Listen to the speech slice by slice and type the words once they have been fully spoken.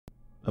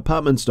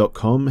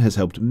Apartments.com has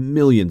helped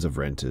millions of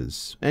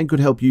renters and could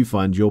help you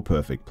find your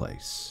perfect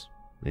place.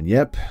 And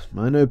yep,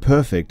 I know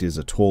perfect is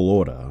a tall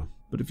order,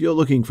 but if you're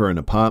looking for an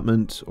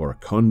apartment or a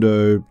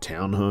condo,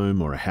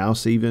 townhome, or a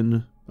house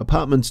even,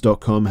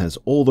 Apartments.com has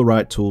all the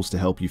right tools to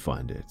help you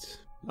find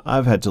it.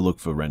 I've had to look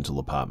for rental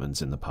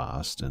apartments in the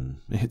past, and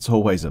it's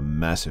always a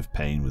massive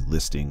pain with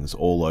listings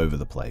all over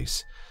the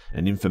place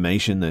and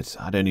information that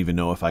I don't even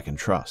know if I can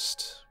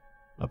trust.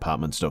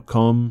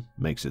 Apartments.com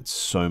makes it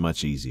so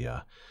much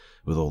easier,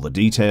 with all the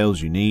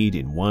details you need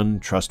in one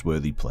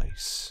trustworthy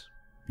place.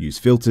 Use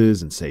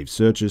filters and save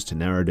searches to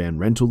narrow down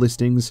rental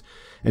listings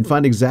and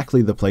find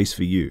exactly the place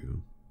for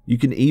you. You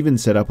can even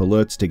set up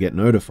alerts to get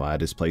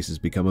notified as places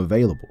become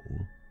available.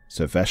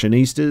 So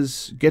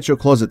fashionistas, get your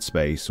closet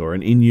space or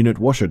an in-unit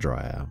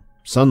washer-dryer.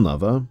 Sun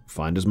lover,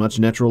 find as much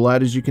natural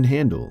light as you can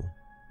handle.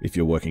 If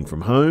you're working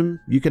from home,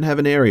 you can have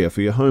an area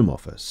for your home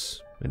office.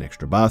 An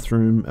extra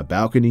bathroom, a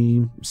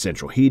balcony,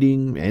 central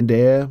heating and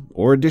air,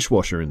 or a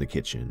dishwasher in the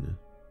kitchen.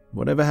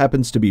 Whatever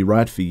happens to be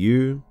right for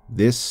you,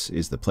 this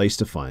is the place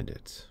to find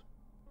it.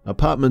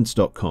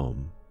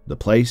 Apartments.com, the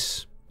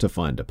place to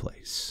find a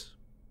place.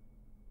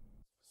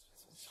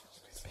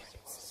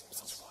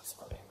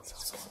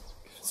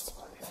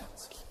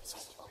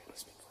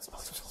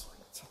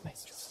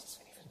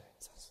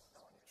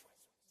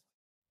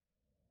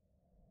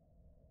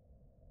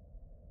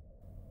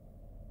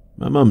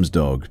 My mum's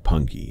dog,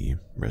 Punky,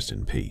 rest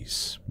in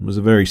peace, was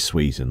a very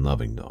sweet and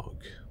loving dog.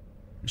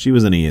 She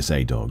was an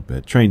ESA dog,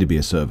 but trained to be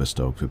a service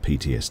dog for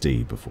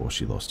PTSD before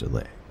she lost her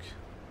leg.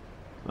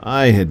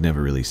 I had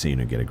never really seen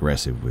her get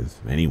aggressive with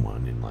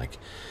anyone in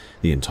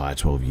the entire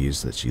 12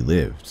 years that she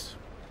lived.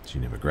 She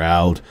never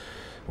growled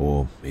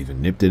or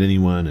even nipped at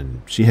anyone,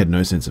 and she had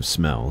no sense of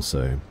smell,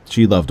 so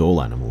she loved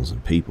all animals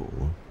and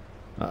people.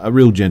 A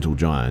real gentle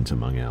giant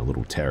among our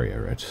little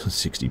terrier at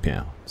 60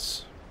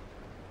 pounds.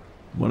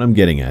 What I'm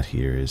getting at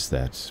here is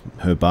that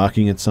her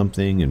barking at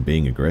something and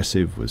being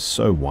aggressive was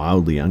so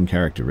wildly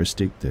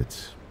uncharacteristic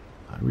that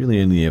I really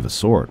only ever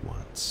saw it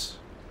once.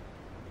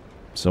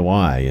 So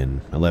I, an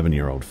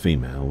 11-year-old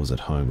female, was at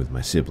home with my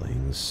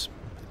siblings,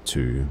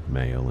 2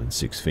 male and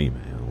 6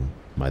 female.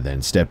 My then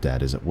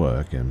stepdad is at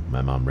work, and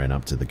my mum ran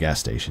up to the gas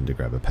station to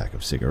grab a pack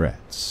of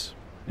cigarettes.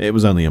 It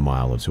was only a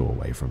mile or 2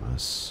 away from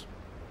us.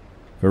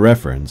 For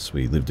reference,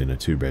 we lived in a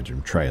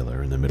 2-bedroom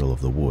trailer in the middle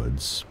of the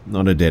woods,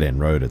 on a dead-end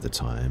road at the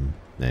time,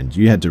 and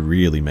you had to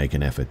really make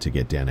an effort to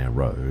get down our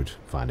road,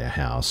 find our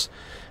house,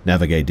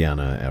 navigate down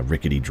a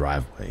rickety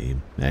driveway,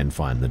 and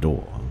find the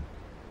door.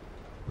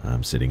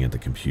 I'm sitting at the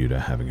computer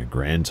having a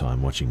grand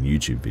time watching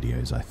YouTube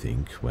videos, I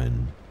think,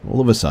 when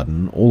all of a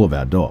sudden all of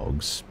our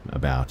dogs,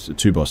 about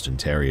 2 Boston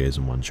Terriers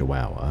and 1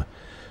 Chihuahua,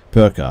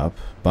 perk up,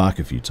 bark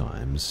a few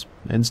times,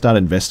 and start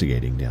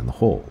investigating down the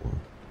hall.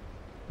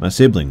 My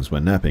siblings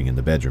were napping in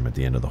the bedroom at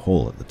the end of the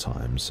hall at the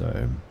time,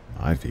 so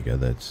I figure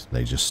that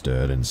they just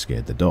stirred and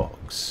scared the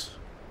dogs.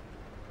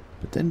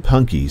 But then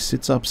Punky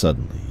sits up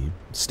suddenly,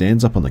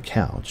 stands up on the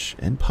couch,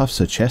 and puffs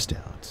her chest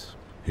out.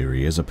 Her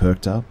ears are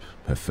perked up,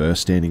 her fur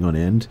standing on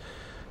end,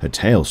 her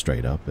tail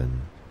straight up,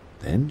 and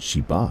then she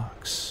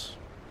barks.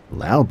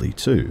 Loudly,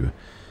 too.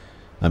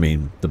 I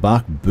mean, the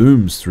bark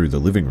booms through the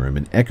living room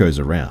and echoes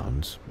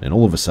around, and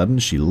all of a sudden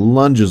she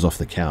lunges off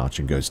the couch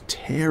and goes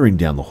tearing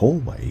down the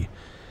hallway.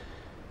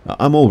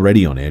 I'm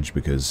already on edge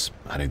because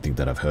I don't think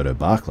that I've heard her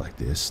bark like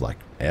this,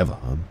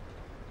 ever.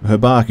 Her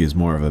bark is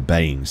more of a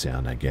baying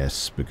sound, I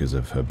guess, because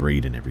of her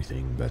breed and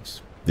everything,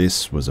 but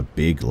this was a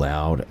big,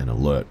 loud, and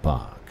alert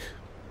bark.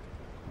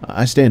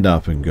 I stand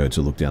up and go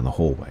to look down the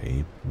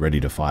hallway, ready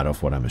to fight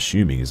off what I'm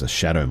assuming is a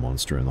shadow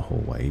monster in the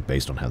hallway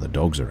based on how the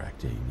dogs are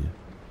acting.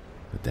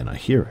 But then I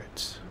hear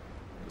it.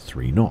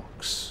 3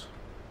 knocks.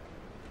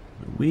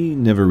 We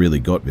never really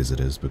got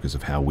visitors because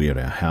of how weird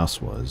our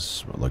house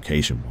was,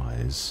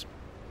 location-wise.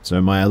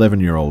 So my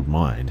 11-year-old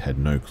mind had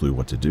no clue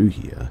what to do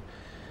here.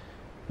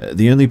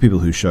 The only people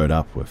who showed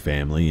up were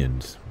family,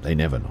 and they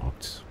never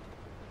knocked.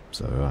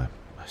 So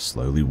I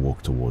slowly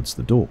walked towards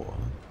the door.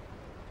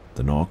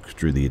 The knock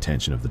drew the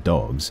attention of the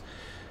dogs,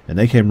 and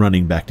they came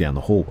running back down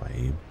the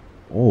hallway,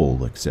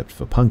 all except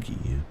for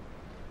Punky.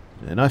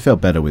 And I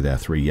felt better with our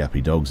 3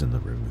 yappy dogs in the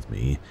room with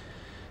me,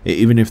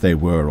 even if they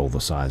were all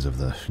the size of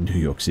the New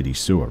York City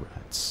sewer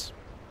rats.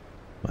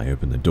 I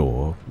opened the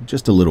door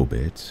just a little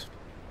bit,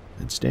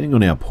 and standing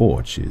on our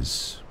porch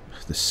is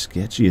the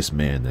sketchiest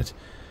man that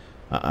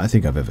I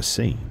think I've ever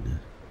seen.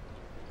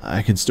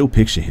 I can still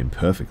picture him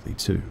perfectly,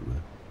 too.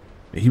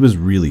 He was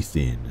really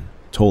thin,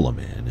 taller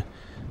man,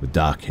 with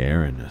dark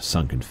hair and a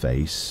sunken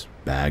face,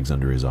 bags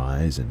under his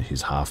eyes, and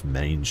his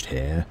half-manged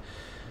hair.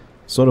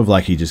 Sort of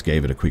like he just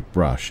gave it a quick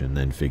brush and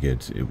then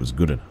figured it was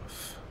good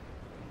enough.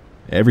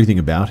 Everything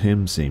about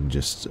him seemed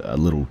just a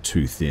little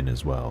too thin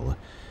as well,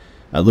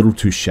 a little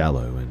too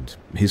shallow, and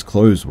his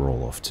clothes were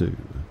all off too.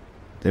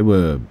 They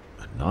were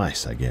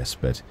nice, I guess,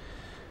 but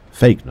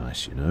fake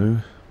nice, you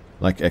know?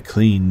 Like a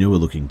clean,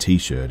 newer-looking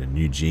t-shirt and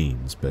new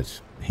jeans,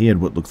 but he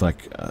had what looked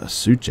like a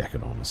suit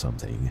jacket on or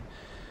something.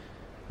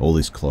 All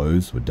his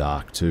clothes were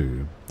dark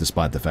too,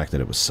 despite the fact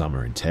that it was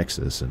summer in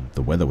Texas and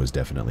the weather was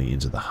definitely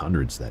into the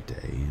hundreds that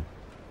day.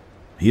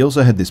 He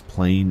also had this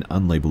plain,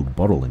 unlabeled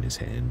bottle in his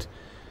hand.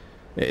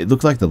 It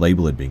looked like the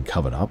label had been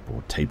covered up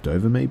or taped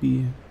over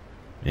maybe.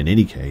 In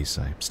any case,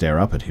 I stare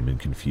up at him in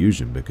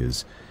confusion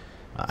because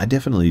I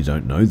definitely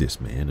don't know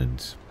this man,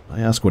 and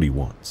I ask what he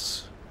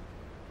wants.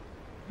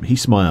 He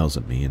smiles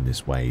at me in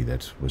this way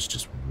that was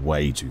just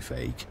way too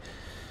fake,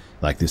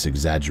 like this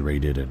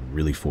exaggerated and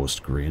really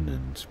forced grin,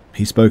 and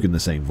he spoke in the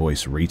same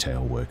voice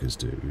retail workers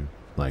do,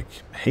 like,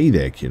 "Hey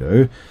there,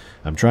 kiddo,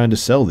 I'm trying to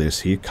sell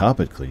this here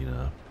carpet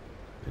cleaner."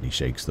 And he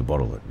shakes the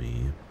bottle at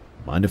me.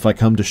 "Mind if I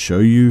come to show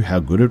you how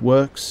good it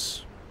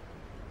works?"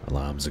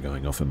 Alarms are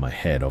going off in my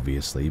head,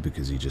 obviously,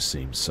 because he just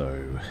seems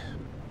so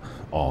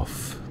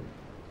off.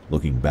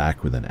 Looking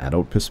back with an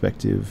adult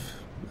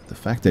perspective, the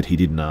fact that he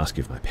didn't ask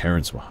if my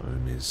parents were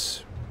home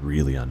is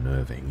really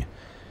unnerving,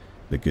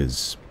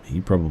 because he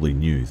probably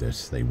knew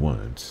that they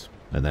weren't,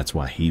 and that's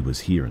why he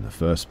was here in the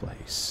first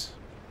place.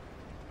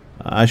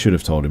 I should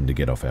have told him to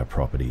get off our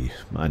property,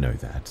 I know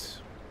that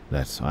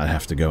I'd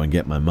have to go and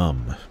get my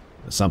mum,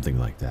 something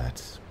like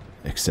that,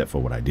 except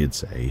for what I did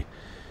say.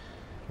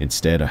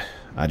 Instead,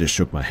 I just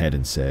shook my head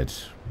and said,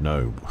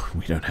 "No,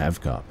 we don't have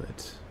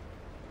carpet."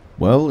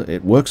 "Well,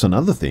 it works on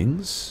other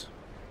things."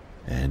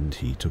 And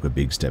he took a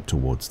big step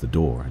towards the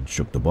door and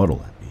shook the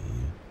bottle at me.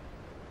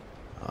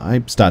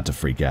 I start to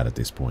freak out at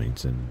this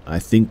point, and I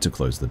think to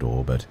close the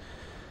door, but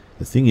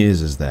the thing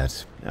is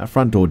that our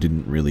front door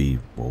didn't really,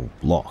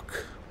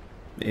 lock.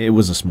 It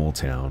was a small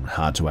town,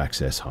 hard to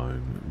access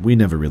home. We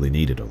never really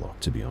needed a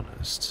lock, to be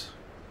honest.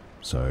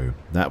 So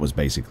that was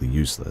basically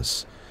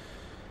useless.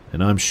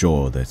 And I'm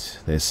sure that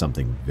there's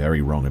something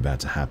very wrong about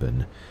to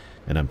happen,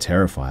 and I'm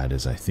terrified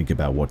as I think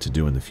about what to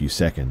do in the few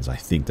seconds I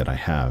think that I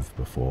have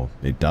before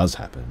it does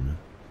happen.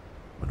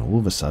 When all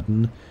of a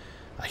sudden,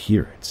 I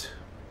hear it.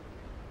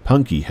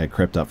 Punky had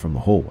crept up from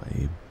the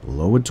hallway,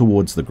 lowered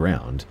towards the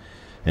ground,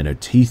 and her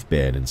teeth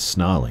bared and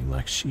snarling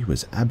like she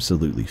was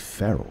absolutely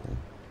feral.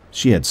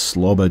 She had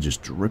slobber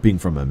just dripping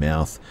from her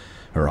mouth,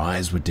 her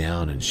eyes were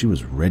down, and she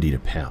was ready to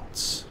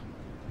pounce.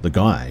 The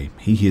guy,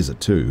 he hears it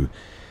too,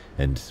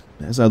 and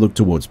as I look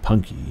towards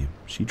Punky,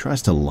 she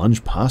tries to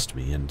lunge past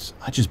me, and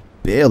I just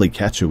barely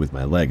catch her with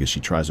my leg as she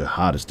tries her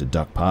hardest to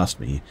duck past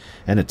me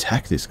and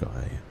attack this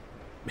guy.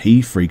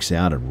 He freaks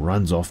out and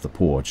runs off the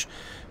porch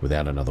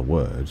without another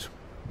word.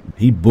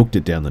 He booked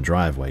it down the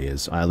driveway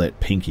as I let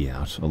Pinky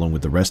out along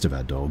with the rest of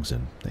our dogs,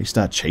 and they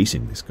start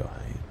chasing this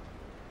guy.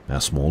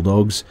 Our small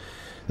dogs,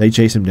 they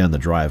chase him down the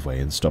driveway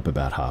and stop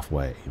about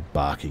halfway,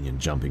 barking and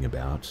jumping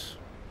about.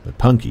 But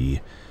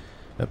Punky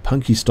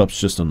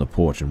stops just on the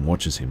porch and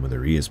watches him with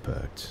her ears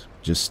perked,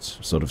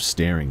 just sort of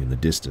staring in the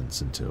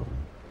distance until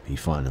he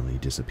finally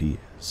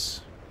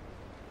disappears.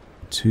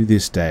 To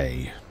this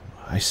day,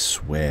 I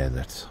swear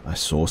that I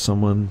saw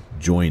someone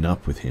join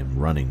up with him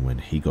running when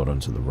he got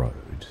onto the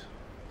road.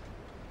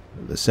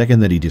 The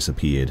second that he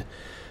disappeared,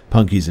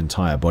 Punky's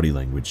entire body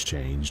language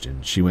changed,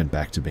 and she went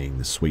back to being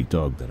the sweet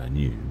dog that I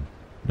knew.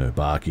 No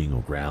barking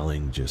or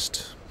growling,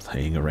 just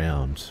laying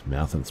around,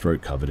 mouth and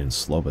throat covered in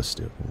slobber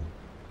still.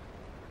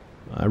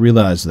 I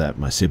realize that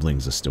my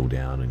siblings are still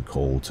down and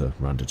call to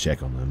run to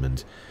check on them,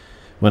 and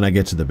when I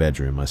get to the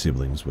bedroom, my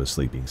siblings were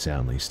sleeping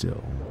soundly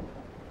still.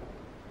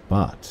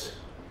 But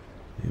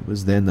it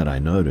was then that I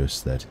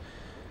noticed that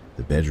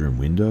the bedroom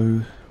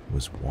window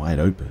was wide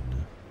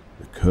open,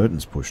 the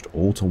curtains pushed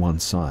all to one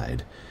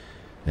side,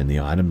 and the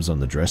items on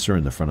the dresser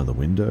in the front of the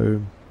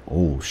window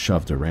all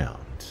shoved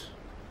around.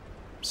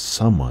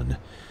 Someone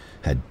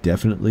had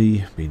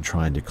definitely been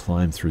trying to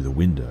climb through the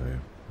window,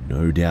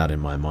 no doubt in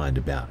my mind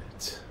about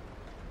it.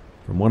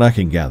 From what I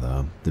can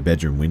gather, the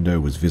bedroom window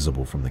was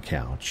visible from the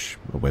couch,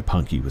 where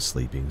Punky was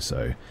sleeping,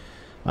 so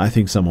I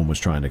think someone was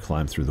trying to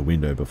climb through the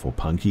window before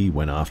Punky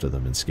went after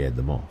them and scared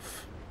them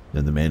off,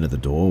 and the man at the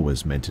door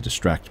was meant to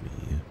distract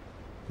me.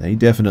 They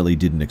definitely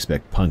didn't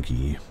expect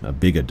Punky, a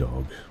bigger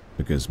dog,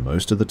 because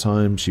most of the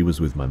time she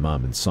was with my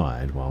mum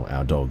inside while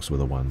our dogs were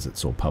the ones that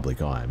saw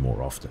public eye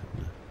more often.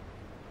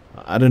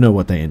 I don't know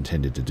what they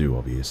intended to do,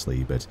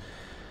 obviously, but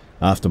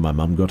after my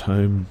mum got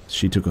home,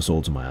 she took us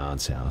all to my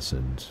aunt's house,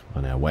 and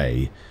on our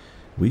way,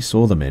 we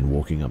saw the men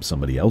walking up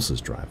somebody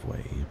else's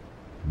driveway.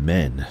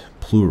 Men,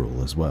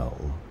 plural as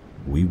well.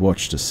 We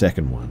watched a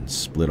second one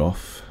split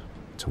off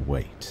to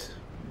wait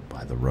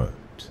by the road.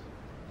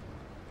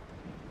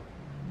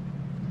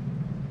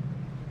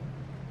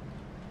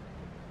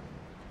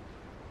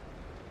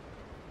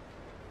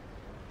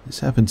 This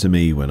happened to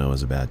me when I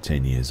was about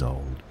 10 years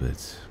old,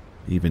 but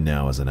even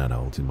now as an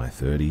adult in my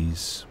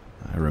 30s,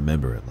 I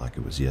remember it like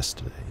it was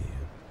yesterday.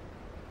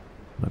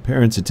 My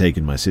parents had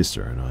taken my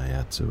sister and I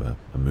out to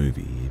a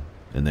movie,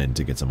 and then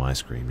to get some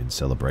ice cream in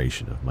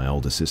celebration of my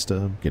older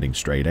sister getting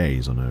straight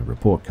A's on her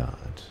report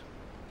card.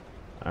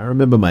 I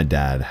remember my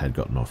dad had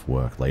gotten off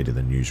work later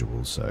than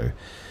usual, so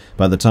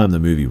by the time the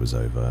movie was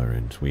over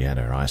and we had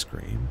our ice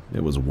cream,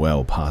 it was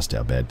well past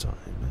our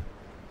bedtime.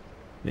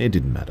 It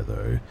didn't matter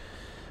though.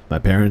 My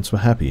parents were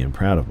happy and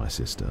proud of my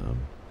sister.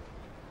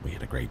 We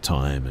had a great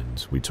time,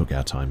 and we took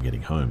our time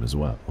getting home as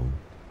well.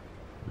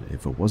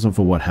 If it wasn't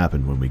for what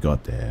happened when we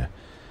got there,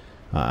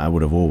 I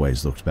would have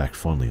always looked back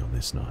fondly on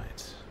this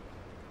night.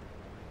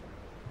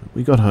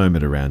 We got home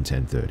at around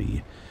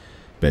 10:30.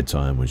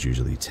 Bedtime was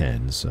usually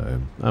 10,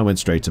 so I went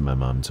straight to my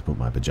mum to put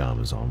my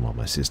pajamas on while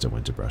my sister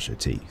went to brush her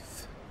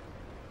teeth.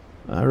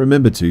 I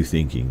remember too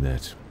thinking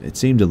that it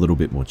seemed a little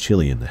bit more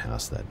chilly in the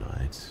house that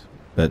night,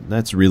 but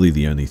that's really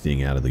the only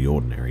thing out of the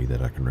ordinary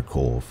that I can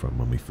recall from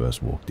when we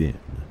first walked in.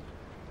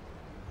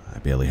 I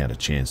barely had a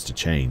chance to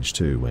change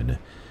too when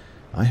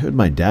I heard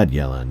my dad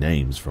yell our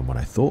names from what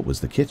I thought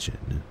was the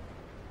kitchen.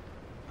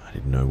 I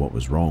didn't know what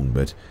was wrong,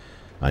 but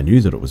I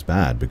knew that it was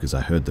bad because I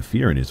heard the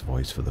fear in his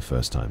voice for the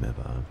first time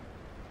ever.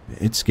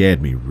 It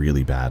scared me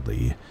really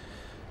badly,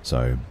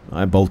 so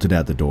I bolted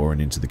out the door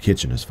and into the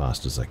kitchen as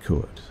fast as I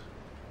could.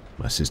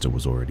 My sister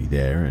was already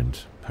there, and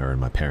her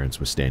and my parents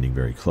were standing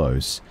very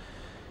close.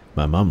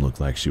 My mum looked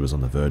like she was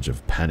on the verge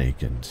of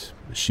panic, and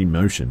she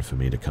motioned for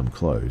me to come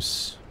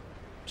close.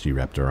 She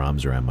wrapped her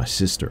arms around my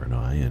sister and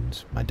I,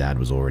 and my dad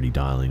was already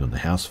dialing on the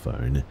house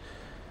phone.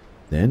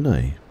 Then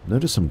I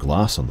noticed some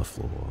glass on the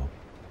floor.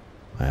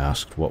 I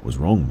asked what was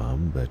wrong,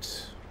 Mum,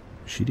 but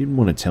she didn't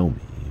want to tell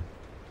me.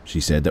 She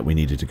said that we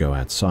needed to go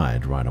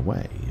outside right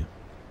away.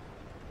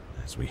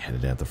 As we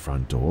headed out the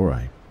front door,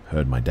 I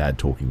heard my dad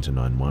talking to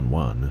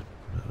 911,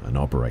 an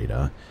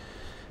operator,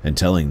 and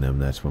telling them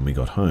that when we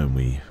got home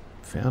we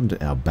found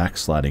our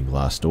backsliding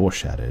glass door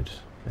shattered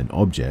and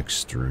objects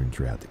strewn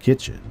throughout the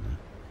kitchen.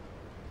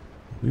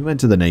 We went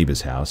to the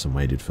neighbor's house and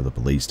waited for the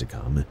police to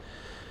come.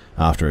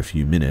 After a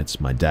few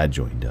minutes, my dad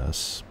joined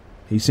us.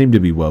 He seemed to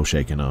be well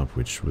shaken up,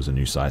 which was a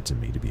new sight to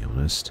me, to be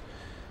honest.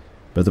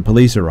 But the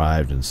police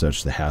arrived and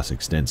searched the house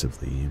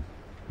extensively.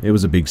 It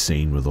was a big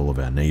scene with all of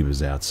our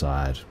neighbors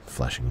outside,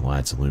 flashing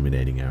lights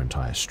illuminating our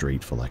entire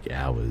street for like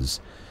hours.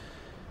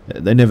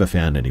 They never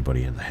found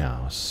anybody in the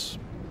house.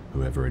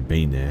 Whoever had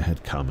been there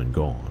had come and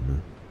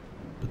gone.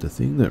 But the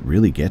thing that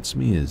really gets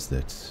me is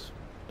that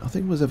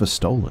nothing was ever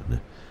stolen.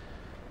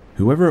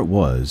 Whoever it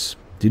was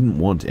didn't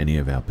want any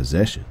of our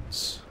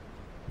possessions.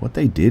 What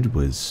they did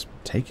was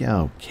take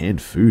our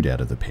canned food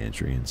out of the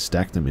pantry and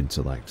stack them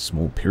into like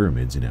small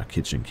pyramids in our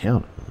kitchen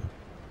counter.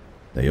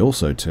 They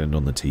also turned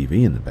on the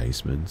TV in the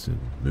basement and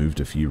moved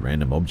a few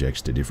random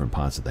objects to different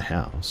parts of the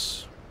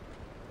house,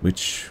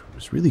 which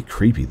was really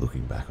creepy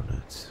looking back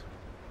on it.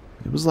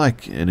 It was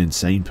like an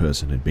insane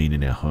person had been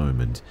in our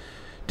home and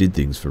did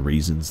things for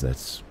reasons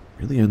that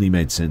really only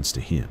made sense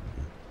to him.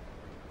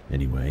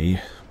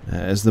 Anyway,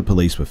 as the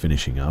police were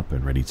finishing up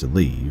and ready to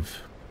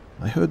leave,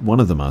 I heard one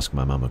of them ask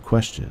my mum a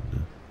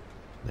question.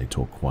 They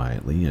talked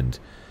quietly, and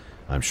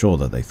I'm sure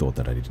that they thought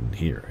that I didn't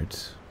hear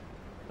it.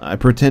 I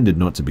pretended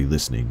not to be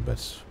listening,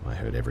 but I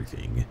heard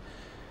everything.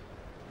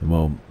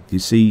 Well, you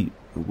see,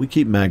 we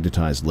keep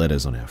magnetized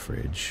letters on our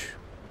fridge.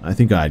 I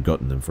think I had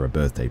gotten them for a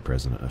birthday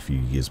present a few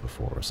years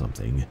before or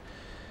something,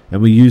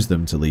 and we used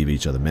them to leave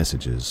each other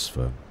messages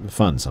for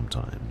fun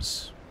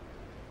sometimes.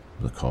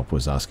 The cop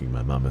was asking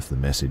my mum if the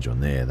message on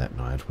there that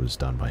night was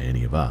done by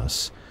any of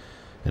us,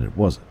 and it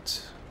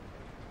wasn't.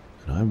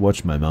 And I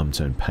watched my mum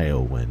turn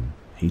pale when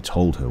he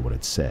told her what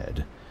it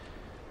said.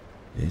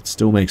 It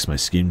still makes my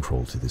skin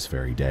crawl to this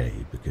very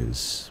day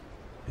because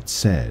it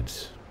said,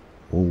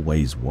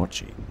 "Always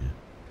watching."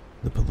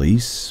 The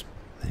police,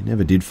 they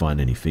never did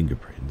find any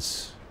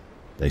fingerprints.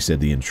 They said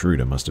the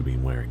intruder must have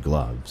been wearing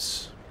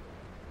gloves.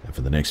 And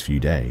for the next few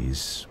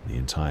days, the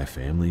entire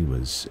family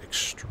was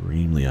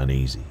extremely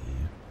uneasy.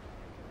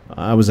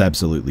 I was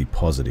absolutely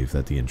positive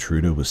that the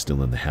intruder was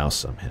still in the house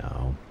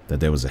somehow, that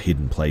there was a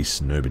hidden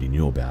place nobody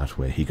knew about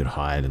where he could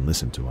hide and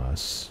listen to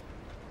us.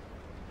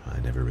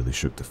 I never really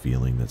shook the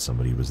feeling that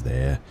somebody was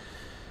there,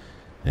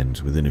 and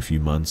within a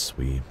few months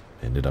we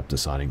ended up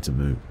deciding to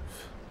move.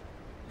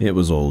 It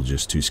was all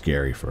just too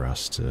scary for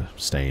us to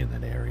stay in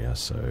that area,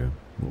 so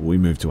we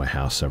moved to a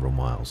house several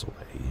miles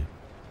away.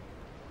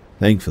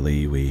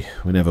 Thankfully, we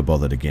never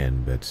bothered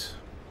again, but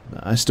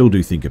I still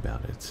do think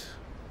about it.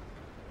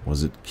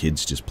 Was it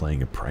kids just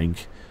playing a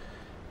prank?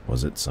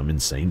 Was it some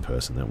insane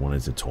person that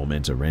wanted to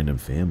torment a random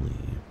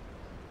family?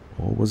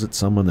 Or was it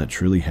someone that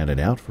truly had it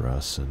out for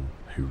us and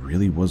who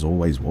really was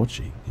always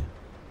watching?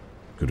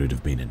 Could it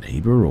have been a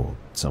neighbor or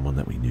someone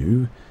that we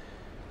knew?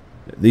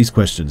 These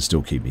questions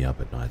still keep me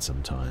up at night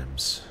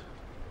sometimes.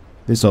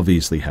 This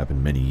obviously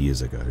happened many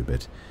years ago,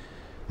 but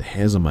the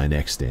hairs on my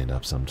neck stand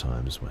up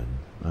sometimes when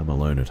I'm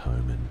alone at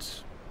home and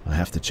I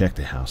have to check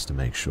the house to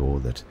make sure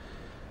that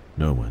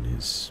no one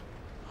is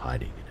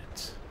hiding in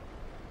it.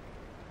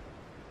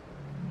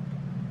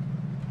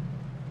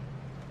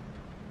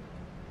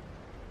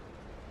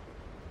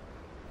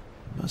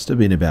 It must have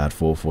been about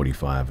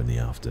 4:45 in the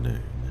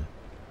afternoon.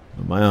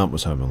 My aunt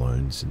was home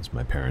alone since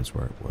my parents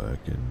were at work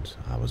and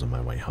I was on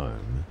my way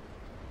home.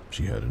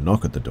 She heard a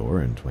knock at the door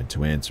and went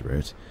to answer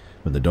it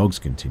when the dogs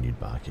continued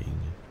barking,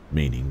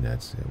 meaning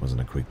that it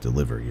wasn't a quick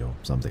delivery or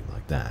something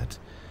like that.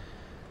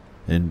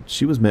 And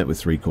she was met with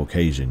 3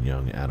 Caucasian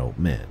young adult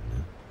men.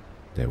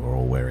 They were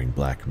all wearing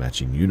black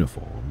matching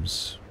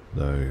uniforms.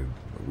 though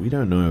we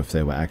don't know if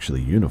they were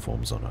actually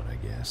uniforms or not, I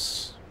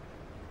guess.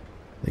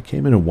 They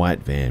came in a white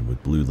van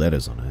with blue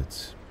letters on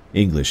it.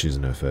 English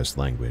isn't her first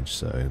language,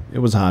 so it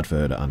was hard for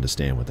her to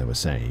understand what they were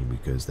saying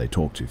because they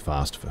talked too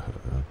fast for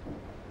her.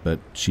 But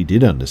she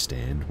did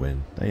understand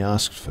when they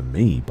asked for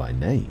me by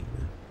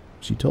name.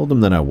 She told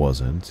them that I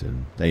wasn't,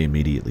 and they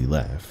immediately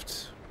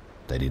left.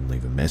 They didn't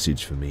leave a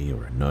message for me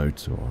or a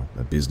note or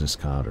a business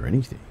card or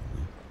anything.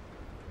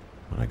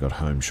 When I got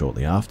home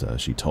shortly after,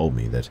 she told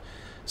me that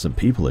some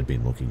people had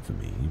been looking for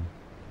me.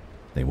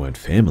 They weren't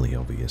family,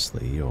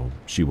 obviously, or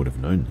she would have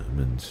known them,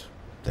 and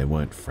they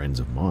weren't friends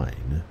of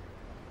mine.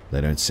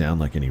 They don't sound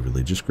like any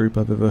religious group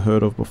I've ever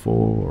heard of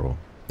before, or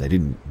they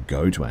didn't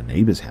go to our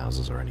neighbors'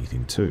 houses or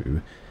anything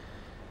too.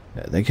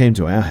 They came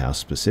to our house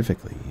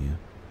specifically,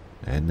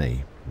 and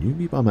they knew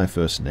me by my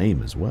first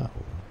name as well.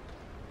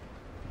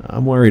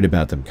 I'm worried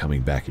about them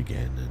coming back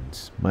again,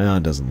 and my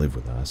aunt doesn't live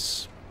with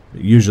us.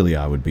 Usually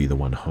I would be the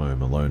one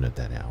home alone at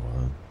that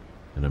hour,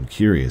 and I'm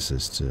curious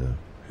as to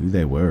who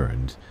they were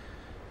and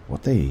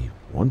what they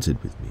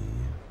wanted with me.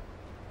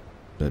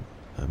 But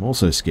I'm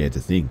also scared to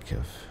think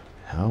of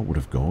how it would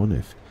have gone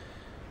if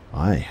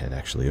I had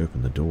actually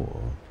opened the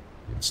door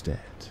instead.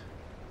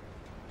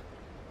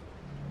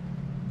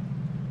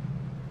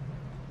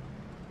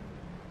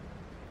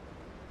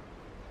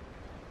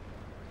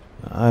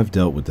 I've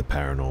dealt with the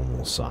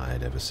paranormal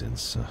side ever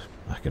since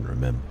I can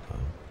remember,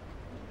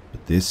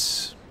 but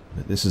this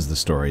is the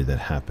story that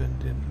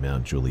happened in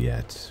Mount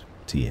Juliet,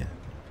 TN.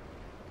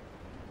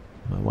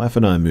 My wife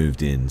and I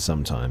moved in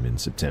sometime in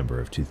September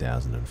of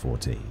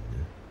 2014.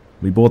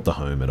 We bought the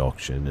home at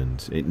auction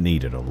and it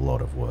needed a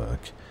lot of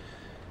work.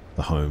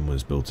 The home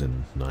was built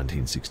in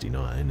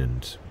 1969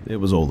 and it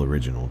was all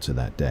original to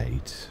that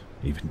date,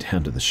 even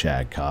down to the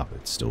shag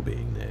carpet still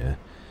being there.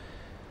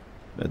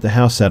 The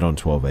house sat on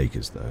 12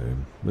 acres though,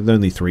 with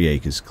only 3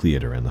 acres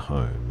cleared around the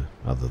home,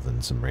 other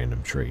than some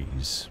random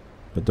trees,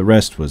 but the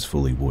rest was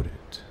fully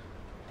wooded.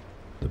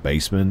 The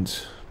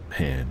basement,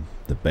 man,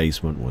 the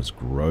basement was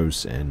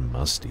gross and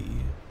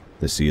musty.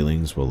 The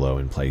ceilings were low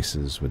in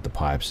places, with the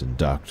pipes and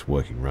duct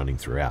running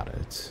throughout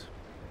it.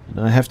 And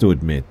I have to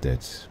admit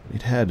that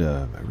it had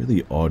a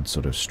really odd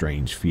sort of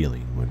strange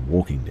feeling when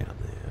walking down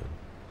there.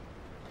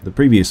 The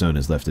previous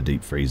owners left a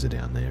deep freezer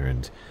down there,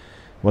 and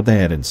what they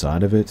had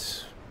inside of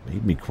it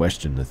made me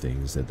question the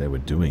things that they were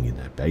doing in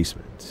that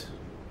basement.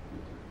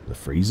 The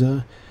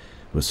freezer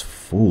was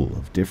full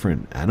of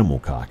different animal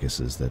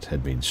carcasses that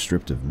had been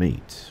stripped of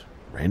meat,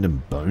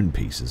 random bone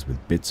pieces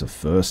with bits of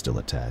fur still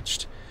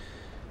attached.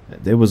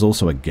 There was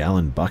also a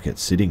gallon bucket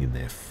sitting in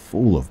there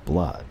full of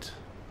blood.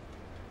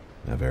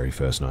 Our very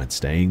first night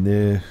staying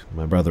there,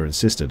 my brother and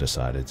sister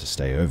decided to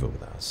stay over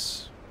with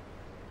us.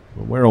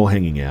 Well, we're all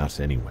hanging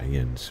out anyway,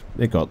 and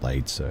it got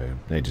late, so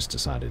they just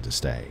decided to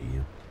stay.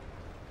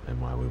 And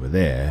while we were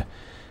there,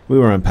 we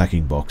were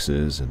unpacking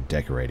boxes and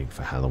decorating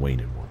for Halloween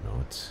and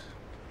whatnot.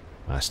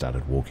 I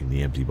started walking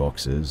the empty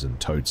boxes and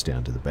totes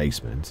down to the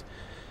basement,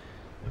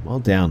 and while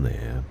down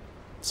there,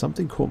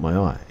 something caught my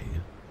eye.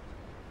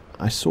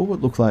 I saw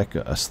what looked like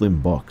a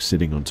slim box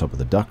sitting on top of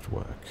the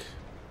ductwork.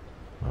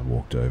 I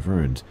walked over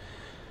and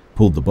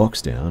pulled the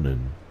box down,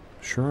 and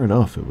sure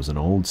enough, it was an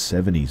old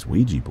 70s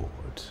Ouija board.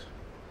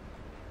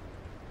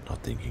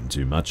 Not thinking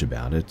too much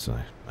about it,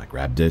 I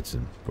grabbed it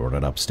and brought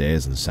it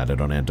upstairs and sat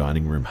it on our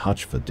dining room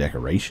hutch for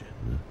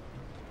decoration.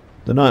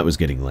 The night was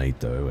getting late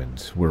though,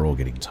 and we're all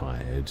getting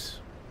tired.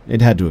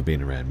 It had to have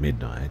been around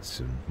midnight,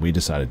 and we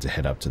decided to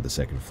head up to the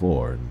second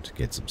floor and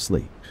get some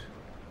sleep.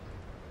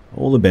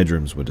 All the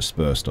bedrooms were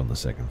dispersed on the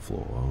second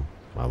floor.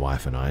 My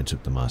wife and I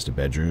took the master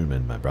bedroom,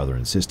 and my brother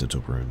and sister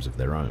took rooms of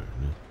their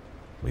own.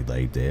 We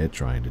laid there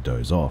trying to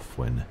doze off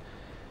when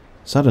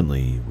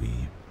suddenly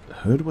we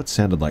heard what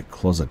sounded like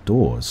closet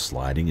doors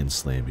sliding and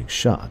slamming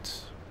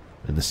shut,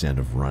 and the sound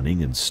of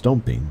running and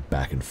stomping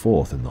back and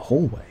forth in the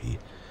hallway.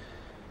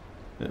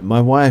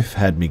 My wife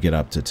had me get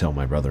up to tell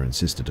my brother and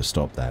sister to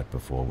stop that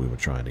before we were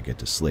trying to get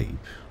to sleep.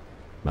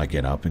 I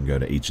get up and go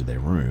to each of their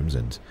rooms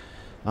and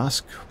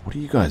ask, "What are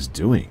you guys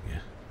doing?"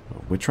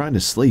 "We're trying to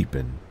sleep,"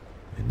 and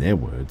in their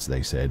words,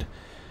 they said,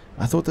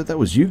 "I thought that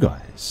was you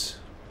guys."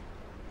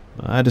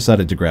 I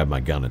decided to grab my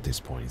gun at this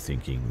point,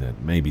 thinking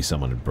that maybe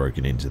someone had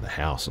broken into the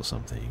house or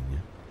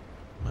something.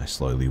 I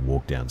slowly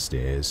walked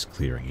downstairs,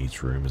 clearing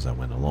each room as I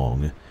went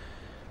along.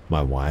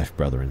 My wife,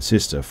 brother, and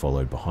sister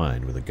followed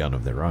behind with a gun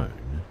of their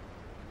own.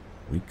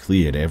 We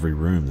cleared every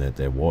room that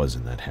there was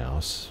in that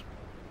house,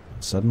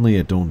 and suddenly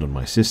it dawned on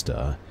my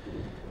sister,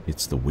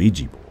 it's the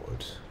Ouija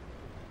board.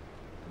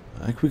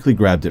 I quickly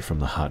grabbed it from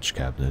the hutch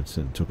cabinet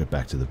and took it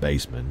back to the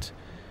basement,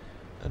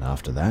 and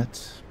after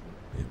that,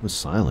 it was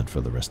silent for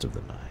the rest of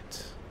the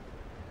night.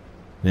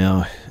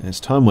 Now,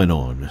 as time went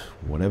on,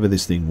 whatever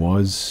this thing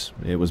was,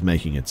 it was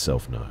making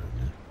itself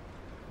known.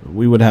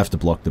 We would have to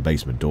block the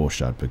basement door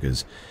shut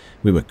because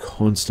we were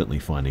constantly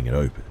finding it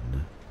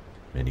open.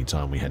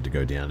 Anytime we had to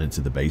go down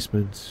into the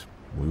basement,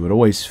 we would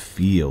always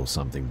feel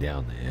something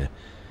down there,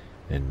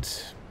 and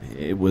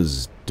it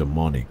was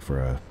demonic for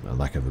a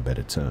lack of a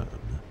better term.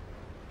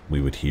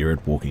 We would hear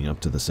it walking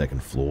up to the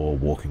second floor,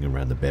 walking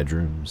around the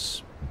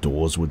bedrooms.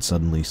 Doors would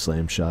suddenly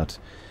slam shut.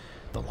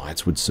 The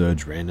lights would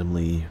surge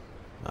randomly.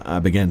 I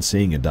began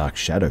seeing a dark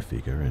shadow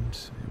figure, and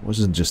it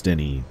wasn't just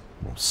any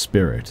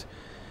spirit.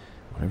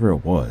 Whatever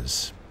it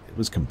was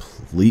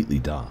completely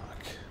dark.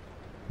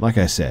 Like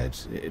I said,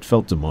 it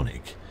felt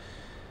demonic.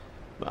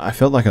 I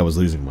felt like I was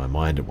losing my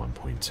mind at one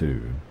point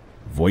too.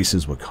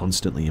 Voices were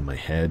constantly in my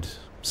head.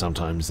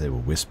 Sometimes they were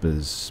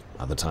whispers,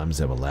 other times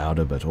they were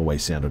louder but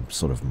always sounded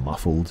sort of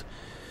muffled.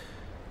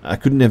 I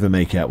couldn't ever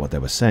make out what they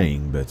were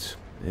saying, but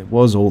it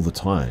was all the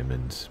time,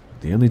 and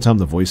the only time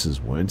the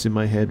voices weren't in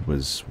my head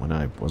was when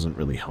I wasn't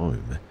really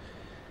home.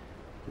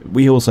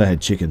 We also had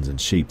chickens and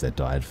sheep that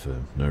died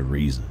for no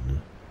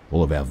reason.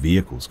 All of our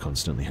vehicles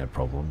constantly had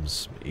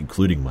problems,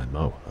 including my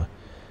mower.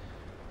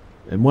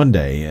 And one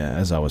day,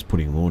 as I was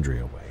putting laundry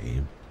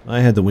away,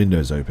 I had the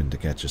windows open to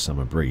catch a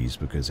summer breeze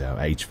because our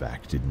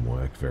HVAC didn't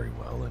work very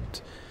well,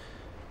 and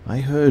I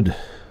heard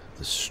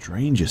the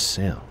strangest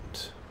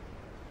sound.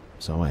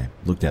 So I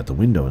looked out the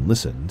window and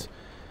listened,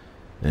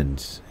 and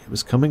it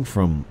was coming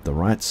from the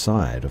right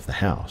side of the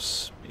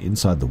house,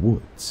 inside the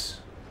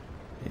woods.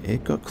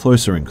 It got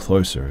closer and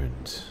closer,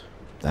 and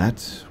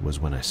that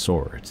was when I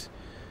saw it.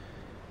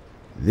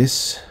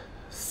 This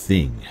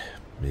thing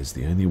is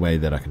the only way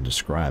that I can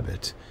describe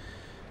it.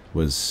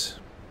 Was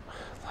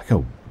like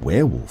a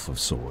werewolf of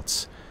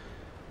sorts,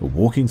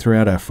 walking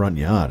throughout our front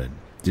yard and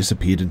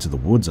disappeared into the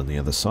woods on the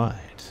other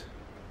side.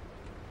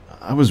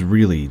 I was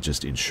really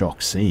just in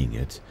shock seeing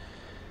it.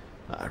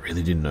 I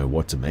really didn't know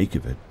what to make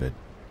of it, but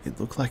it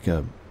looked like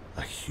a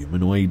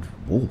humanoid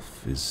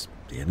wolf is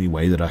the only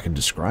way that I can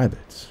describe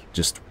it,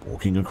 just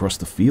walking across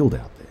the field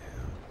out there.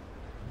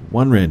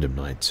 One random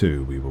night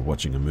too, we were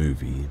watching a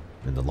movie,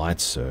 and the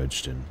lights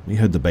surged, and we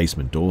heard the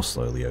basement door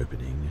slowly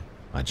opening.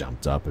 I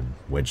jumped up and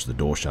wedged the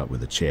door shut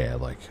with a chair,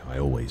 like I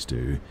always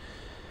do.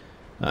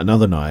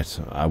 Another night,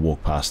 I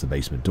walked past the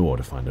basement door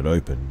to find it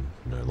open,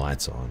 no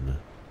lights on,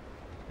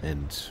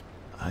 and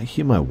I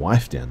hear my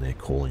wife down there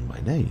calling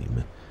my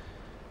name.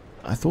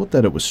 I thought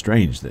that it was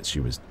strange that she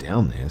was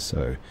down there,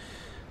 so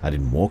I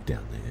didn't walk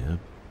down there.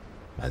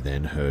 I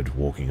then heard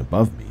walking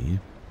above me.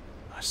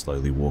 I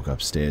slowly walk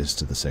upstairs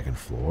to the second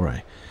floor.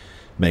 I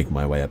make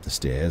my way up the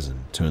stairs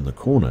and turn the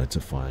corner to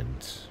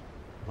find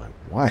my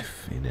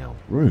wife in our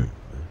room.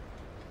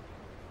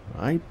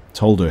 I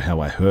told her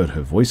how I heard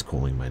her voice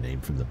calling my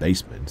name from the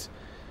basement,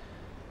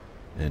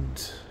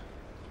 and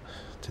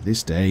to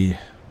this day,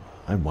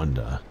 I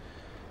wonder,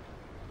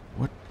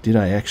 what did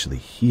I actually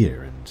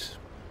hear, and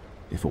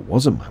if it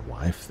wasn't my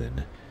wife,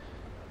 then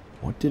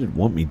what did it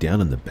want me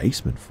down in the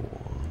basement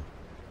for?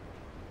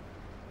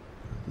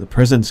 The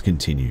presence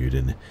continued,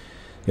 and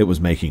it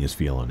was making us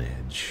feel on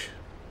edge.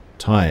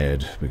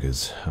 Tired,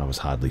 because I was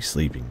hardly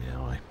sleeping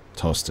now, I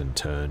tossed and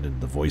turned,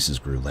 and the voices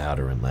grew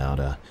louder and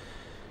louder,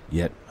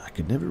 yet I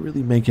could never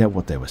really make out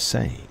what they were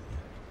saying.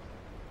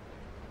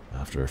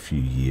 After a few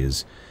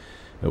years,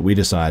 we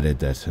decided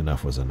that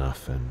enough was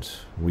enough, and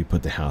we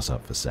put the house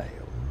up for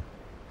sale.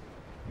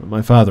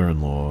 My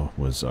father-in-law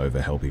was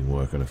over helping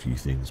work on a few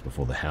things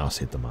before the house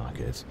hit the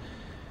market,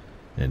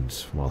 and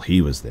while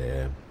he was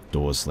there,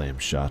 doors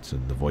slammed shut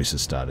and the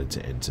voices started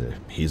to enter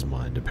his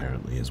mind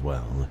apparently as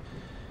well.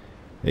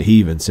 He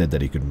even said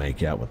that he could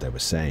make out what they were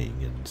saying,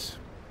 and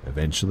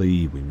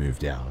eventually we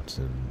moved out,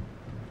 and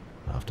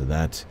after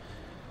that,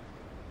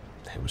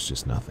 there was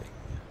just nothing.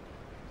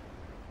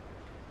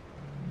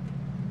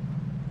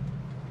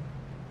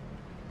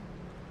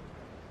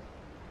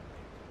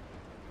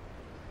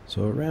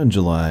 So around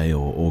July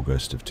or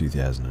August of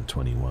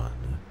 2021,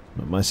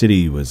 my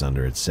city was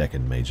under its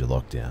second major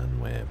lockdown,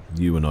 where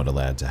you were not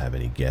allowed to have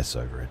any guests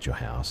over at your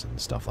house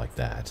and stuff like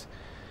that.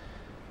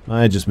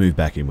 I had just moved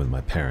back in with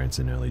my parents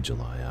in early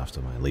July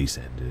after my lease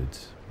ended,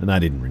 and I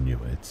didn't renew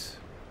it.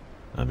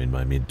 I'm in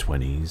my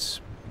mid-20s.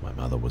 My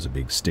mother was a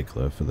big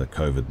stickler for the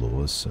COVID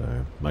laws,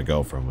 so my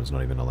girlfriend was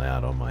not even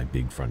allowed on my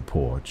big front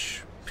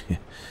porch.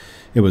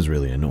 It was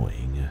really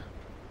annoying.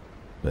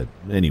 But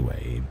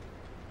anyway,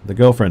 the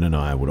girlfriend and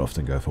I would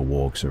often go for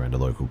walks around a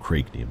local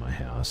creek near my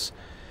house,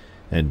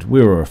 and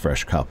we were a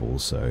fresh couple,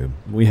 so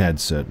we had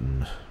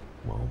certain,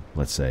 well,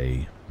 let's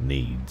say,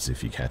 needs,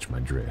 if you catch my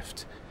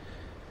drift.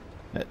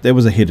 There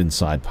was a hidden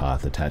side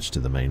path attached to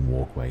the main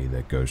walkway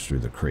that goes through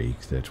the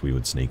creek that we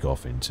would sneak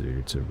off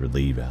into to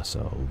relieve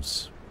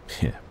ourselves.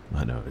 Yeah,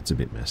 I know, it's a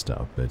bit messed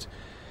up, but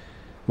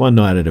one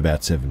night at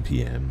about 7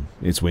 p.m,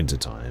 it's winter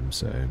time,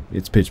 so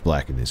it's pitch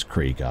black in this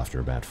creek after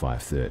about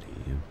 5:30.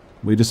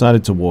 We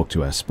decided to walk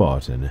to our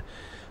spot, and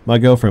my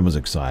girlfriend was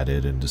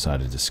excited and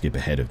decided to skip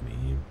ahead of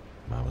me.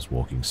 I was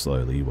walking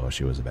slowly while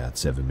she was about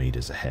 7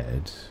 meters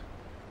ahead.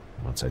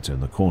 Once I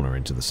turned the corner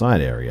into the side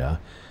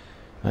area,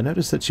 I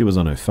noticed that she was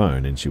on her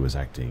phone and she was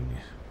acting,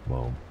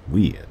 well,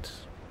 weird,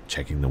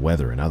 checking the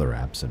weather and other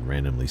apps, and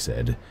randomly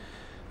said,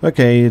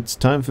 "Okay, it's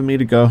time for me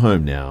to go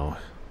home now."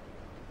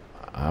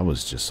 I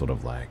was just sort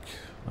of like,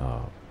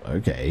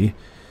 okay.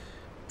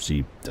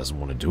 She doesn't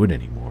want to do it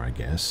anymore, I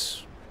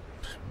guess.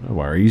 No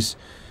worries.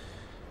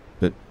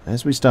 But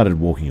as we started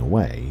walking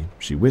away,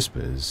 she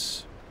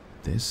whispers,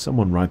 there's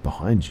someone right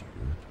behind you.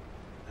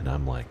 And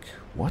I'm like,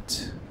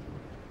 what?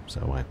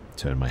 So I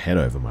turn my head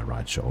over my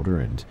right shoulder,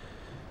 and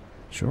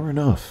sure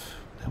enough,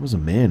 there was a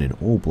man in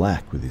all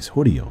black with his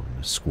hoodie on,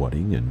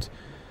 squatting and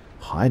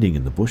hiding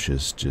in the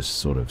bushes, just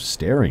sort of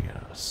staring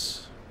at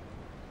us.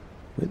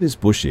 Where this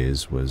bush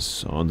is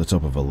was on the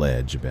top of a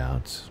ledge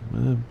about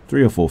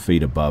 3 or 4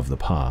 feet above the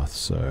path,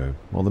 so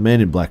while the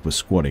man in black was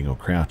squatting or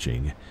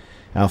crouching,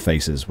 our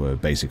faces were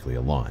basically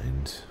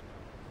aligned.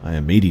 I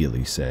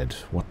immediately said,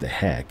 "What the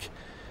heck?"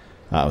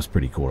 I was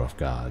pretty caught off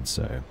guard,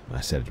 so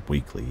I said it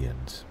weakly,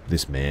 and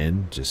this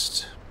man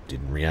just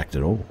didn't react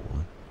at all.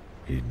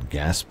 He didn't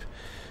gasp,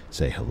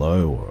 say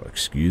hello or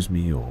excuse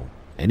me, or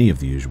any of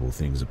the usual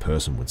things a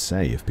person would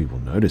say if people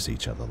notice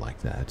each other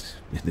like that,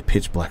 in the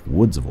pitch black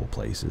woods of all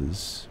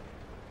places.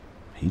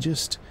 He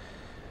just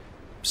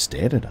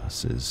stared at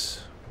us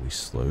as we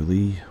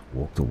slowly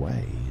walked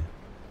away.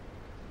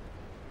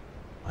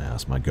 I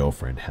asked my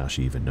girlfriend how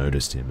she even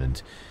noticed him,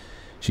 and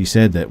she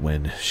said that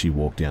when she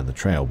walked down the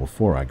trail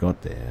before I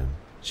got there,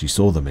 she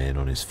saw the man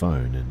on his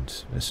phone,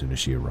 and as soon as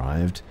she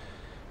arrived,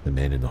 the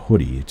man in the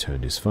hoodie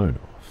turned his phone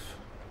off.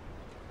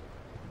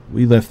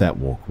 We left that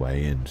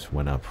walkway and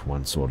went up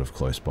one sort of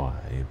close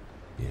by.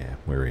 Yeah,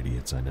 we're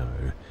idiots, I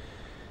know.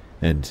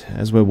 And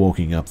as we're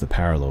walking up the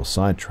parallel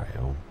side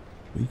trail,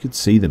 we could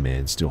see the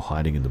man still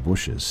hiding in the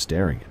bushes,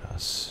 staring at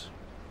us.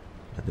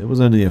 And there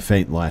was only a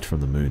faint light from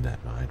the moon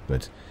that night,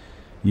 but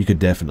you could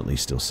definitely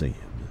still see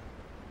him.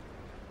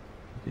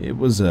 It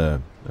was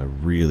a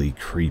really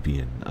creepy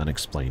and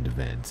unexplained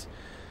event.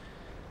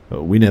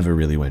 But we never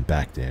really went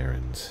back there,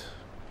 and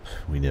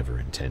we never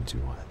intend to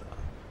either.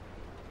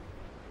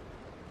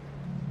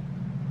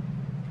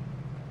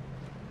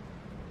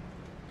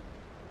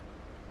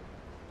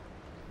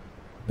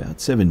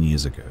 About 7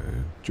 years ago,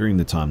 during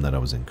the time that I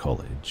was in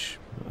college,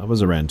 I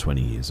was around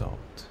 20 years old.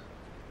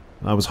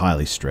 I was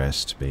highly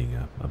stressed, being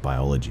a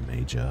biology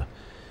major.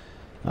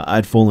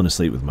 I'd fallen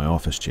asleep with my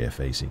office chair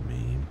facing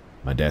me.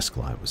 My desk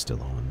light was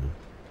still on.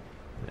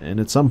 And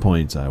at some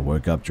point I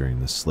woke up during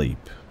this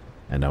sleep,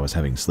 and I was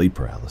having sleep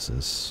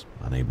paralysis,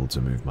 unable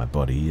to move my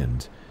body,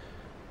 and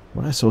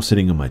what I saw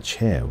sitting on my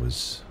chair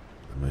was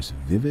the most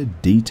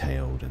vivid,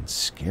 detailed, and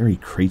scary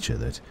creature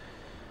that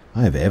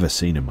I have ever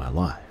seen in my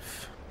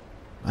life.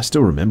 I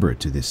still remember it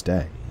to this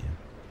day.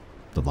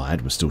 The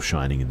light was still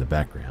shining in the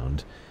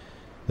background.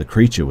 The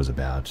creature was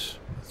about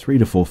 3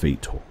 to 4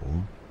 feet tall.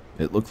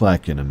 It looked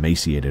like an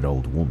emaciated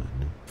old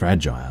woman,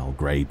 fragile,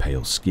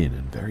 grey-pale skin,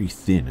 and very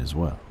thin as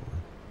well.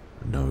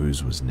 The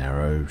nose was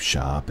narrow,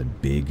 sharp,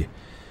 and big.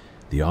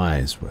 The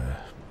eyes were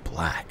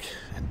black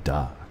and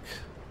dark.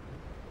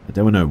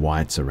 There were no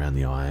whites around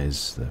the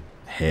eyes. The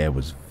hair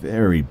was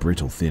very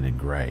brittle, thin, and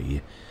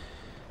grey.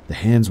 The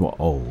hands were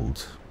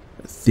old,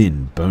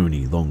 thin,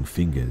 bony, long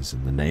fingers,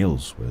 and the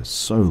nails were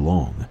so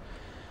long,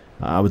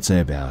 I would say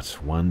about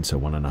 1 to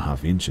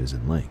 1.5 inches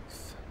in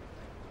length.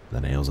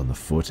 The nails on the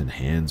foot and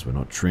hands were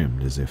not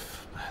trimmed, as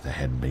if they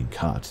hadn't been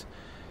cut.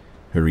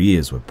 Her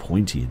ears were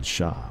pointy and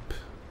sharp.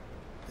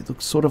 It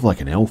looked sort of like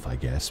an elf, I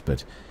guess,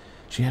 but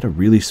she had a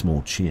really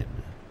small chin.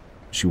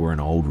 She wore an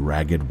old,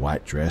 ragged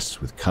white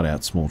dress with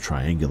cut-out small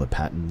triangular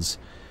patterns.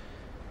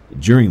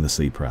 During the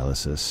sleep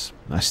paralysis,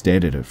 I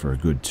stared at it for a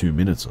good 2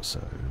 minutes or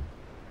so.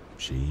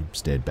 She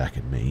stared back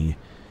at me.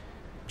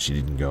 She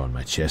didn't go on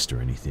my chest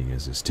or anything,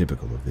 as is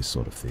typical of this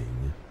sort of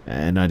thing,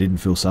 and I didn't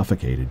feel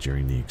suffocated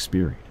during the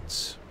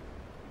experience.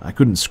 I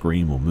couldn't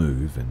scream or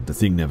move, and the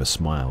thing never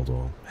smiled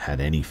or had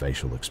any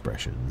facial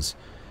expressions.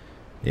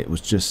 It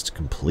was just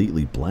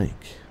completely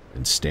blank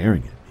and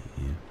staring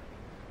at me.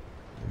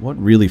 What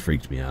really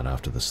freaked me out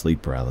after the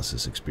sleep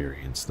paralysis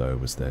experience, though,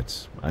 was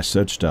that I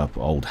searched up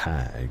Old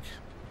Hag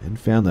and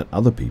found that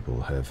other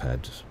people have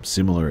had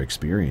similar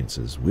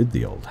experiences with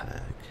the Old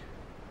Hag.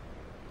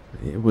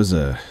 It was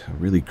a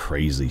really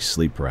crazy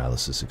sleep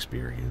paralysis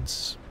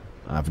experience.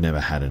 I've never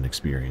had an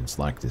experience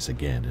like this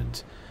again,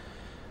 and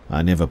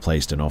I never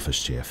placed an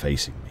office chair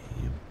facing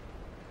me.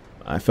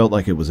 I felt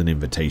like it was an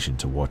invitation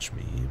to watch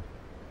me.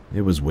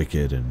 It was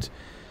wicked, and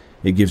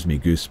it gives me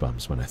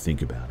goosebumps when I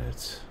think about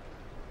it.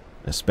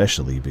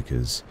 Especially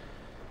because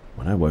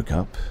when I woke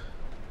up,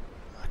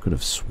 I could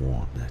have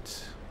sworn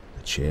that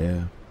the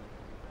chair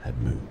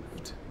had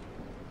moved.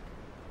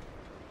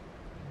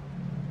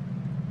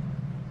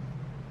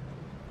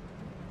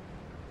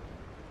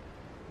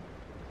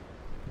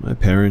 My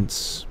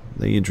parents,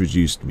 they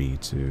introduced me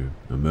to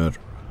a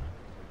murderer.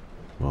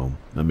 Well,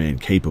 a man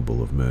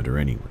capable of murder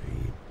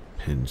anyway,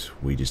 and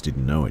we just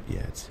didn't know it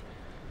yet.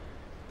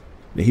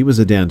 He was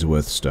a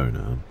down-to-earth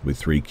stoner, with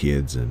 3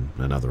 kids and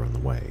another on the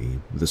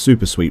way, with a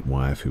super sweet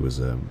wife who was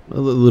a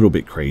little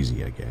bit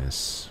crazy, I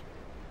guess.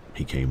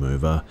 He came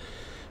over,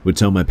 would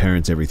tell my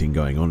parents everything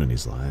going on in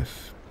his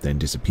life, then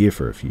disappear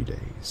for a few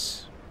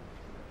days.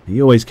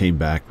 He always came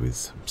back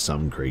with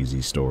some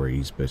crazy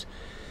stories, but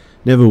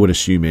never would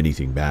assume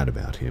anything bad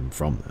about him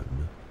from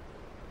them.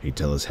 He'd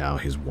tell us how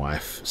his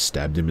wife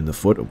stabbed him in the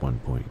foot at one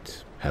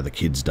point, how the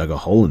kids dug a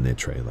hole in their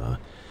trailer,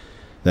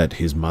 that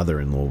his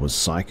mother-in-law was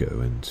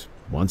psycho and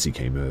once he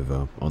came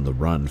over on the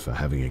run for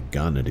having a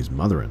gun at his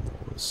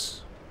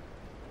mother-in-law's.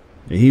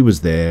 He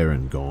was there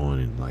and gone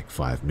in like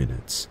 5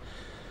 minutes.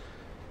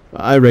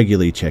 I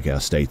regularly check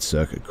our state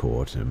circuit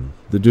court, and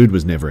the dude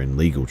was never in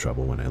legal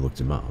trouble when I looked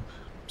him up,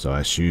 so I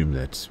assumed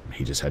that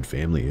he just had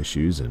family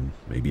issues and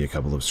maybe a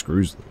couple of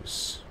screws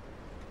loose.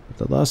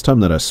 But the last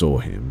time that I saw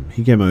him,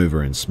 he came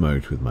over and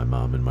smoked with my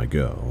mum and my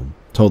girl,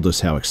 told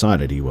us how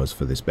excited he was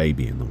for this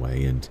baby in the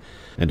way,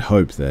 and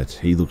hoped that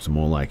he looked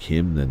more like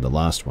him than the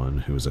last one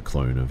who was a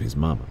clone of his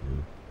mama.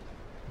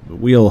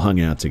 We all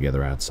hung out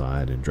together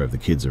outside and drove the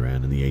kids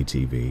around in the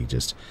ATV,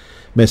 just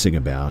messing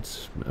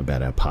about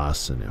our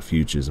pasts and our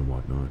futures and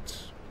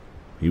whatnot.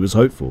 He was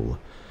hopeful.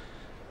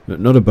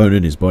 Not a bone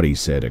in his body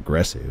said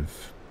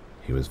aggressive.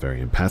 He was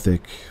very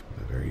empathic,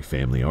 very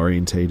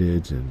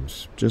family-orientated, and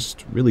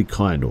just really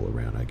kind all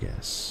around, I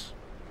guess.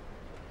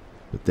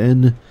 But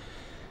then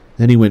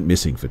he went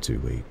missing for 2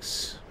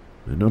 weeks,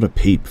 and not a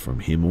peep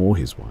from him or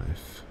his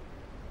wife.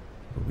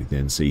 We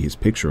then see his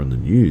picture on the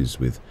news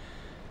with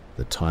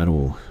the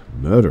title,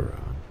 "Murderer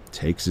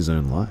Takes His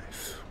Own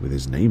Life," with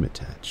his name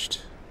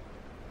attached.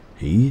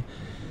 He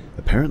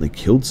apparently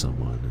killed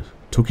someone,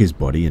 took his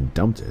body and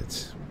dumped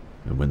it,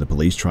 and when the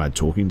police tried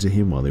talking to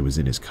him while he was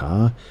in his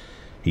car,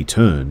 he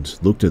turned,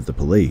 looked at the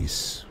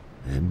police,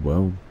 and,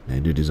 well,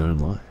 ended his own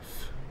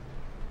life.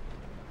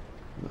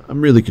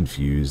 I'm really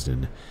confused,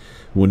 and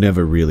we'll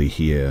never really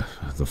hear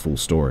the full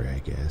story, I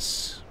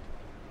guess.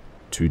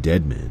 2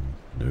 dead men,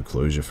 no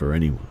closure for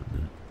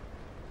anyone.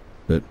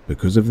 But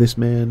because of this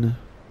man,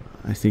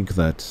 I think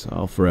that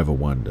I'll forever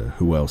wonder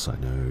who else I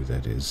know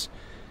that is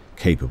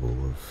capable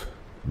of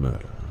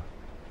murder.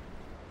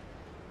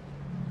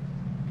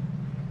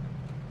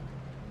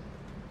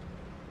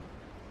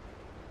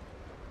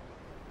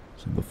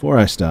 So before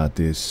I start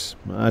this,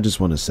 I just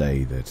want to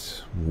say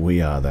that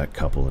we are that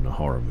couple in a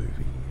horror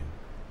movie.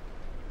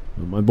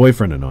 My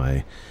boyfriend and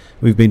I,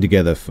 we've been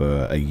together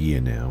for a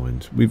year now,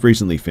 and we've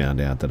recently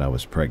found out that I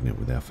was pregnant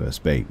with our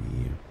first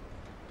baby.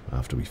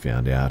 After we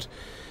found out,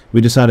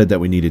 we decided that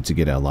we needed to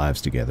get our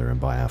lives together and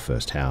buy our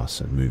first house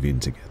and move in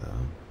together.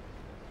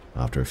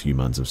 After a few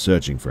months of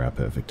searching for our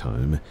perfect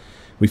home,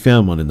 we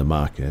found one in the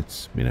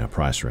market, in our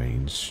price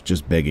range,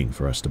 just begging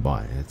for us to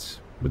buy it,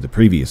 with the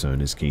previous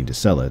owners keen to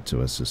sell it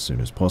to us as soon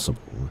as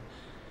possible.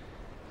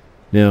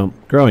 Now,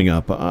 growing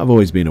up, I've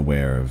always been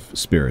aware of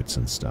spirits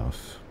and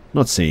stuff,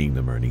 not seeing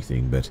them or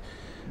anything, but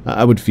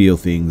I would feel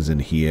things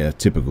and hear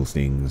typical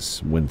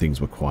things when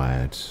things were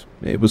quiet.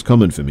 It was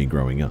common for me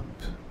growing up.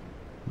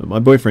 My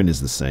boyfriend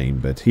is the same,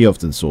 but he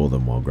often saw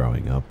them while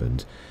growing up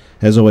and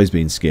has always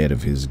been scared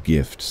of his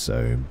gift,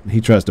 so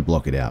he tries to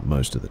block it out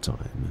most of the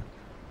time.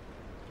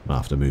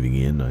 After moving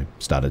in, I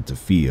started to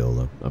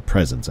feel a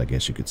presence, I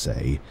guess you could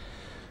say,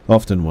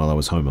 often while I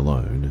was home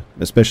alone,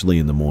 especially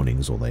in the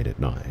mornings or late at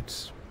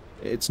night.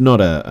 It's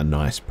not a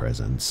nice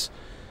presence.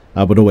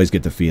 I would always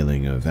get the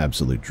feeling of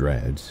absolute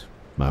dread.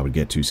 I would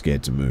get too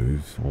scared to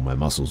move, or my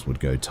muscles would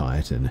go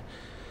tight, and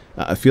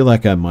I feel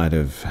like I might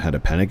have had a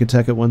panic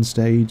attack at one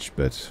stage,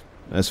 but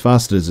as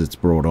fast as it's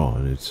brought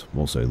on, it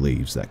also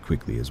leaves that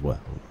quickly as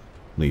well,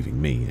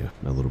 leaving me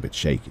a little bit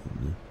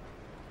shaken.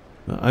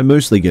 I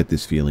mostly get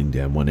this feeling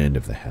down one end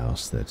of the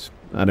house that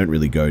I don't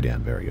really go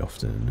down very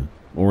often,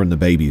 or in the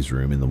baby's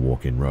room in the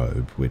walk-in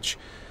robe, which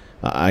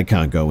I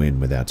can't go in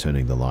without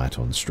turning the light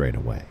on straight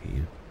away.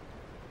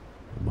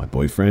 My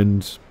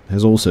boyfriend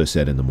has also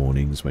said in the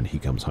mornings when he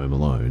comes home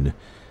alone,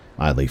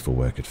 I leave for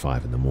work at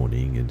 5 in the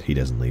morning and he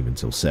doesn't leave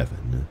until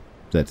 7,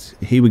 that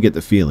he would get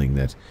the feeling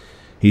that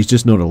he's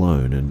just not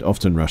alone and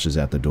often rushes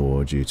out the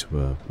door due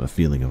to a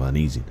feeling of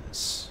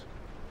uneasiness.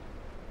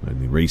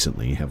 Only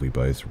recently have we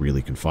both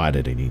really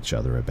confided in each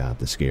other about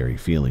the scary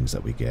feelings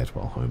that we get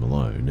while home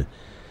alone,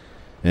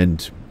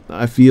 and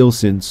I feel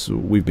since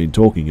we've been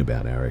talking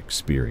about our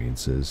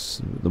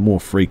experiences, the more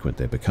frequent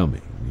they're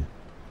becoming.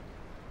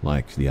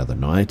 Like the other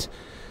night,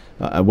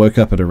 I woke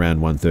up at around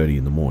 1:30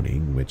 in the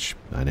morning, which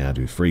I now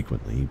do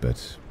frequently,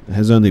 but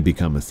has only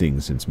become a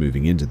thing since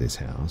moving into this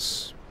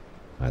house.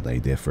 I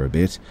laid there for a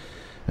bit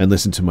and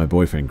listened to my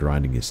boyfriend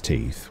grinding his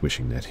teeth,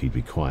 wishing that he'd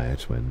be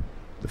quiet, when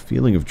the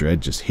feeling of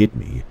dread just hit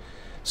me,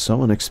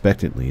 so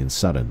unexpectedly and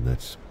sudden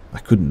that I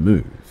couldn't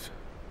move.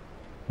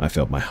 I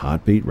felt my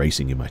heartbeat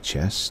racing in my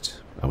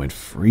chest. I went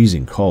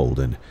freezing cold,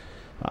 and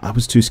I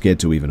was too scared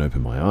to even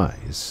open my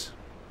eyes.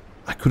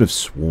 I could have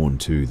sworn,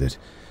 too, that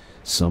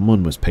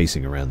someone was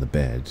pacing around the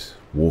bed,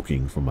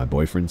 walking from my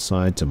boyfriend's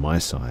side to my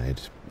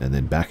side, and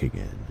then back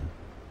again.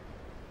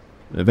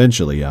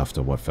 Eventually,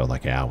 after what felt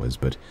like hours,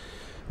 but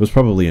was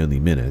probably only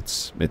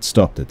minutes, it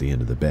stopped at the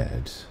end of the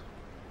bed.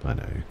 I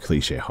know,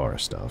 cliché horror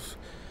stuff.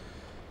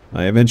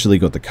 I eventually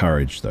got the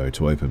courage, though,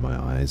 to open my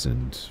eyes,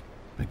 and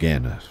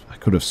again, I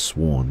could have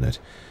sworn that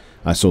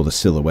I saw the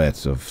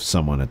silhouette of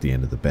someone at the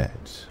end of the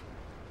bed.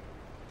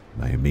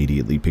 I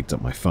immediately picked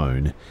up my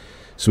phone,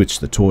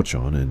 switched the torch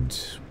on, and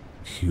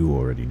you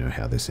already know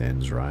how this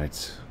ends,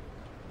 right?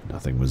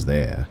 Nothing was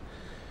there.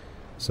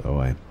 So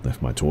I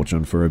left my torch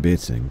on for a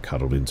bit and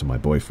cuddled into my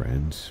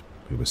boyfriend,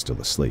 who was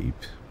still asleep,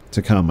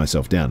 to calm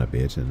myself down a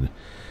bit, and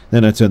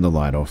Then I turned the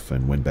light off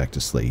and went back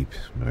to sleep,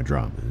 no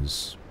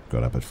dramas.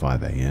 Got up at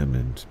 5 a.m.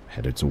 and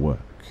headed to work.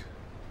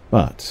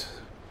 But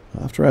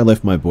after I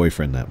left my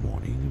boyfriend that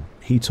morning,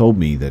 he told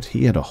me that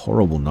he had a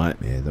horrible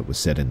nightmare that was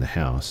set in the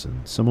house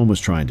and someone was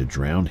trying to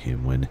drown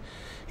him. When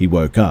he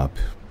woke up,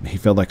 he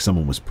felt like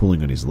someone was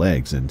pulling on his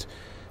legs, and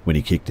when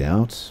he kicked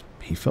out,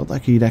 he felt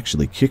like he'd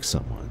actually kicked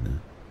someone.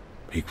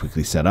 He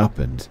quickly sat up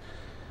and,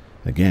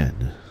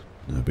 again,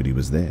 nobody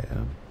was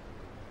there.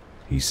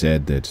 He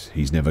said that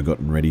he's never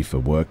gotten ready for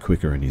work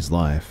quicker in his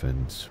life,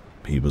 and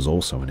he was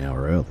also an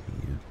hour early.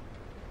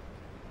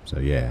 So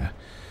yeah,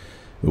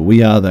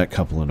 we are that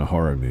couple in a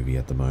horror movie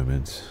at the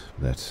moment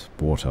that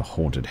bought a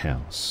haunted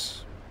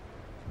house.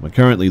 We're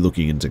currently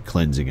looking into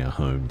cleansing our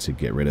home to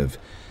get rid of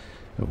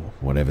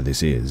whatever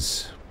this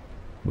is,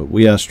 but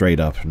we are straight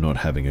up not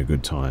having a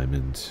good time,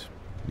 and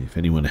if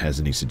anyone has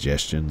any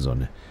suggestions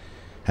on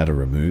how to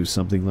remove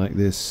something like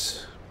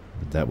this,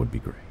 that would be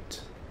great.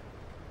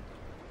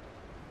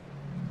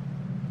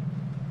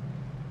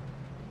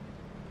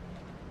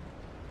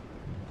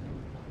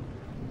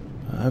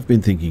 I've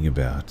been thinking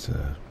about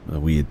a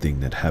weird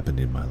thing that happened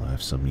in my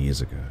life some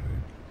years ago.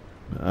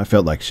 I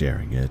felt like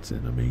sharing it,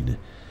 and I mean,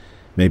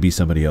 maybe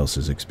somebody else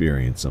has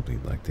experienced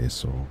something like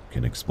this or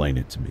can explain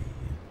it to me.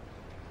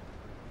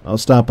 I'll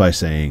start by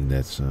saying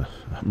that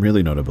I'm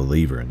really not a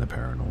believer in the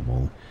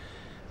paranormal.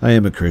 I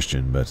am a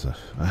Christian, but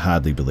I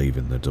hardly believe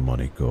in the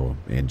demonic or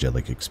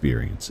angelic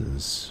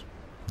experiences.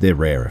 They're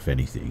rare, if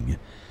anything.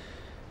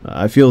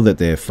 I feel that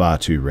they're far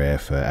too rare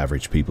for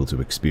average people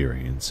to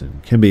experience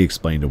and can be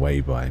explained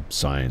away by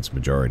science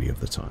majority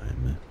of the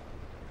time.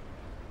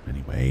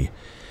 Anyway,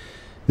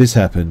 this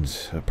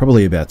happened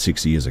probably about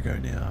 6 years ago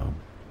now.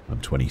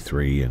 I'm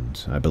 23,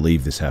 and I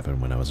believe this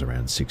happened when I was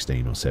around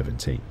 16 or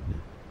 17.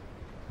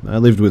 I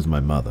lived with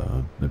my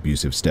mother,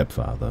 abusive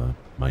stepfather,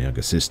 my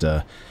younger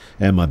sister,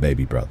 and my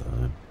baby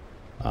brother.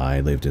 I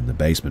lived in the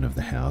basement of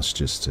the house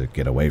just to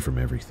get away from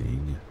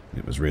everything.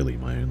 It was really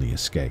my only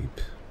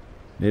escape.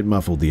 It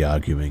muffled the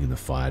arguing and the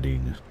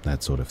fighting,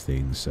 that sort of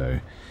thing, so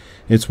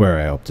it's where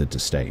I opted to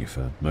stay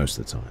for most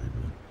of the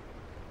time.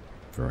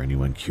 For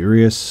anyone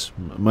curious,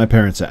 my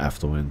parents are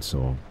affluent,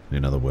 or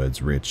in other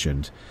words, rich,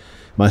 and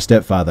my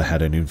stepfather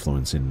had an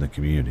influence in the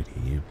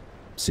community.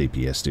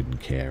 CPS didn't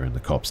care and the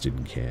cops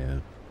didn't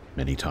care.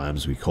 Many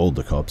times we called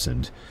the cops,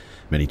 and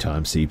many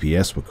times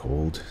CPS were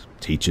called.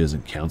 Teachers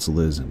and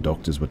counselors and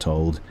doctors were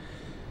told,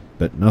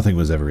 but nothing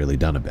was ever really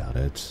done about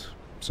it.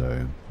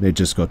 So it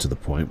just got to the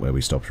point where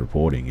we stopped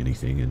reporting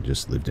anything and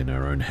just lived in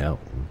our own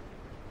hell.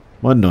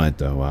 One night,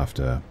 though,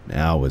 after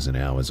hours and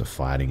hours of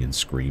fighting and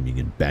screaming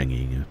and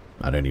banging,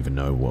 I don't even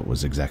know what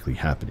was exactly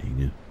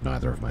happening.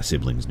 Neither of my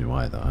siblings knew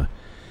either.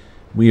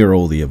 We are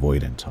all the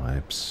avoidant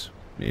types.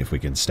 If we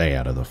can stay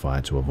out of the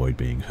fight to avoid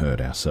being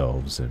hurt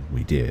ourselves, and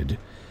we did.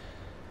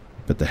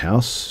 But the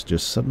house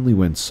just suddenly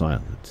went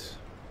silent.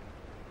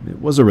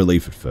 It was a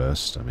relief at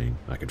first. I mean,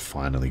 I could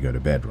finally go to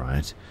bed,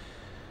 right?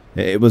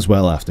 It was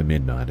well after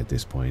midnight at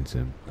this point,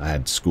 and I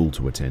had school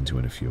to attend to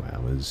in a few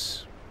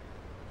hours.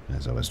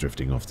 As I was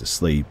drifting off to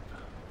sleep,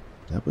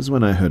 that was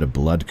when I heard a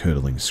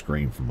blood-curdling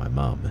scream from my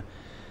mum.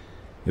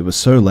 It was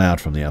so loud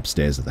from the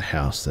upstairs of the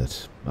house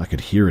that I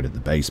could hear it in the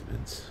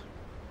basement.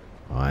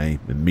 I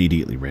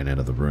immediately ran out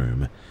of the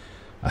room.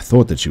 I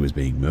thought that she was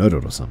being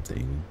murdered or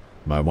something.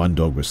 My one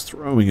dog was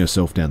throwing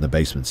herself down the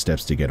basement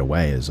steps to get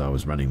away as I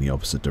was running the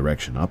opposite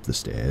direction up the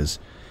stairs.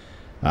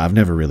 I've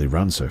never really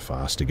run so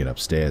fast to get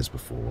upstairs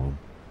before,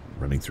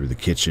 running through the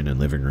kitchen and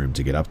living room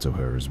to get up to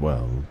her as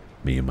well.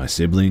 Me and my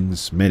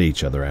siblings met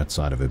each other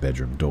outside of her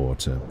bedroom door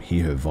to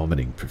hear her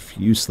vomiting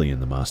profusely in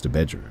the master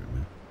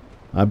bedroom.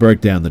 I broke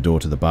down the door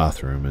to the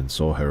bathroom and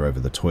saw her over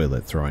the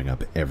toilet throwing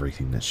up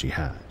everything that she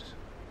had.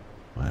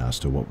 I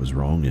asked her what was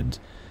wrong, and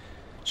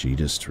she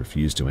just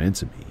refused to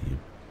answer me.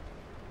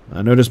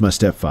 I noticed my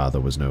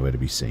stepfather was nowhere to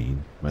be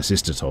seen. My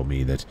sister told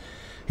me that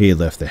he had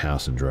left the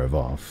house and drove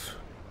off.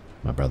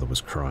 My brother was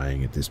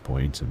crying at this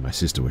point, and my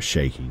sister was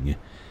shaking.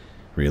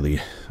 Really,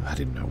 I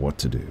didn't know what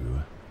to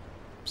do.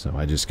 So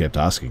I just kept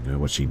asking her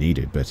what she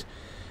needed, but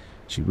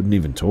she wouldn't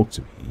even talk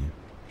to me.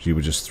 She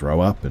would just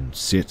throw up and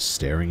sit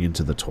staring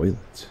into the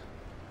toilet.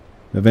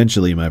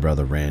 Eventually, my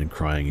brother ran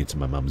crying into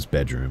my mum's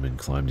bedroom and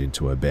climbed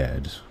into her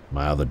bed,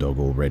 my other dog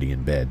already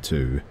in bed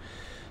too,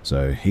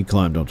 so he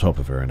climbed on top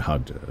of her and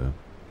hugged her.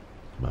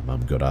 My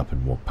mum got up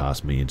and walked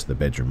past me into the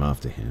bedroom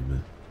after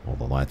him. All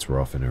the lights were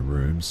off in her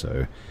room,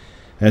 so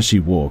as she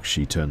walked,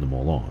 she turned them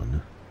all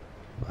on.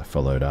 I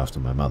followed after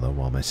my mother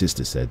while my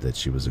sister said that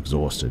she was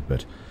exhausted,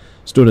 but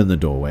stood in the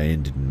doorway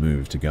and didn't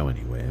move to go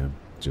anywhere,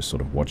 just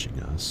sort of watching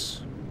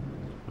us.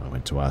 I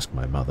went to ask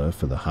my mother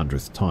for the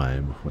 100th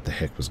time what the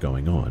heck was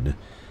going on,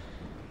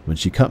 when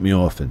she cut me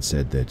off and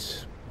said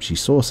that she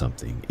saw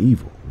something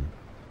evil.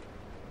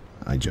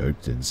 I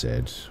joked and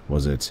said,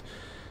 was it,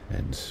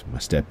 and my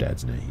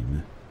stepdad's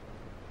name.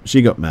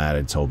 She got mad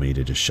and told me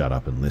to just shut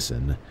up and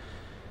listen.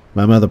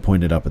 My mother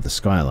pointed up at the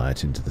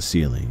skylight into the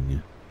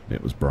ceiling.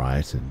 It was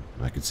bright, and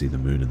I could see the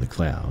moon in the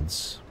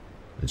clouds.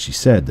 And she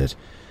said that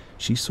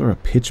she saw a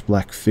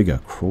pitch-black figure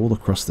crawl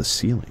across the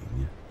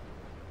ceiling.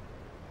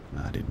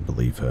 I didn't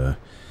believe her.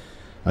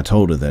 I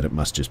told her that it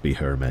must just be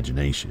her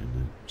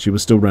imagination. She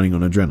was still running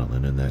on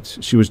adrenaline and that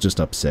she was just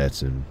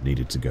upset and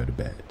needed to go to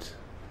bed.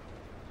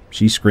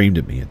 She screamed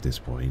at me at this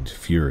point,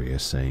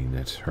 furious, saying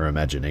that her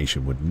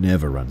imagination would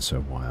never run so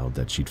wild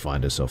that she'd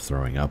find herself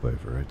throwing up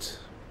over it.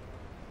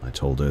 I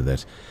told her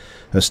that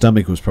her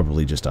stomach was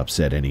probably just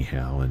upset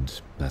anyhow,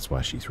 and that's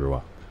why she threw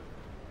up.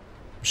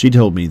 She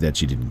told me that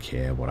she didn't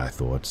care what I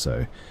thought,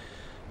 so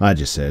I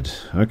just said,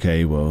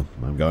 okay, well,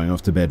 I'm going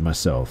off to bed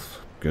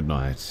myself. Good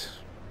night.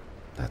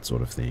 That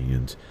sort of thing,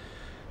 and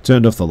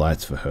turned off the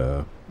lights for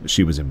her.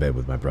 She was in bed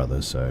with my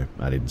brother, so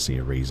I didn't see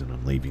a reason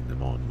in leaving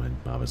them on when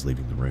I was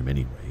leaving the room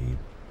anyway.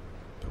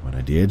 But when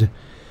I did,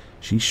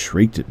 she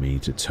shrieked at me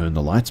to turn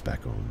the lights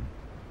back on.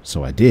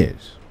 So I did.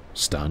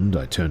 Stunned,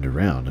 I turned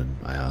around and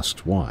I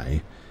asked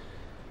why.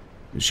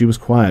 She was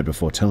quiet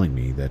before telling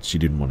me that she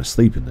didn't want to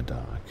sleep in the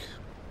dark.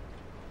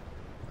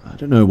 I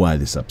don't know why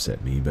this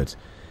upset me, but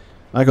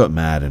I got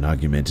mad and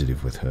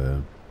argumentative with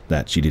her.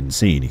 That she didn't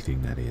see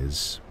anything, that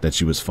is. That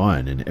she was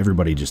fine and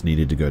everybody just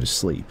needed to go to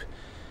sleep.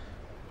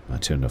 I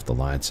turned off the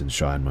lights and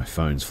shined my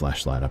phone's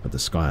flashlight up at the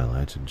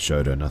skylight and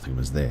showed her nothing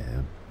was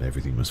there.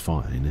 Everything was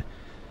fine.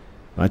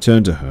 I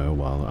turned to her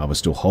while I was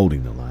still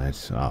holding the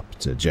light up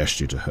to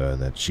gesture to her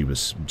that she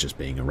was just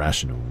being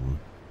irrational.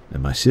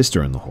 And my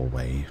sister in the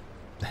hallway,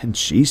 then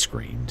she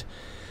screamed,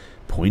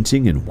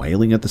 pointing and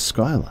wailing at the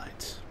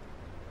skylight.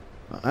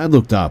 I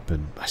looked up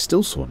and I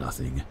still saw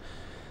nothing.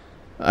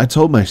 I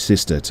told my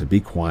sister to be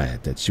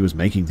quiet, that she was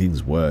making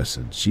things worse,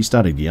 and she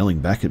started yelling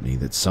back at me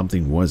that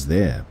something was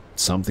there.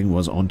 Something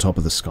was on top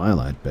of the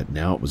skylight, but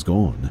now it was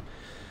gone.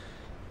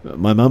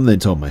 My mum then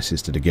told my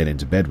sister to get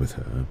into bed with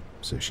her,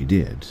 so she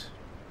did.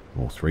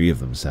 All three of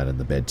them sat in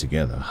the bed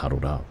together,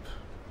 huddled up.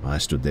 I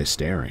stood there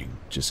staring,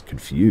 just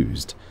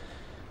confused.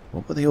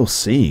 What were they all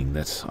seeing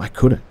that I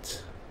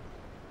couldn't?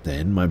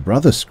 Then my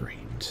brother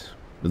screamed.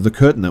 The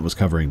curtain that was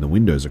covering the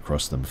windows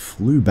across them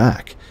flew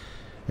back,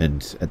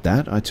 and at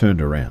that I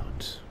turned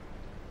around.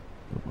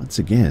 But once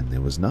again, there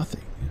was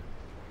nothing.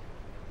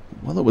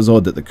 While it was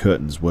odd that the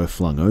curtains were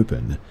flung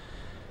open,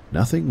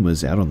 nothing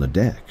was out on the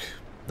deck.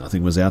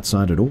 Nothing was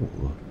outside at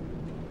all.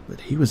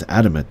 But he was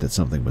adamant that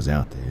something was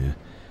out there.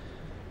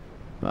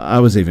 I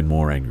was even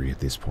more angry at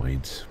this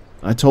point.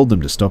 I told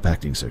them to stop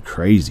acting so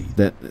crazy,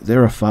 that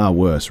there are far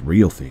worse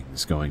real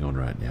things going on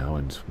right now,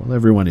 and while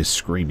everyone is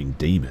screaming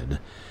demon,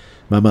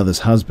 my mother's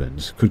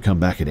husband could come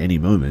back at any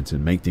moment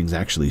and make things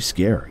actually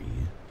scary.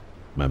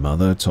 My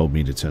mother told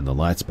me to turn the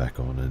lights back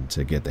on and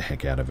to get the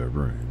heck out of her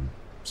room,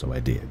 so I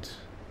did.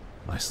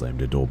 I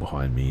slammed a door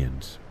behind me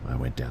and I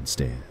went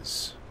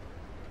downstairs.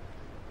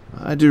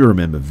 I do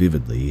remember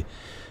vividly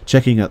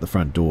checking out the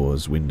front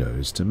doors,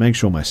 windows, to make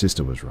sure my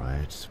sister was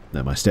right,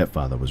 that my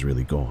stepfather was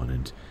really gone,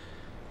 and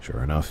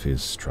sure enough,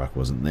 his truck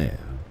wasn't there.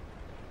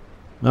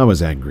 I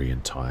was angry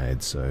and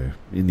tired, so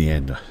in the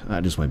end,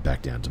 I just went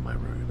back down to my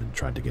room and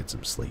tried to get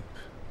some sleep.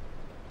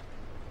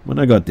 When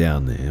I got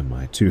down there,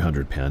 my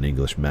 200-pound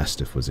English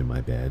Mastiff was in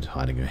my bed,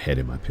 hiding her head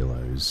in my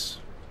pillows.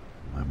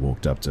 I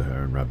walked up to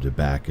her and rubbed her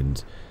back,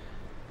 and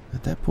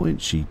at that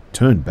point, she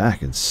turned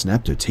back and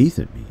snapped her teeth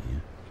at me.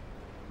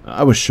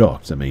 I was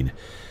shocked. I mean,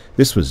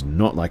 this was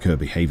not like her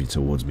behavior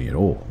towards me at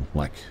all,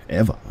 like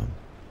ever.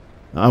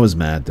 I was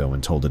mad, though,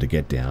 and told her to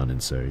get down,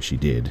 and so she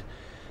did.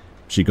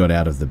 She got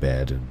out of the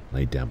bed and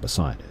laid down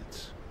beside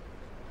it.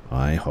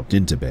 I hopped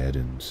into bed,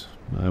 and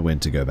I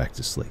went to go back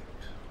to sleep.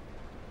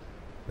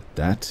 But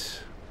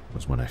that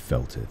was when I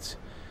felt it.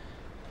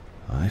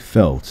 I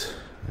felt,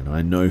 and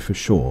I know for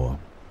sure,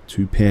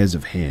 2 pairs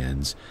of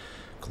hands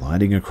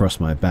gliding across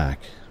my back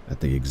at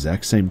the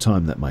exact same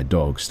time that my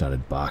dog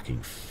started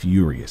barking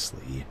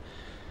furiously.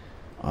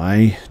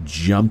 I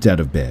jumped out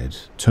of bed,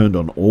 turned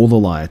on all the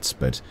lights,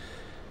 but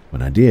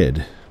when I did,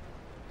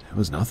 there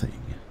was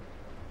nothing.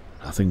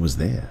 Nothing was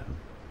there.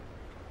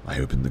 I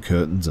opened the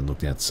curtains and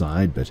looked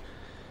outside, but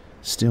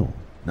still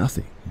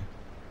nothing.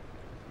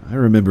 I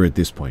remember at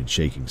this point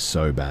shaking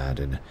so bad,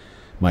 and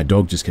my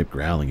dog just kept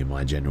growling in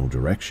my general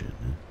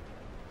direction.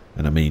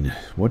 And I mean,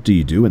 what do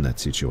you do in that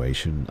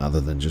situation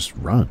other than just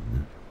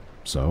run?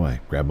 So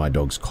I grabbed my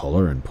dog's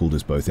collar and pulled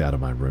us both out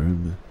of my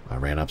room. I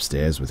ran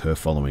upstairs with her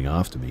following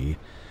after me.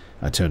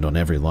 I turned on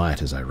every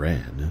light as I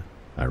ran.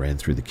 I ran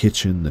through the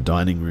kitchen, the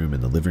dining room,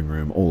 and the living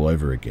room all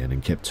over again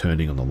and kept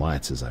turning on the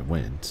lights as I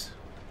went.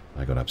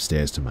 I got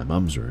upstairs to my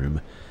mum's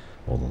room.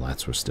 All the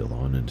lights were still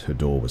on and her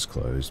door was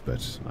closed,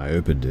 but I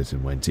opened it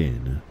and went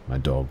in, my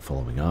dog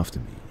following after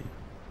me.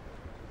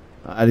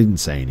 I didn't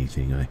say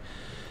anything. I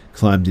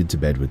climbed into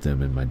bed with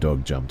them and my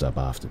dog jumped up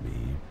after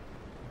me.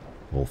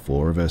 All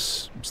 4 of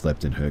us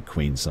slept in her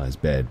queen-size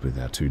bed with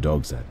our 2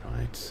 dogs that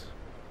night.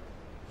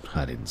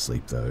 I didn't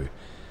sleep, though.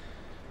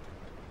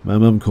 My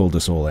mum called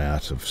us all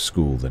out of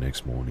school the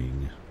next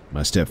morning.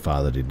 My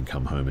stepfather didn't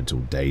come home until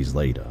days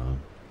later.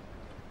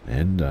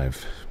 And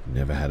I've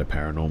never had a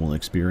paranormal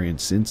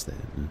experience since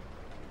then.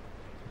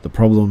 The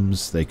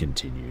problems, they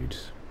continued.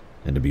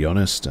 And to be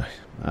honest,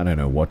 I don't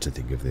know what to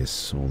think of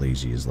this all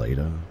these years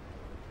later.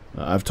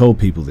 I've told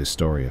people this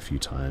story a few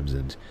times,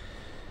 and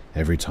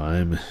every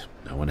time,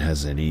 no one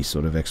has any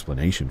sort of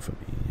explanation for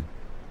me.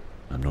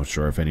 I'm not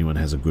sure if anyone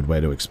has a good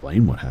way to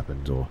explain what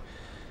happened, or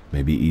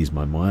maybe ease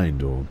my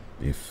mind, or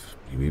if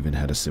you even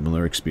had a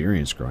similar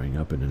experience growing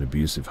up in an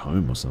abusive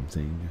home or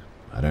something.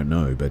 I don't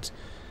know, but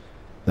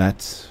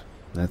that's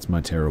my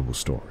terrible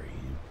story.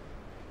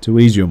 To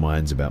ease your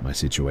minds about my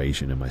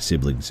situation and my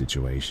sibling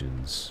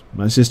situations,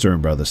 my sister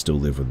and brother still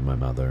live with my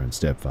mother and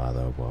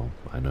stepfather. Well,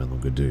 I no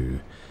longer do.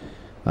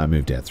 I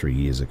moved out 3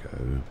 years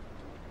ago.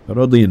 But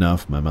oddly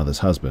enough, my mother's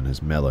husband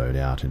has mellowed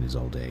out in his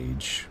old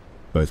age.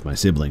 Both my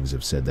siblings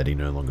have said that he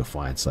no longer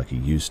fights like he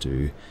used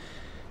to.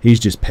 He's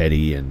just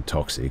petty and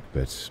toxic,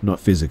 but not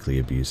physically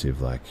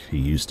abusive like he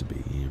used to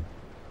be.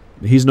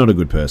 He's not a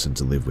good person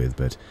to live with,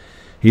 but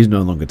he's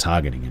no longer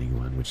targeting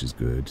anyone, which is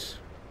good.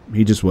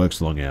 He just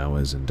works long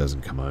hours and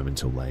doesn't come home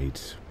until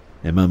late.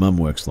 And my mum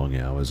works long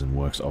hours and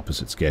works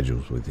opposite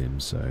schedules with him,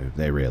 so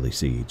they rarely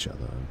see each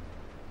other.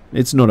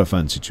 It's not a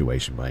fun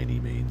situation by any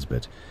means,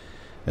 but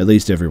at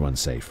least everyone's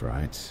safe,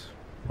 right?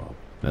 Well,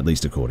 at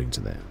least according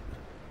to them.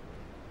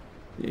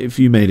 If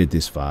you made it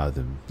this far,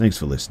 then thanks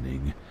for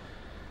listening.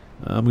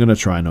 I'm going to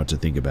try not to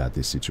think about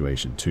this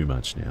situation too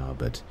much now,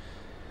 but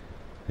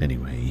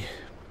anyway,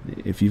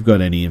 if you've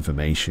got any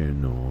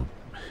information or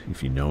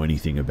if you know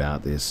anything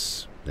about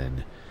this,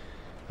 then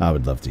I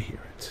would love to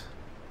hear it.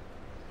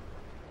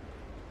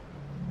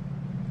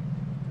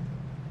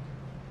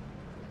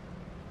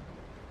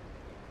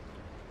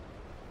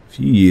 A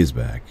few years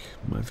back,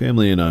 my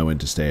family and I went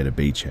to stay at a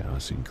beach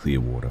house in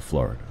Clearwater,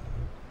 Florida.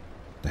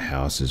 The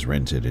house is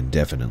rented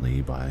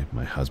indefinitely by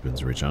my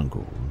husband's rich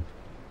uncle.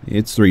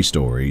 It's 3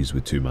 stories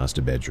with 2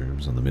 master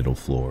bedrooms on the middle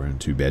floor and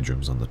 2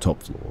 bedrooms on the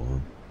top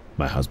floor.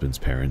 My husband's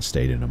parents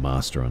stayed in a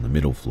master on the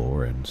middle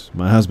floor, and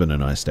my husband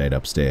and I stayed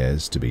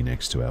upstairs to be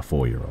next to our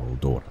 4-year-old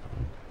daughter.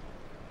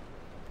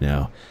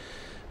 Now,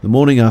 the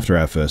morning after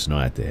our first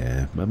night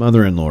there, my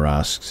mother-in-law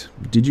asked,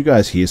 "Did you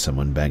guys hear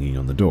someone banging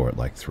on the door at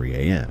like 3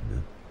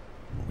 a.m?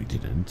 Well, we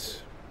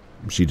didn't.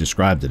 She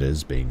described it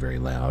as being very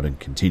loud and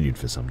continued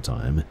for some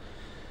time.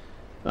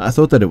 I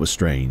thought that it was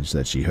strange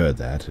that she heard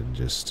that and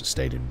just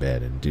stayed in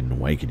bed and didn't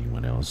wake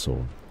anyone else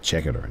or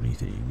check it or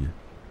anything.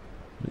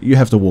 You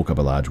have to walk up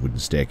a large wooden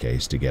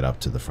staircase to get up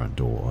to the front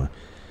door.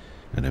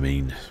 And I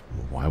mean,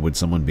 why would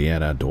someone be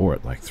at our door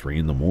at like 3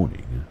 in the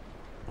morning?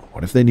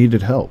 What if they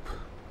needed help?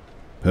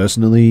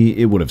 Personally,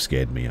 it would have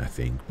scared me, I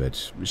think,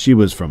 but she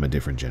was from a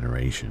different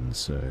generation,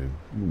 so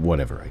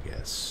whatever, I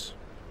guess.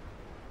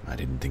 I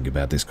didn't think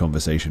about this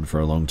conversation for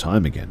a long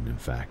time again, in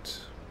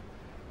fact.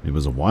 It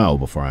was a while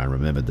before I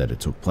remembered that it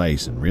took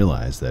place and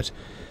realized that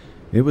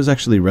it was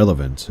actually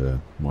relevant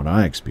to what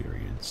I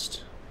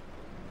experienced.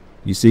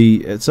 You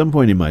see, at some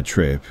point in my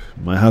trip,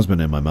 my husband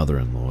and my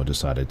mother-in-law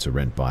decided to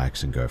rent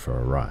bikes and go for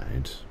a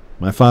ride.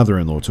 My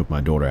father-in-law took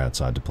my daughter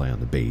outside to play on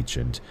the beach,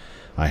 and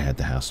I had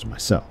the house to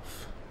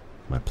myself.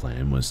 My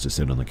plan was to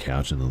sit on the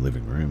couch in the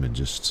living room and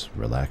just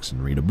relax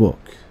and read a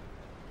book.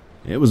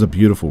 It was a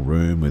beautiful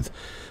room with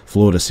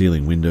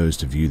floor-to-ceiling windows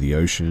to view the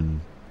ocean.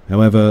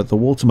 However, the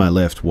wall to my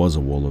left was a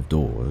wall of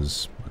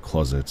doors, a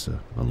closet,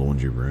 a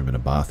laundry room, and a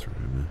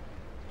bathroom.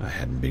 I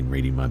hadn't been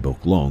reading my book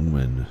long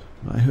when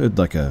I heard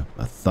like a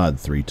thud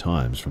 3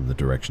 times from the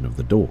direction of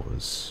the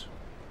doors.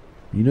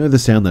 You know the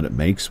sound that it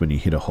makes when you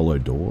hit a hollow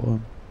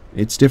door?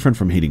 It's different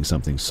from hitting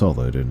something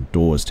solid, and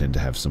doors tend to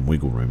have some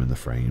wiggle room in the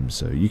frame,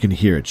 so you can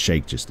hear it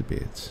shake just a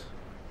bit.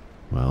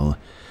 Well,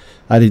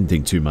 I didn't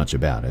think too much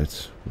about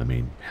it. I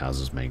mean,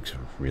 houses make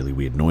really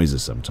weird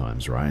noises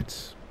sometimes,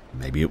 right?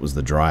 Maybe it was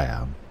the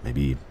dryer,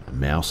 maybe a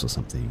mouse or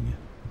something.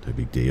 No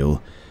big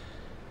deal.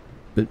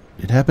 But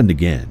it happened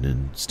again,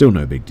 and still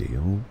no big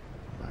deal.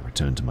 I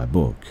returned to my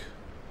book.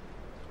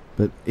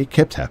 But it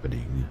kept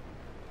happening.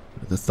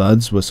 The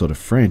thuds were sort of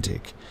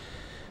frantic.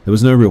 There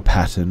was no real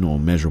pattern or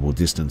measurable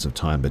distance of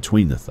time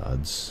between the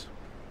thuds.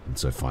 And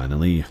so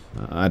finally,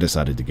 I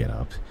decided to get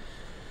up.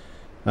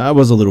 I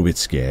was a little bit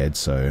scared,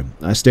 so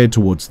I stared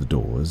towards the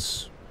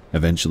doors.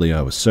 Eventually,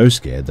 I was so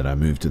scared that I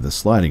moved to the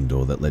sliding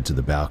door that led to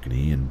the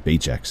balcony and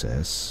beach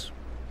access.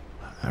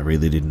 I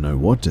really didn't know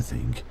what to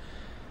think.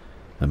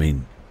 I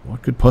mean,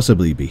 what could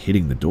possibly be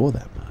hitting the door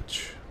that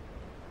much?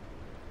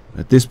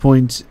 At this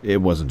point, it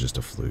wasn't just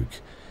a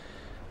fluke.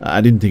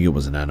 I didn't think it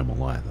was an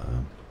animal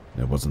either.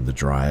 It wasn't the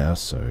dryer,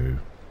 so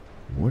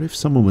what if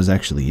someone was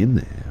actually in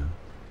there?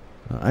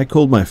 I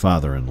called my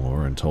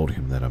father-in-law and told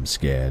him that I'm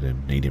scared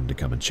and need him to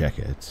come and check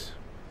it.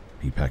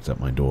 He packed up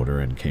my daughter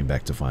and came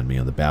back to find me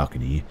on the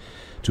balcony,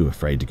 too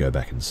afraid to go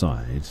back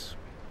inside.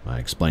 I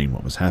explained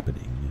what was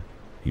happening.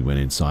 He went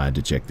inside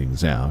to check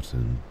things out,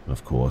 and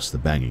of course the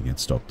banging had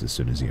stopped as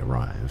soon as he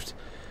arrived,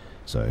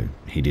 so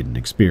he didn't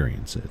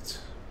experience it.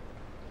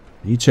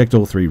 He checked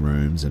all 3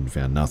 rooms and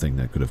found nothing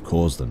that could have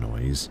caused the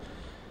noise,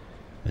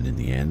 and in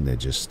the end there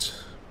just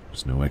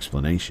was no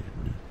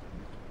explanation.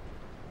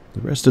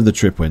 The rest of the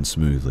trip went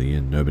smoothly,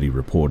 and nobody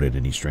reported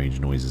any strange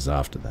noises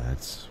after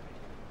that.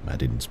 I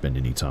didn't spend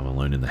any time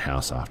alone in the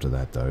house after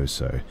that though,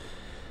 so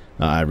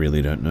I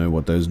really don't know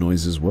what those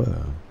noises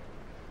were.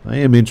 I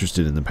am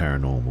interested in the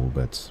paranormal,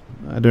 but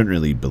I don't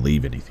really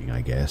believe anything,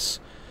 I guess.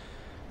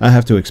 I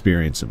have to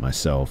experience it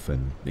myself,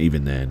 and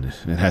even then,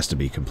 it has to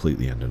be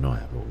completely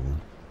undeniable.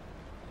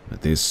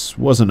 But this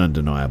wasn't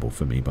undeniable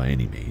for me by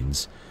any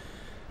means.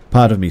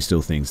 Part of me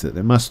still thinks that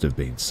there must have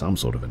been some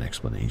sort of an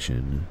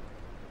explanation.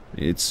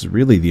 It's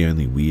really the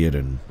only weird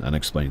and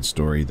unexplained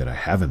story that I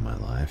have in my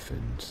life,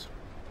 and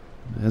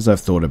as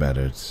I've thought about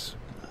it,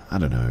 I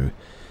don't know,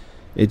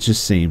 it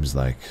just seems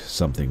like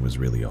something was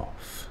really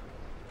off.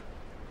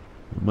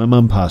 My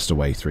mum passed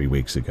away 3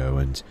 weeks ago,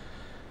 and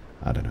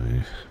I don't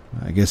know,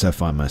 I guess I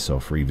find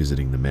myself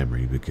revisiting the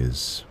memory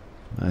because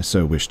I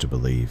so wish to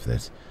believe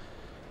that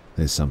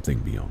there's something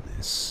beyond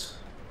this.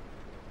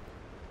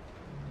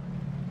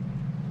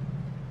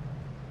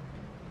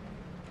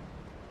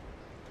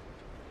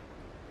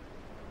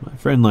 My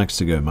friend likes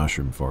to go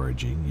mushroom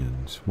foraging,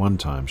 and one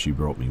time she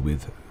brought me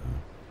with her.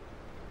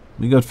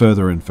 We got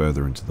further and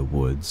further into the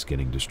woods,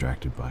 getting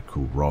distracted by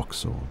cool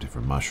rocks or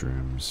different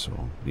mushrooms,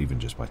 or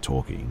even just by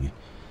talking.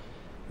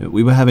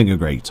 We were having a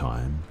great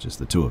time, just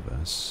the two of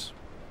us,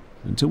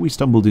 until we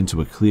stumbled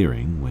into a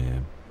clearing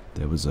where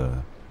there was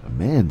a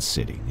man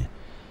sitting,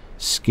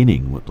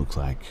 skinning what looked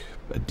like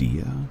a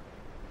deer.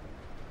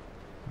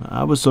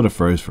 I was sort of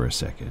froze for a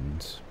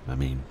second. I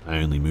mean, I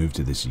only moved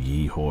to this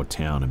yeehaw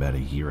town about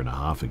 1.5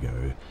 years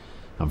ago.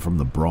 I'm from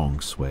the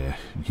Bronx, where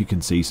you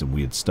can see some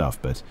weird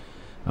stuff, but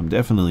I'm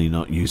definitely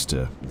not used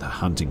to the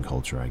hunting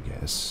culture, I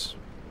guess.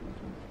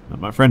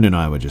 My friend and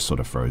I were just sort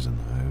of frozen,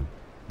 though.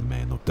 The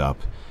man looked up,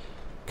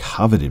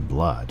 covered in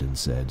blood, and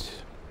said,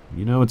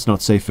 "You know it's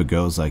not safe for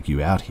girls like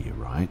you out here,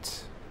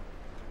 right?"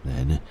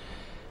 Then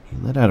he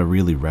let out a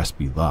really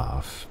raspy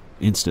laugh,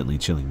 instantly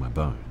chilling my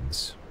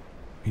bones.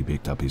 He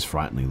picked up his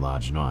frighteningly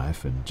large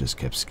knife and just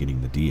kept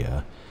skinning the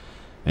deer,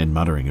 and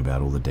muttering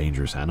about all the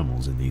dangerous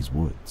animals in these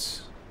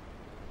woods.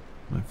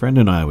 My friend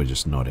and I were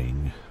just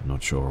nodding,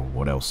 not sure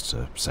what else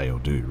to say or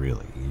do,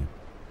 really.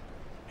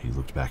 He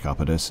looked back up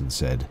at us and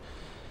said,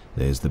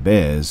 "There's the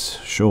bears,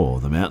 sure,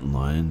 the mountain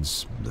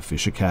lions, the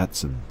fisher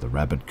cats, and the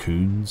rabid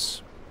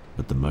coons,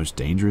 but the most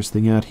dangerous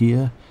thing out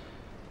here?"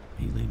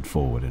 He leaned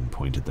forward and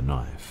pointed the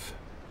knife.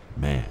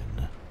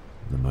 "Man,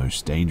 the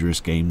most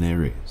dangerous game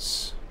there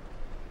is."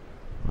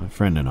 My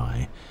friend and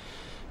I,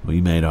 we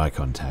made eye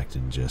contact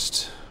and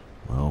just,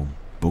 well,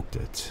 booked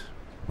it,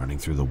 running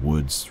through the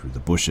woods, through the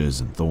bushes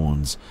and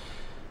thorns,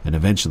 and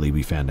eventually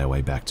we found our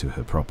way back to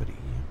her property.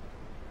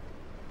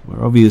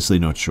 We're obviously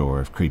not sure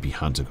if creepy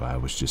hunter guy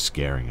was just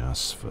scaring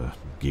us for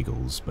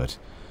giggles, but,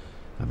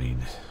 I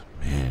mean,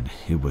 man,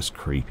 it was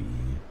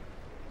creepy.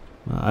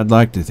 I'd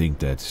like to think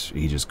that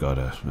he just got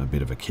a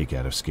bit of a kick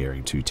out of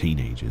scaring 2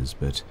 teenagers,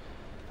 but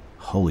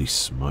holy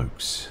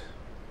smokes.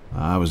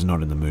 I was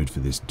not in the mood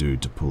for this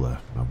dude to pull a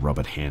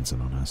Robert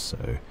Hansen on us,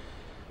 so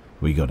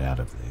we got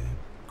out of there,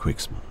 quick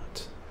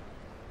smart.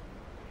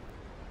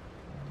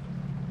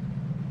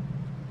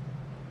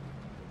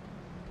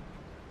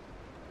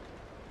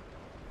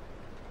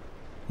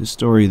 The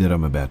story that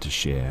I'm about to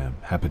share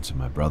happened to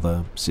my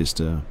brother,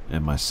 sister,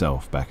 and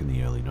myself back in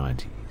the early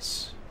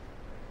 90s.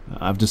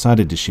 I've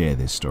decided to share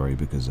this story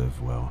because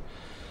of, well,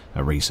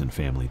 a recent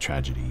family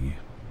tragedy,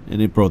 and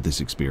it brought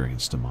this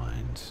experience to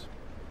mind.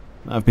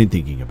 I've been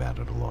thinking about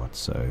it a lot,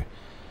 so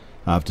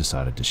I've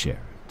decided to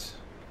share it.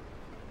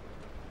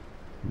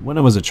 When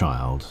I was a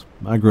child,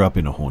 I grew up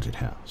in a haunted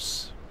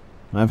house.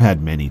 I've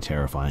had many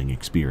terrifying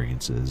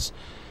experiences,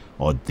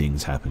 odd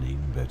things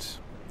happening, but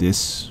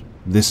this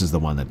is the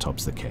one that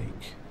tops the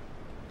cake.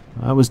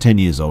 I was 10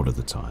 years old at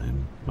the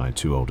time, my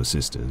 2 older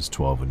sisters,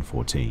 12 and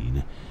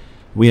 14.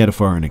 We had a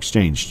foreign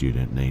exchange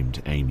student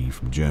named Amy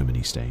from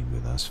Germany staying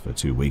with us for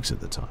 2 weeks at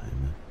the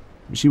time.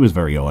 She was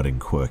very odd and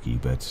quirky,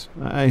 but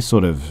I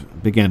sort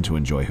of began to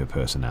enjoy her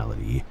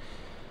personality.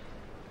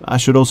 I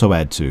should also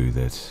add too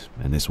that,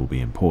 and this will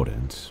be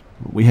important,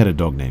 we had a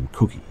dog named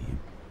Cookie.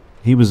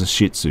 He was a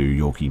Shih Tzu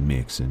Yorkie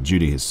mix, and due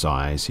to his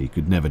size, he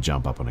could never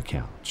jump up on a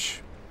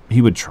couch.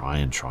 He would try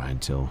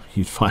until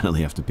you'd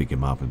finally have to pick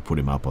him up and put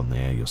him up on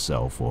there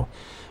yourself or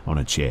on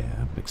a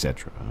chair,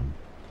 etc.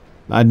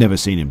 I'd never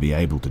seen him be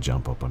able to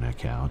jump up on our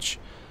couch.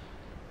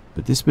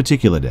 But this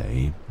particular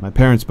day, my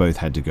parents both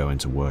had to go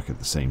into work at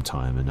the same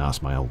time and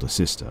asked my older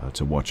sister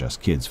to watch us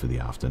kids for the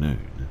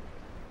afternoon.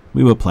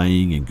 We were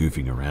playing and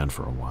goofing around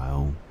for a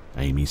while.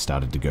 Amy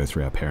started to go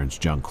through our parents'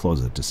 junk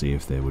closet to see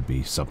if there would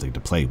be something to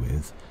play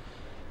with,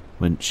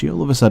 when she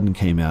all of a sudden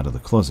came out of the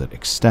closet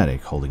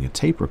ecstatic, holding a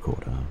tape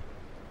recorder.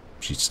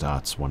 She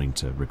starts wanting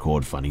to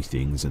record funny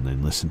things and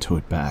then listen to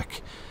it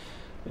back.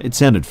 It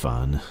sounded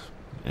fun,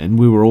 and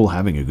we were all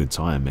having a good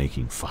time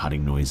making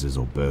farting noises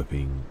or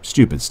burping,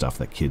 stupid stuff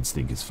that kids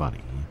think is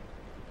funny.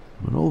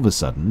 When all of a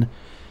sudden,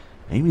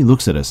 Amy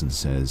looks at us and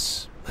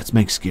says, "Let's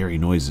make scary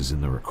noises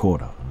in the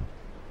recorder."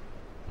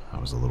 I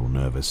was a little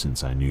nervous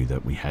since I knew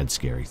that we had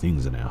scary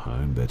things in our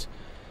home, but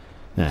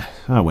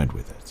I went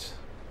with it.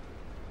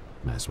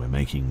 As we're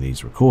making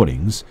these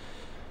recordings,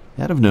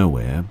 out of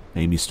nowhere,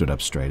 Amy stood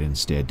up straight and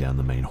stared down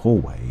the main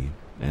hallway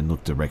and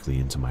looked directly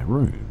into my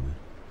room.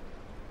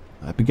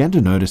 I began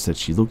to notice that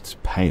she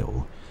looked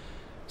pale,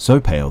 so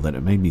pale that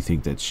it made me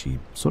think that she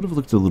sort of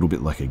looked a little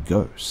bit like a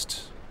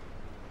ghost.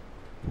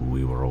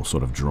 We were all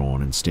sort of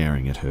drawn and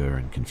staring at her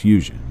in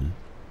confusion.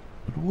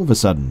 But all of a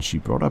sudden, she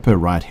brought up her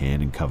right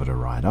hand and covered her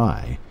right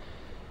eye.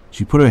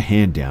 She put her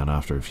hand down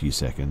after a few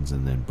seconds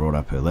and then brought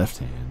up her left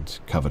hand,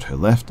 covered her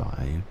left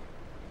eye,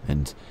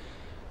 and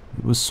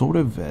it was sort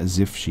of as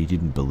if she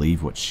didn't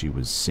believe what she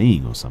was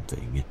seeing or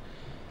something.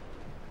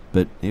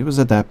 But it was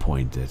at that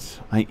point that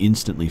I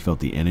instantly felt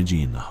the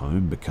energy in the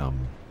home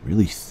become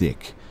really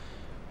thick,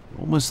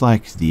 almost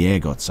like the air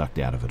got sucked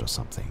out of it or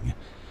something,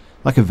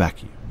 like a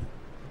vacuum.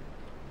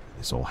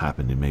 This all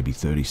happened in maybe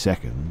 30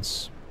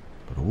 seconds,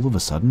 but all of a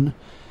sudden,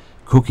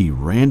 Cookie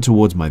ran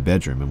towards my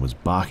bedroom and was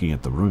barking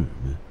at the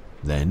room.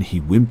 Then he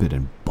whimpered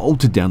and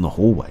bolted down the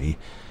hallway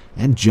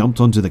and jumped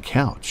onto the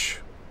couch.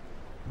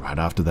 Right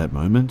after that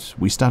moment,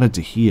 we started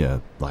to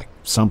hear, like,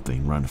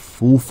 something run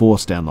full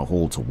force down the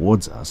hall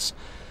towards us.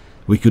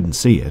 We couldn't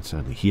see it,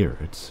 only hear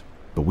it,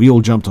 but we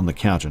all jumped on the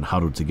couch and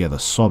huddled together,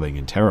 sobbing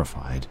and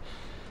terrified.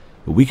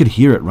 But we could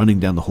hear it running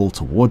down the hall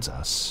towards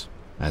us.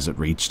 As it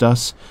reached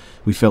us,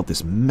 we felt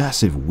this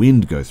massive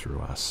wind go through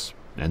us,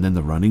 and then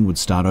the running would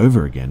start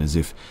over again as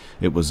if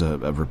it was a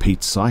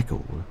repeat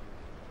cycle.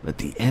 But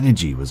the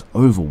energy was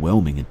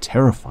overwhelming and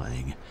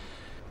terrifying.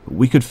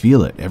 We could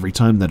feel it every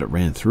time that it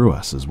ran through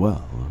us as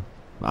well.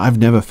 I've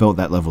never felt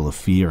that level of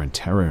fear and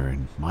terror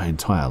in my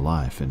entire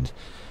life, and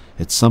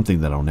it's something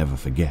that I'll never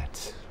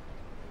forget.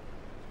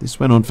 This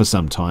went on for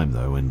some time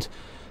though, and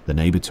the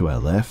neighbor to our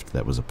left,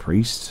 that was a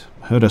priest,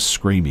 heard us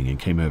screaming and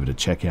came over to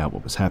check out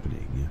what was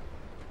happening.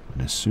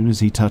 And as soon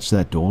as he touched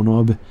that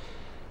doorknob,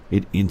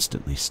 it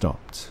instantly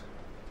stopped.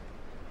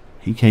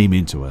 He came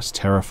into us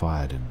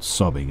terrified and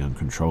sobbing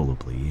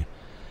uncontrollably.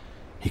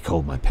 He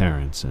called my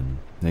parents and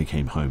they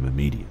came home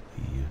immediately.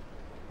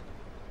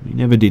 We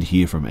never did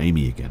hear from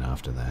Amy again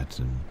after that,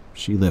 and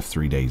she left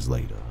 3 days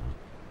later.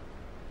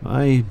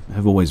 I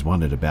have always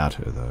wondered about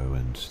her though,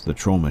 and the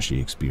trauma she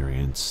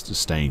experienced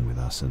staying with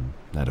us and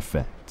that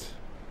effect.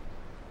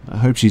 I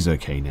hope she's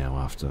okay now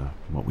after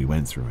what we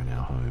went through in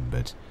our home,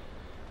 but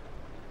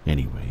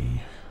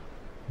anyway,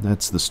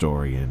 that's the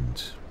story,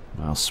 and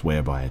I'll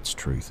swear by its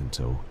truth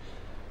until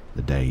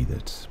the day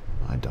that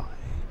I die.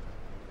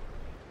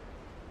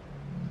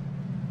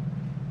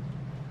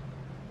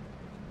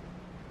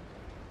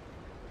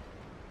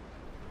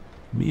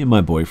 Me and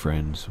my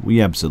boyfriend, we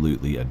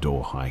absolutely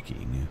adore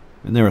hiking,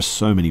 and there are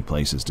so many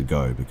places to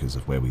go because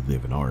of where we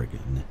live in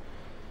Oregon.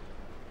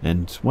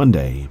 And one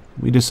day,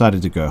 we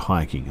decided to go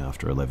hiking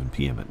after 11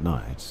 PM at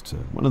night to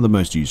one of the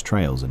most used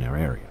trails in our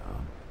area.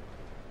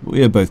 We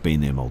have both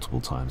been there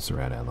multiple times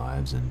throughout our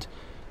lives, and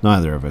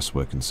neither of us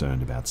were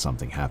concerned about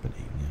something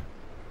happening.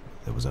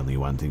 There was only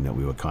one thing that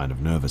we were kind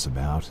of nervous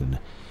about, and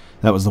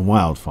that was the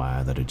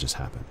wildfire that had just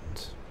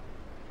happened.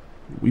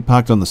 We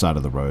parked on the side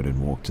of the road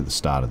and walked to the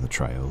start of the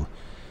trail,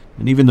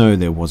 and even though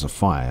there was a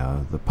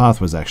fire, the path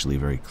was actually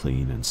very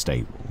clean and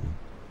stable.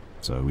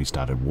 So we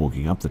started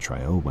walking up the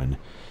trail when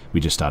we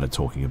just started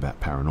talking about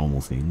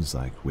paranormal things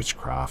like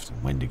witchcraft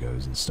and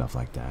wendigos and stuff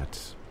like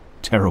that.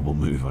 Terrible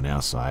move on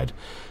our side,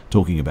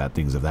 talking about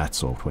things of that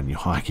sort when you're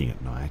hiking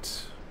at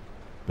night.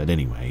 But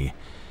anyway,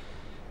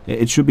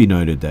 it should be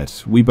noted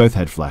that we both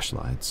had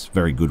flashlights,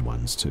 very good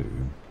ones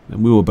too,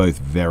 and we were both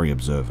very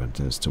observant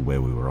as to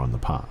where we were on the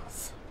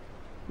path.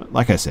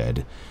 Like I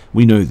said,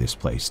 we know this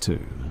place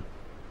too.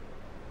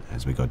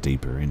 As we got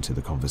deeper into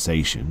the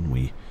conversation,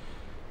 we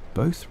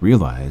both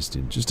realized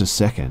in just a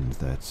second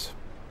that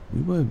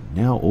we were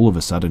now all of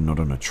a sudden not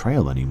on a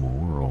trail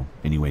anymore or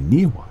anywhere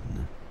near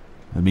one.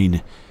 I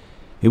mean,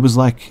 it was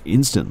like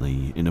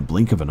instantly, in a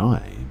blink of an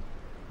eye.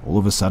 All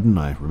of a sudden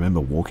I remember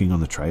walking on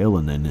the trail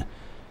and then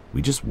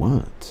we just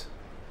weren't.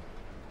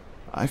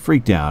 I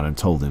freaked out and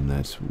told him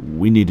that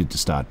we needed to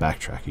start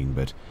backtracking,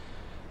 but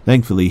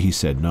thankfully he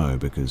said no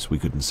because we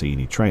couldn't see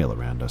any trail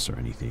around us or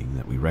anything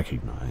that we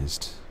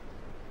recognized.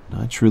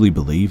 And I truly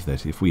believe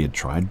that if we had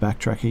tried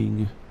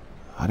backtracking,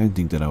 I don't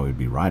think that I would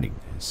be writing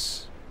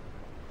this.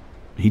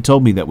 He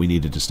told me that we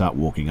needed to start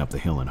walking up the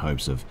hill in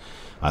hopes of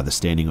either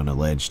standing on a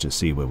ledge to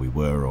see where we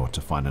were or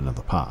to find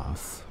another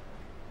path.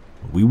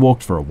 We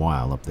walked for a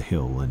while up the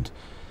hill and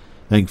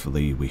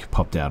thankfully we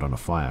popped out on a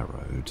fire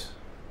road.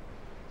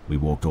 We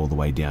walked all the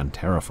way down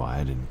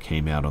terrified and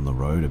came out on the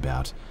road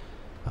about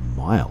a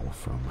mile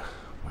from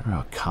where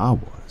our car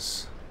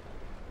was.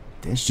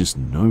 There's just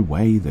no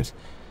way that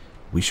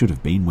we should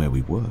have been where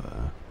we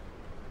were.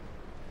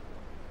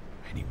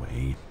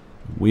 Anyway,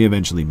 we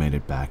eventually made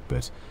it back,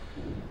 but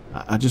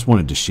I just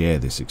wanted to share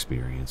this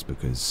experience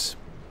because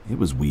it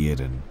was weird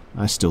and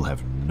I still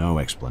have no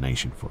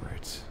explanation for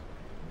it.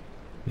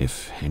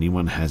 If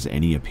anyone has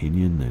any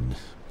opinion, then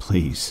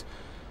please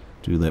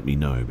do let me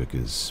know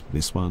because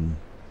this one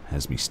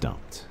has me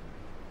stumped.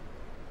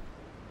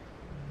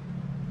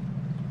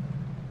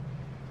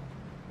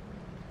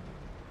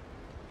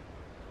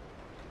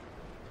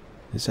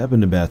 This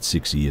happened about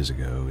 6 years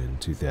ago in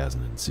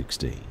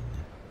 2016.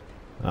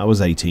 I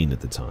was 18 at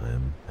the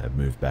time, had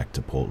moved back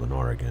to Portland,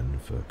 Oregon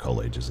for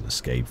college as an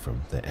escape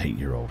from the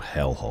 8-year-old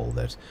hellhole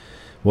that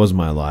was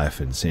my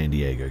life in San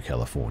Diego,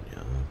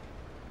 California.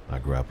 I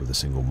grew up with a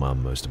single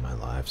mum most of my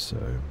life, so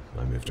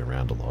I moved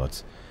around a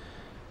lot.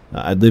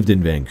 I'd lived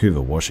in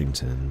Vancouver,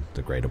 Washington,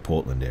 the greater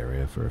Portland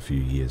area, for a few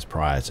years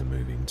prior to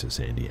moving to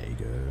San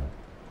Diego.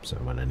 So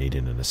when I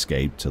needed an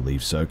escape to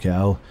leave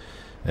SoCal,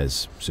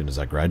 as soon as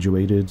I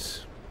graduated,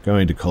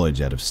 going to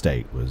college out of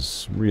state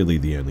was really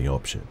the only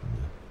option.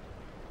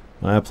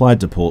 I applied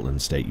to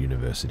Portland State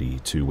University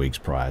 2 weeks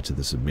prior to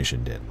the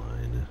submission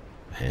deadline,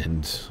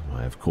 and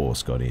I of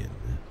course got in.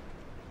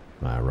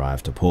 I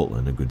arrived to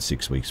Portland a good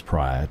 6 weeks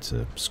prior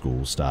to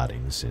school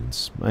starting,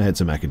 since I had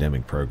some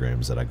academic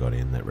programs that I got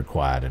in that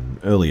required an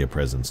earlier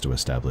presence to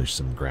establish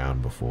some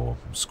ground before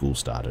school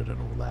started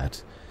and all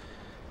that.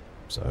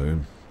 So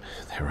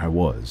there I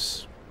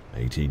was,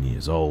 18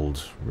 years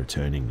old,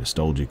 returning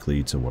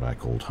nostalgically to what I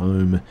called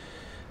home,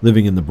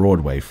 living in the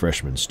Broadway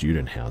freshman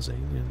student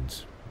housing,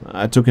 and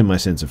I took in my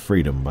sense of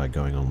freedom by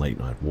going on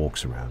late-night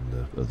walks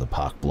around the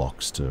park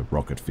blocks to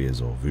Rocket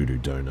Fizz or Voodoo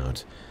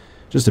Donut,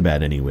 just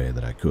about anywhere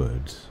that I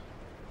could.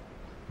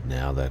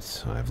 Now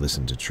that I've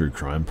listened to true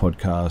crime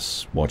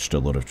podcasts, watched a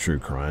lot of true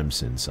crime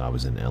since I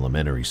was in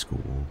elementary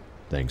school,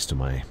 thanks to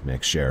my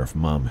ex-sheriff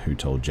mum who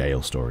told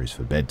jail stories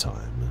for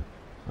bedtime,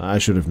 I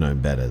should have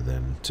known better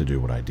than to do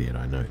what I did,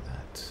 I know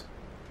that.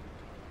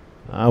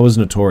 I was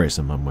notorious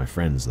among my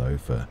friends, though,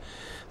 for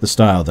the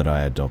style that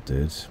I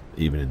adopted,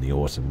 even in the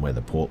autumn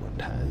weather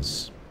Portland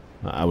has.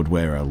 I would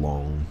wear a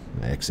long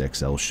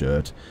XXL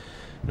shirt,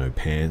 no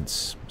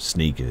pants,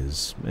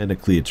 sneakers, and a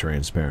clear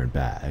transparent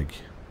bag.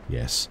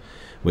 Yes,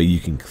 where you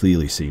can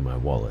clearly see my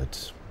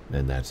wallet,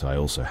 and that I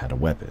also had a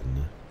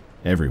weapon,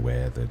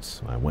 everywhere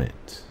that I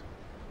went.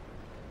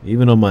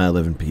 Even on my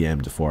 11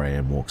 PM to 4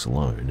 AM walks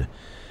alone,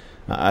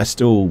 I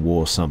still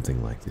wore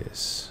something like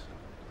this.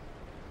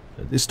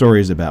 This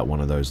story is about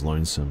one of those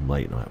lonesome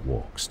late-night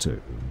walks,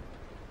 too.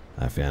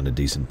 I found a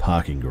decent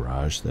parking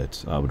garage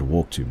that I would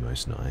walk to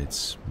most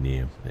nights,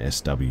 near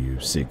SW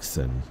 6th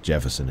and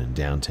Jefferson in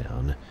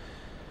downtown.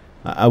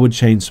 I would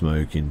chain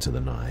smoke into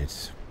the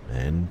night,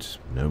 and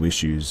no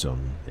issues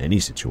on any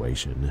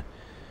situation,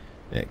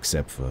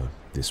 except for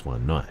this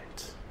one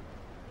night.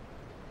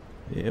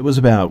 It was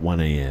about 1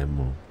 AM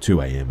or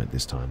 2 AM at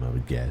this time, I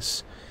would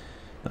guess.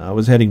 I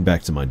was heading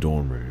back to my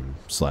dorm room,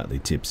 slightly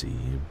tipsy.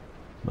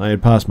 I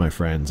had passed my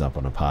friends up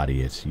on a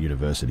party at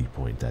University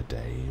Point that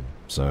day,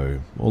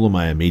 so all of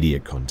my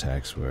immediate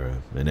contacts were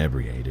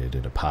inebriated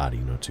at a party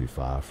not too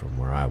far from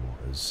where I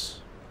was.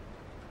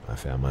 I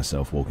found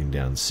myself walking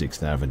down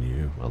 6th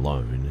Avenue,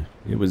 alone.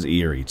 It was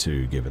eerie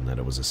too, given that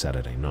it was a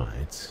Saturday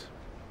night.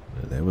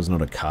 There was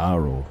not a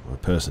car or a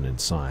person in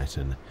sight,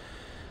 and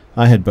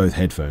I had both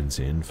headphones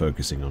in,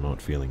 focusing on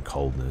not feeling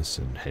coldness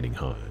and heading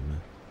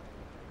home.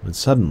 When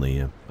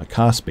suddenly, a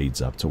car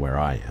speeds up to where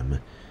I am.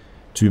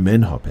 2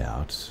 men hop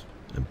out,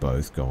 and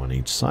both go on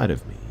each side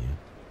of me.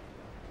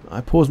 I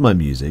pause my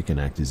music and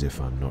act as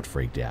if I'm not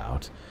freaked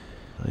out.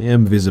 I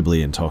am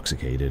visibly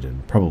intoxicated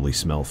and probably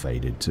smell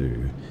faded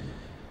too.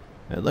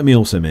 Let me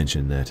also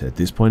mention that at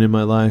this point in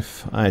my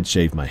life, I had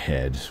shaved my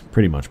head,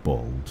 pretty much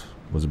bald,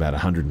 was about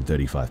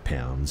 135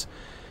 pounds,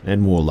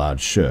 and wore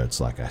large shirts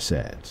like I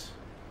said.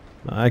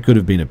 I could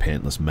have been a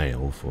pantless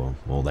male for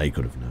all they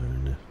could have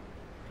known.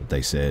 But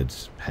they said,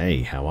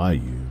 "Hey, how are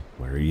you?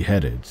 Where are you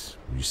headed?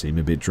 You seem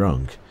a bit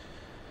drunk."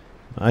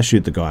 I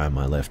shoot the guy on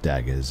my left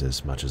daggers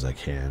as much as I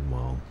can,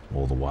 while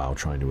all the while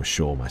trying to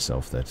assure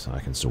myself that I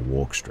can still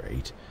walk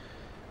straight.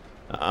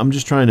 "I'm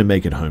just trying to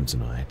make it home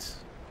tonight,"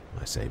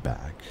 I say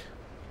back.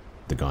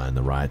 The guy on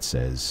the right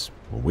says,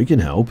 "Well, we can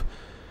help.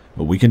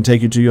 We can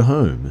take you to your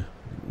home.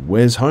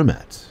 Where's home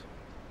at?"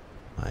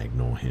 I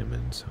ignore him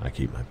and I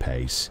keep my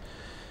pace.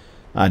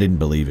 I didn't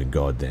believe in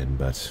God then,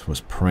 but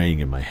was praying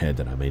in my head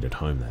that I made it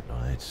home that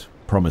night,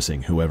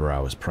 promising whoever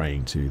I was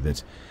praying to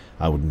that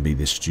I wouldn't be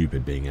this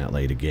stupid being out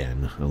late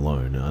again,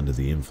 alone, under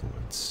the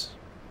influence.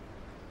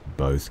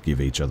 Both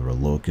give each other a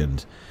look,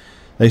 and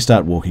they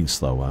start walking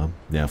slower,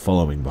 now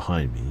following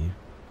behind me.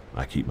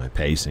 I keep my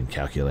pace and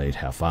calculate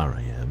how far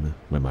I am,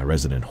 where my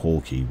resident hall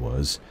key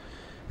was,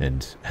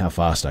 and how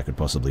fast I could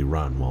possibly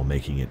run while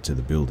making it to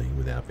the building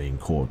without being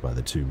caught by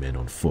the 2 men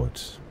on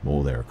foot,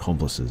 or their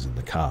accomplices in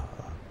the car.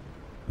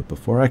 But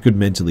before I could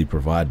mentally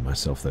provide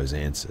myself those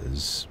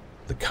answers,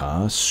 the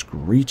car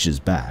screeches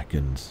back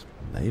and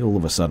they all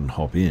of a sudden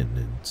hop in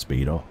and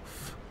speed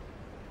off.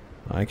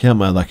 I count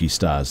my lucky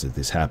stars that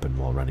this happened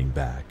while running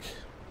back.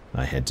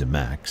 I head to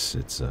Max,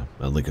 it's a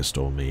liquor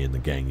store me and the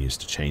gang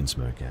used to chain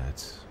smoke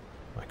at.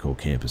 I call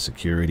campus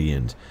security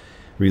and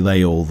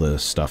relay all the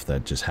stuff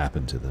that just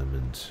happened to them,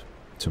 and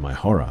to my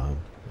horror,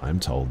 I'm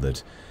told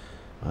that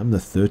I'm the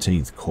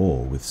 13th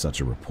call with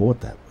such a report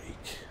that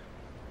week.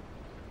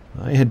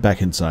 I head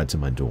back inside to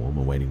my dorm,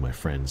 awaiting my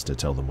friends to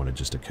tell them what had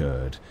just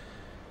occurred.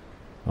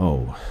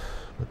 Oh,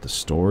 but the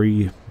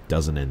story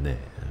doesn't end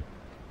there.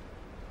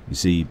 You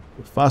see,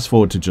 fast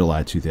forward to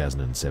July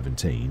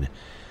 2017,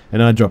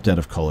 and I dropped out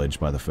of college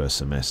by the first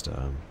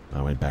semester.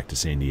 I went back to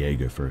San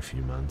Diego for a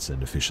few months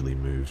and officially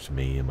moved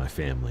me and my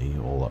family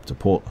all up to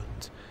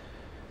Portland.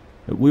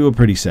 We were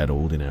pretty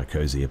settled in our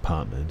cozy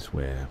apartment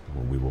where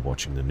we were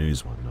watching the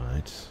news one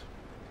night.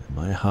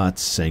 My heart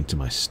sank to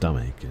my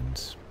stomach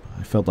and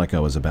I felt like I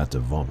was about to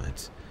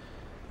vomit,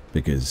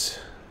 because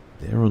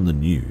there on the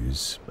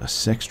news, a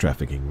sex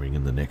trafficking ring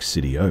in the next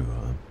city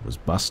over was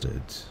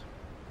busted.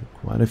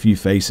 Quite a few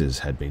faces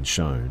had been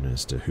shown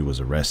as to who was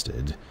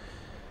arrested.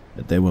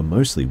 They were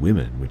mostly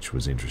women, which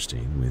was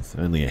interesting, with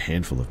only a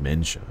handful of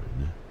men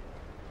shown.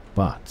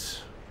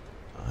 But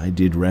I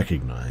did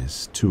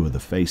recognize two of the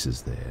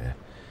faces there,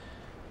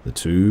 the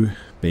two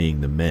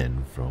being the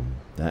men from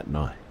that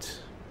night.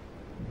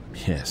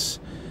 Yes,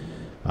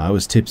 I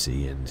was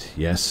tipsy, and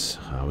yes,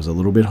 I was a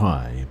little bit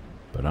high,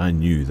 but I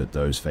knew that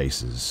those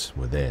faces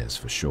were theirs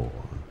for sure.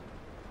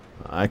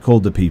 I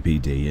called the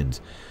PPD and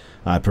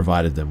I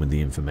provided them with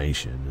the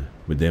information,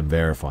 with them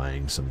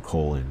verifying some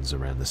call-ins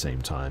around the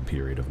same time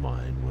period of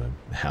mine,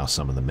 were how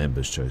some of the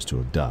members chose to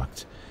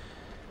abduct.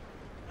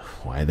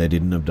 Why they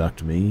didn't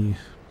abduct me,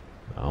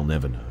 I'll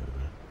never know.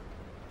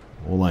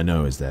 All I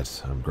know is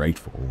that I'm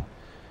grateful.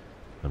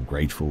 I'm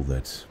grateful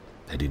that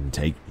they didn't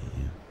take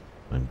me.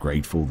 I'm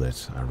grateful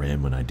that I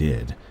ran when I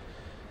did.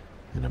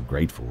 And I'm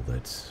grateful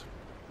that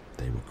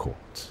they were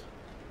caught.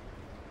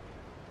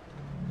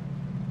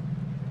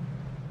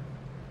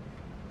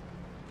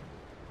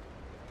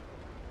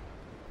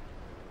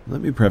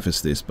 Let me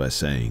preface this by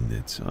saying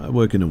that I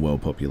work in a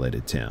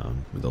well-populated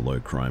town with a low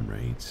crime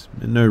rate,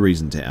 and no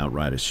reason to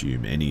outright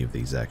assume any of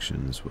these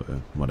actions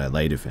were what I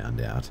later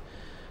found out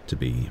to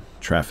be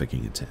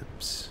trafficking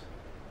attempts.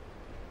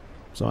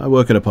 So I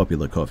work at a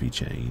popular coffee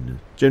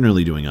chain,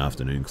 generally doing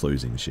afternoon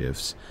closing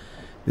shifts.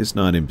 This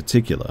night in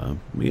particular,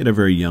 we had a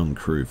very young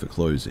crew for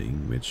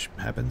closing, which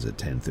happens at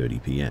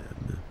 10:30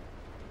 p.m.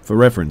 For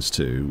reference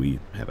too, we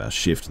have our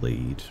shift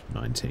lead,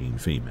 19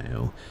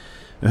 female.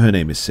 Her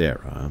name is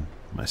Sarah.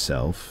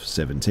 Myself,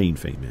 17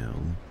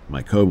 female.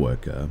 My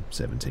co-worker,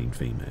 17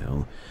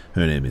 female.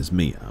 Her name is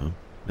Mia.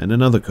 And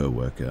another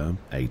co-worker,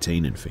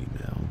 18 and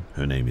female.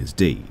 Her name is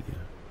Dee.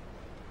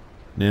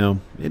 Now,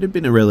 it had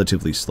been a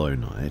relatively slow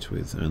night,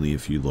 with only a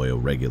few loyal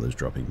regulars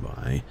dropping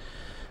by.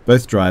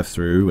 Both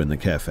drive-through and the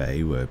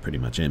cafe were pretty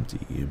much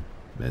empty,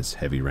 as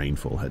heavy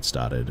rainfall had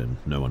started and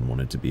no one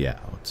wanted to be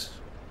out.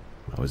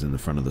 I was in the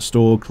front of the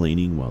store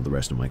cleaning while the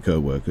rest of my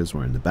co-workers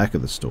were in the back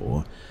of the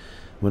store,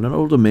 when an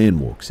older man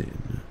walks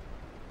in.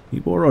 He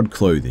wore odd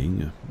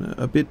clothing,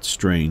 a bit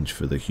strange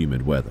for the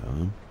humid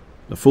weather,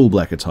 a full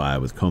black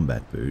attire with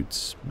combat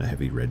boots, a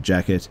heavy red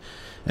jacket,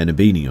 and a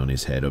beanie on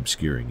his head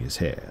obscuring his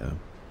hair.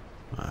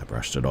 I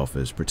brushed it off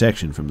as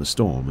protection from the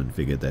storm and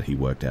figured that he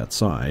worked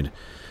outside,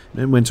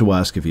 and went to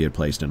ask if he had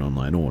placed an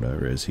online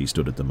order as he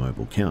stood at the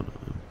mobile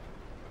counter.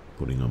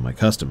 Putting on my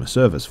customer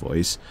service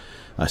voice,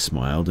 I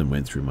smiled and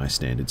went through my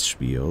standard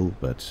spiel,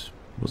 but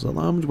was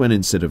alarmed when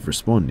instead of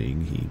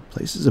responding, he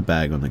places a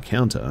bag on the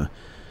counter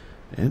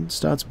and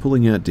starts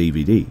pulling out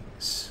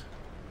DVDs.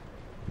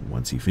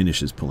 Once he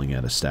finishes pulling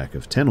out a stack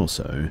of 10 or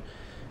so,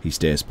 he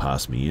stares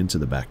past me into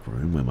the back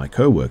room where my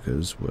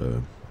co-workers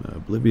were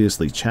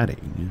obliviously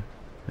chatting,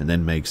 and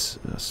then makes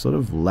a sort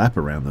of lap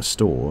around the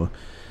store,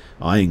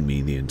 eyeing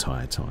me the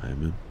entire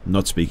time,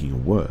 not speaking a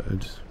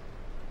word.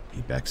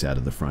 He backs out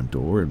of the front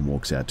door and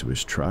walks out to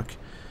his truck,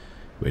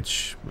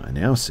 which I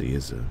now see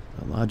is a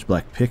large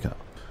black pickup.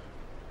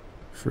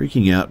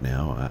 Freaking out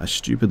now, I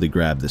stupidly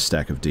grab the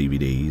stack of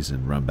DVDs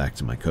and run back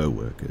to my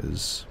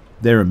co-workers.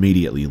 They're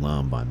immediately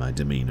alarmed by my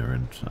demeanor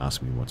and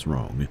ask me what's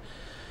wrong.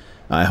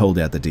 I hold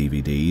out the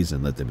DVDs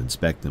and let them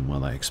inspect them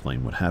while I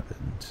explain what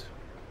happened.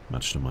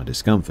 Much to my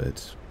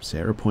discomfort,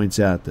 Sarah points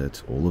out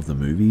that all of the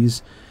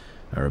movies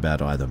are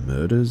about either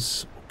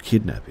murders or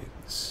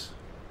kidnappings.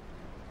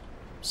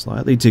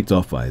 Slightly ticked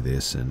off by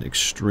this and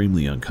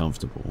extremely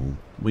uncomfortable,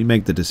 we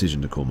make the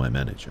decision to call my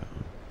manager.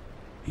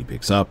 He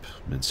picks up,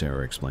 and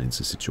Sarah explains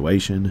the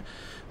situation,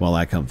 while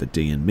I comfort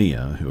Dee and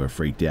Mia, who are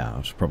freaked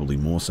out, probably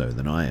more so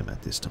than I am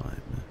at this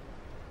time.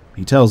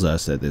 He tells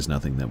us that there's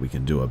nothing that we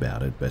can do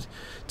about it, but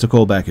to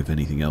call back if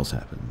anything else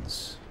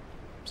happens.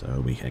 So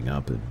we hang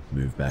up and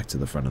move back to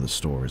the front of the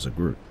store as a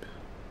group.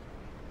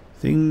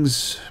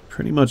 Things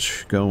pretty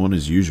much go on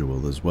as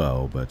usual as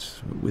well,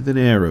 but with an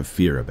air of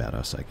fear about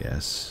us, I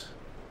guess.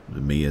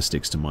 Mia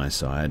sticks to my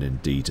side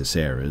and Dee to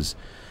Sarah's.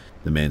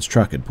 The man's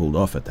truck had pulled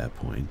off at that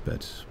point,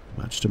 but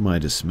much to my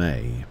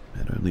dismay,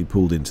 had only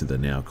pulled into the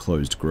now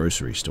closed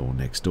grocery store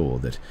next door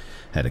that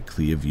had a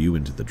clear view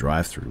into the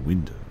drive-through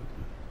window.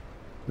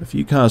 A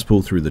few cars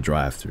pulled through the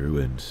drive-through,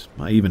 and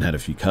I even had a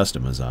few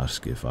customers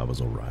ask if I was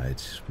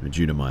alright,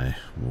 due to my,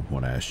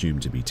 what I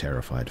assumed to be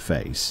terrified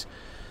face.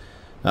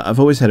 I've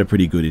always had a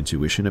pretty good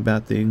intuition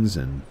about things,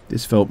 and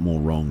this felt more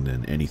wrong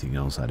than anything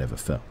else I'd ever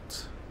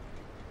felt.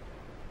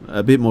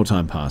 A bit more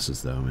time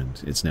passes though,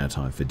 and it's now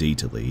time for Dee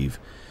to leave.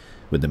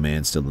 With the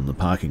man still in the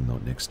parking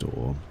lot next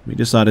door, we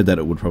decided that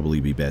it would probably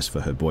be best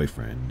for her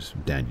boyfriend,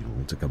 Daniel,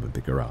 to come and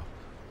pick her up.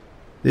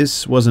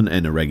 This wasn't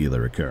an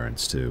irregular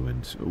occurrence too,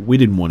 and we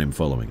didn't want him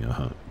following her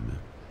home.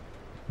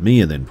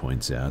 Mia then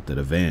points out that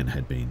a van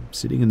had been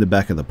sitting in the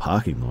back of the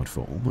parking lot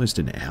for almost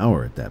an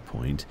hour at that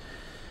point,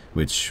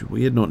 which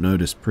we had not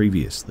noticed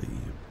previously.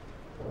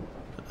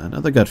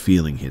 Another gut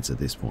feeling hits at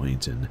this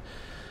point, and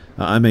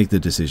I make the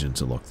decision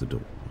to lock the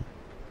door.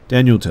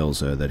 Daniel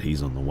tells her that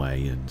he's on the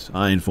way, and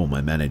I inform my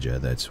manager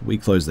that we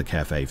close the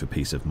cafe for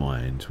peace of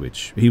mind,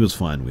 which he was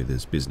fine with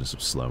as business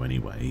was slow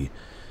anyway.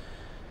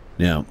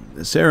 Now,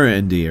 Sarah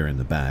and Dee are in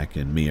the back,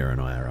 and Mia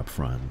and I are up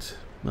front.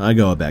 I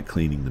go about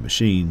cleaning the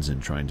machines and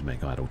trying to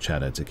make idle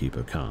chatter to keep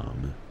her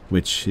calm,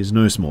 which is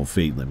no small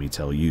feat, let me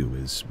tell you,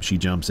 as she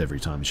jumps every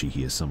time she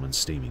hears someone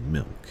steaming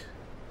milk.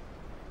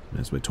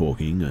 As we're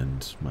talking,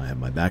 and I have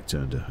my back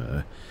turned to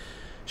her,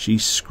 she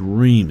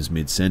screams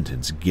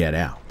mid-sentence, "Get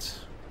out!"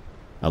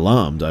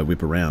 Alarmed, I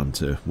whip around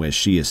to where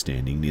she is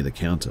standing near the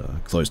counter,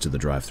 close to the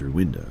drive-through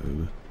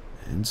window,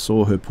 and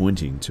saw her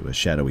pointing to a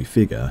shadowy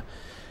figure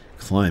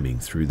climbing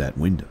through that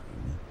window.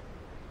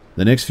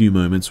 The next few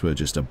moments were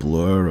just a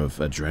blur of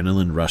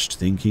adrenaline-rushed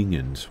thinking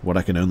and what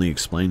I can only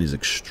explain is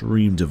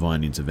extreme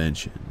divine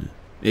intervention.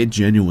 It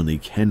genuinely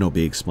cannot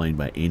be explained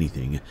by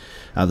anything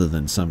other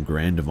than some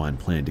grand divine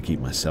plan to keep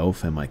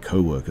myself and my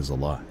co-workers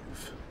alive.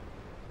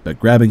 But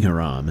grabbing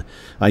her arm,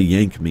 I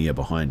yank Mia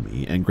behind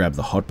me and grab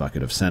the hot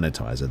bucket of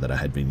sanitizer that I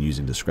had been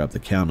using to scrub the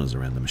counters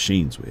around the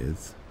machines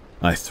with.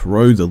 I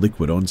throw the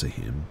liquid onto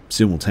him,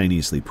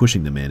 simultaneously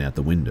pushing the man out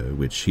the window,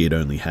 which he had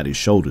only had his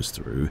shoulders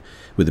through,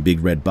 with a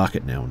big red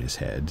bucket now on his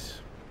head.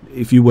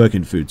 If you work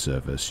in food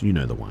service, you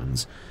know the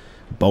ones.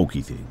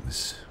 Bulky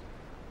things.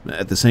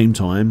 At the same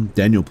time,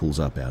 Daniel pulls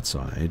up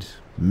outside.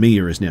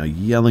 Mia is now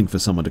yelling for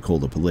someone to call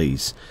the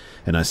police,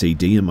 and I see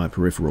Dee in my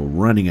peripheral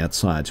running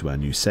outside to our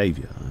new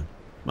savior.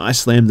 I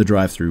slam the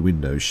drive-through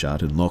windows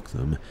shut and lock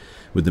them,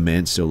 with the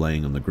man still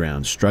laying on the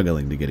ground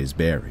struggling to get his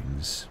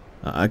bearings.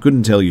 I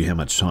couldn't tell you how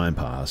much time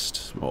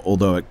passed,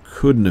 although it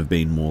couldn't have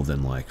been more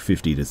than like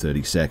 50 to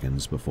 30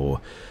 seconds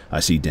before I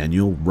see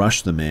Daniel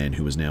rush the man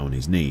who was now on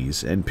his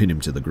knees and pin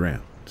him to the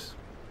ground.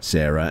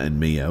 Sarah and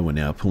Mia were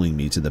now pulling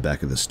me to the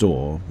back of the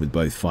store, with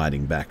both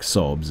fighting back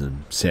sobs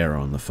and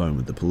Sarah on the phone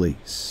with the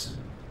police.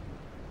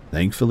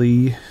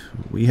 Thankfully,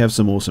 we have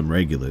some awesome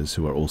regulars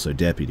who are also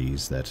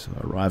deputies that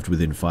arrived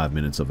within 5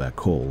 minutes of our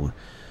call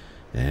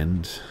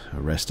and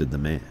arrested the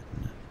man.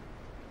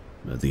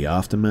 The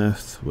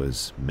aftermath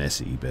was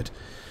messy, but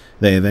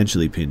they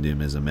eventually pinned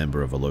him as a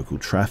member of a local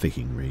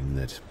trafficking ring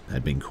that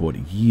had been caught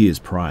years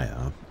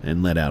prior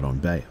and let out on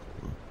bail.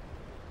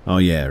 Oh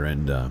yeah,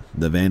 and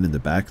the van in the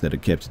back that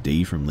had kept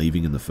Dee from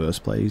leaving in the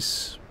first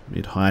place,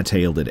 it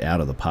hightailed it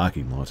out of the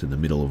parking lot in the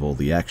middle of all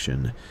the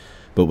action,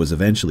 but was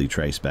eventually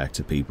traced back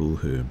to people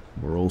who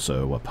were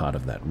also a part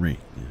of that ring.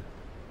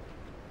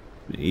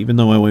 Even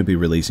though I won't be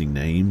releasing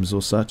names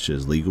or such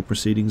as legal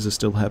proceedings are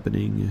still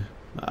happening,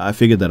 I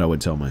figured that I would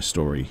tell my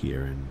story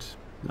here, and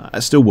I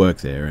still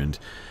work there and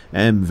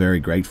am very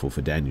grateful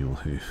for Daniel,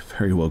 who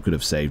very well could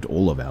have saved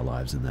all of our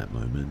lives in that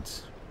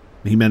moment.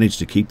 He managed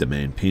to keep the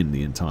man pinned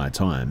the entire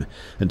time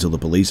until the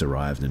police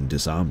arrived and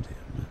disarmed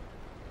him.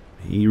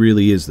 He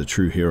really is the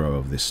true hero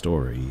of this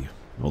story,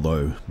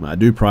 although I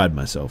do pride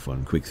myself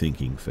on quick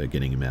thinking for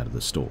getting him out of the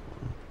store.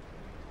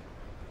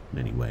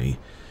 Anyway,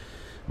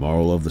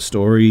 moral of the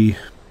story,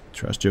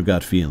 trust your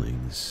gut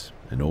feelings,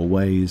 and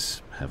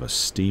always have a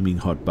steaming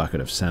hot bucket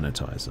of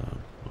sanitizer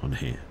on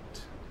hand.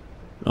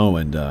 Oh,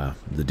 and the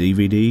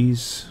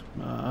DVDs?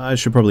 I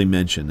should probably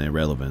mention their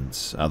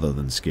relevance, other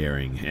than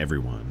scaring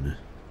everyone.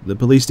 The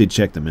police did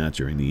check them out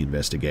during the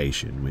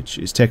investigation, which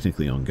is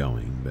technically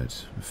ongoing,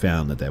 but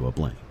found that they were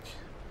blank.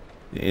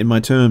 In my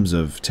terms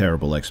of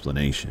terrible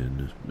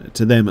explanation,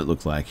 to them it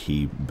looked like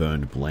he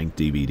burned blank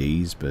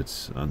DVDs,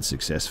 but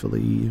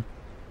unsuccessfully,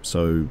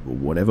 so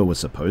whatever was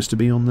supposed to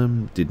be on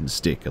them didn't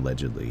stick,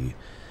 allegedly.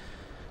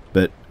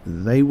 But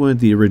they weren't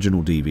the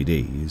original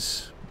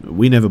DVDs.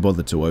 We never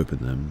bothered to open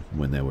them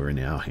when they were in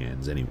our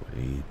hands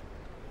anyway.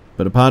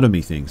 But a part of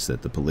me thinks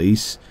that the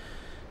police,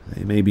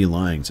 they may be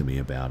lying to me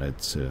about it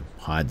to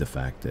hide the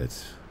fact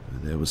that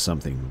there was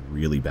something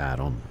really bad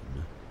on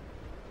them.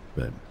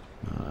 But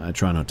I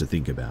try not to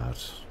think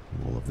about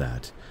all of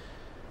that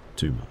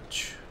too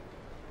much.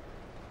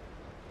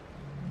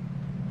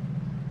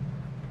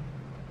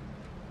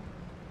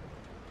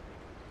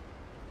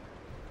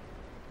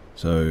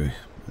 So,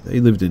 they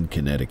lived in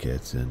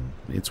Connecticut, and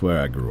it's where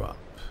I grew up.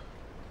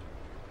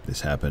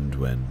 This happened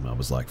when I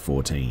was like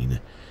 14.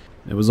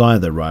 It was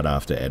either right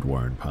after Ed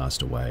Warren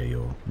passed away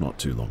or not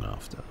too long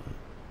after.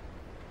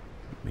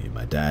 Me and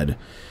my dad,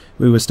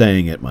 we were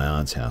staying at my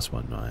aunt's house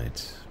one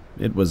night.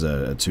 It was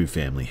a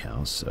two-family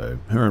house, so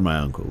her and my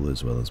uncle,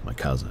 as well as my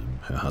cousin,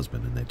 her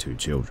husband and their 2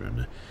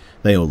 children,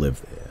 they all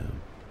lived there.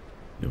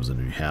 It was a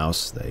new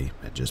house they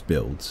had just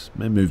built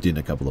and moved in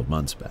a couple of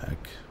months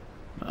back.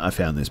 I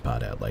found this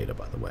part out later,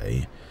 by the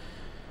way.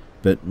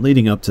 But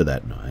leading up to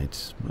that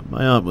night,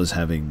 my aunt was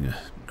having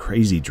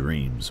crazy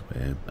dreams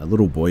where a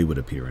little boy would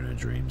appear in her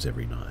dreams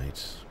every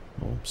night,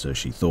 or so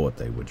she thought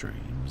they were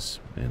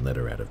dreams, and let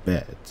her out of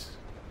bed.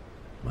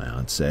 My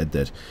aunt said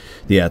that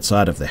the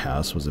outside of the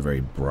house was a very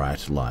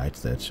bright light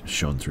that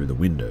shone through the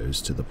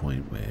windows to the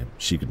point where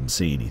she couldn't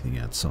see anything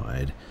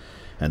outside,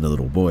 and the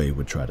little boy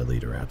would try to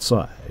lead her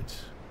outside.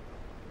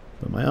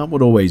 But my aunt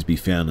would always be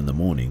found in the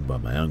morning by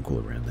my uncle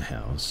around the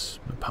house,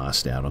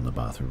 passed out on the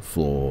bathroom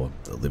floor,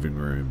 the living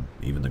room,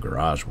 even the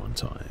garage one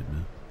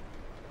time.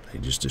 They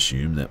just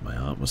assumed that my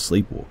aunt was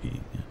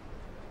sleepwalking.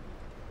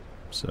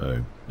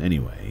 So,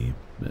 anyway,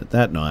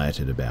 that night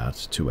at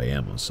about 2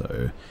 a.m. or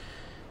so,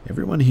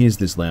 everyone hears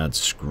this loud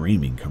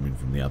screaming coming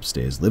from the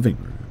upstairs living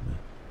room.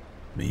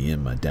 Me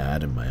and my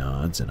dad and my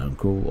aunt and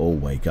uncle all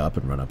wake up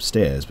and run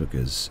upstairs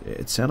because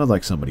it sounded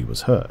like somebody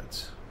was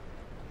hurt.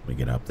 We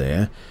get up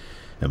there,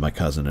 and my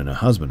cousin and her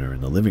husband are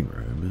in the living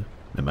room,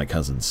 and my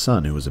cousin's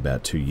son, who was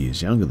about 2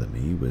 years younger than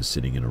me, was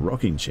sitting in a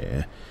rocking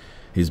chair.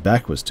 His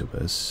back was to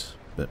us,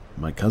 but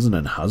my cousin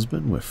and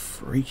husband were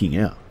freaking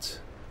out.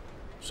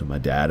 So my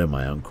dad and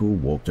my uncle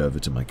walked over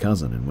to my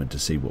cousin and went to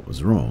see what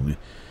was wrong.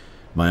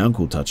 My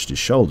uncle touched his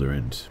shoulder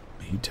and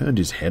he turned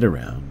his head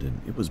around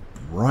and it was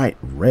bright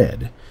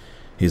red.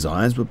 His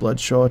eyes were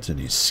bloodshot and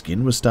his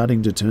skin was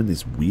starting to turn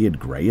this weird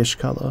greyish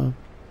colour.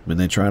 When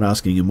they tried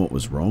asking him what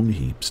was wrong,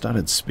 he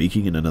started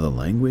speaking in another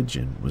language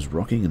and was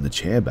rocking in the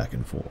chair back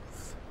and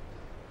forth.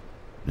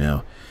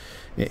 Now,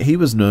 he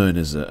was known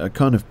as a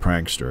kind of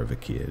prankster of a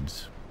kid.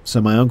 So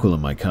my uncle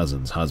and my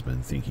cousin's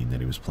husband, thinking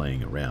that he was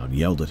playing around,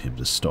 yelled at him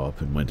to stop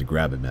and went to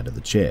grab him out of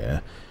the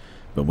chair.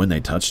 But when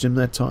they touched him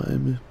that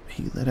time,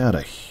 he let out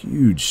a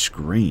huge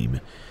scream,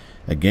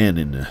 again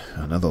in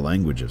another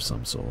language of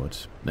some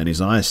sort, and his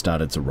eyes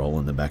started to roll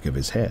in the back of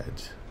his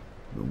head.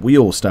 We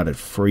all started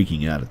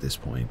freaking out at this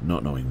point,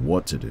 not knowing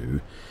what to do.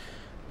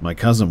 My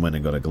cousin went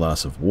and got a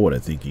glass of water,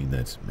 thinking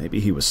that maybe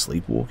he was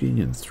sleepwalking,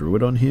 and threw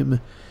it on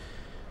him.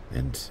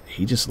 And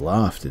he just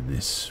laughed in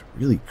this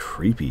really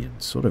creepy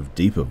and sort of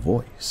deeper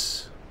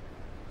voice.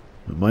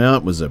 My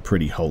aunt was a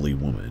pretty holy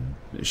woman.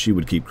 She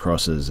would keep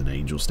crosses and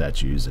angel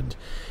statues and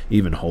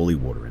even holy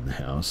water in the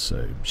house,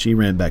 so she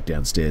ran back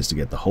downstairs to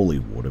get the holy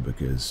water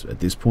because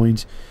at this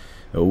point,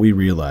 we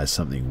realized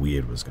something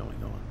weird was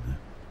going on.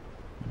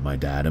 My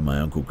dad and my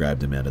uncle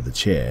grabbed him out of the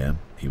chair.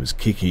 He was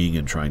kicking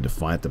and trying to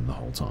fight them the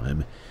whole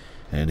time,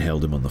 and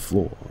held him on the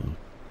floor.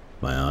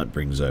 My aunt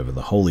brings over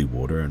the holy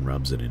water and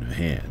rubs it in her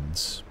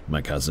hands.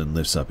 My cousin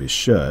lifts up his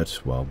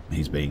shirt while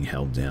he's being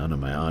held down, and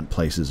my aunt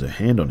places her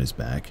hand on his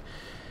back,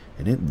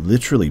 and it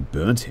literally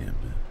burnt him.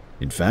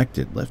 In fact,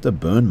 it left a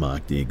burn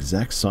mark the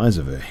exact size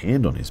of her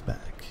hand on his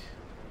back.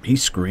 He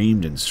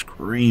screamed and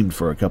screamed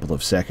for a couple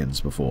of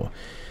seconds before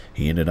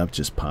he ended up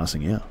just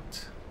passing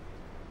out.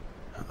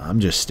 I'm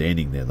just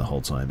standing there the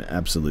whole time,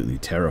 absolutely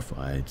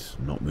terrified,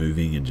 not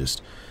moving and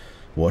just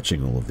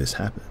watching all of this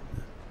happen.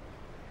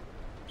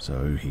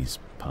 So he's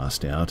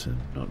passed out and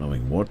not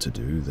knowing what to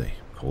do, they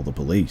call the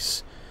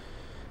police.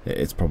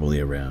 It's probably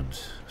around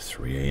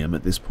 3 a.m.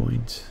 at this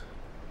point.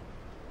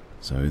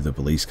 So the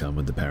police come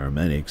with the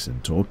paramedics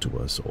and talk to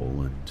us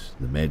all, and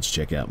the meds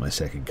check out my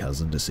second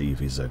cousin to see if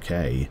he's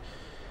okay.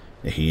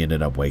 He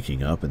ended up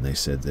waking up and they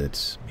said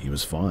that he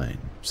was fine,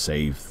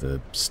 save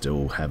the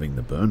still having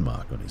the burn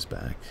mark on his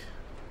back.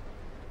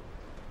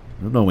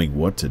 Not knowing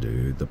what to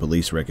do, the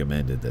police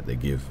recommended that they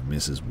give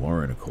Mrs.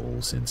 Warren a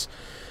call since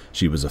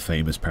she was a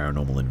famous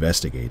paranormal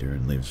investigator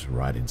and lives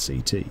right in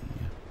CT.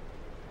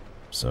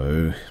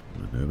 So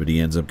nobody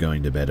ends up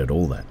going to bed at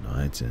all that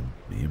night, and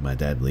me and my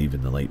dad leave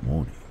in the late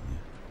morning.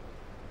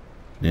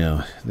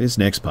 Now, this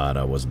next part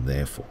I wasn't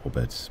there for,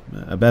 but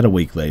about a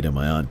week later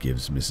my aunt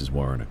gives Mrs.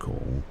 Warren a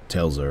call,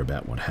 tells her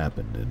about what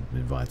happened, and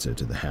invites her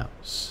to the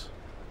house.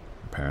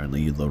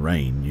 Apparently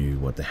Lorraine knew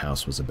what the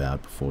house was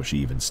about before she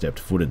even stepped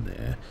foot in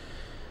there.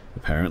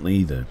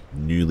 Apparently the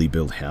newly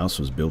built house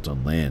was built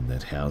on land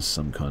that housed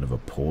some kind of a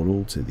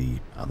portal to the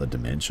other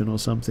dimension or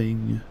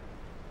something.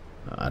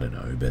 I don't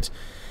know, but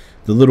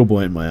the little boy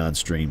in my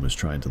aunt's dream was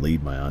trying to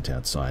lead my aunt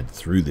outside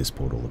through this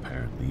portal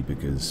apparently,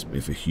 because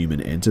if a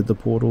human entered the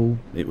portal,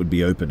 it would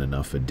be open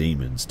enough for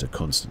demons to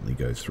constantly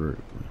go through.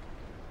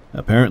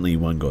 Apparently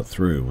one got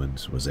through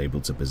and was able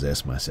to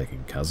possess my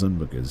second cousin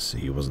because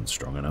he wasn't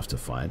strong enough to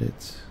fight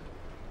it.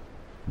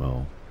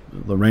 Well,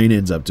 Lorraine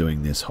ends up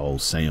doing this whole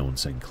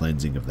seance and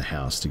cleansing of the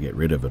house to get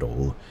rid of it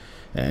all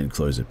and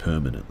close it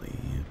permanently.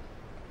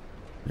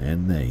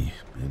 And they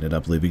ended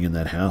up living in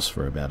that house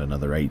for about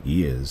another 8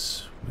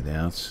 years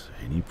without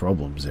any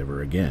problems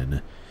ever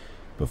again,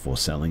 before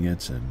selling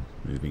it and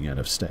moving out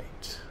of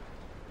state.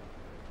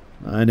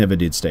 I never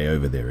did stay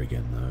over there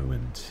again though,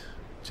 and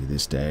to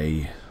this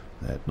day,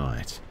 that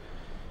night,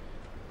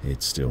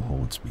 it still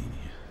haunts me.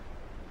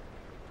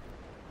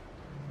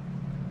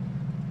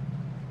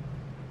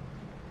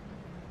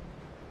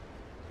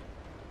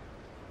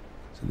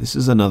 So this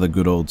is another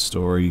good old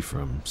story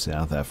from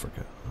South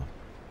Africa.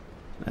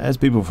 As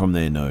people from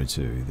there know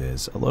too,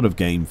 there's a lot of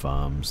game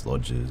farms,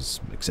 lodges,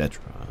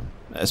 etc.,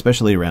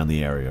 especially around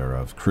the area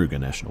of Kruger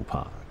National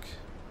Park.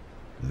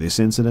 This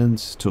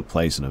incident took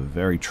place in a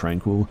very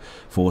tranquil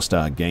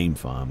 4-star game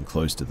farm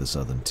close to the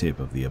southern tip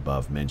of the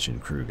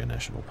above-mentioned Kruger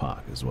National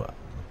Park as well.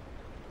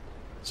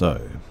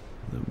 So,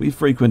 we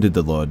frequented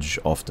the lodge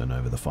often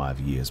over the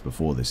 5 years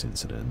before this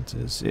incident,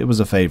 as it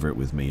was a favourite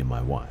with me and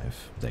my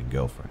wife, then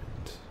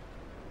girlfriend.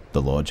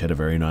 The lodge had a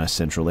very nice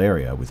central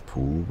area with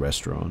pool,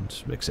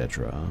 restaurant,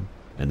 etc.,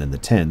 and then the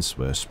tents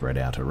were spread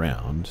out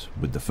around,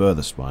 with the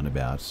furthest one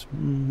about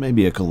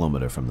maybe a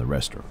kilometre from the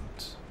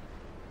restaurant.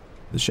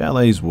 The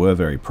chalets were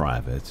very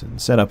private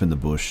and set up in the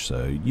bush,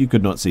 so you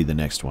could not see the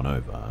next one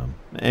over,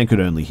 and could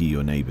only hear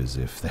your neighbours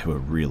if they were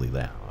really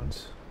loud.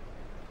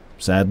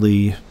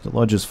 Sadly, the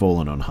lodge has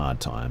fallen on hard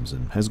times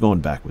and has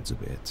gone backwards a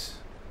bit.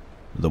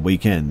 The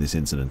weekend this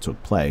incident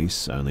took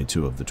place, only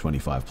 2 of the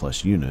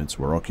 25-plus units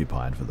were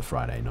occupied for the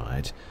Friday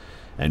night,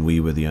 and we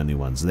were the only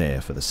ones there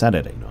for the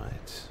Saturday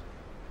night.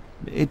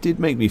 It did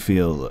make me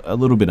feel a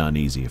little bit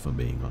uneasy, if I'm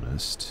being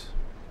honest.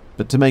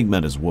 But to make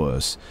matters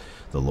worse,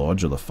 the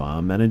lodge or the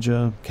farm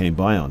manager came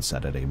by on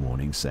Saturday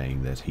morning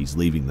saying that he's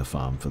leaving the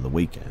farm for the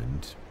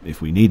weekend,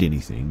 if we need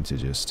anything to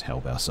just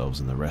help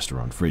ourselves in the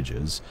restaurant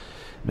fridges,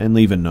 and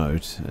leave a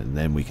note, and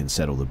then we can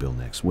settle the bill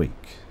next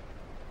week.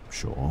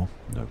 Sure,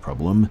 no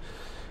problem.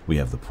 We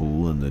have the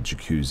pool and the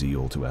jacuzzi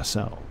all to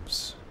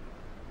ourselves.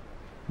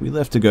 We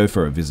left to go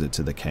for a visit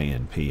to the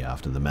KNP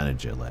after the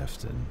manager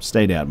left and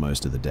stayed out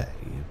most of the day.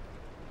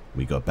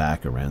 We got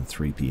back around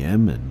 3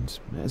 p.m. and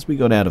as we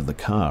got out of the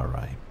car,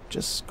 I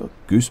just got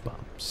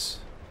goosebumps.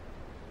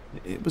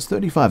 It was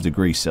 35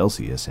 degrees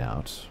Celsius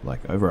out,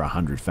 like over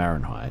 100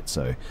 Fahrenheit,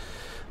 so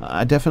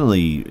I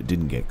definitely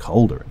didn't get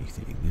cold or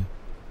anything.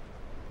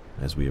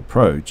 As we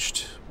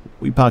approached,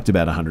 we parked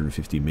about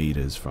 150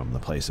 meters from the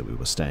place that we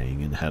were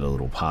staying and had a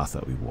little path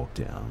that we walked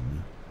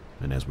down.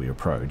 And as we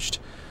approached,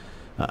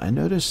 I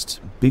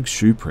noticed big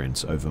shoe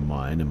prints over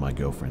mine and my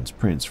girlfriend's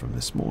prints from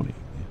this morning.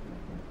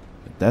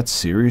 That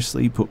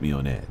seriously put me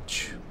on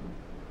edge.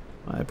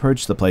 I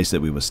approached the place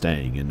that we were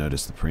staying and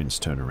noticed the prints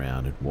turn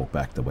around and walk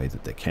back the way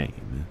that they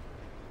came,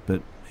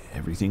 but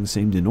everything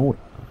seemed in order.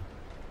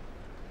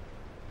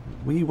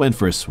 We went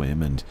for a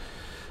swim and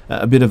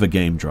a bit of a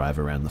game drive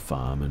around the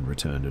farm and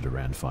returned at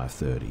around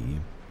 5:30,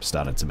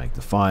 started to make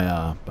the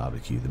fire,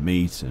 barbecue the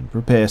meat, and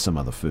prepare some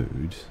other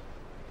food.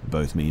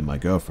 Both me and my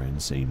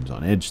girlfriend seemed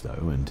on edge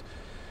though, and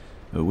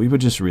we were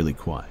just really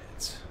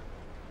quiet.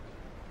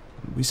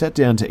 We sat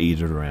down to eat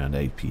at around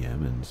 8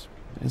 p.m, and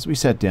as we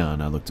sat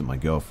down, I looked at my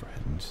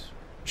girlfriend.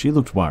 She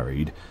looked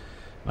worried.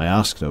 I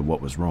asked her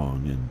what was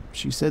wrong, and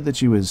she said that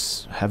she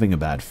was having a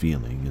bad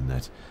feeling and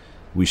that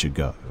we should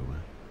go.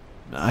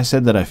 I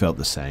said that I felt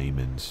the same,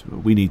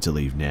 and we need to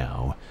leave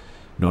now,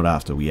 not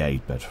after we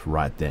ate, but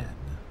right then.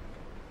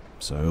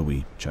 So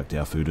we chucked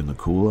our food in the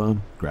cooler,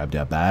 grabbed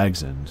our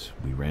bags, and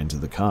we ran to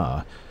the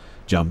car,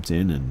 jumped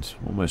in, and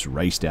almost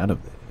raced out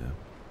of there.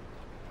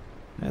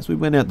 As we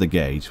went out the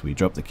gate, we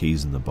dropped the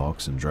keys in the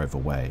box and drove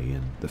away,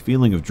 and the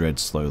feeling of dread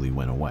slowly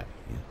went away.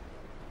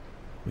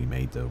 We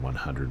made the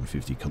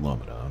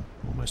 150-kilometer,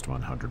 almost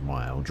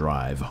 100-mile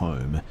drive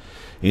home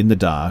in the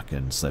dark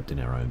and slept in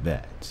our own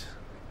bed.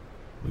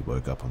 We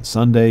woke up on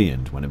Sunday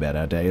and went about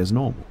our day as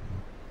normal.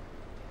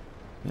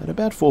 At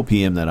about 4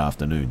 p.m. that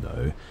afternoon,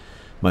 though,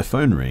 my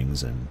phone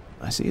rings and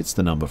I see it's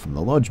the number from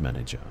the lodge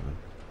manager.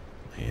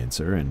 I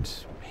answer and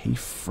he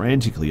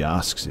frantically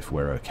asks if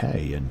we're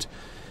okay, and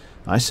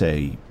I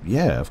say,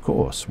 yeah, of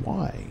course,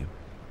 why?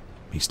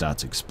 He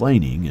starts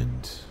explaining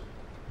and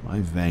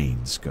my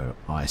veins go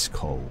ice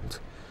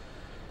cold.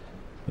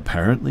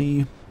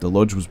 Apparently, the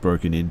lodge was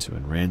broken into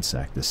and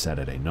ransacked this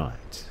Saturday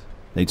night.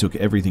 They took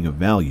everything of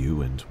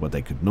value, and what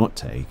they could not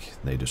take,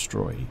 they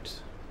destroyed.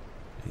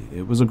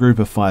 It was a group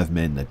of 5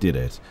 men that did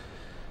it,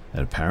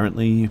 and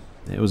apparently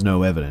there was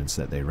no evidence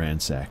that they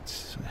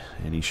ransacked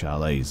any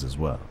chalets as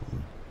well.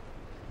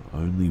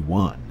 Only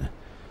one.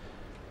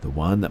 The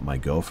one that my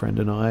girlfriend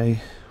and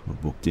I were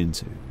booked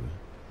into.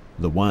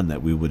 The one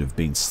that we would have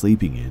been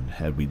sleeping in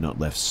had we not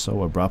left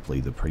so abruptly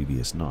the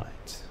previous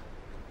night.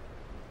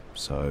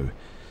 So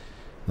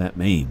that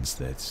means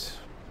that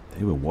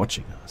they were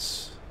watching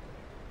us.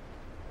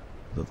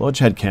 The lodge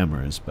had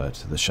cameras,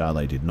 but the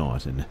chalet did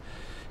not, and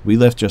we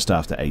left just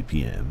after 8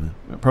 p.m,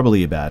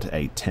 probably about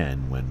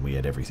 8:10 when we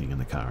had everything in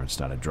the car and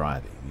started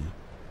driving.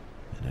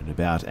 And at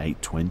about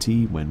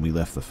 8:20 when we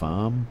left the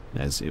farm,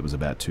 as it was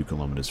about 2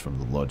 kilometers from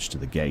the lodge to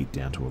the gate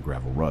down to a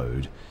gravel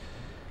road,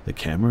 the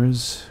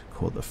cameras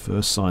caught the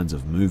first signs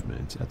of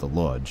movement at the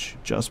lodge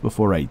just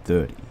before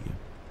 8:30,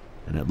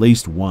 and at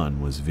least one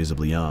was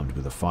visibly armed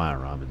with a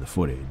firearm in the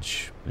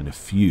footage, and a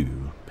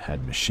few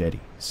had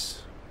machetes.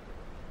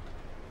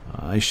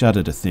 I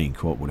shudder to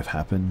think what would have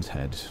happened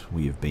had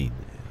we have been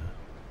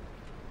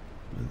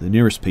there. The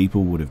nearest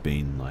people would have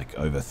been like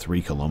over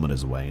 3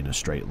 kilometers away in a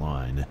straight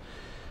line,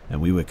 and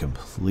we were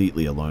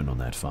completely alone on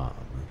that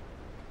farm.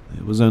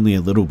 There was only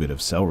a little bit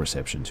of cell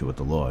reception to at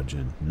the lodge,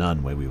 and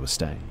none where we were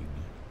staying.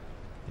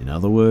 In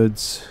other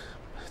words,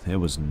 there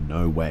was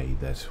no way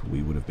that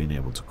we would have been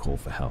able to call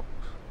for help.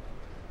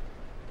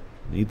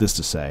 Needless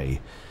to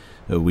say,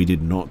 we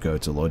did not go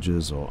to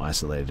lodges or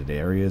isolated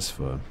areas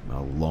for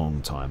a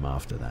long time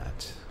after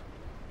that.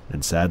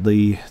 And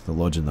sadly, the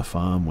lodge and the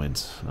farm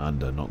went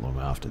under not long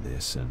after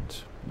this, and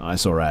I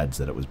saw ads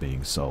that it was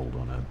being sold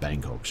on a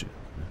bank auction.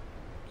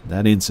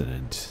 That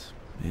incident,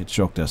 it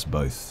shocked us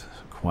both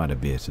quite a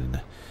bit,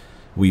 and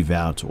we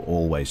vowed to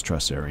always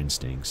trust our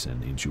instincts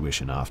and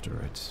intuition after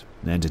it,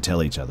 and to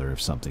tell each other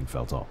if something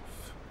felt off.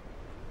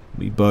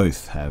 We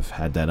both have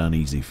had that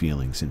uneasy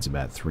feeling since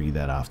about 3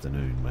 that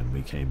afternoon when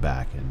we came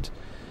back, and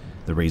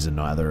The reason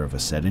neither of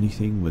us said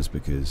anything was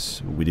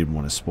because we didn't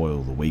want to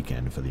spoil the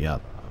weekend for the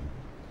other.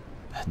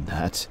 And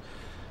that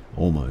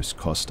almost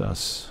cost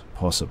us,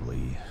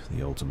 possibly,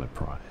 the ultimate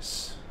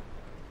price.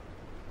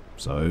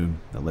 So,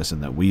 the lesson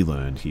that we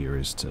learned here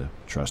is to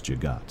trust your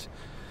gut.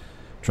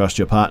 Trust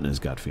your partner's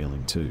gut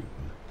feeling too.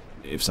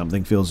 If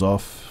something feels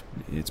off,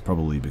 it's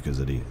probably because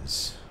it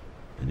is.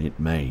 And it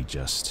may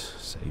just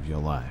save your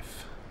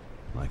life,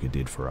 like it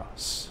did for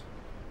us.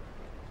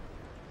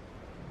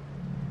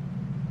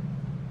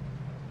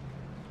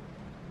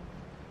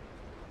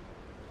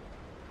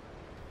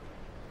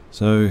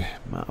 So,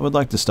 I would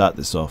like to start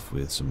this off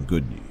with some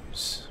good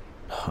news.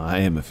 I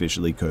am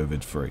officially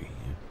COVID-free.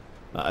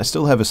 I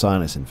still have a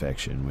sinus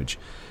infection, which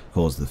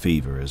caused the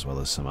fever as well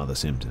as some other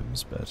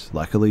symptoms, but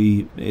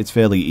luckily it's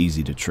fairly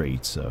easy to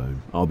treat, so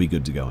I'll be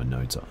good to go in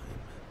no time.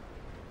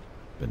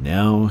 But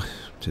now,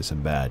 to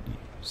some bad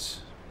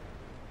news.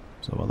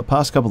 So while the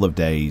past couple of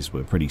days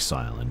were pretty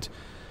silent,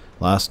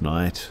 last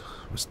night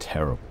was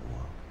terrible.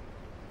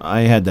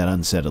 I had that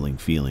unsettling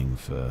feeling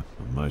for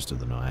most of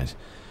the night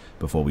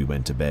before we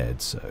went to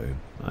bed, so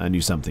I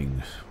knew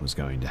something was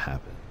going to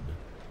happen.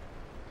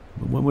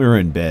 When we were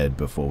in bed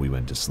before we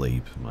went to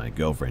sleep, my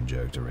girlfriend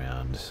joked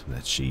around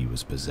that she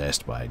was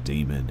possessed by a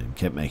demon and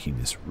kept making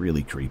this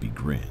really creepy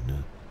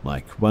grin,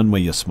 like one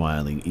where you're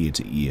smiling ear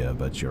to ear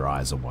but your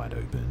eyes are wide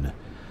open.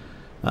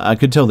 I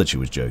could tell that she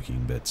was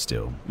joking, but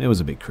still, it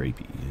was a bit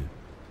creepy.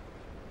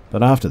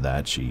 But after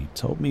that, she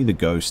told me the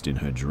ghost in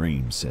her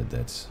dream said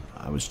that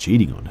I was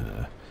cheating on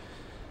her.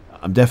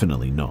 I'm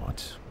definitely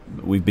not.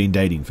 We've been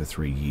dating for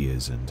 3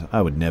 years, and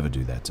I would never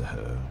do that to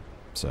her.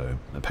 So,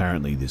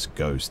 apparently this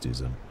ghost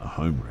is a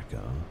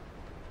homewrecker.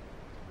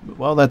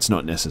 While that's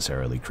not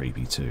necessarily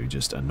creepy too,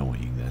 just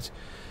annoying that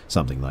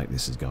something like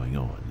this is going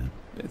on,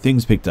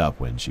 things picked up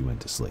when she went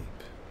to sleep.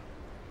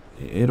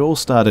 It all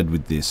started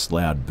with this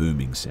loud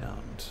booming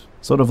sound,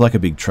 sort of like a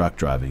big truck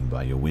driving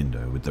by your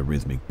window with the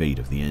rhythmic beat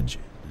of the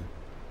engine.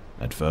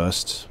 At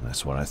first,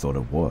 that's what I thought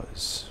it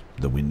was.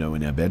 The window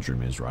in our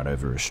bedroom is right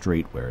over a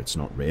street where it's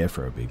not rare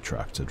for a big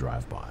truck to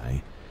drive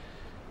by.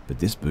 But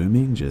this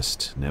booming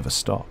just never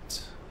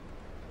stopped.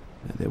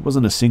 There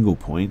wasn't a single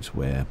point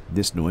where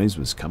this noise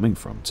was coming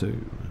from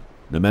too.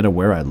 No matter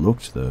where I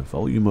looked, the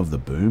volume of the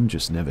boom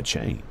just never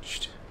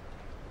changed.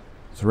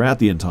 Throughout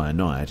the entire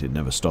night, it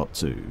never stopped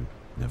too.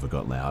 Never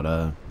got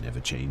louder, never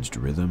changed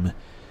rhythm,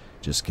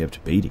 just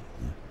kept beating.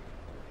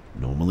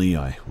 Normally,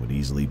 I would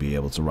easily be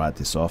able to write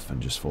this off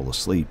and just fall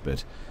asleep,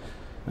 but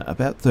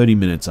about 30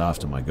 minutes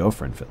after my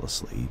girlfriend fell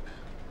asleep,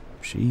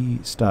 she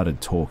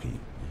started talking.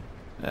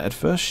 At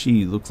first,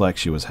 she looked like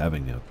she was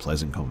having a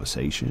pleasant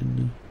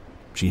conversation.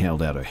 She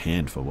held out her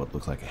hand for what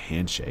looked like a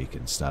handshake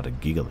and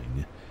started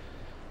giggling.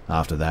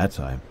 After that,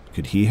 I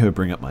could hear her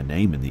bring up my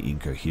name in the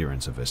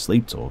incoherence of her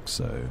sleep talk,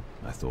 so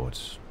I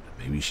thought,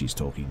 maybe she's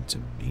talking to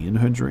me in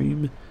her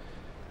dream?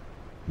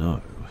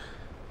 No.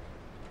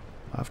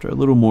 After a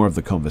little more of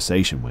the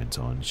conversation went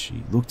on,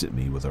 she looked at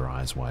me with her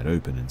eyes wide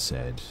open and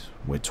said,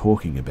 "We're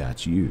talking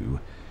about you,"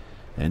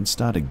 and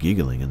started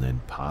giggling and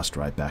then passed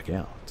right back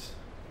out.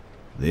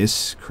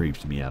 This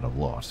creeped me out a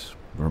lot,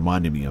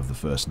 reminded me of the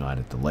first night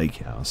at the lake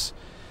house,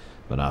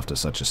 but after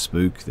such a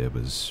spook, there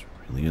was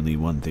really only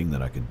one thing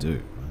that I could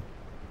do: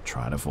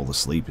 try to fall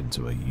asleep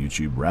into a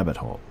YouTube rabbit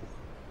hole.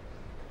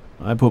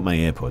 I put my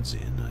AirPods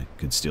in. I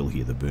could still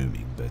hear the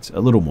booming, but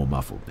a little more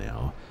muffled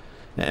now,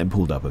 and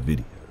pulled up a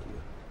video.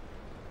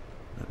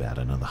 About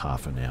another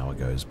half an hour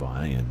goes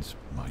by, and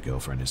my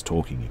girlfriend is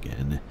talking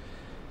again.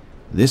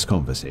 This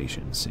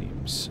conversation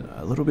seems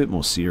a little bit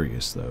more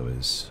serious, though,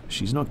 as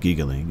she's not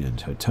giggling and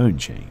her tone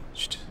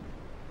changed.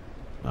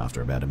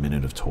 After about a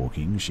minute of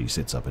talking, she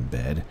sits up in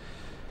bed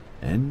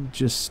and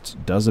just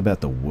does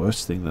about the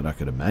worst thing that I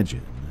could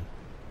imagine.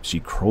 She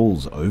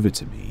crawls over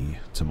to me,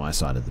 to my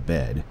side of the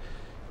bed,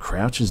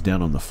 crouches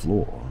down on the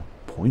floor,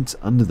 points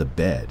under the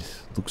bed,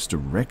 looks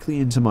directly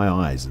into my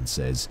eyes and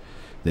says,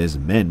 "There's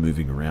men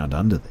moving around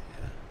under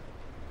there."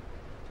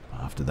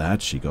 After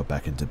that, she got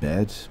back into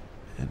bed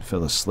and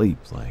fell asleep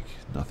like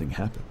nothing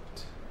happened.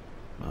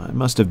 I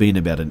must have been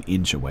about an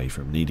inch away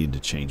from needing to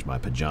change my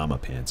pajama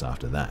pants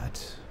after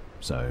that,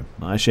 so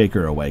I shake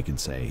her awake and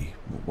say,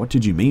 "What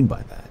did you mean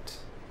by that?"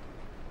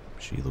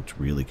 She looked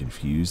really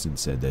confused and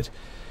said that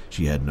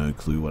she had no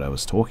clue what I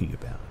was talking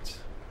about.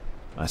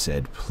 I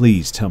said,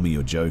 "Please tell me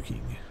you're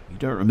joking. You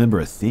don't remember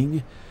a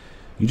thing?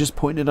 You just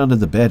pointed under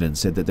the bed and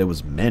said that there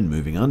was men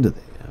moving under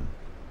there."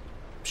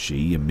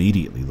 She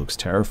immediately looks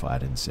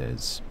terrified and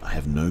says, "I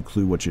have no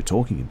clue what you're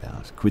talking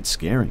about. Quit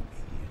scaring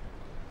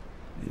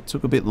me." It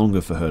took a bit longer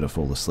for her to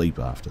fall asleep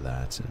after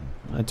that,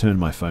 and I turned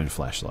my phone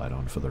flashlight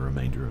on for the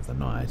remainder of the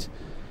night.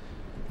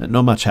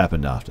 Not much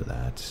happened after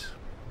that,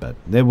 but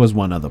there was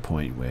one other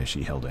point where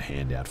she held her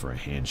hand out for a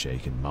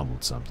handshake and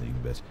mumbled something,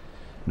 but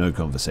no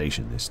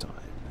conversation this time.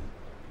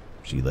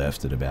 She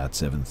left at about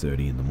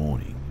 7:30 in the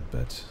morning,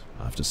 but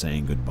after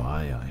saying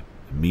goodbye, I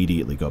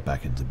immediately got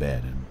back into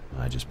bed and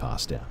I just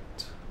passed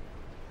out.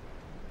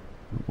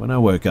 When I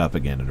woke up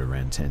again at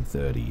around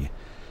 10:30,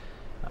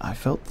 I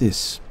felt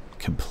this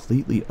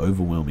completely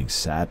overwhelming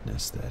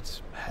sadness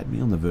that had me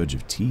on the verge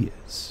of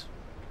tears.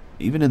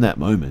 Even in that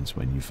moment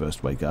when you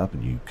first wake up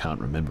and you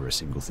can't remember a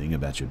single thing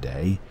about your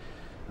day,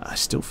 I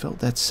still felt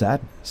that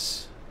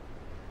sadness.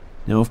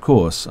 Now, of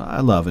course,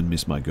 I love and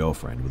miss my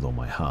girlfriend with all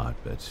my heart,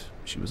 but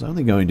she was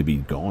only going to be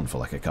gone for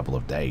like a couple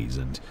of days,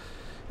 and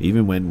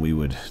even when we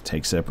would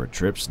take separate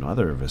trips,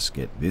 neither of us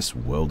get this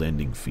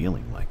world-ending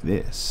feeling like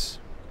this.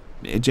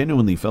 It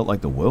genuinely felt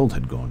like the world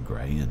had gone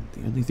grey, and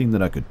the only thing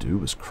that I could do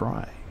was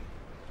cry.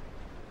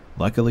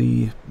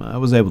 Luckily, I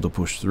was able to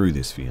push through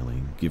this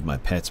feeling, give my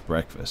pets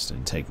breakfast,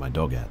 and take my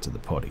dog out to the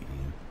potty.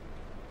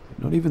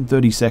 Not even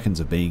 30 seconds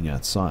of being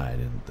outside,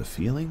 and the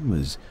feeling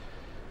was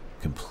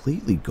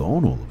completely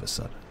gone all of a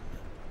sudden.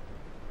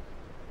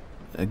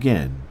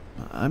 Again,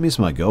 I miss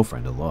my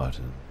girlfriend a lot,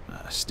 and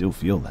I still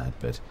feel that,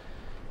 but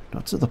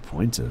not to the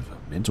point of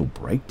a mental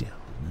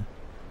breakdown.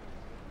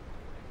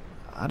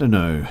 I don't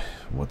know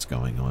what's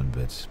going on,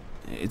 but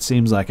it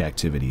seems like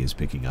activity is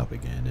picking up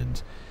again,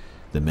 and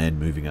the men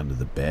moving under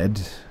the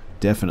bed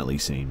definitely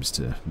seems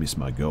to miss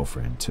my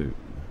girlfriend too.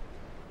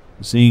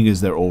 Seeing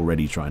as they're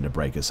already trying to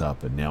break us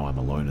up and now I'm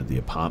alone at the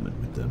apartment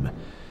with them,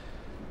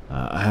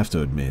 I have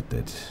to admit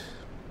that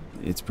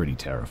it's pretty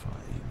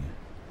terrifying.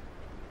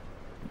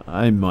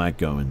 I might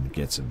go and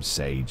get some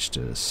sage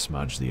to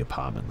smudge the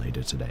apartment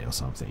later today or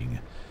something.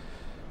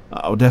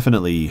 I'll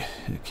definitely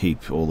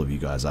keep all of you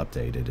guys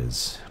updated,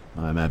 as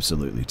I'm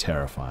absolutely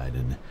terrified,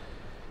 and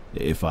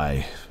if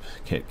I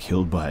get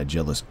killed by a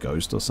jealous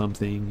ghost or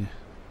something,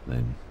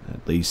 then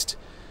at least,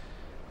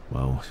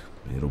 well,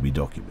 it'll be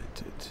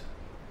documented.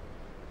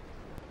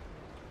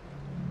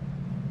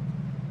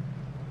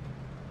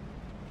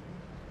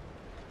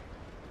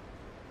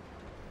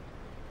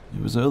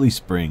 It was early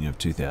spring of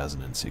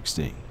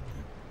 2016.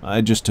 I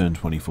had just turned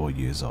 24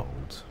 years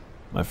old.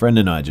 My friend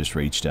and I just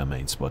reached our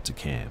main spot to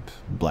camp,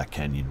 Black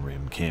Canyon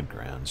Rim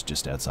Campgrounds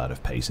just outside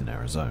of Payson,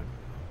 Arizona.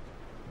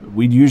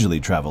 We'd usually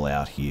travel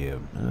out here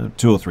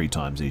 2 or 3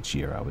 times each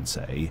year, I would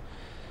say.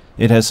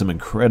 It has some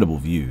incredible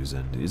views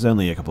and is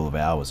only a couple of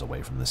hours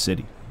away from the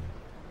city.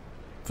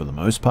 For the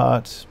most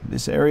part,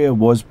 this area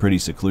was pretty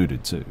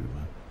secluded too.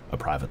 A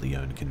privately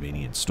owned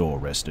convenience store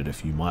rested a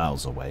few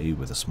miles away,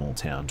 with a small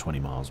town 20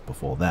 miles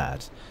before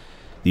that.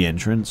 The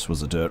entrance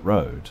was a dirt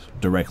road,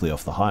 directly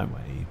off the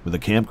highway, with a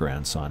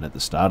campground sign at the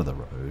start of the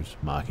road,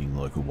 marking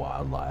local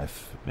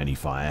wildlife, any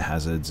fire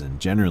hazards, and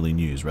generally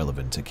news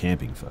relevant to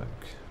camping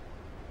folk.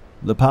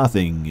 The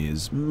pathing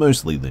is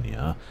mostly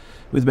linear,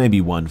 with maybe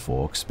one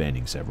fork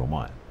spanning several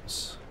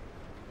miles.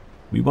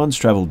 We once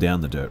travelled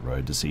down the dirt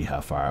road to see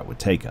how far it would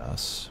take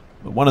us,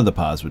 but one of the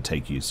paths would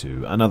take you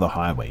to another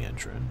highway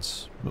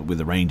entrance,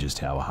 with a ranger's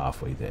tower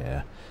halfway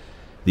there.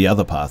 The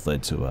other path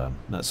led to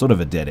a sort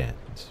of a dead end.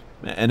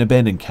 An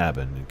abandoned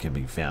cabin can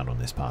be found on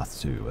this path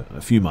too,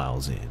 a few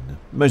miles in,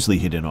 mostly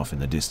hidden off in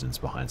the distance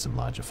behind some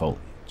larger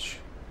foliage.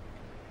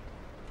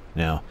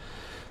 Now,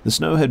 the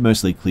snow had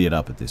mostly cleared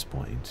up at this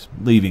point,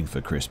 leaving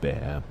for crisp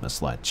air, a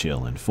slight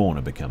chill, and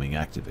fauna becoming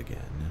active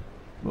again.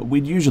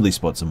 We'd usually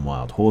spot some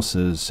wild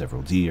horses,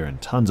 several deer,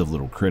 and tons of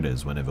little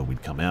critters whenever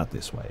we'd come out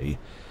this way.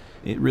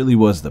 It really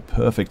was the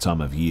perfect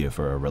time of year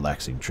for a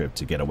relaxing trip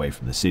to get away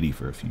from the city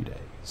for a few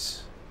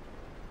days.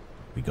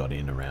 We got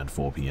in around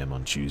 4 p.m.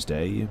 on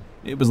Tuesday.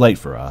 It was late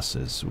for us,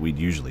 as we'd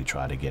usually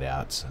try to get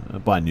out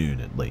by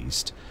noon at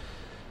least.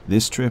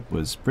 This trip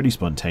was pretty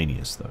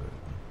spontaneous though.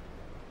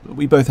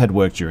 We both had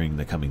work during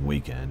the coming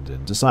weekend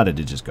and decided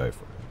to just go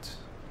for it.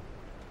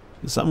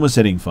 The sun was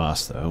setting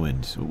fast though,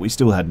 and we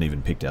still hadn't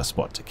even picked our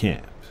spot to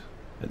camp.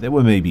 There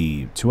were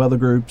maybe 2 other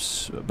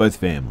groups, both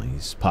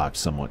families, parked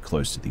somewhat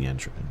close to the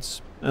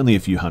entrance, only a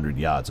few hundred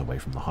yards away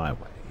from the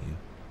highway.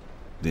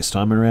 This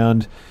time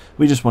around,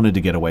 we just wanted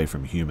to get away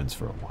from humans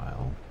for a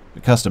while.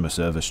 The customer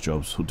service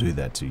jobs will do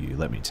that to you,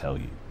 let me tell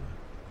you.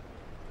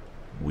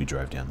 We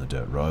drove down the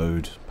dirt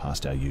road,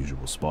 past our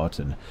usual spot,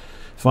 and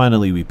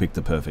finally we picked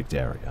the perfect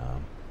area,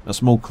 a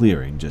small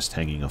clearing just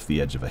hanging off the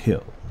edge of a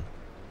hill.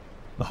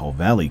 The whole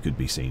valley could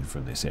be seen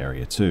from this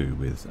area too,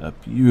 with a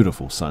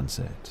beautiful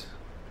sunset.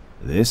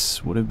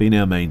 This would have been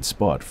our main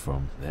spot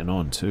from then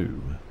on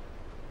too,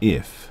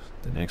 if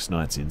the next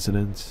night's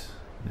incident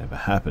never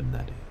happened,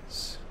 that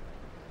is.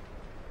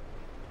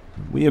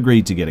 We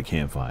agreed to get a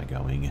campfire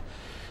going,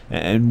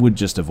 and would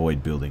just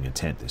avoid building a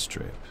tent this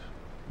trip.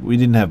 We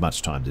didn't have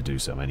much time to do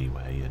so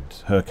anyway, and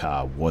her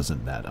car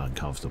wasn't that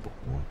uncomfortable.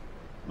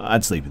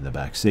 I'd sleep in the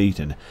back seat,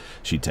 and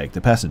she'd take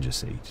the passenger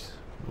seat.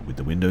 With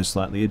the windows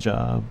slightly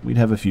ajar, we'd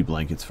have a few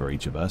blankets for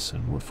each of us,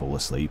 and would fall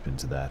asleep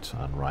into that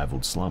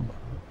unrivaled slumber.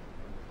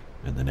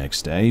 And the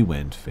next day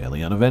went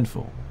fairly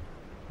uneventful.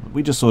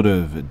 We just sort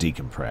of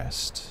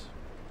decompressed.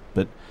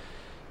 But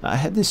I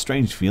had this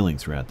strange feeling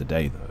throughout the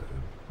day though,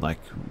 like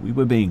we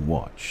were being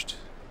watched.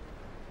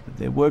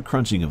 There were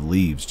crunching of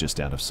leaves just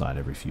out of sight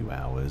every few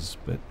hours,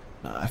 but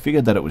I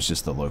figured that it was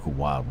just the local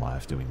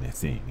wildlife doing their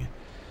thing.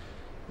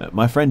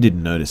 My friend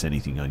didn't notice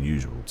anything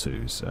unusual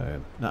too,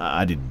 so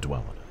I didn't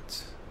dwell on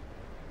it.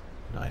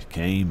 Night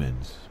came and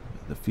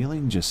the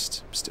feeling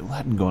just still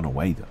hadn't gone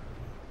away though.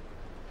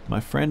 My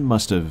friend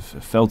must have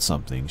felt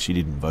something she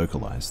didn't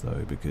vocalize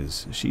though,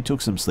 because she took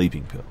some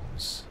sleeping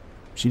pills.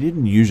 She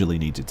didn't usually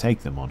need to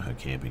take them on her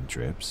camping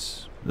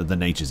trips. The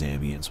nature's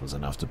ambience was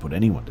enough to put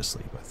anyone to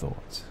sleep, I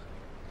thought.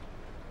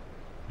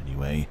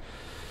 Anyway,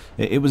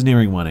 it was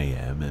nearing 1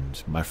 a.m.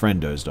 and my friend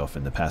dozed off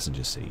in the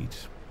passenger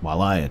seat, while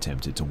I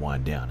attempted to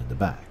wind down in the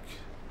back.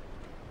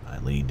 I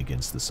leaned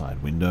against the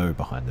side window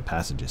behind the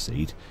passenger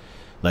seat,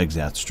 legs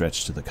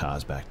outstretched to the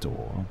car's back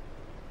door.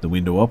 The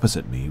window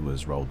opposite me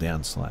was rolled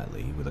down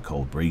slightly, with a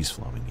cold breeze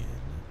flowing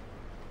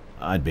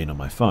in. I'd been on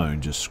my phone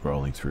just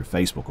scrolling through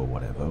Facebook or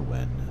whatever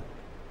when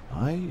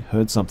I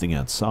heard something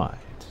outside.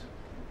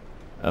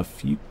 A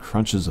few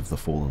crunches of the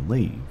fallen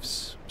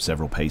leaves,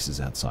 several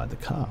paces outside the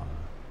car.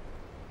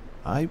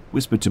 I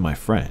whispered to my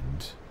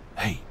friend,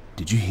 "Hey,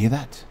 did you hear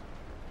that?"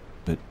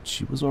 But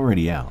she was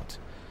already out.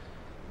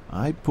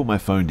 I put my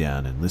phone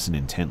down and listened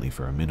intently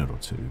for a minute or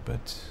two,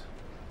 but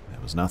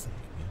there was nothing.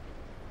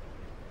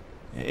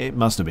 It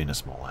must have been a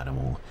small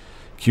animal,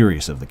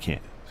 curious of the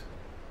camp.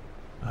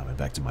 I went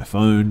back to my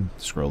phone,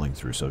 scrolling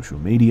through social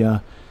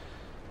media.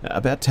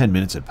 About 10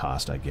 minutes had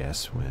passed, I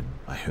guess, when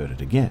I heard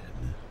it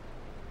again.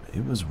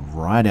 It was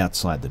right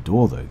outside the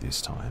door, though,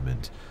 this time,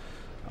 and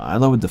I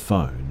lowered the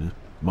phone.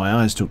 My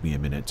eyes took me a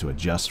minute to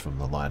adjust from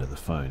the light of the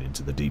phone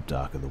into the deep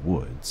dark of the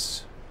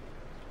woods.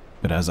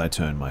 But as I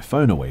turned my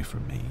phone away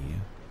from me,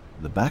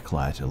 the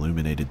backlight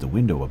illuminated the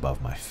window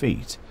above my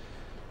feet,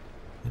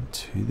 and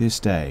to this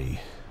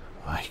day,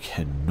 I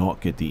cannot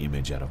get the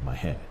image out of my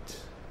head.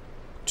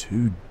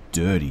 Two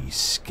dirty,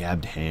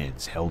 scabbed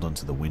hands held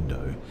onto the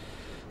window,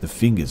 the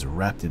fingers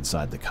wrapped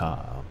inside the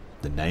car.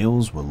 The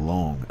nails were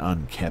long,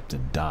 unkempt,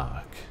 and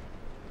dark.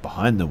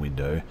 Behind the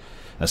window,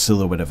 a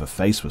silhouette of a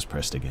face was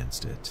pressed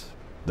against it.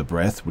 The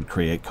breath would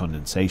create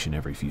condensation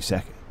every few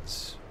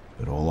seconds,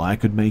 but all I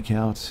could make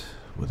out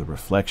were the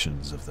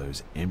reflections of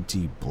those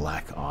empty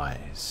black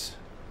eyes.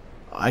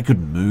 I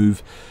couldn't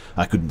move,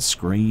 I couldn't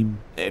scream.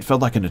 It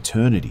felt like an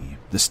eternity,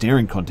 the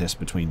staring contest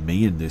between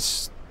me and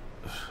this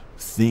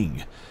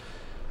thing.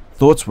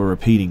 Thoughts were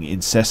repeating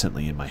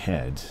incessantly in my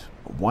head.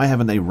 Why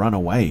haven't they run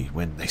away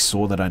when they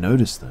saw that I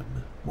noticed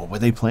them? What were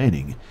they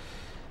planning?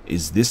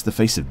 Is this the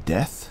face of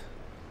death?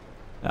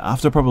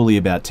 After probably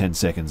about 10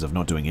 seconds of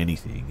not doing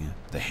anything,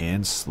 the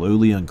hand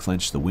slowly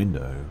unclenched the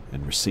window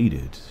and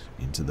receded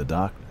into the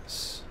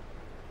darkness.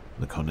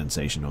 The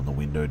condensation on the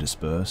window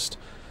dispersed.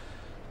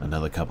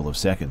 Another couple of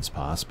seconds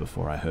passed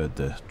before I heard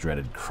the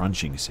dreaded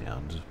crunching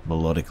sound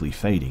melodically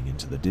fading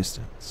into the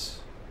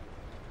distance.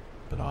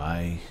 But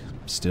I,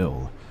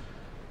 still,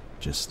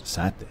 just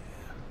sat there.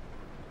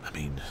 I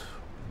mean,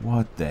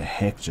 what the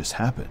heck just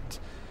happened?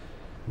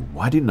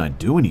 Why didn't I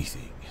do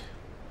anything?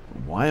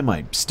 Why am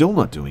I still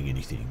not doing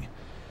anything?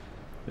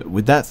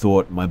 With that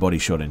thought, my body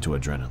shot into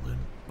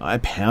adrenaline. I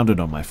pounded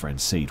on my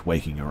friend's seat,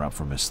 waking her up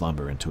from her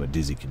slumber into a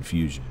dizzy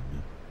confusion.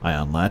 I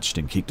unlatched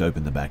and kicked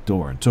open the back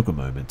door and took a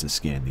moment to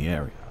scan the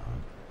area.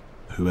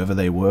 Whoever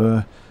they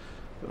were,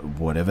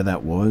 whatever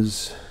that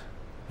was,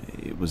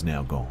 it was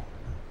now gone.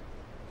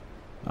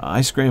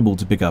 I scrambled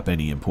to pick up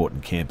any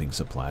important camping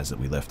supplies that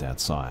we left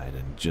outside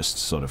and just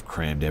sort of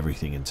crammed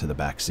everything into the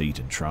back seat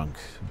and trunk,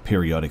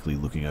 periodically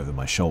looking over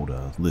my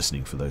shoulder,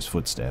 listening for those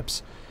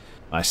footsteps.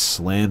 I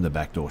slammed the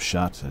back door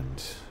shut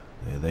and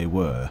there they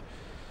were,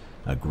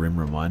 a grim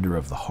reminder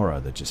of the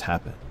horror that just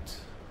happened.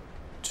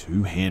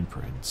 2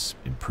 handprints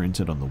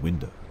imprinted on the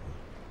window.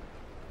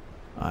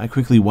 I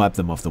quickly wiped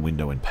them off the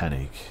window in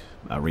panic,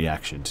 a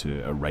reaction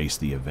to erase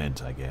the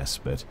event, I guess,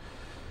 but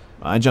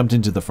I jumped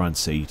into the front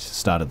seat,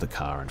 started the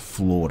car, and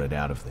floored it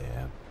out of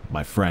there.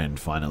 My friend,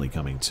 finally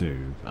coming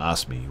to,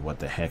 asked me what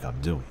the heck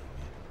I'm doing.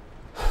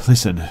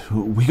 "Listen,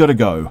 we gotta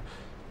go,"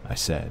 I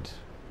said.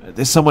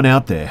 "There's someone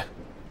out there."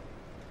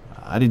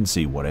 I didn't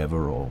see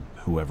whatever or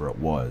whoever it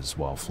was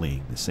while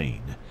fleeing the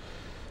scene.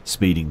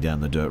 Speeding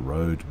down the dirt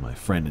road, my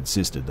friend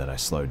insisted that I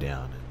slow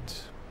down, and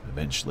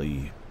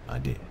eventually I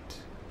did.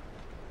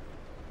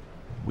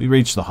 We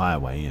reached the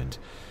highway, and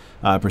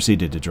I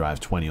proceeded to drive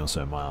 20 or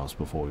so miles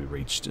before we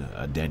reached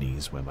a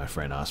Denny's where my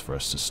friend asked for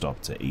us to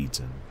stop to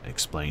eat and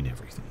explain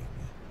everything.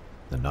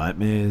 The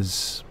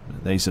nightmares,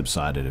 they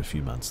subsided a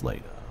few months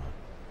later.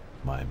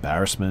 My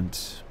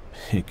embarrassment,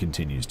 it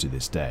continues to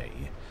this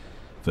day,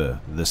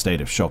 for the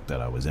state of shock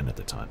that I was in at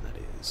the time, that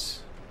is.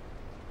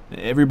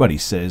 Everybody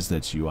says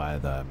that you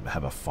either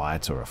have a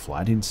fight or a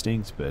flight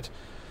instinct, but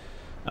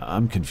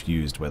I'm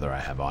confused whether I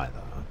have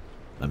either.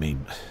 I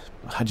mean,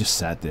 I just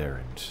sat there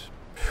and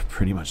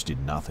pretty much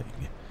did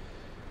nothing.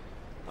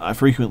 I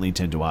frequently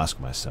tend to ask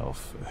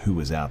myself who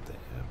was out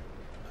there.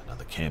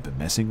 Another camper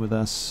messing with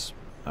us?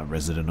 A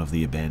resident of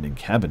the abandoned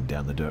cabin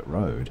down the dirt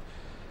road?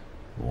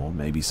 Or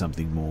maybe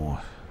something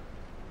more,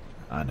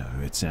 I know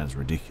it sounds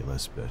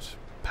ridiculous, but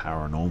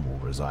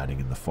paranormal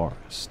residing in the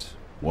forest,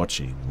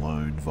 watching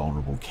lone,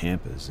 vulnerable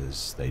campers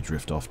as they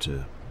drift off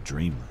to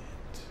dreamland.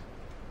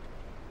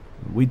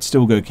 We'd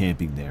still go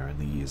camping there in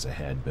the years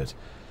ahead, but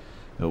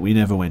we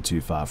never went too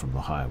far from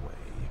the highway.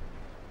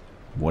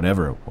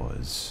 Whatever it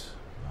was,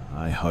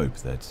 I hope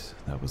that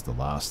that was the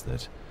last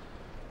that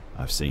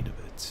I've seen of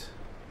it.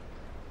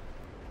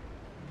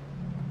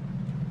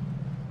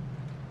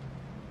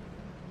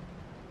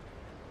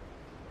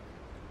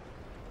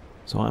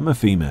 So I'm a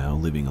female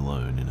living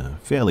alone in a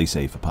fairly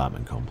safe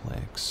apartment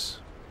complex.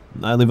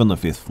 I live on the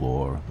 5th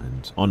floor,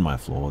 and on my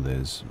floor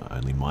there's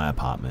only my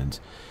apartment,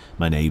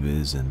 my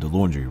neighbours, and a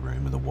laundry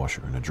room with a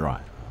washer and a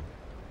dryer.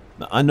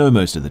 I know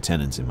most of the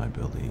tenants in my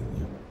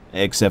building,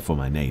 except for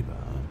my neighbour.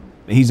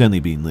 He's only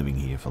been living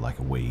here for like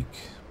a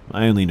week.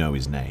 I only know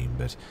his name,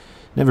 but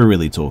never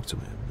really talked to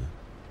him.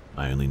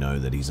 I only know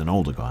that he's an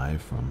older guy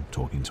from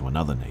talking to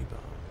another neighbour.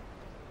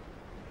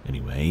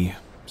 Anyway,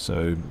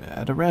 so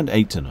at around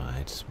 8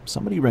 tonight,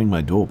 somebody rang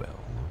my doorbell.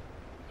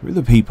 Through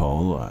the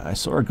peephole, I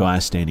saw a guy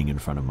standing in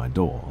front of my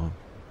door,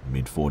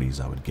 mid-40s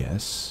I would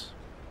guess.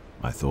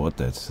 I thought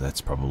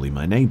that's probably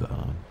my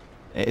neighbour.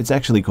 It's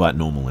actually quite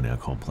normal in our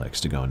complex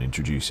to go and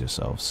introduce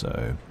yourself,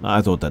 so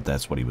I thought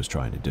that's what he was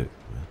trying to do.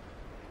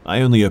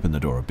 I only opened the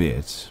door a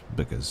bit,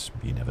 because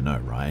you never know,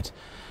 right,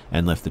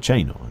 and left the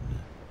chain on.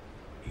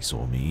 He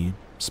saw me,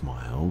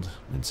 smiled,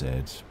 and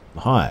said,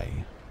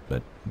 "Hi,"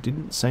 but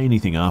didn't say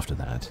anything after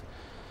that.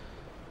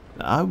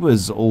 I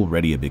was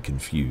already a bit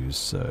confused,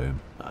 so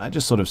I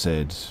just sort of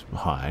said,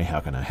 "Hi, how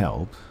can I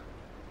help?"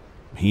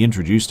 He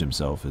introduced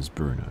himself as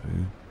Bruno,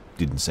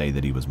 didn't say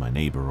that he was my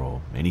neighbour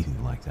or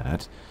anything like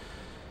that.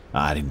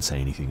 I didn't say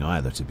anything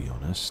either, to be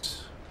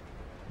honest.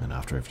 And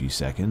after a few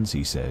seconds,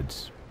 he said,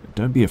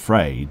 "Don't be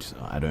afraid,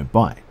 I don't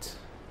bite."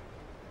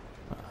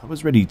 I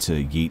was ready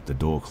to yeet the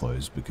door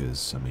closed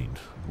because, I mean,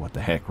 what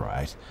the heck,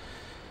 right?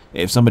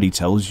 If somebody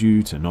tells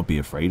you to not be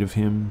afraid of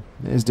him,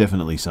 there's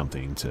definitely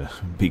something to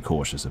be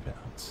cautious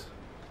about.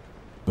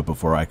 But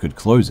before I could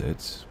close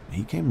it,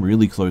 he came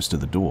really close to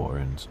the door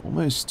and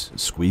almost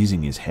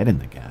squeezing his head in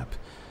the gap.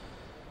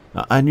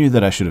 I knew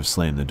that I should have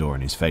slammed the door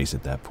in his face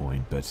at that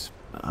point, but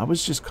I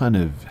was just kind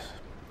of,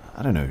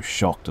 I don't know,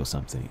 shocked or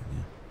something.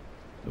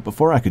 But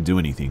before I could do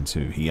anything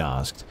too, he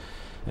asked,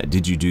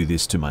 "Did you do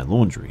this to my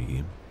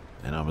laundry?"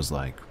 And I was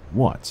like,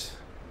 "What?"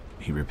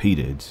 He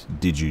repeated,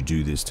 "Did you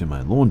do this to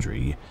my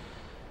laundry?"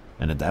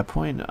 And at that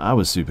point, I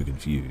was super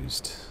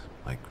confused.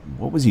 Like,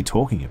 what was he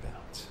talking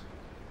about?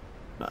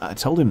 I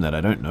told him that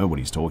I don't know what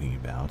he's talking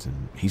about,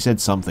 and he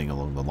said something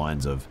along the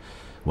lines of,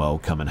 "Well,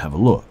 come and have a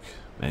look,"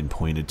 and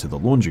pointed to the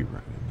laundry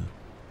room.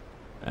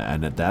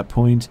 And at that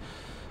point,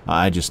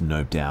 I just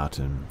noped out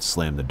and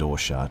slammed the door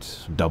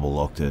shut,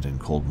 double-locked it, and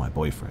called my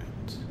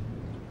boyfriend.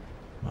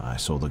 I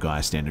saw the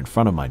guy stand in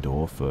front of my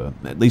door for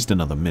at least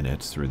another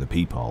minute through the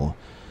peephole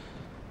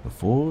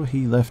before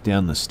he left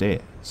down the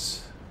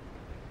stairs.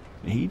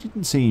 He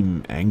didn't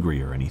seem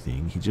angry or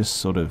anything, he just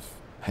sort of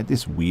had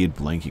this weird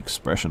blank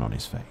expression on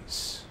his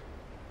face.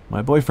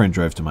 My boyfriend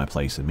drove to my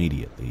place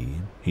immediately.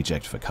 He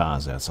checked for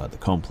cars outside the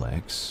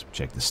complex,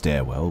 checked the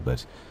stairwell,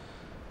 but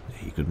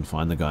he couldn't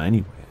find the guy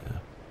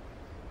anywhere.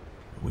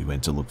 We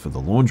went to look for the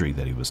laundry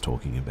that he was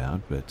talking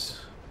about, but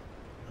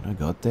when I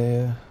got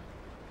there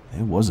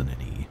wasn't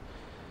any.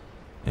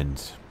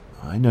 And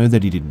I know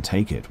that he didn't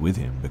take it with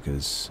him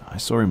because I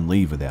saw him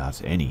leave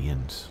without any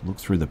and looked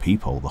through the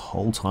peephole the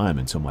whole time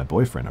until my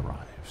boyfriend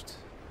arrived.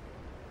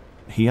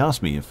 He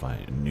asked me if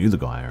I knew the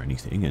guy or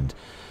anything, and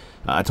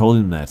I told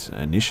him that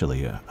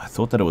initially I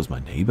thought that it was my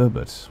neighbour,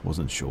 but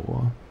wasn't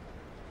sure.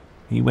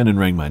 He went and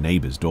rang my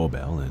neighbour's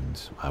doorbell,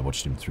 and I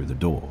watched him through the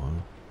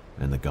door,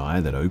 and the guy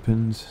that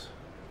opened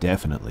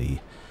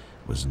definitely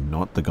was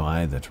not the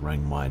guy that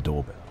rang my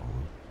doorbell.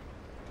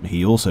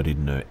 He also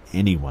didn't know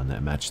anyone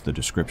that matched the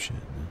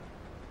description.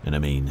 And I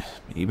mean,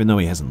 even though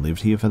he hasn't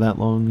lived here for that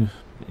long,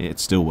 it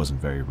still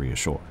wasn't very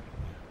reassuring.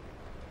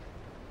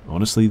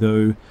 Honestly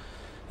though,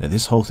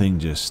 this whole thing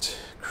just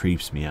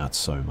creeps me out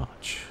so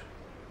much.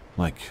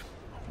 Like,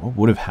 what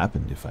would have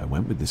happened if I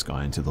went with this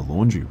guy into the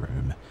laundry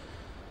room?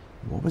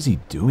 What was he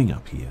doing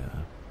up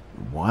here?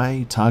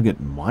 Why target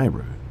my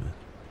room?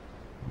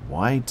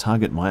 Why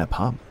target my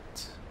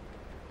apartment?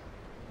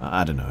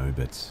 I don't know,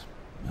 but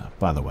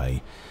by the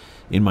way,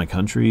 in my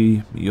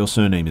country, your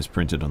surname is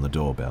printed on the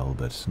doorbell,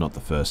 but not the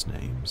first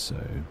name, so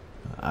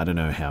I don't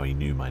know how he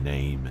knew my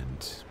name,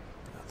 and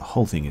the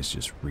whole thing is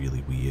just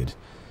really weird.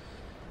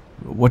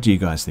 What do you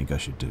guys think I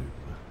should do?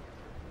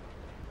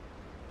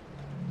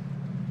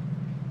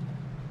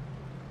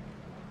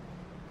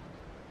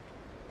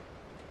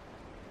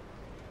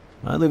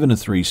 I live in a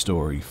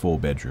 3-story,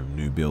 4-bedroom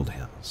new build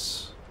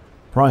house.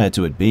 Prior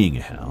to it being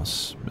a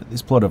house,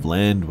 this plot of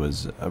land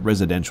was a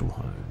residential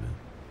home.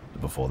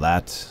 Before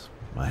that,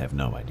 I have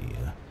no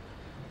idea.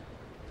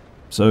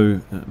 So,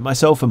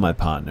 myself and my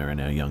partner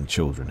and our young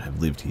children have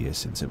lived here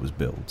since it was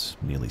built,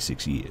 nearly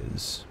 6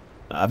 years.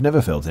 I've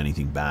never felt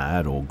anything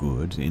bad or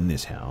good in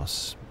this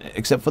house,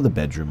 except for the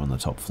bedroom on the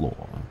top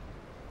floor.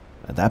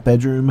 That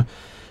bedroom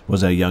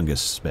was our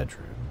youngest's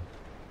bedroom.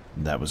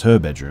 That was her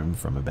bedroom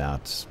from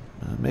about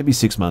maybe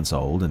 6 months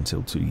old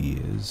until 2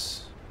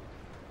 years.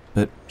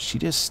 But she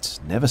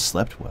just never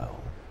slept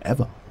well,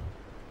 ever.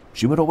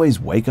 She would always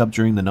wake up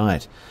during the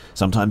night,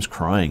 sometimes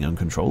crying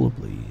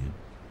uncontrollably.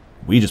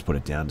 We just put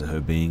it down to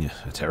her being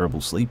a terrible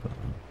sleeper.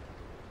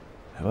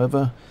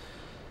 However,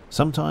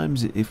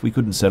 sometimes if we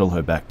couldn't settle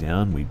her back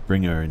down, we'd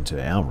bring her into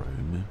our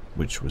room,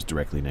 which was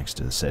directly next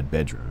to the said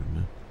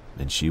bedroom,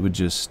 and she would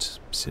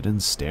just sit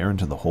and stare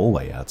into the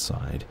hallway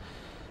outside,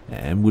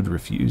 and would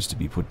refuse to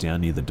be put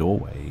down near the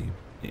doorway.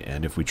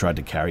 And if we tried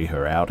to carry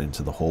her out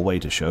into the hallway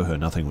to show her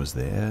nothing was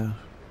there,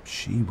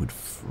 she would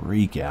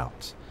freak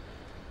out.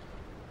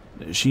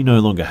 She no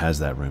longer has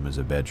that room as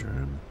a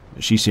bedroom.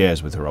 She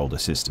shares with her older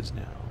sisters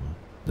now.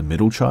 The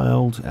middle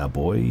child, our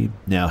boy,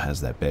 now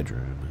has that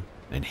bedroom,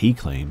 and he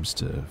claims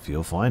to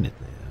feel fine in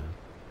there.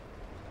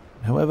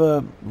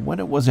 However, when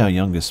it was our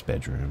youngest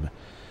bedroom,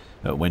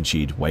 when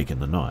she'd wake in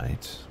the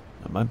night,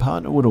 my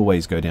partner would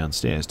always go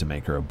downstairs to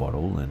make her a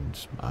bottle,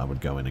 and I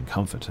would go in and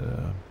comfort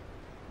her.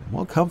 And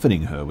while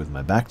comforting her with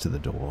my back to the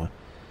door,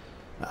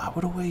 I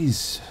would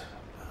always,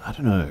 I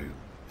don't know,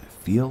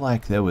 feel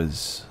like there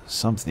was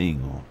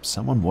something or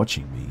someone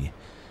watching me.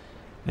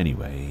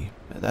 Anyway,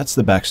 that's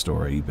the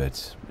backstory,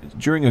 but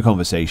during a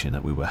conversation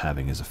that we were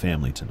having as a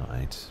family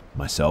tonight,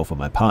 myself and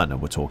my partner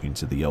were talking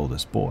to the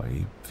oldest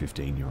boy,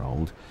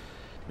 15-year-old,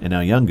 and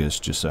our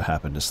youngest just so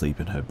happened to sleep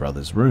in her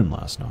brother's room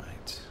last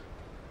night.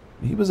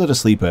 He was at a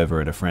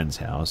sleepover at a friend's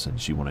house and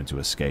she wanted to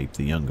escape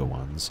the younger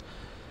ones,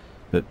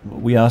 but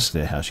we asked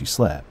her how she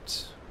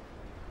slept.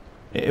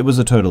 It was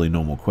a totally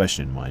normal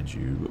question, mind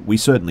you. We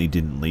certainly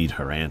didn't lead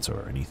her answer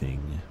or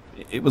anything.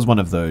 It was one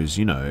of those,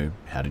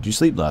 how did you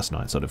sleep last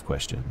night sort of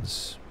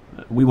questions.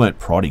 We weren't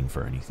prodding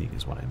for anything,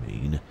 is what I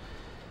mean.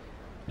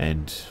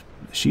 And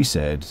she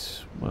said,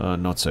 well,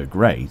 not so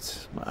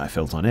great. I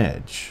felt on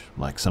edge,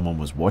 like someone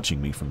was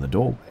watching me from the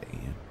doorway.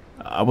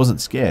 I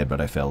wasn't scared,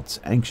 but I felt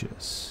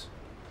anxious.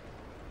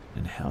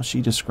 And how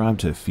she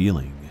described her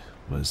feeling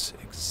was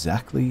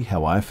exactly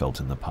how I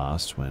felt in the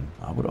past when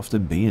I would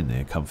often be in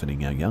there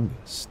comforting our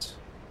youngest.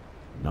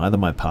 Neither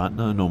my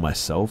partner nor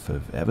myself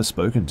have ever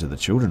spoken to the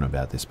children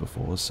about this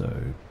before,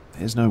 so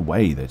there's no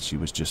way that she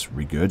was just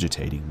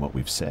regurgitating what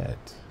we've said.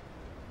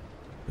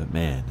 But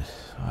man,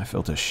 I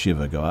felt a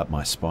shiver go up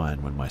my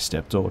spine when my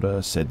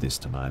stepdaughter said this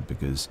tonight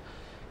because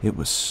it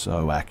was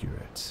so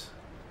accurate.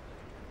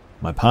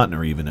 My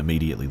partner even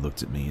immediately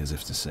looked at me as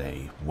if to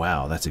say,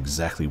 wow, that's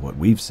exactly what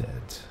we've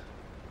said.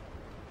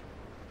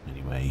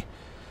 Anyway,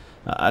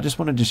 I just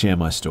wanted to share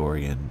my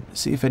story and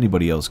see if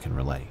anybody else can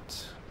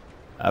relate.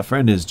 A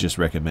friend has just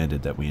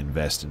recommended that we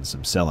invest in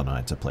some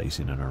selenite to place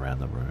in and around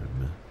the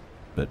room.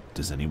 But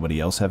does anybody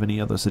else have any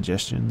other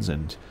suggestions?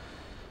 And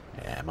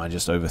am I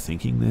just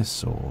overthinking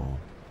this, or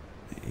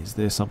is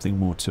there something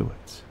more to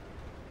it?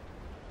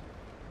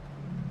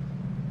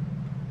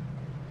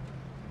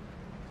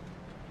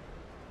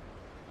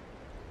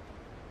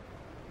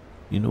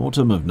 In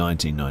autumn of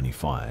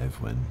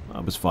 1995, when I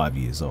was 5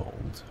 years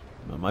old,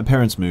 my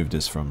parents moved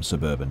us from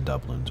suburban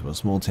Dublin to a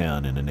small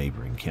town in a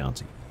neighbouring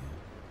county.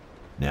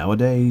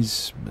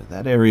 Nowadays,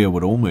 that area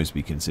would almost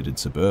be considered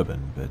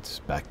suburban, but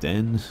back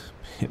then,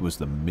 it was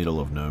the middle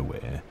of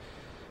nowhere,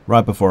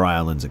 right before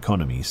Ireland's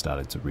economy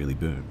started to really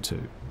boom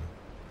too.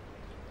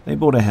 They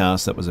bought a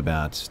house that was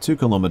about 2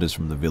 kilometres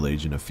from the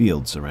village in a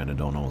field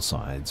surrounded on all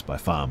sides by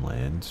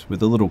farmland,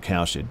 with a little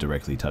cowshed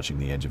directly touching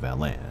the edge of our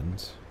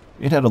land.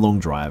 It had a long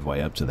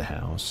driveway up to the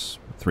house,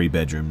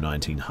 3-bedroom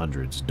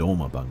 1900s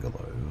dormer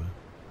bungalow,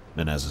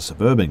 and as a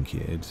suburban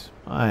kid,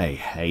 I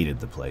hated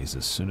the place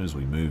as soon as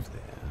we moved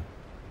there.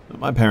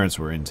 My parents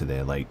were into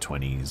their late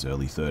 20s,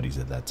 early 30s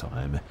at that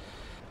time.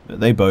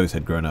 They both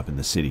had grown up in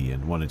the city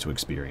and wanted to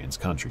experience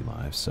country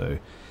life, so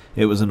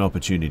it was an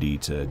opportunity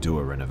to do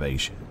a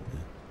renovation.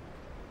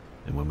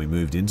 And when we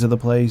moved into the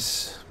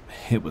place,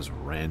 it was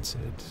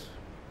rancid.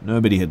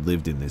 Nobody had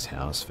lived in this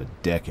house for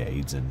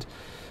decades, and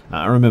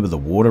I remember the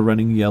water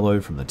running yellow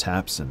from the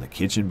taps and the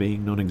kitchen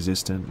being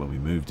non-existent when we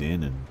moved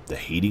in, and the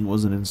heating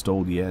wasn't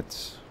installed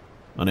yet.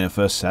 On our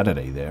first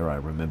Saturday there, I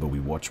remember we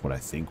watched what I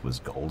think was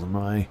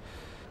Goldeneye.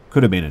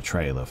 Could have been a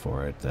trailer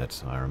for it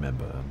that I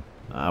remember.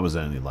 I was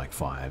only like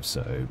 5,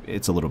 so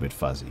it's a little bit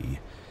fuzzy.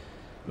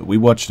 We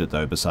watched it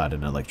though beside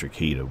an electric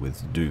heater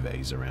with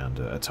duvets around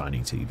a tiny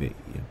TV.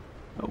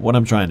 What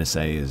I'm trying to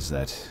say is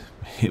that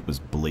it was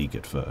bleak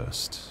at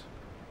first.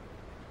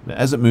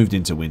 As it moved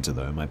into winter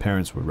though, my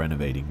parents were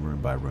renovating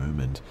room by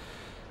room, and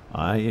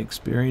I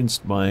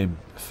experienced my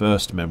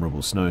first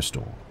memorable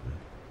snowstorm.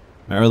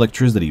 Our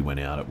electricity went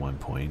out at one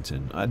point,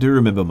 and I do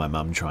remember my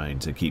mum trying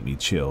to keep me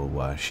chill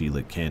while she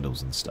lit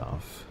candles and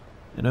stuff.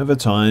 And over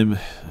time,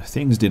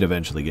 things did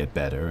eventually get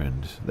better,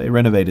 and they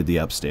renovated the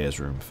upstairs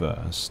room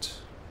first.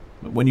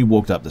 But when you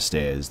walked up the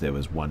stairs, there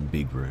was one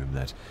big room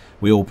that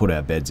we all put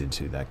our beds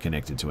into that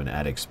connected to an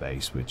attic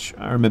space, which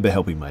I remember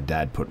helping my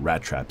dad put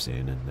rat traps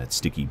in and that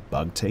sticky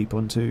bug tape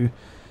onto.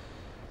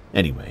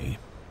 Anyway,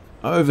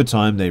 over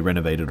time they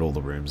renovated all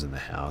the rooms in the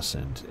house,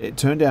 and it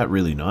turned out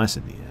really nice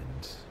in the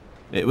end.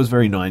 It was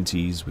very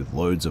 90s, with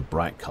loads of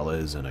bright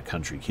colours and a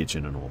country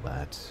kitchen and all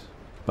that.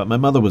 But my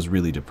mother was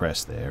really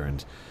depressed there,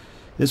 and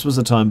this was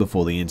a time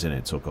before the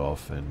internet took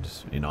off, and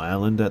in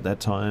Ireland at that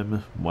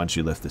time, once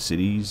you left the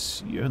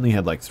cities, you only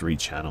had like 3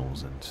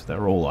 channels, and they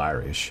were all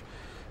Irish,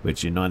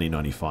 which in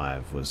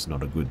 1995 was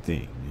not a good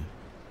thing.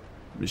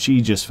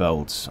 She just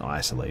felt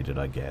isolated,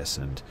 I guess,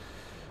 and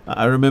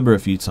I remember a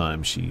few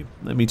times she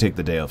let me take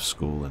the day off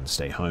school and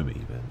stay home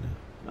even.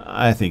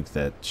 I think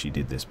that she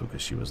did this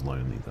because she was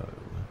lonely though.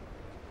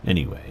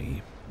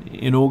 Anyway,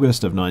 In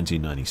August of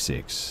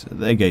 1996,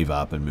 they gave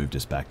up and moved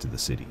us back to the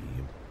city.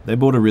 They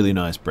bought a really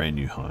nice brand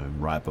new home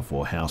right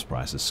before house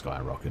prices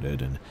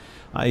skyrocketed, and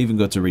I even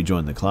got to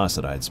rejoin the class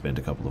that I had spent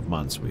a couple of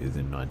months with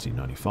in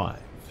 1995.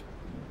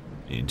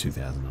 In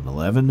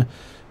 2011,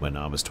 when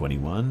I was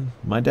 21,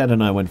 my dad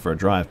and I went for a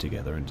drive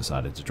together and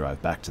decided to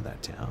drive back to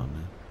that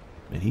town.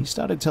 And he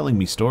started telling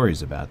me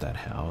stories about that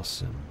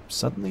house, and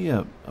suddenly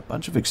a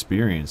bunch of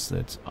experience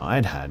that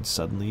I'd had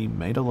suddenly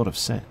made a lot of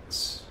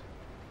sense.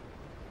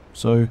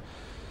 So,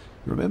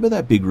 remember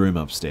that big room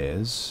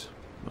upstairs?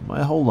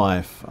 My whole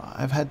life,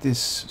 I've had this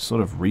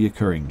sort of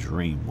reoccurring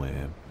dream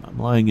where I'm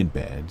lying in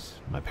bed,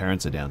 my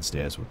parents are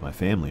downstairs with my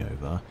family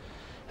over,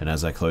 and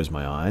as I close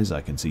my eyes,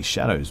 I can see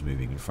shadows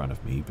moving in front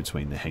of me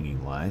between the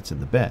hanging lights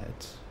and the bed,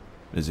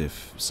 as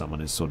if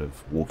someone is sort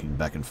of walking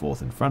back and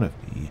forth in front of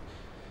me.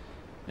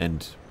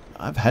 And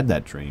I've had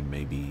that dream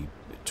maybe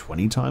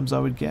 20 times, I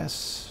would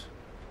guess.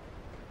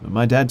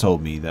 My dad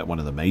told me that one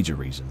of the major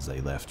reasons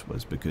they left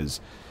was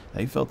because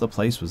they felt the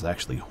place was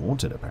actually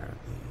haunted,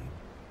 apparently.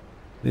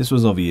 This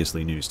was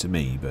obviously news to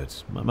me,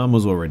 but my mum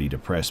was already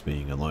depressed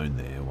being alone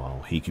there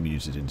while he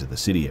commuted into the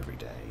city every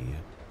day.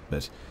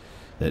 But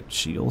that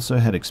she also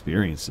had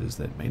experiences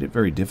that made it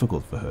very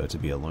difficult for her to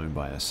be alone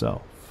by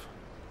herself.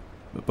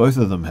 But both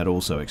of them had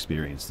also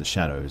experienced the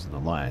shadows and the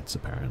lights,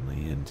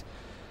 apparently, and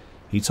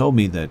he told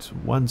me that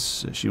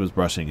once she was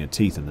brushing her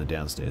teeth in the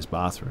downstairs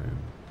bathroom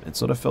and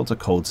sort of felt a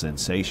cold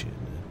sensation,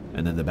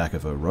 and then the back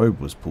of her robe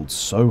was pulled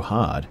so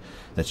hard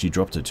that she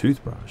dropped her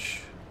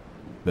toothbrush.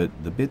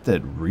 But the bit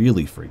that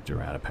really freaked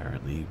her out,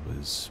 apparently,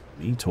 was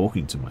me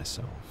talking to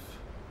myself.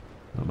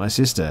 My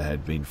sister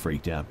had been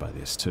freaked out by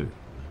this too.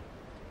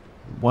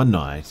 One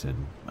night,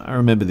 and I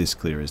remember this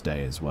clear as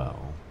day as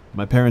well,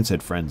 my parents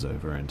had friends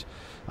over and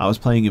I was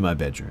playing in my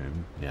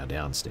bedroom, now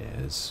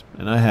downstairs,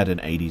 and I had an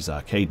 80s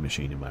arcade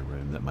machine in my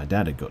room that my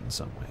dad had gotten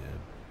somewhere.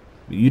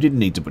 You didn't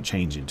need to put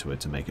change into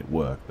it to make it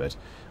work, but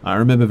I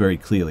remember very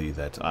clearly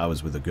that I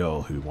was with a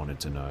girl who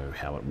wanted to know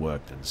how it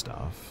worked and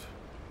stuff.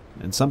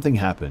 And something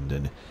happened,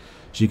 and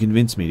she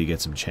convinced me to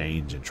get some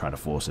change and try to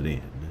force it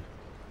in.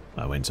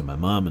 I went to my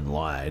mum and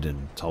lied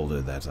and told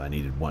her that I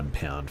needed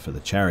 £1 for the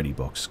charity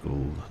box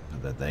school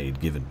that they had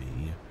given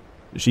me.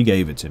 She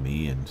gave it to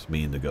me, and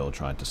me and the girl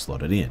tried to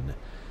slot it in.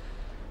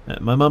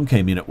 My mum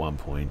came in at one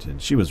point,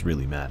 and she was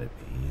really mad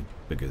at me,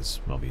 because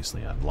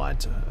obviously I'd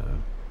lied to her.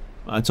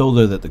 I told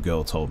her that the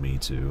girl told me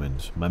to,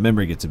 and my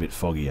memory gets a bit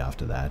foggy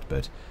after that,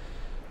 but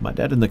my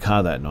dad in the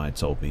car that night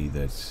told me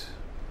that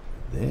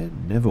there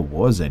never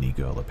was any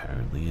girl,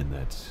 apparently, and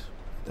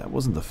that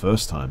wasn't the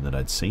first time that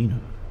I'd seen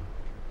her.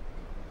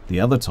 The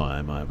other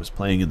time, I was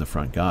playing in the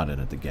front garden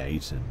at the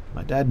gate, and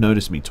my dad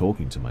noticed me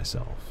talking to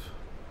myself.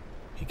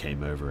 He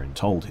came over and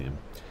told him.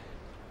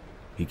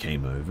 He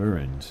came over,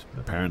 and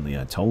apparently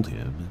I told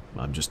him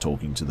I'm just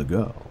talking to the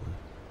girl.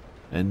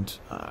 And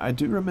I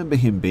do remember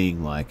him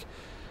being like,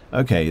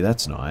 okay,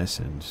 that's nice,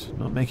 and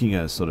not making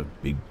a sort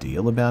of big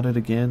deal about it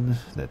again,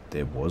 that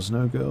there was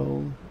no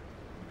girl.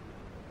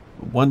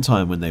 One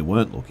time when they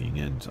weren't looking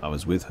and I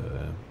was with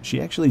her, she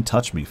actually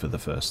touched me for the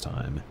first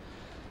time.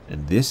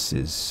 And this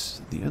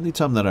is the only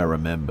time that I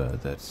remember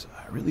that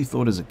I really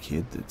thought as a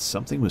kid that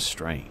something was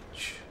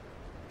strange.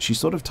 She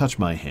sort of touched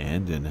my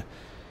hand and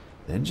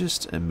then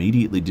just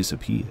immediately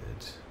disappeared.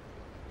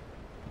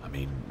 I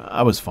mean,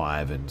 I was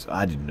 5 and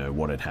I didn't know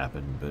what had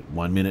happened, but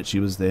one minute she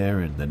was there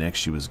and the next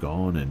she was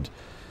gone, and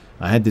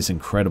I had this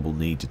incredible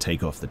need to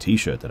take off the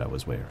t-shirt that I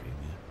was wearing.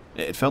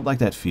 It felt like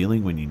that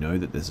feeling when you know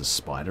that there's a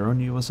spider on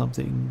you or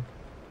something.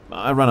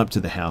 I ran up to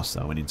the house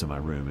though and into my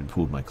room and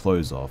pulled my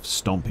clothes off,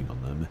 stomping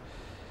on them.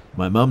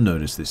 My mum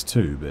noticed this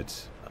too,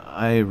 but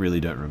I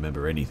really don't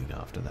remember anything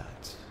after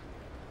that.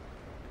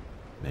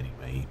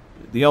 Anyway,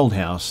 the old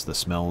house, the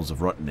smells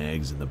of rotten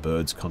eggs and the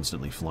birds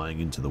constantly flying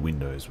into the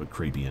windows were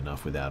creepy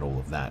enough without all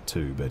of that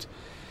too, but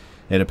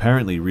it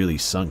apparently really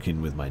sunk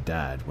in with my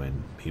dad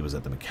when he was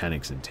at the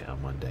mechanics in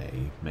town one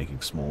day,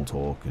 making small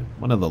talk, and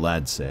one of the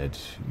lads said,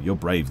 "You're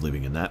brave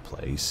living in that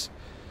place,"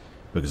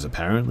 because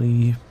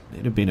apparently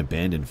it had been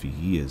abandoned for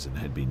years and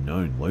had been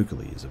known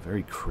locally as a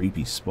very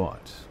creepy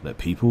spot that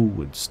people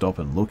would stop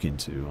and look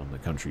into on the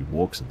country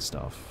walks and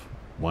stuff,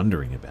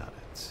 wondering about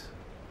it.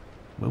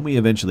 When we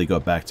eventually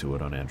got back to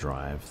it on our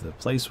drive, the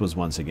place was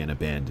once again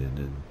abandoned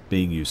and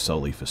being used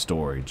solely for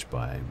storage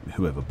by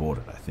whoever bought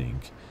it, I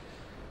think.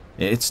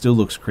 It still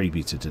looks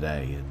creepy to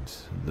today,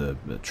 and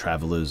the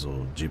travellers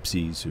or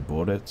gypsies who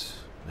bought it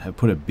have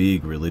put a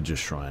big religious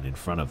shrine in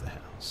front of the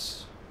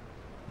house.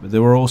 But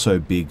there were also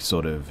big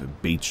sort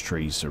of beech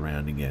trees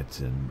surrounding it,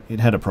 and it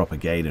had a proper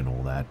gate and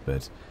all that,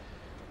 but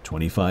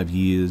 25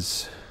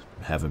 years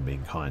haven't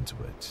been kind to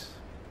it,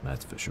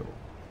 that's for sure.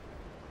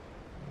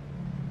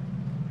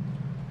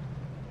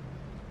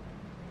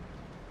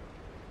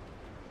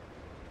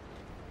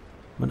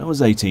 When I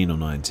was 18 or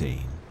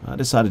 19, I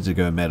decided to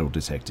go metal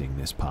detecting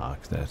this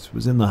park that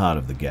was in the heart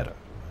of the ghetto.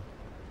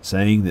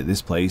 Saying that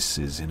this place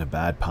is in a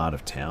bad part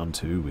of town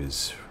too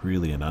is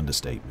really an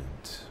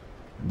understatement.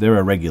 There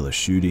are regular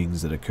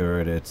shootings that occur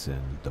at it,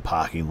 and the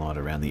parking lot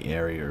around the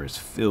area is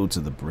filled to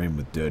the brim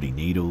with dirty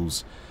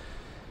needles.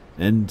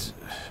 And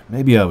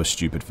maybe I was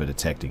stupid for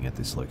detecting at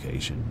this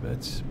location,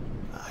 but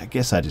I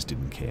guess I just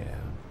didn't care.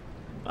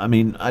 I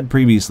mean, I'd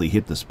previously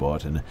hit the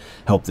spot and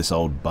helped this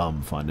old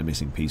bum find a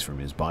missing piece from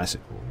his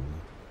bicycle.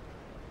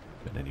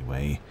 But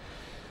anyway,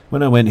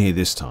 when I went here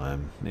this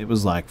time, it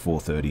was like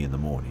 4:30 in the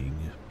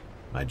morning.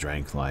 I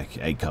drank like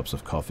 8 cups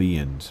of coffee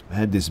and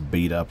had this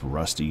beat-up,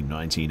 rusty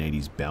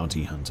 1980s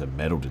bounty hunter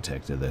metal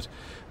detector that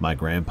my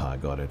grandpa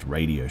got at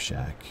Radio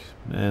Shack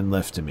and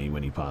left to me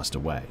when he passed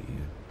away.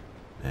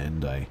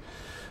 And I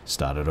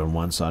started on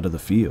one side of the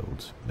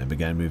field, then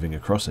began moving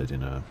across it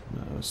in a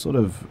sort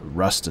of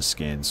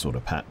rust-to-scan sort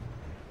of pattern.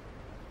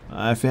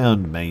 I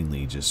found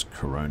mainly just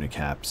Corona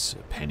caps,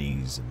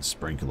 pennies, and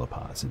sprinkler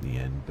parts in the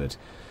end, but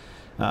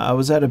I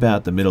was at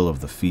about the middle of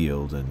the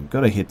field and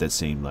got a hit that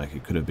seemed like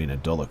it could have been a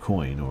dollar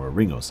coin or a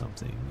ring or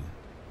something,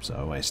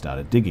 so I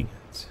started digging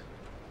it.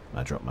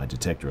 I dropped my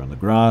detector on the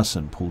grass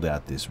and pulled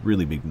out this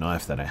really big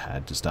knife that I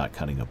had to start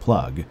cutting a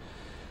plug,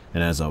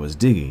 and as I was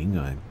digging,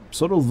 I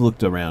sort of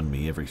looked around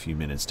me every few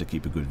minutes to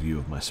keep a good view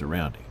of my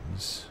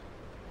surroundings.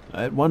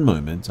 At one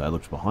moment, I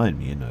looked behind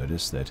me and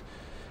noticed that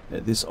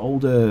this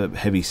older,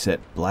 heavy-set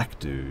black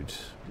dude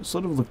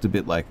sort of looked a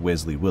bit like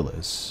Wesley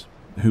Willis,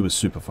 who was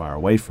super far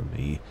away from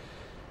me,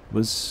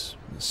 was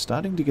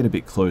starting to get a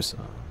bit closer.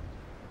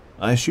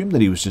 I assumed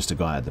that he was just a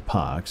guy at the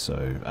park,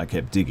 so I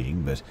kept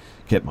digging, but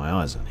kept my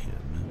eyes on him.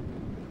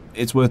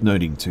 It's worth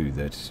noting too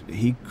that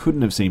he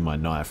couldn't have seen my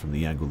knife from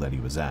the angle that he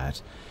was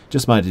at,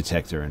 just my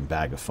detector and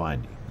bag of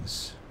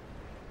findings.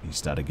 He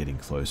started getting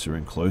closer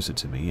and closer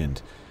to me,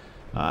 and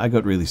I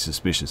got really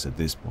suspicious at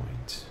this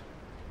point.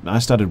 I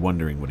started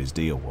wondering what his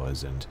deal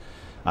was, and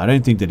I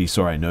don't think that he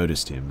saw I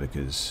noticed him,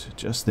 because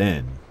just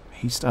then,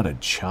 he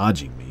started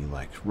charging me,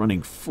 like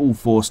running full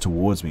force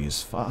towards me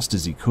as fast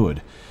as he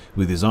could,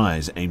 with his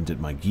eyes aimed at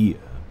my gear.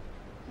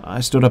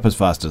 I stood up as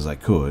fast as I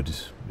could,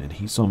 and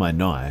he saw my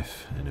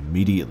knife and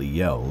immediately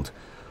yelled,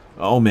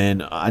 "Oh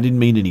man, I didn't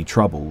mean any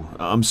trouble.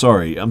 I'm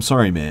sorry,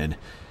 man,"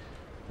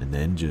 and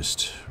then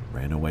just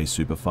ran away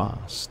super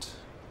fast.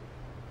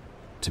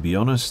 To be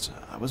honest,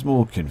 I was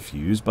more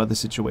confused by the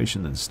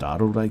situation than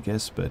startled, I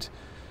guess, but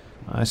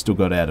I still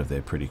got out of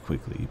there pretty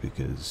quickly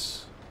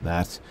because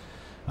that,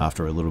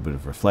 after a little bit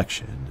of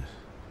reflection,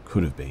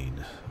 could have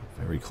been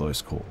a very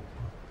close call.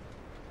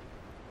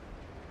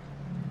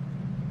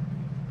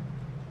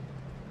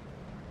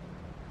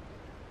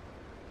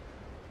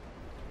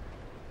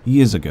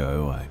 Years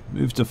ago, I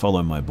moved to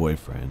follow my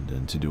boyfriend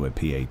and to do a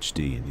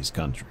PhD in his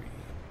country.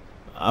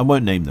 I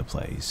won't name the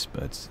place,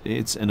 but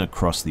it's an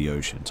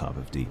across-the-ocean type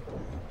of deal.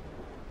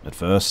 At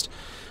first,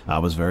 I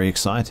was very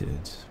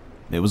excited.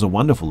 It was a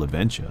wonderful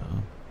adventure.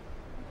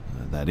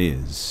 That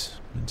is,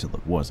 until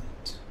it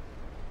wasn't.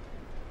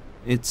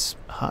 It's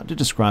hard to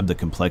describe the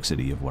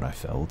complexity of what I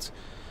felt.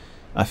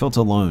 I felt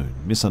alone,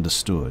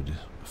 misunderstood,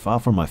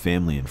 far from my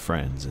family and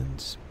friends,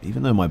 and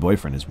even though my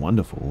boyfriend is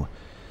wonderful,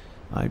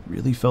 I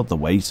really felt the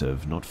weight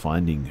of not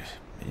finding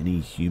any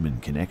human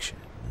connection.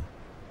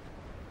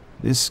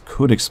 This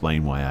could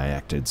explain why I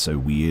acted so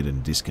weird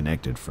and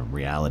disconnected from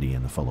reality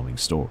in the following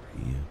story.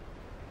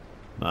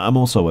 I'm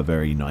also a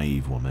very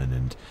naive woman,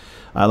 and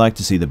I like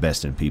to see the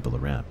best in people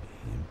around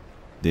me.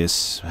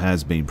 This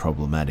has been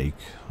problematic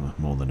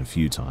more than a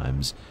few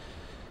times,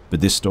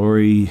 but this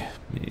story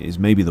is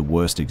maybe the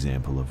worst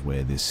example of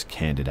where this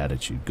candid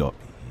attitude got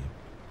me.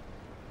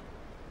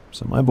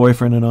 So my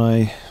boyfriend and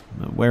I,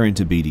 we're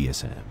into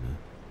BDSM.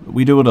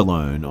 We do it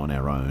alone, on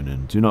our own,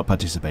 and do not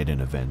participate in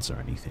events or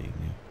anything.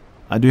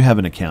 I do have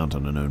an account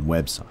on an own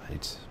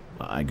website.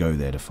 I go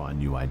there to find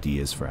new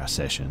ideas for our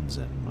sessions,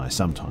 and I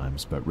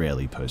sometimes, but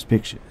rarely, post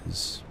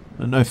pictures.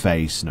 No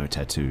face, no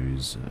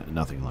tattoos,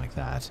 nothing like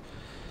that.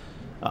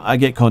 I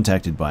get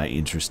contacted by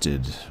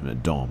interested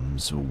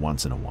DOMs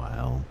once in a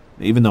while,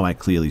 even though I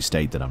clearly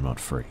state that I'm not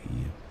free.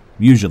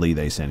 Usually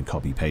they send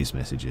copy-paste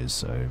messages,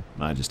 so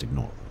I just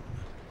ignore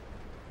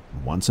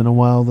them. Once in a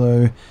while,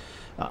 though,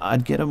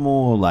 I'd get a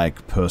more,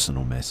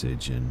 personal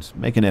message and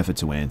make an effort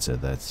to answer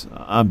that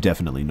I'm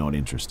definitely not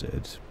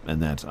interested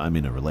and that I'm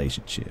in a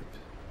relationship.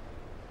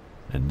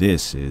 And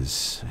this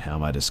is how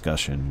my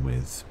discussion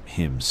with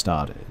him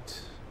started.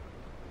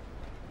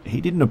 He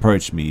didn't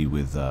approach me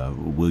with,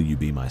 "Will you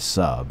be my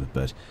sub?"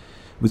 but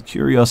with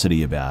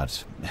curiosity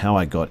about how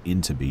I got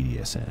into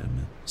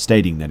BDSM,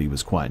 stating that he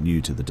was quite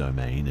new to the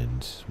domain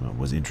and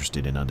was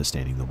interested in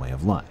understanding the way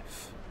of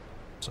life.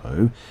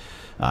 So,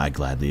 I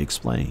gladly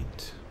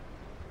explained.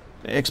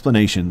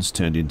 Explanations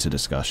turned into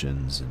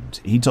discussions, and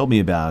he told me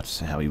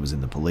about how he was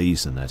in the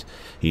police and that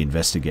he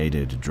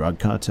investigated drug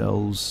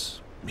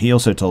cartels. He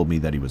also told me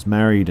that he was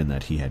married and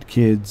that he had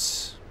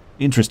kids.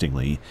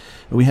 Interestingly,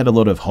 we had a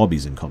lot of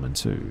hobbies in common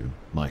too,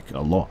 like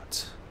a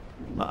lot.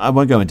 I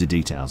won't go into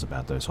details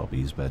about those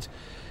hobbies, but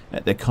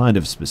they're kind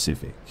of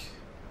specific.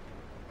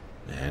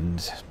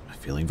 And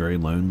feeling very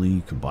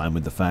lonely, combined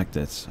with the fact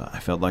that I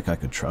felt like I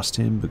could trust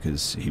him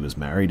because he was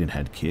married and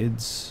had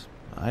kids,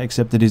 I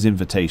accepted his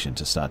invitation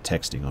to start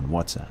texting on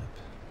WhatsApp.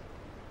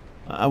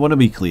 I want to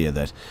be clear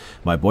that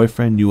my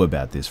boyfriend knew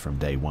about this from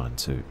day one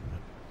too.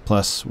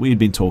 Plus, we had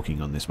been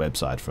talking on this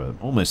website for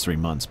almost 3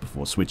 months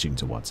before switching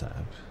to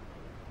WhatsApp.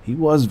 He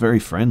was very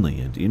friendly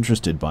and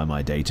interested by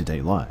my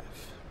day-to-day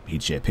life.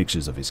 He'd share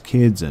pictures of his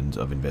kids and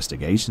of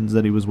investigations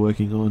that he was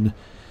working on.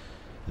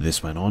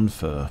 This went on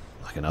for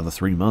like another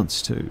 3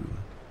 months too.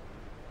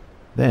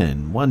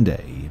 Then, one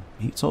day,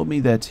 he told me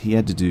that he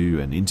had to do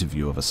an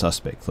interview of a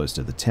suspect close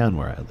to the town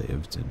where I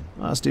lived and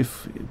asked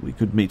if we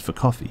could meet for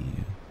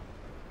coffee.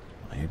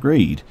 I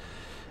agreed,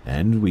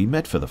 and we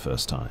met for the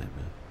first time.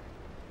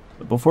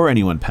 But before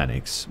anyone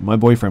panics, my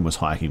boyfriend was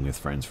hiking with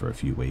friends for a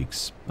few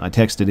weeks. I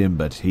texted him,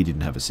 but he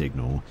didn't have a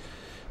signal.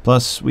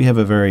 Plus, we have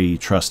a very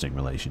trusting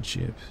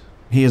relationship.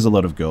 He has a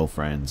lot of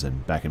girlfriends,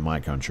 and back in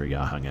my country,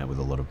 I hung out with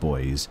a lot of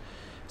boys,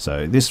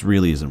 so this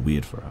really isn't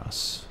weird for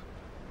us.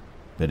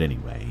 But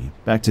anyway,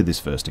 back to this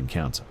first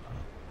encounter.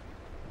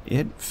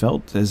 It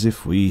felt as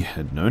if we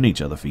had known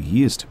each other for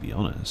years, to be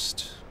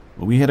honest.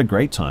 We had a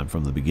great time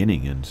from the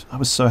beginning, and I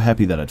was so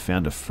happy that I'd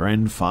found a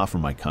friend far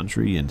from my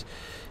country, and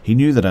he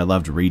knew that I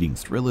loved reading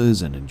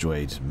thrillers and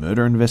enjoyed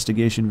murder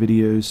investigation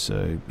videos,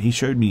 so he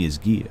showed me his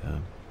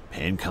gear.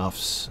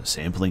 Handcuffs,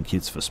 sampling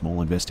kits for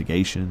small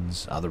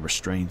investigations, other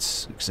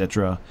restraints,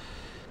 etc.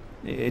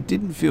 It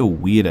didn't feel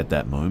weird at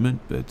that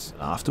moment, but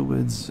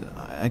afterwards,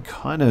 I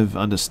kind of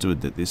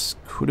understood that this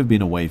could have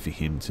been a way for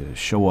him to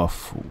show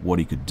off what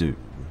he could do.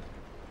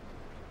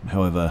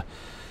 However,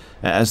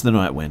 as the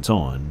night went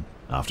on,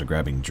 after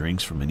grabbing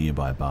drinks from a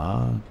nearby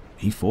bar,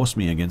 he forced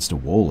me against a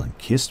wall and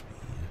kissed me.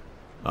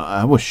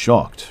 I was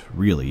shocked,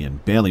 really,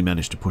 and barely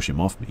managed to push him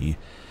off me.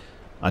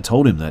 I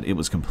told him that it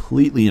was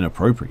completely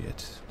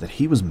inappropriate, that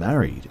he was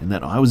married, and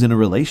that I was in a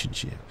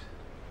relationship.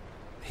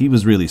 He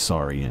was really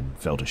sorry and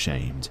felt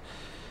ashamed.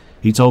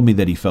 He told me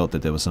that he felt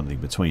that there was something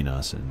between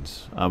us, and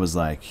I was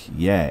like,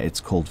 yeah,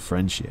 it's called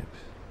friendship.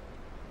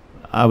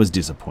 I was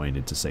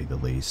disappointed, to say the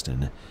least,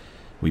 and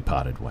we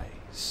parted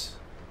ways.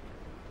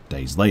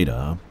 Days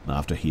later,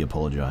 after he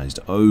apologized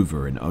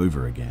over and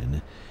over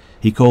again,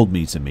 he called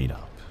me to meet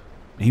up.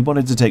 He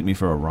wanted to take me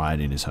for a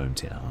ride in his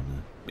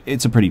hometown.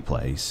 It's a pretty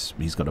place.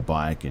 He's got a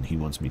bike and he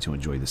wants me to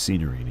enjoy the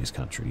scenery in his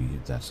country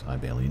that I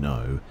barely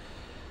know.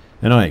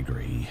 And I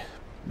agree.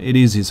 It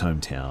is his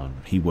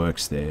hometown. He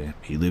works there.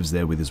 He lives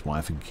there with his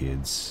wife and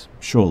kids.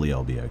 Surely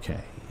I'll be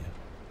okay.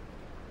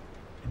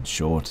 In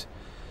short,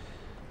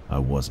 I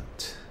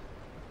wasn't.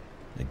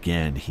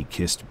 Again, he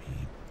kissed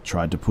me,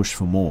 tried to push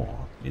for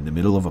more, in the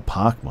middle of a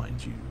park,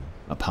 mind you.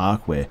 A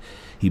park where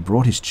he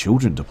brought his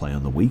children to play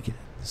on the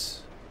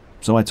weekends.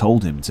 So I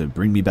told him to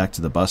bring me back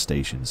to the bus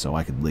station so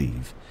I could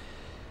leave.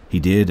 He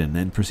did, and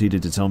then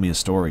proceeded to tell me a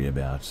story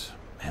about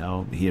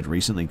how he had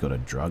recently got a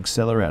drug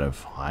seller out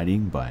of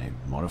hiding by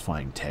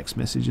modifying text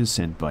messages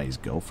sent by his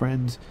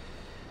girlfriend.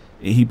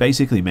 He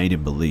basically made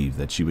him believe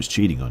that she was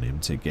cheating on him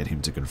to get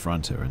him to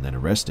confront her and then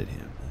arrested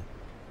him.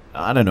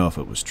 I don't know if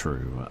it was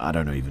true, I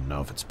don't even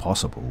know if it's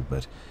possible,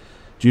 but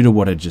due to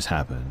what had just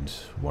happened,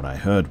 what I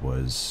heard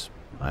was,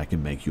 I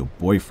can make your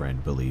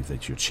boyfriend believe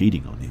that you're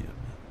cheating on him.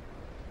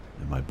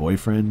 And my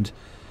boyfriend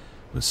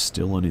was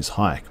still on his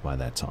hike by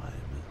that time.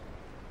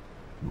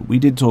 We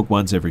did talk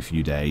once every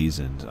few days,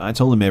 and I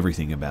told him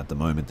everything about the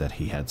moment that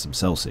he had some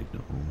cell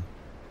signal.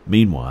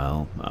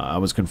 Meanwhile, I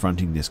was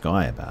confronting this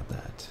guy about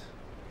that.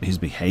 His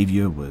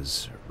behavior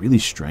was really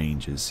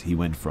strange as he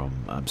went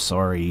from, I'm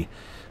sorry,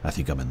 I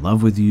think I'm in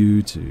love with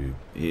you, to,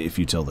 if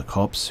you tell the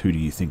cops, who do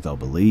you think they'll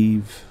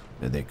believe?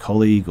 Their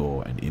colleague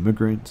or an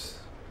immigrant?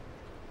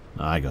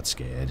 I got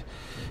scared,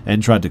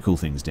 and tried to cool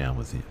things down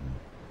with him.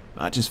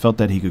 I just felt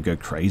that he could go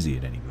crazy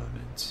at any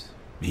moment.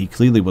 He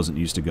clearly wasn't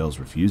used to girls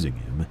refusing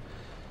him.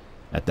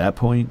 At that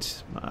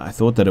point, I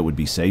thought that it would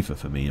be safer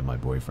for me and my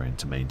boyfriend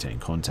to maintain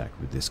contact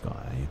with this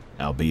guy,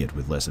 albeit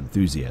with less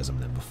enthusiasm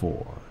than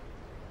before.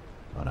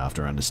 But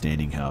after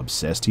understanding how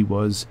obsessed he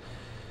was,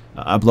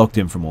 I blocked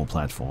him from all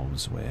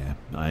platforms where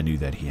I knew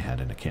that he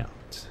had an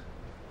account.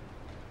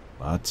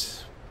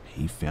 But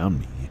he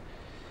found me.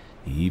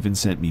 He even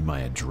sent me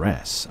my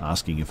address,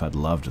 asking if I'd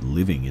loved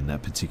living in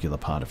that particular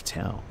part of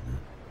town.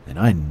 And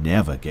I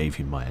never gave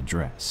him my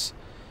address.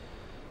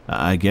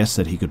 I guess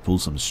that he could pull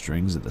some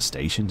strings at the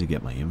station to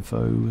get my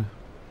info.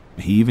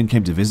 He even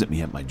came to visit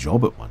me at my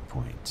job at one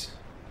point.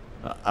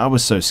 I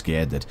was so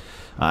scared that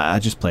I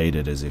just played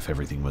it as if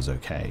everything was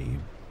okay.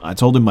 I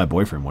told him my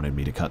boyfriend wanted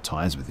me to cut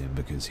ties with him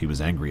because he was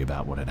angry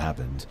about what had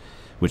happened,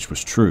 which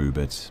was true,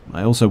 but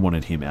I also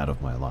wanted him out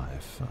of my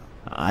life.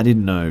 I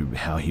didn't know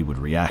how he would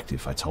react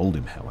if I told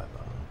him, however.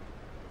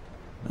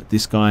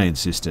 This guy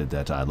insisted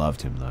that I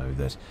loved him, though,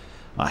 that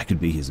I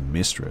could be his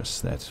mistress,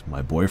 that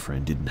my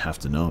boyfriend didn't have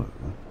to know.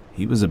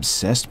 He was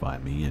obsessed by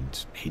me,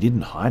 and he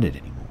didn't hide it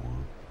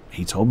anymore.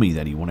 He told me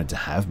that he wanted to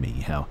have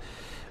me, how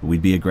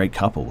we'd be a great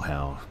couple,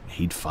 how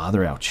he'd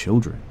father our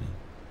children.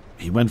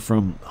 He went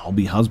from I'll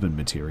be husband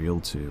material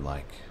to,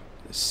 like,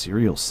 a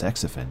serial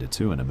sex offender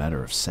too in a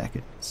matter of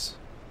seconds.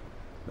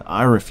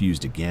 I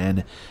refused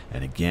again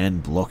and again,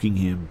 blocking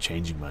him,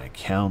 changing my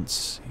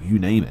accounts, you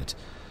name it.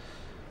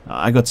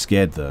 I got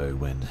scared, though,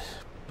 when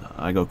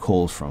I got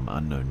calls from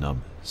unknown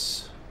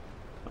numbers.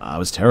 I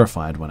was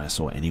terrified when I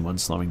saw anyone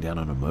slowing down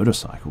on a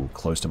motorcycle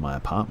close to my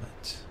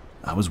apartment.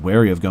 I was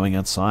wary of going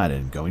outside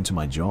and going to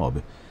my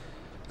job.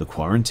 The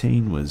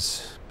quarantine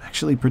was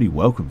actually pretty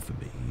welcome for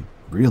me,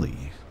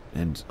 really,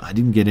 and I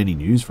didn't get any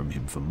news from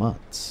him for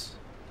months.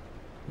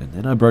 And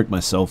then I broke my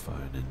cell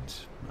phone, and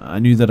I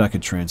knew that I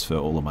could transfer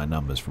all of my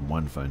numbers from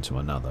one phone to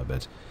another,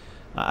 but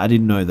I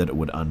didn't know that it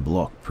would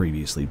unblock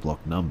previously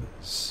blocked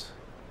numbers.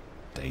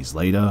 Days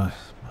later,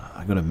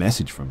 I got a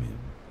message from him.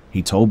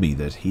 He told me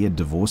that he had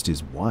divorced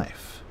his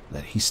wife,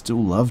 that he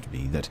still loved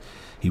me, that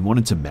he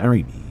wanted to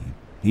marry me.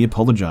 He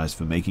apologized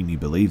for making me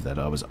believe that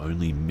I was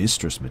only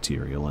mistress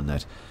material and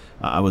that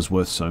I was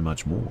worth so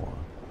much more.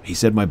 He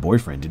said my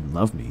boyfriend didn't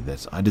love me,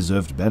 that I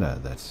deserved better,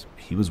 that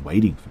he was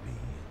waiting for me.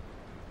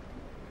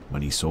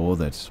 When he saw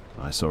that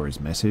I saw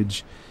his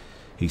message,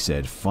 he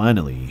said,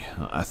 "Finally,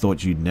 I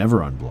thought you'd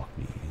never unblock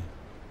me."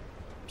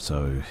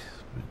 So,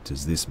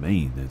 does this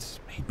mean that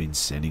he'd been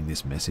sending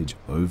this message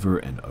over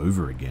and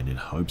over again in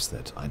hopes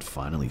that I'd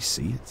finally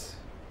see it?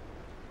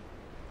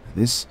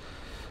 This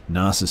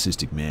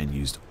narcissistic man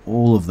used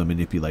all of the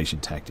manipulation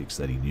tactics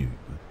that he knew.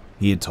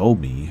 He had told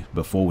me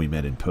before we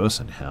met in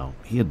person how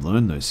he had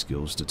learned those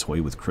skills to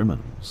toy with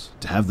criminals,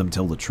 to have them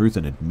tell the truth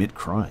and admit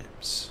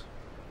crimes.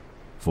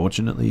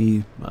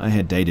 Fortunately, I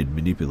had dated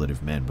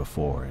manipulative men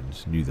before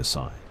and knew the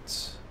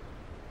signs.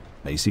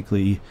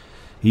 Basically,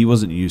 he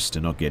wasn't used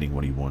to not getting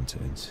what he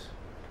wanted.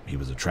 He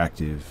was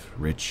attractive,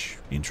 rich,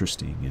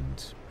 interesting,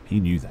 and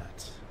he knew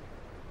that.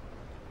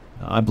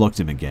 I blocked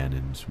him again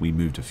and we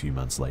moved a few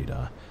months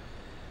later,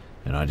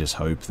 and I just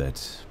hope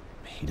that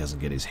he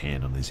doesn't get his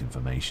hand on this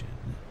information.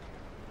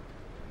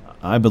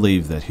 I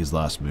believe that his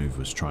last move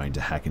was trying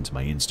to hack into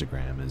my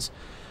Instagram, as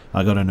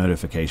I got a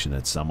notification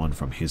that someone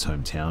from his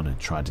hometown had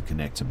tried to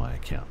connect to my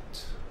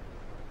account.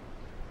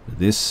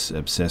 This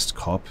obsessed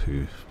cop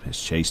who has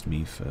chased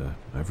me for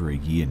over a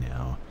year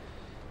now,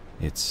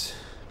 it's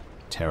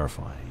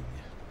terrifying,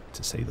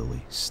 to say the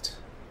least.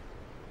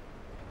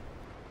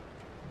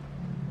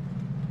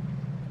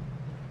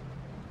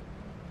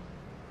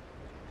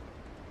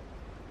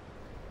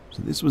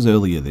 So this was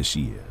earlier this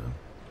year.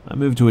 I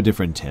moved to a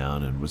different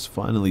town and was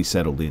finally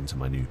settled into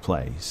my new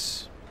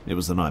place. It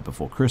was the night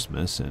before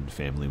Christmas and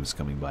family was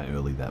coming by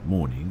early that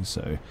morning,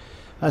 so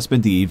I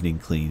spent the evening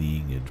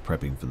cleaning and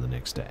prepping for the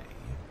next day.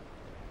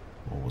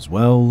 All was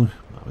well,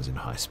 I was in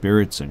high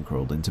spirits and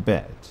crawled into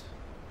bed.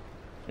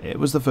 It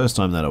was the first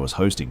time that I was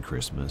hosting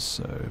Christmas,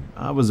 so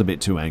I was a bit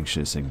too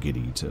anxious and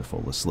giddy to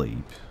fall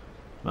asleep.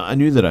 I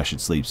knew that I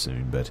should sleep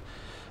soon, but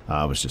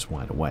I was just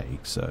wide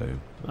awake, so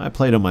I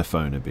played on my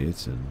phone a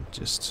bit and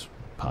just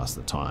passed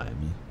the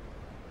time.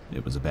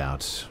 It was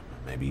about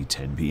maybe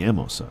 10 p.m.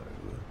 or so.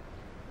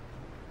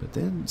 But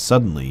then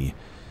suddenly,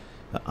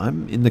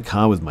 I'm in the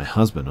car with my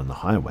husband on the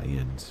highway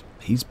and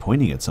he's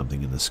pointing at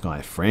something in the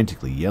sky,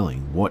 frantically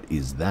yelling, "What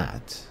is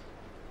that?"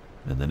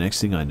 And the next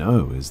thing I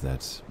know is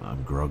that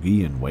I'm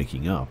groggy and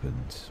waking up,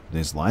 and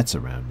there's lights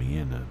around me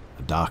and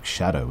a dark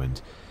shadow,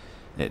 and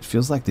it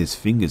feels like there's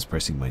fingers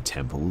pressing my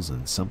temples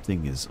and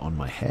something is on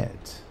my head.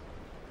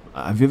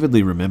 I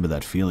vividly remember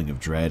that feeling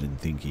of dread and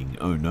thinking,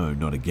 "Oh no,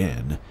 not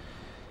again."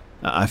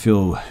 I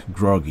feel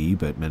groggy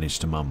but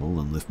managed to mumble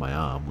and lift my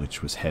arm,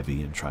 which was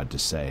heavy, and tried to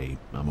say,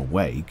 "I'm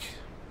awake."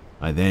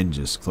 I then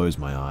just closed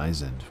my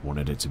eyes and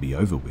wanted it to be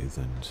over with,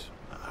 and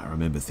I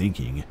remember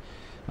thinking,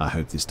 I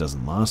hope this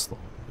doesn't last long.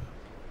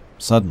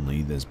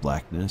 Suddenly there's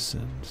blackness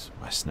and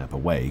I snap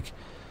awake.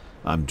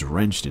 I'm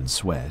drenched in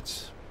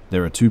sweat.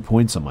 There are 2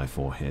 points on my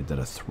forehead that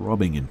are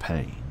throbbing in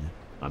pain.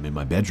 I'm in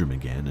my bedroom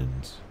again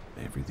and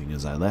everything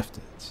as I left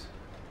it.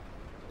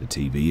 The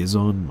TV is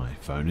on, my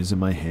phone is in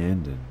my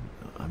hand, and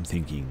I'm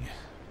thinking,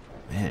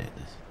 man,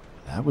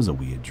 that was a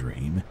weird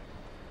dream.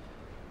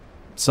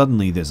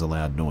 Suddenly there's a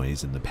loud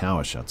noise and the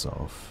power shuts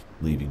off,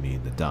 leaving me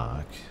in the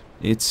dark.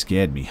 It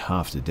scared me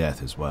half to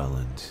death as well,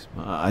 and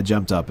I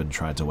jumped up and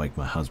tried to wake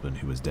my husband,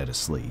 who was dead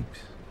asleep.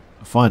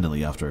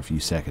 Finally, after a few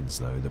seconds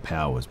though, the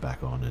power was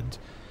back on and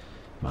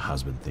my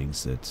husband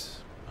thinks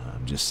that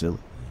I'm just silly.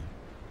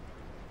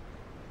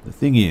 The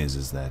thing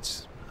is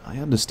that I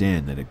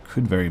understand that it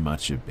could very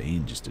much have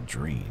been just a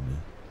dream.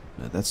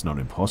 That's not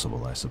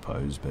impossible, I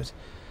suppose, but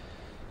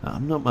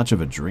I'm not much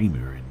of a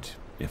dreamer, and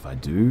if I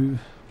do,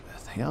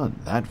 they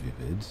aren't that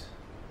vivid.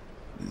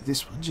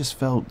 This one just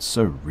felt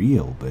so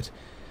real, but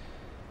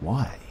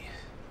why?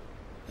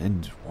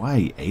 And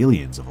why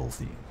aliens of all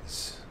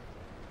things?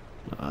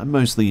 I'm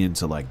mostly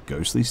into like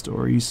ghostly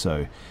stories,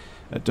 so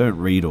I don't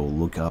read or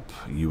look up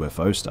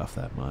UFO stuff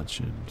that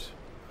much, and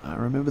I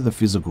remember the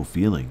physical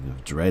feeling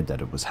of dread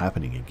that it was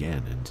happening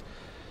again, and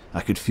I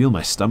could feel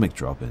my stomach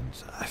drop, and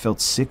I felt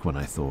sick when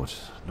I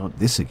thought, not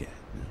this again.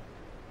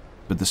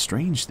 But the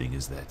strange thing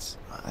is that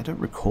I don't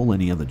recall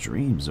any other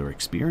dreams or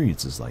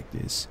experiences like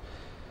this.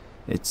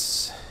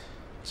 It's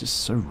just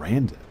so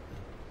random.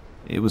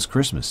 It was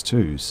Christmas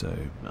too, so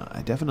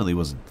I definitely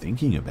wasn't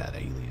thinking about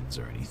aliens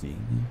or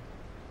anything.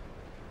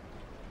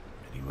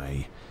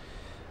 Anyway,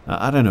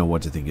 I don't know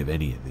what to think of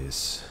any of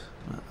this.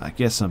 I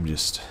guess I'm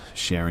just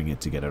sharing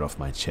it to get it off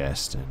my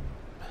chest and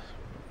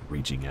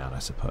reaching out, I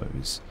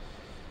suppose.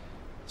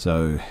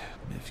 So,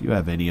 if you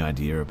have any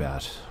idea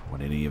about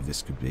what any of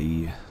this could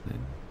be,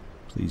 then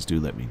please do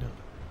let me know.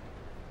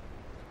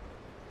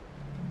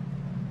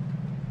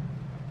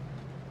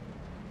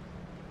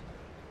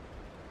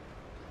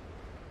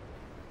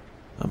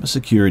 I'm a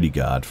security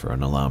guard for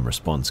an alarm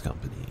response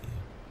company.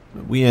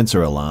 We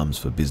answer alarms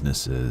for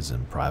businesses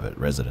and private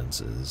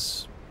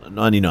residences.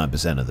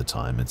 99% of the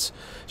time, it's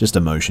just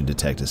a motion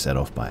detector set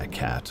off by a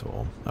cat,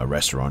 or a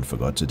restaurant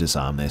forgot to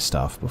disarm their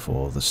stuff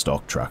before the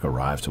stock truck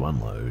arrived to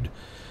unload.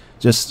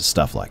 Just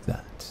stuff like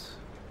that.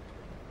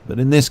 But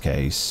in this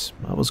case,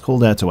 I was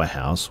called out to a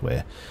house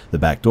where the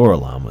back door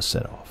alarm was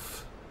set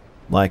off.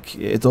 Like,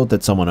 it thought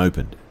that someone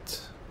opened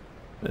it.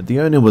 The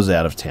owner was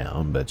out of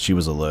town, but she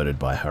was alerted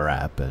by her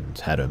app and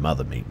had her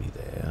mother meet me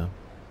there.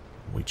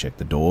 We checked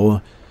the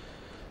door,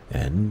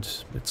 and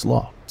it's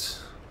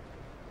locked.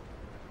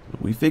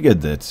 We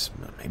figured that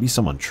maybe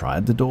someone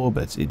tried the door,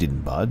 but it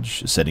didn't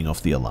budge, setting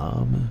off the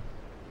alarm.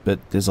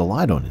 But there's a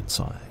light on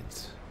inside.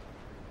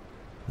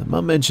 The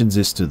mum mentions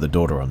this to the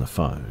daughter on the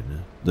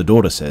phone. The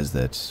daughter says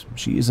that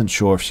she isn't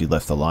sure if she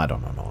left the light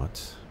on or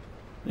not.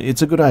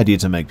 It's a good idea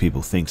to make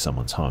people think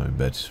someone's home,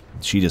 but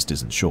she just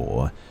isn't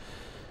sure.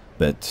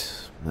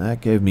 But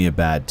that gave me a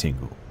bad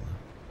tingle.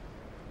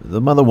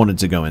 The mother wanted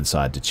to go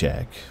inside to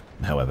check.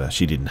 However,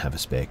 she didn't have a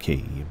spare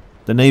key.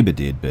 The neighbour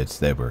did, but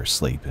they were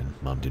asleep and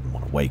Mum didn't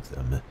want to wake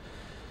them.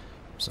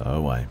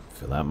 So I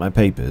fill out my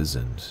papers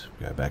and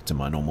go back to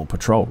my normal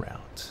patrol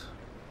route.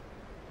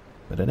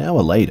 But an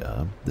hour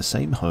later, the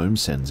same home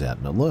sends out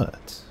an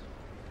alert.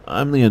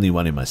 I'm the only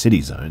one in my city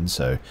zone,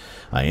 so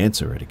I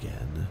answer it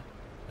again.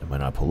 And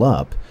when I pull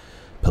up,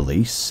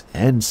 police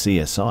and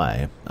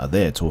CSI are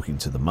there talking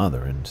to the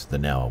mother and the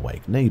now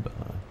awake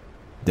neighbour.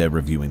 They're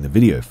reviewing the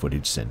video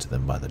footage sent to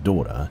them by the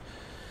daughter.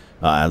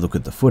 I look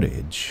at the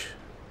footage,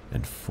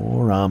 and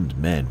 4 armed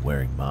men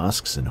wearing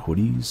masks and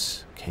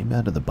hoodies came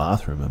out of the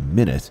bathroom a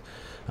minute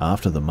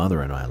after the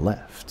mother and I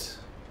left.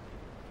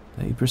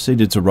 They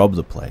proceeded to rob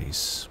the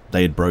place.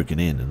 They had broken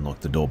in and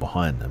locked the door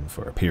behind them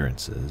for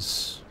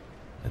appearances,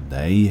 and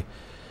they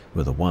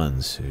were the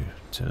ones who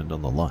turned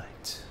on the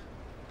light.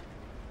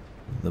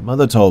 The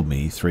mother told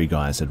me 3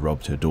 guys had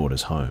robbed her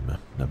daughter's home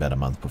about a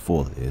month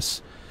before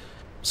this.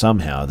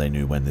 Somehow they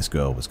knew when this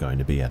girl was going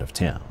to be out of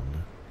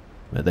town.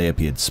 They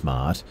appeared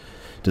smart,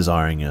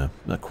 desiring a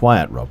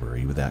quiet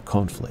robbery without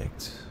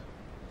conflict.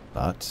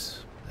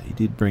 But they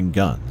did bring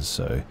guns,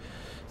 so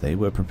they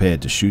were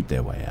prepared to shoot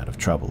their way out of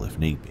trouble if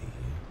need be.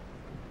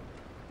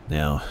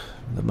 Now,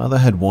 the mother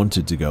had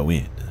wanted to go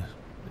in,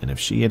 and if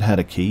she had had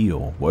a key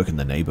or woken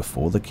the neighbour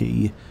for the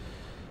key,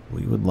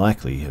 we would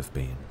likely have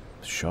been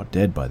shot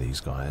dead by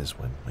these guys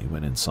when we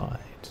went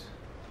inside.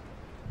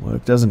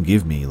 Work doesn't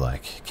give me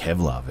like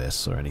Kevlar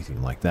vests or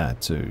anything like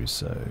that too,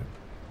 so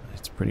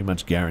it's pretty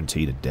much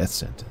guaranteed a death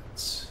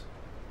sentence.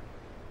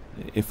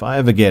 If I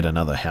ever get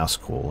another house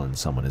call and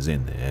someone is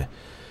in there,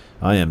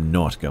 I am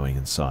not going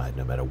inside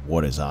no matter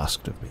what is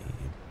asked of me.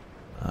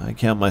 I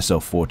count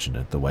myself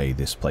fortunate the way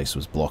this place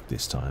was blocked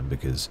this time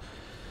because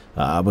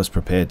I was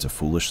prepared to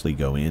foolishly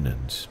go in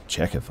and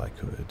check if I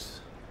could.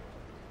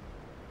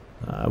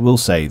 I will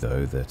say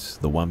though that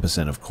the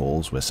 1% of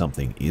calls where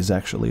something is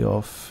actually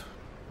off,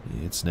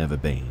 it's never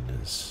been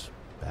as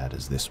bad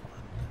as this one.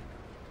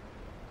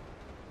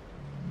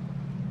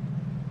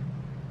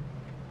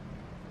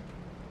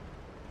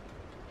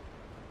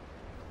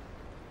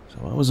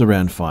 So I was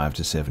around 5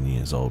 to 7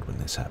 years old when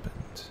this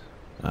happened.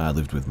 I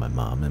lived with my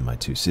mum and my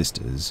 2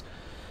 sisters.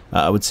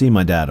 I would see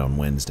my dad on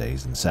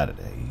Wednesdays and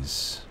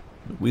Saturdays.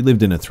 We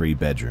lived in a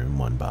 3-bedroom,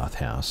 1-bath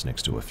house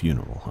next to a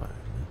funeral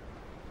home.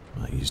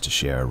 I used to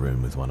share a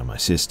room with one of my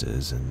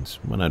sisters, and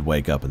when I'd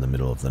wake up in the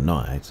middle of the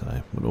night,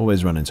 I would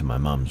always run into my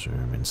mum's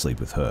room and sleep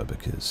with her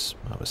because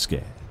I was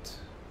scared.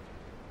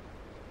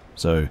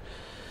 So,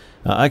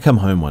 I come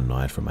home one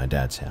night from my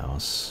dad's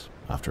house.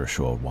 After a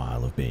short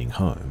while of being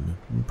home,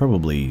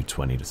 probably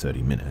 20 to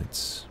 30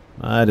 minutes,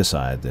 I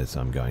decide that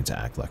I'm going to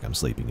act like I'm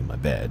sleeping in my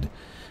bed,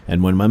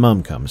 and when my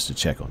mum comes to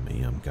check on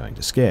me, I'm going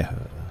to scare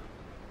her.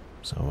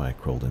 So I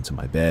crawled into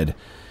my bed,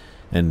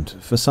 and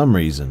for some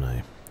reason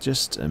I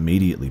just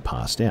immediately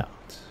passed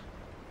out.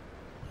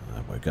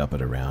 I woke up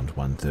at around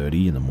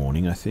 1:30 in the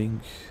morning, I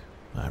think.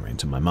 I ran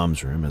to my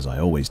mum's room, as I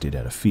always did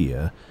out of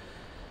fear.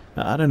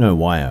 I don't know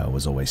why I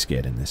was always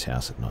scared in this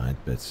house at night,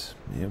 but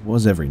it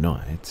was every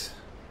night.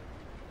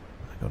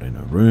 I got in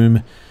her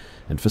room,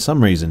 and for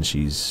some reason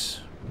she's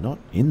not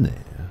in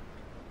there.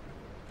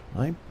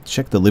 I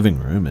checked the living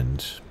room,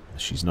 and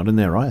she's not in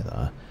there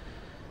either.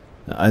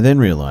 I then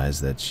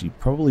realized that she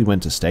probably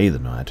went to stay the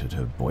night at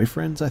her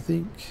boyfriend's, I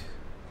think.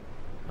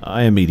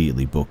 I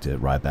immediately booked it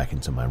right back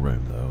into my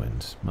room, though,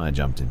 and I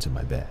jumped into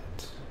my bed.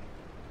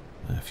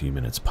 A few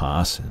minutes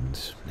pass,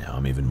 and now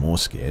I'm even more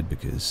scared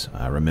because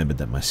I remembered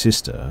that my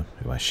sister,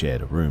 who I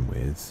shared a room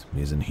with,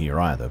 isn't here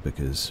either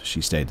because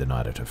she stayed the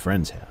night at her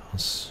friend's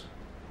house.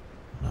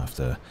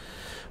 After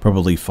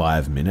probably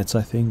 5 minutes,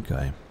 I think,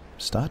 I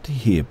start to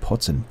hear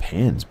pots and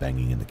pans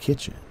banging in the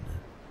kitchen.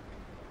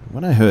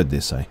 When I heard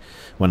this, I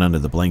went under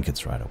the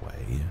blankets right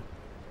away.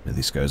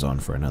 This goes on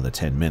for another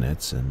 10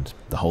 minutes, and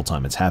the whole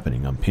time it's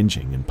happening, I'm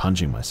pinching and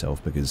punching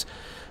myself because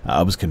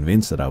I was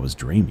convinced that I was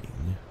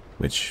dreaming,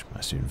 which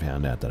I soon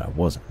found out that I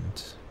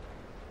wasn't.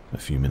 A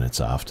few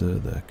minutes after,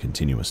 the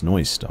continuous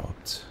noise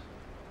stopped.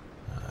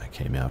 I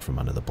came out from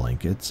under the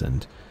blankets,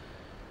 and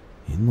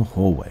in the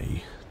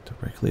hallway,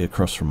 directly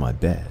across from my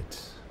bed,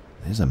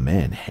 there's a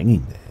man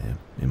hanging there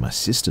in my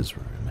sister's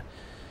room.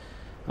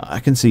 I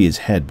can see his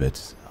head,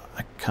 but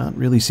I can't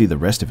really see the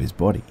rest of his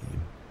body.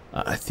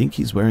 I think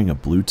he's wearing a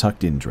blue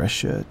tucked-in dress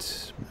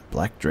shirt,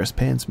 black dress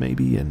pants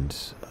maybe, and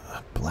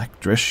black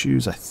dress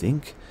shoes, I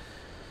think.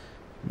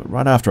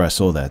 Right after I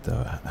saw that,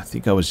 though, I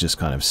think I was just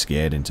kind of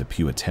scared into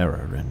pure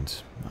terror, and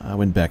I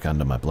went back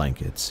under my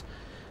blankets,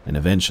 and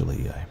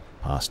eventually I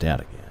passed out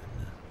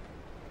again.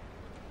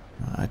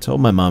 I told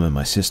my mum and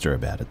my sister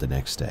about it the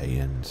next day,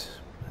 and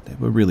they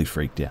were really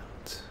freaked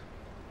out.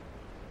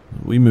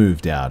 We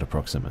moved out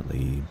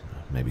approximately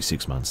maybe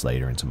 6 months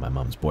later into my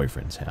mum's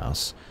boyfriend's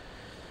house.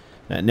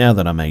 Now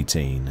that I'm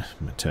 18,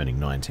 turning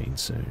 19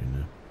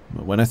 soon,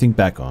 when I think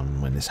back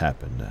on when this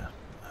happened,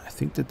 I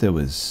think that there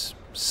was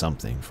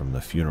something from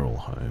the funeral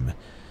home,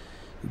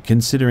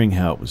 considering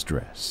how it was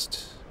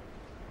dressed.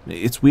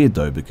 It's weird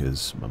though,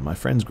 because my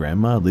friend's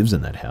grandma lives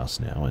in that house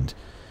now, and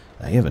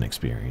they haven't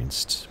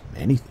experienced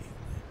anything.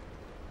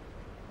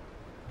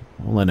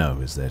 All I know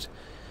is that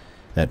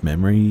that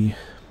memory,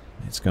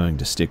 it's going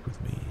to stick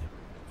with me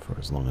for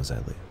as long as I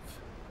live.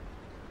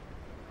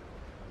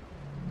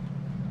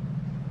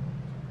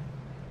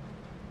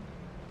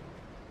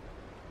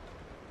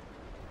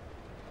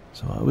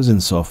 So I was in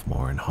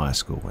sophomore in high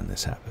school when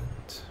this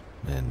happened,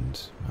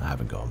 and I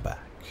haven't gone back.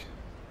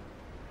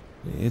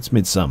 It's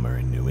midsummer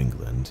in New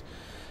England,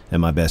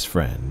 and my best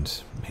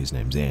friend, his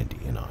name's Andy,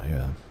 and I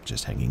are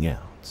just hanging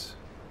out.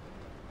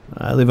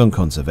 I live on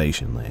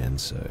conservation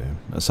land, so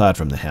aside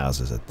from the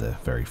houses at the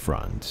very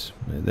front,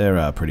 there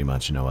are pretty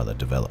much no other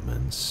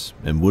developments,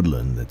 and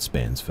woodland that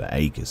spans for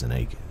acres and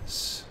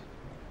acres.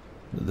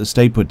 The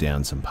state put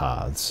down some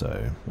paths,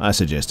 so I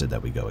suggested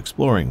that we go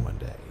exploring one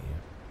day.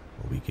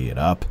 We geared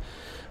up,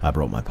 I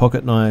brought my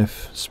pocket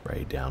knife,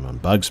 sprayed down on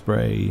bug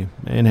spray,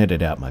 and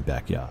headed out my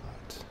backyard.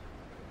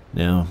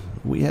 Now,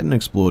 we hadn't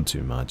explored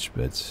too much,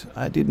 but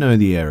I did know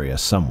the area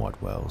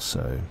somewhat well,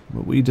 so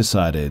we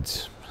decided,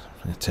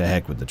 to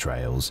heck with the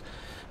trails,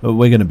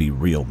 we're going to be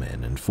real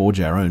men and forge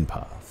our own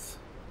path.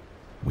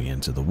 We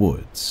enter the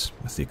woods,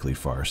 thickly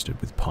forested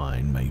with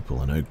pine,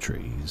 maple, and oak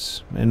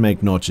trees, and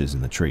make notches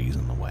in the trees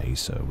on the way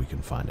so we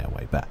can find our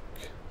way back.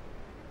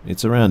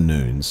 It's around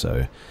noon,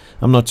 so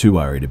I'm not too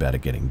worried about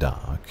it getting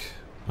dark.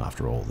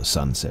 After all, the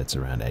sun sets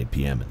around 8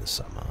 PM in the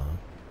summer.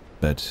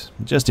 But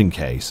just in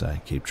case,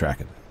 I keep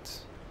track of it.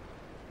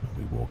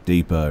 We walk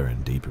deeper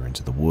and deeper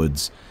into the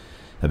woods,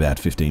 about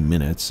 15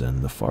 minutes,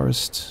 and the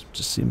forest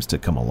just seems to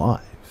come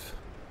alive.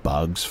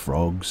 Bugs,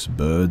 frogs,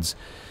 birds,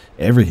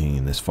 everything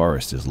in this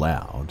forest is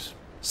loud.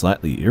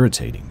 Slightly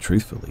irritating,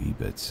 truthfully,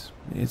 but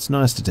it's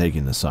nice to take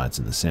in the sights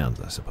and the sounds,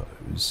 I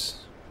suppose.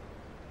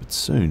 But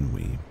soon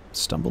we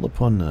stumble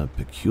upon a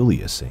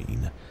peculiar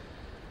scene.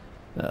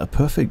 A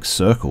perfect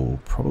circle,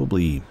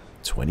 probably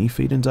 20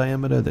 feet in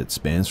diameter, that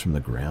spans from the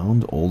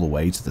ground all the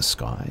way to the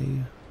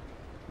sky.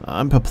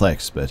 I'm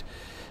perplexed, but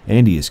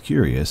Andy is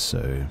curious,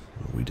 so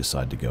we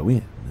decide to go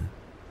in.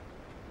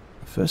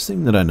 The first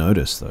thing that I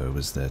noticed, though,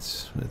 was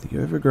that the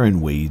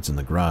overgrown weeds and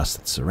the grass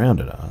that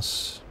surrounded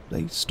us,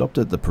 they stopped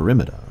at the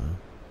perimeter.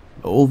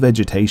 All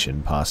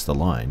vegetation past the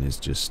line is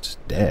just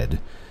dead.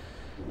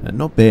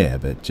 Not bare,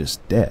 but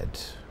just dead,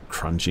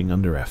 crunching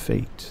under our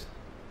feet.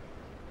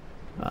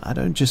 I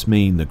don't just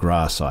mean the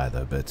grass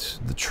either, but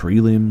the tree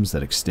limbs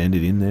that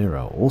extended in there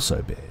are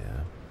also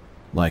bare,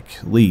 like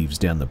leaves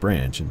down the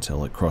branch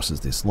until it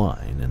crosses this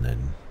line, and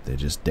then they're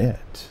just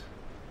dead.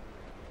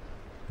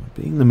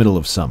 Being the middle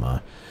of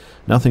summer,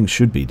 nothing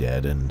should be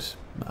dead, and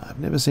I've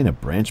never seen a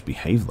branch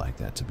behave like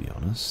that, to be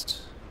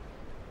honest.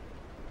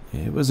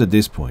 It was at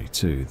this point,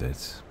 too,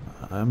 that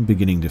I'm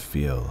beginning to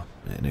feel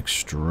an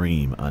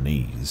extreme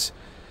unease.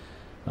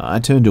 I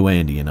turn to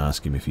Andy and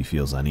ask him if he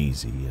feels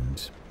uneasy,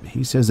 and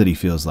he says that he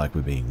feels like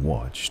we're being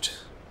watched.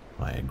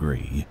 I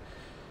agree.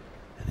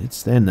 And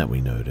it's then that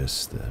we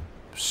notice the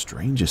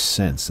strangest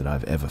sense that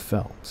I've ever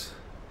felt.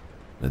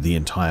 The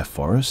entire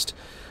forest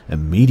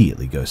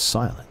immediately goes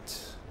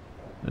silent.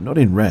 Not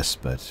in rest,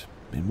 but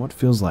in what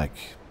feels like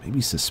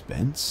maybe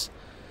suspense.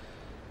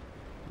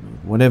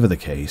 Whatever the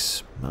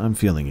case, I'm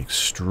feeling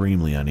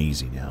extremely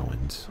uneasy now,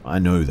 and I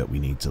know that we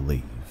need to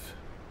leave.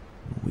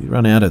 We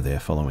run out of there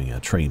following our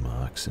tree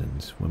marks,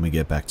 and when we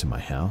get back to my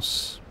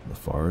house, the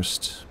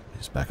forest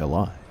is back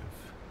alive.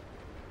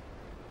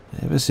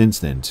 Ever since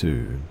then,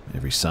 too,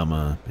 every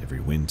summer, every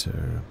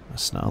winter, a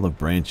snarl of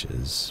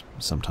branches,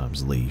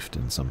 sometimes leafed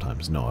and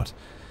sometimes not,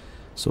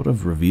 sort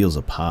of reveals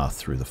a path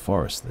through the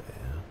forest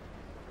there.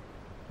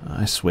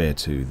 I swear,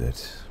 too,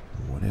 that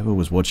whatever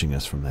was watching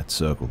us from that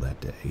circle that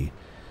day,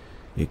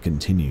 it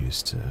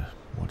continues to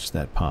watch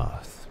that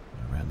path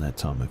around that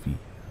time of year.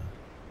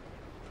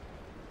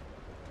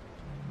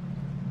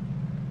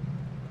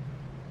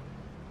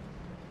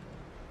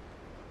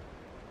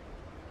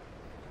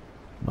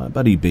 My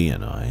buddy B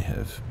and I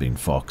have been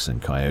fox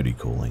and coyote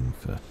calling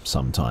for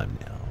some time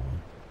now.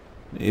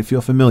 If you're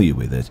familiar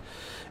with it,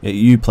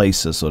 you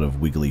place a sort of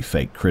wiggly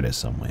fake critter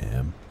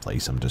somewhere, play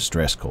some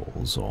distress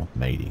calls or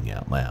mating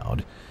out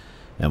loud,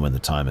 and when the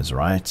time is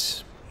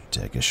right, you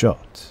take a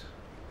shot.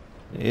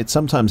 It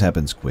sometimes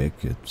happens quick,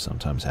 it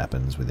sometimes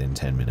happens within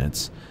 10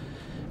 minutes.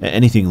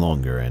 Anything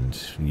longer and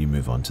you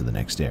move on to the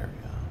next area.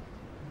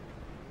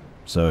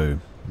 So,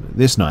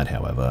 this night,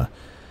 however,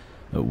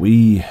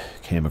 we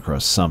came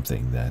across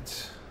something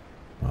that,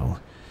 well,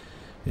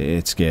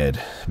 it scared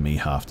me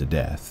half to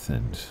death,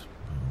 and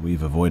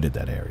we've avoided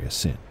that area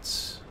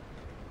since.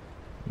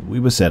 We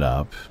were set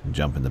up,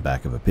 jump in the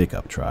back of a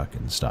pickup truck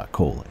and start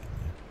calling.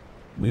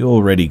 We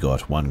already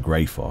got one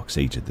grey fox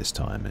each at this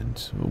time,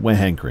 and we're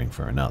hankering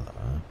for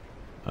another.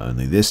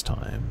 Only this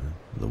time,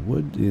 the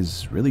wood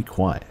is really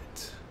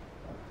quiet.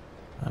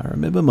 I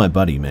remember my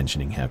buddy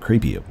mentioning how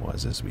creepy it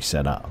was as we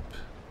set up.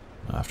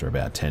 After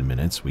about 10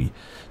 minutes, we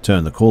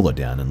turned the caller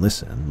down and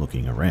listened,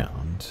 looking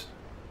around.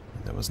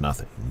 There was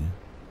nothing.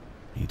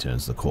 He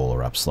turns the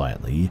caller up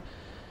slightly,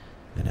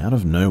 and out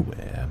of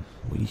nowhere,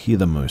 we hear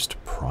the most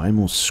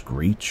primal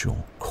screech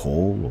or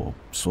call or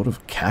sort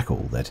of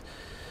cackle that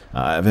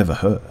I've ever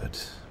heard.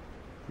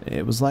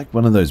 It was like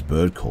one of those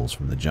bird calls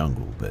from the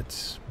jungle,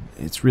 but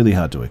it's really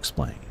hard to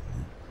explain.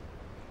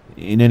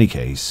 In any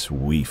case,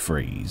 we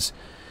freeze.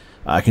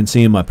 I can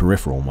see in my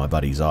peripheral my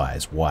buddy's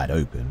eyes wide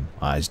open,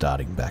 eyes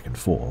darting back and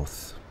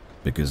forth,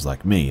 because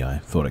like me, I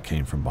thought it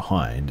came from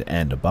behind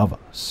and above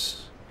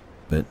us.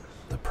 But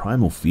the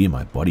primal fear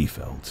my body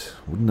felt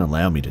wouldn't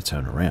allow me to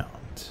turn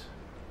around.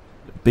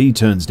 B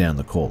turns down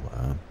the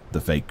caller.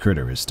 The fake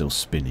critter is still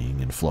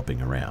spinning and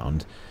flopping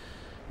around.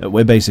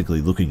 We're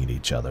basically looking at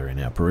each other in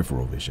our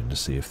peripheral vision to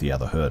see if the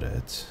other heard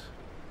it.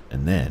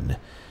 And then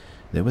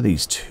there were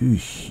these two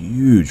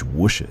huge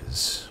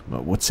whooshes,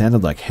 what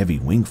sounded like heavy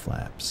wing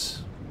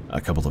flaps. A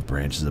couple of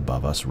branches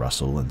above us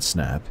rustle and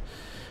snap.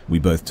 We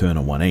both turn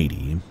a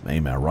 180,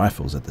 aim our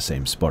rifles at the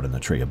same spot in the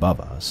tree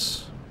above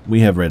us. We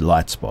have red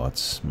light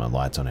spots,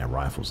 lights on our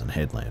rifles and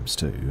headlamps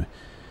too,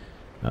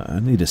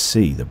 only to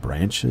see the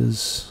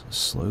branches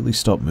slowly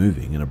stop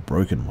moving and a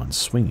broken one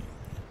swinging.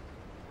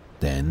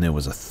 Then there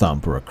was a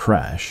thump or a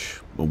crash.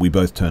 We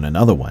both turn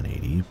another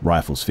 180,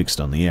 rifles fixed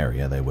on the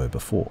area they were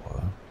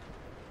before.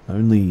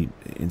 Only,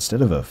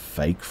 instead of a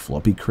fake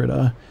floppy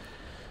critter,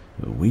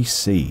 we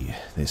see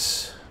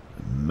this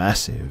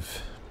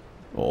massive...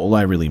 All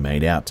I really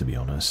made out, to be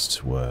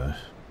honest, were,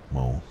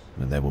 well,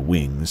 they were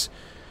wings.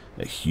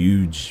 A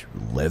huge,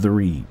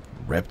 leathery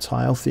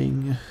reptile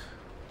thing.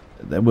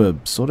 They were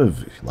sort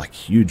of like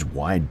huge,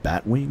 wide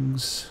bat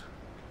wings.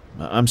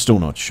 I'm still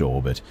not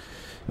sure, but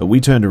we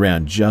turned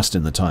around just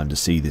in the time to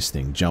see this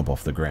thing jump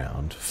off the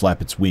ground,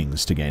 flap its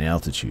wings to gain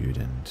altitude,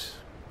 and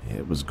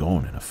it was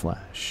gone in a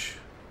flash.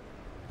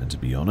 And to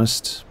be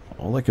honest,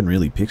 all I can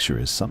really picture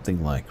is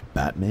something like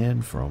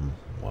Batman from,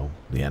 well,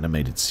 the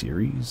animated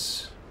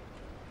series.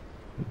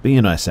 B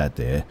and I sat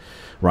there,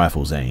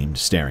 rifles aimed,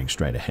 staring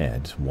straight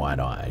ahead,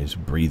 wide-eyed,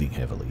 breathing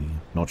heavily,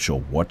 not sure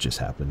what just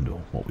happened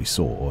or what we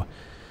saw.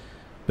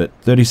 But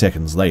 30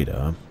 seconds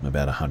later,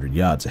 about 100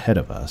 yards ahead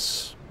of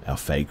us, our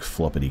fake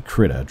floppity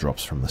critter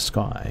drops from the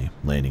sky,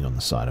 landing on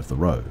the side of the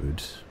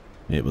road.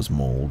 It was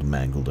mauled,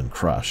 mangled and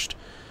crushed,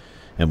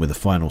 and with a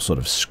final sort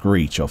of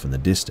screech off in the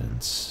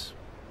distance,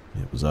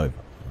 it was over.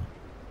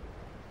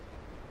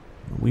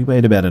 We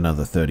wait about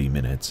another 30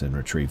 minutes and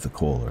retrieve the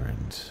caller,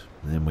 and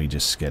then we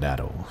just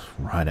skedaddle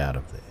right out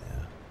of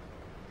there.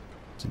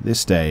 To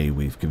this day,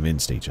 we've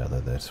convinced each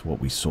other that what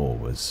we saw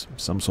was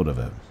some sort of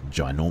a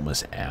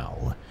ginormous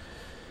owl.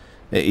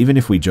 Even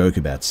if we joke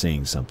about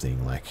seeing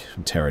something like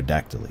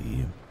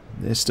pterodactyly,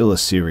 there's still a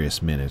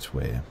serious minute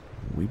where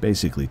we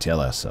basically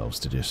tell ourselves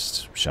to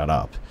just shut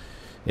up.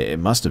 It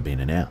must have been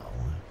an owl.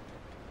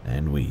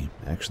 And we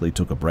actually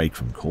took a break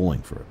from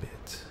calling for a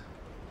bit.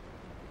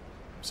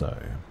 So,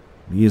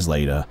 years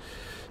later,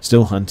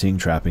 still hunting,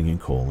 trapping and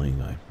calling,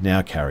 I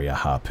now carry a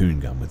harpoon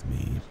gun with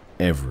me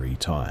every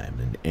time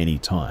and any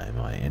time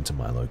I enter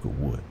my local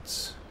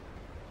woods.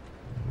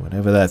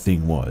 Whatever that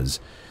thing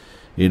was,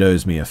 it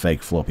owes me a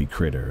fake floppy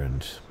critter,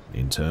 and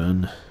in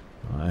turn,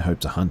 I hope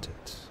to hunt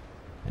it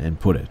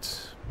and put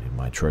it in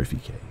my trophy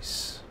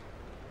case.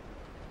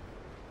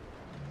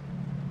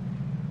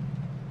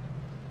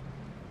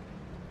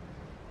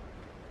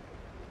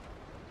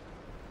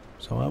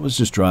 So I was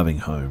just driving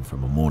home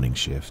from a morning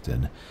shift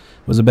and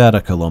was about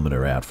 1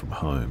 kilometer out from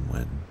home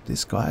when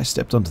this guy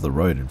stepped onto the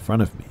road in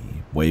front of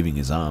me, waving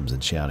his arms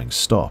and shouting,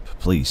 "Stop,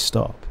 please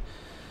stop."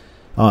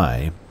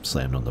 I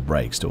slammed on the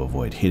brakes to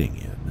avoid hitting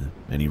him,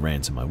 and he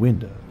ran to my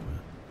window.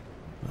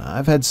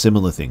 I've had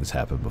similar things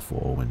happen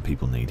before when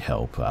people need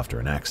help after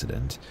an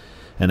accident,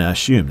 and I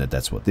assumed that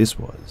that's what this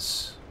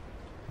was.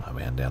 I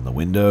ran down the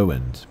window,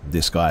 and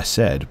this guy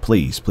said,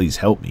 please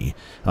help me,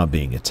 I'm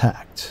being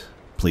attacked.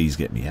 Please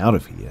get me out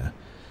of here."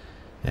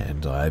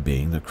 And I,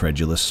 being the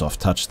credulous soft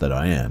touch that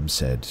I am,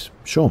 said,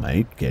 "Sure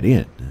mate, get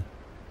in."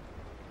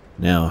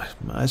 Now,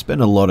 I spend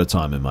a lot of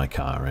time in my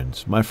car,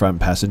 and my front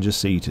passenger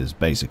seat is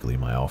basically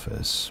my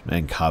office,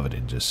 and covered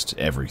in just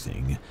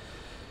everything.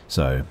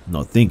 So,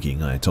 not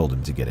thinking, I told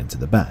him to get into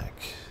the back.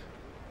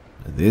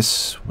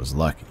 This was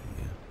lucky.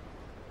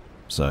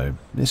 So,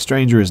 this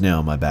stranger is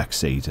now in my back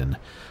seat, and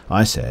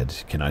I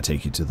said, "Can I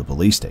take you to the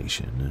police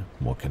station?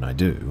 What can I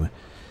do?"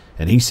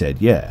 And he said,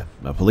 "Yeah,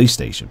 a police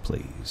station,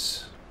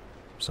 please."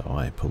 So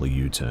I pull a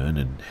U-turn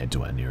and head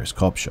to our nearest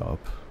cop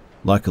shop.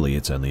 Luckily,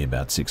 it's only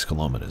about 6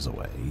 kilometers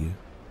away.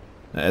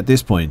 At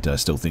this point, I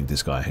still think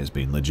this guy has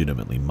been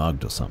legitimately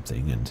mugged or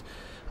something, and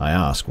I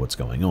ask what's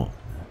going on.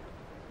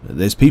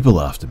 "There's people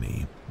after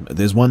me.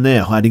 There's one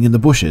there hiding in the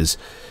bushes,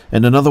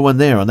 and another one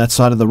there on that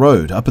side of the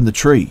road, up in the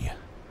tree."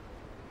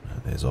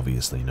 There's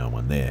obviously no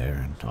one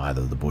there, in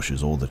either the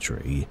bushes or the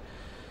tree,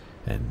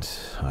 and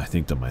I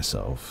think to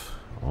myself,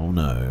 oh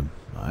no,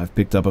 I've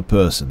picked up a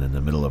person in the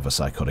middle of a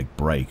psychotic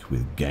break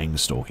with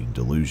gang-stalking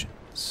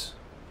delusions.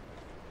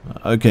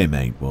 "Okay,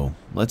 mate, well,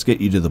 let's get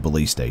you to the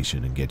police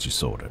station and get you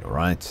sorted,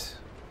 alright?"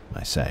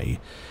 I say,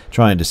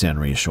 trying to sound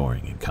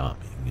reassuring and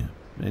calming,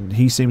 and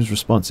he seems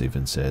responsive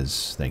and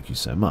says, "Thank you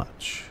so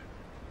much."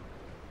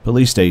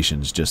 Police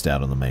station's just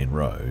out on the main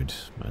road,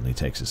 only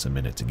takes us a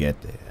minute to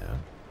get there.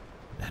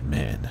 And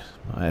man,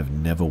 I have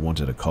never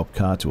wanted a cop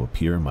car to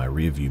appear in my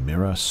rearview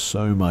mirror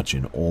so much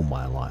in all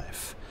my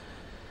life.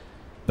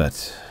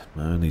 But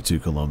only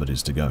 2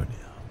 kilometers to go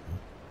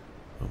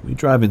now. We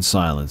drive in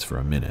silence for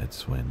a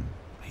minute when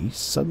he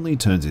suddenly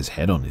turns his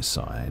head on his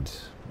side,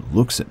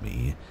 looks at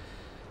me,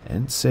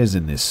 and says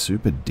in this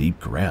super deep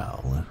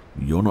growl,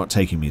 "You're not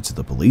taking me to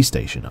the police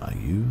station, are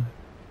you?"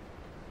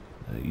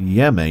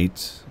 "Yeah,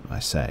 mate," I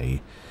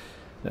say.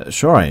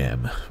 "Sure I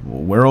am.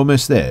 We're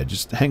almost there.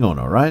 Just hang on,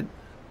 alright?"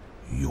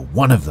 "You're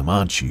one of them,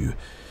 aren't you?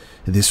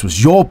 This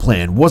was your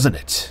plan, wasn't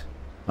it?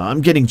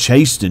 I'm getting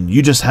chased and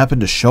you just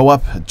happened to show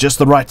up at just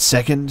the right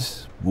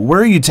second? Where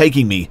are you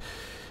taking me?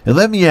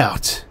 Let me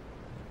out!"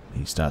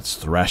 He starts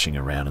thrashing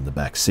around in the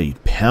back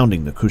seat,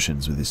 pounding the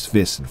cushions with his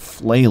fists and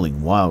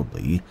flailing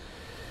wildly.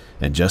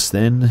 And just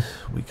then,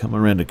 we come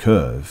around a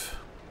curve,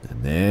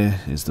 and there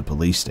is the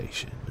police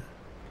station.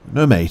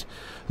 "No, mate.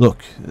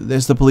 Look,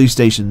 there's the police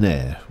station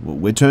there.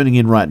 We're turning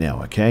in right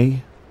now,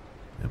 okay?"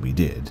 And we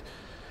did.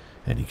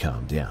 And he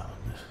calmed down.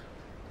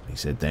 He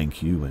said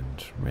thank you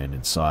and ran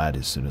inside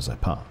as soon as I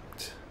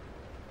parked.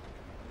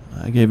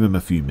 I gave him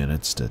a few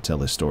minutes to tell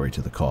his story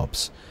to the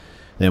cops,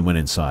 then went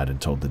inside and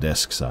told the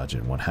desk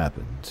sergeant what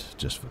happened,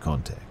 just for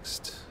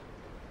context.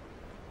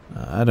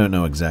 I don't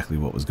know exactly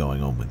what was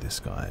going on with this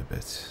guy,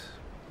 but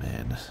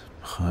man,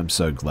 I'm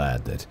so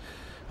glad that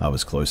I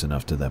was close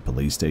enough to that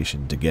police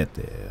station to get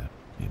there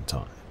in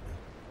time.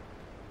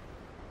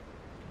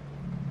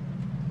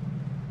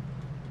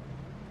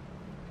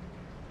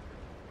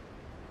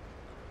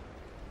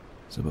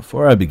 So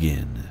before I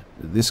begin,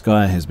 this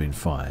guy has been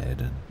fired,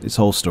 and this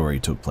whole story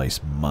took place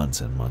months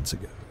and months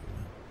ago.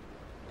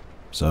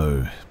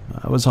 So,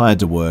 I was hired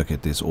to work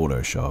at this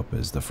auto shop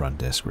as the front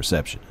desk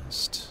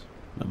receptionist.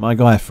 My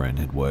guy friend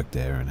had worked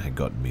there and had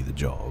gotten me the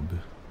job.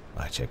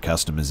 I checked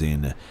customers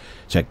in,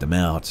 checked them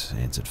out,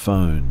 answered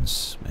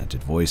phones,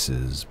 entered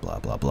voices, blah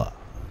blah blah.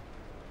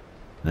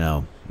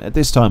 Now, at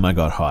this time I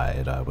got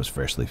hired, I was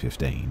freshly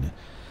 15.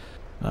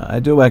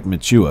 I do act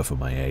mature for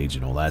my age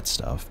and all that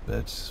stuff,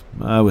 but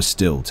I was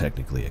still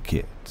technically a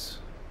kid.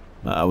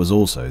 I was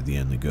also the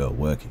only girl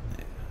working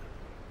there.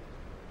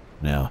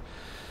 Now,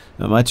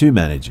 my 2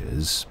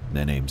 managers,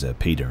 their names are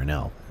Peter and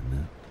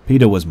Alvin.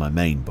 Peter was my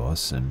main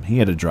boss, and he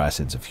had a dry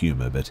sense of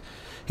humor, but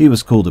he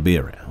was cool to be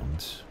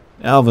around.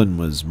 Alvin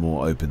was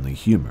more openly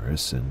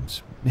humorous,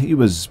 and he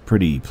was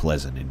pretty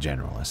pleasant in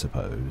general, I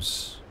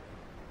suppose.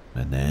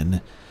 And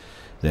then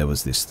there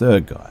was this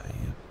third guy.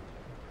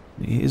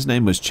 His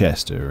name was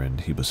Chester,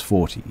 and he was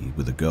 40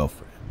 with a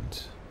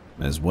girlfriend,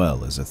 as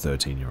well as a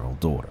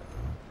 13-year-old daughter.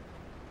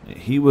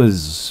 He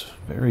was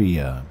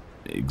very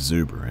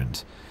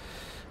exuberant,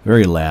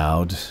 very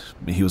loud.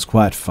 He was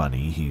quite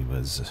funny. He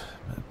was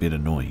a bit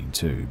annoying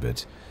too,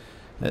 but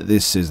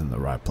this isn't the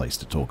right place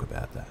to talk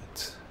about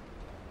that.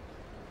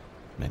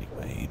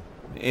 Anyway,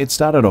 it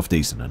started off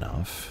decent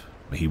enough.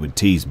 He would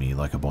tease me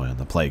like a boy on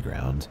the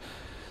playground,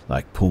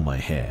 like pull my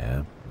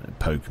hair,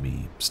 poke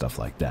me, stuff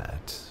like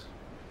that.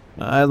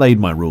 I laid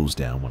my rules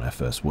down when I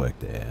first worked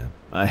there.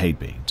 I hate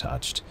being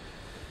touched,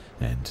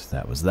 and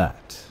that was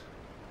that.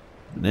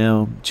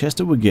 Now,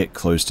 Chester would get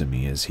close to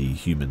me as he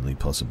humanly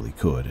possibly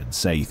could and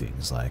say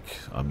things like,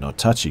 "I'm not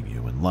touching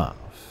you," and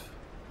laugh.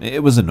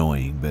 It was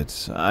annoying,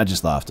 but I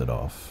just laughed it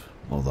off,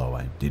 although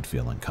I did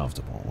feel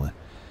uncomfortable.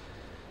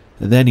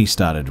 Then he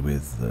started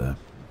with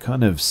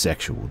kind of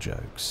sexual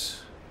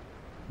jokes.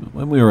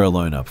 When we were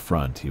alone up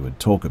front, he would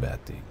talk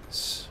about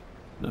things.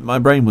 My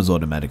brain was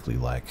automatically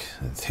like,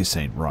 this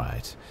ain't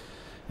right,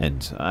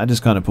 and I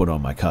just kind of put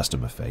on my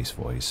customer face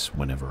voice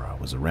whenever I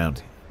was around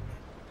him.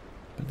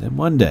 But then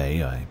one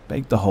day, I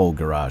baked the whole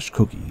garage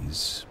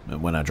cookies,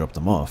 and when I dropped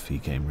them off, he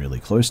came really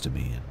close to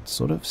me and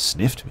sort of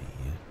sniffed me.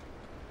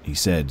 He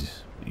said,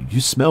 "You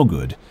smell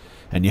good,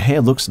 and your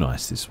hair looks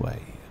nice this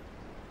way."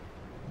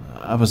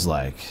 I was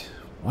like,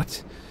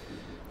 What?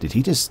 Did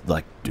he just,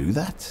 do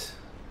that?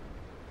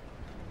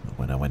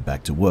 When I went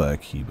back to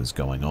work, he was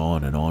going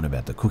on and on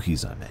about the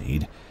cookies I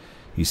made.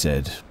 He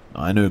said,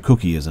 I know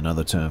cookie is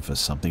another term for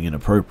something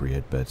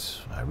inappropriate,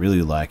 but I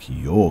really like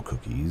your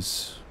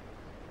cookies.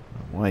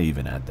 Why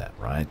even add that,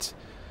 right?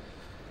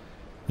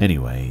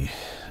 Anyway,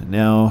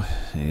 now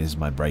is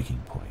my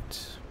breaking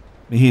point.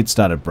 He had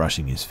started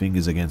brushing his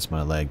fingers against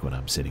my leg when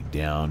I'm sitting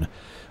down,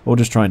 or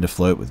just trying to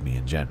flirt with me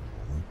in general.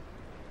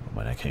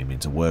 When I came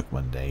into work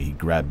one day, he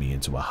grabbed me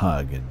into a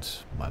hug, and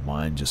my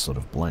mind just sort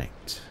of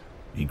blanked.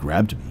 He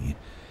grabbed me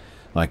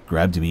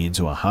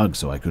into a hug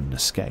so I couldn't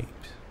escape.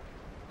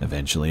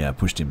 Eventually, I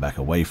pushed him back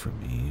away from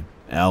me.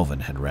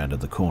 Alvin had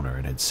rounded the corner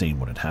and had seen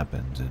what had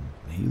happened, and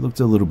he looked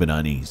a little bit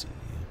uneasy.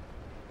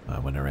 I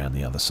went around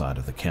the other side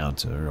of the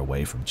counter,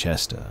 away from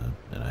Chester,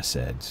 and I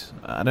said,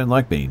 I don't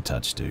like being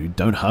touched, dude.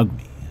 Don't hug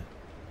me.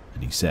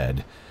 And he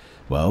said,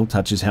 well,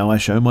 touch is how I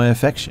show my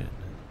affection.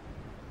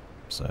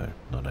 So,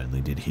 not only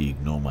did he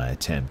ignore my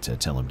attempt to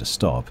tell him to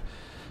stop,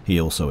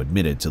 he also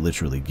admitted to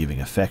literally giving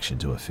affection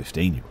to a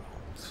 15-year-old.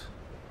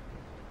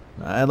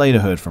 I later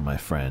heard from my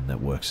friend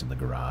that works in the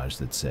garage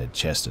that said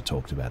Chester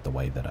talked about the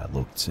way that I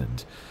looked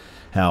and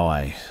how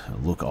I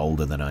look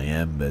older than I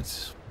am,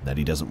 but that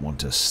he doesn't want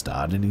to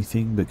start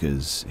anything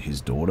because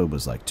his daughter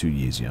was 2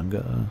 years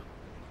younger.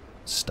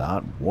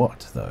 Start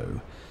what,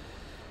 though?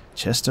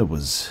 Chester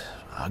was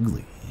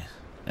ugly,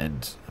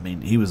 and,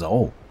 he was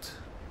old.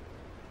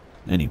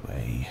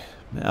 Anyway,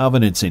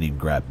 Alvin had seen him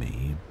grab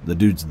me. The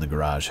dudes in the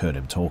garage heard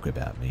him talk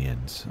about me,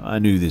 and I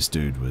knew this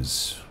dude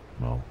was,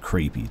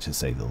 creepy to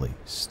say the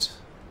least.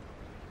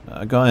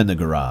 A guy in the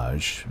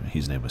garage,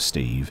 his name was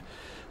Steve,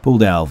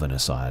 pulled Alvin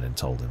aside and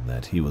told him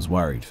that he was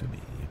worried for me.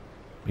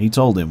 He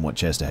told him what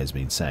Chester has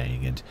been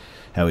saying and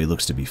how he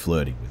looks to be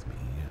flirting with me.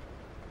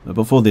 But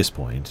before this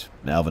point,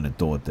 Alvin had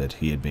thought that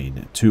he had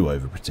been too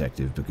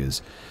overprotective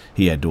because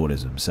he had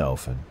daughters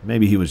himself, and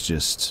maybe he was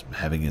just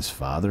having his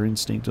father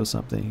instinct or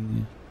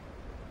something.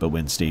 But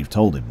when Steve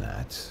told him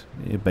that,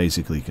 it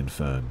basically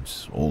confirmed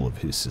all of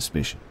his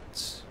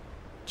suspicions.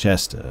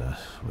 Chester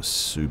was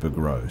super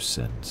gross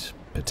and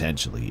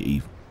potentially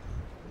evil.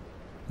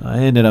 I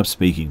ended up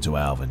speaking to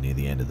Alvin near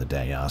the end of the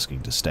day,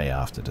 asking to stay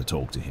after to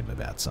talk to him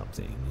about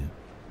something.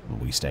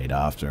 We stayed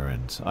after,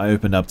 and I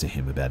opened up to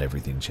him about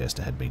everything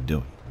Chester had been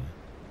doing.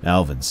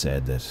 Alvin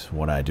said that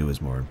what I do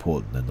is more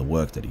important than the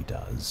work that he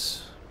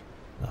does.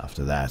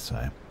 After that,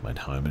 I went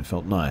home and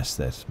felt nice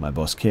that my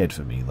boss cared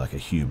for me like a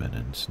human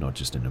and not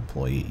just an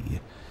employee.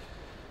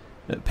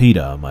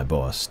 Peter, my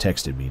boss,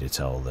 texted me to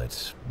tell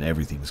that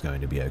everything's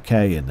going to be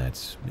okay and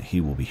that he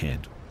will be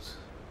handled.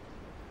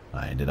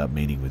 I ended up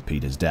meeting with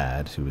Peter's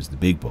dad, who was the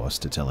big boss,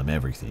 to tell him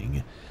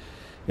everything.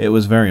 It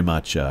was very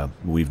much,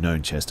 we've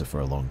known Chester for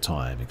a long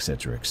time,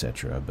 etc.,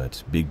 etc.,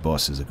 but Big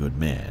Boss is a good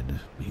man.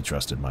 He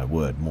trusted my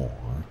word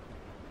more.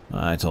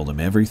 I told him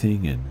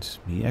everything, and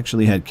he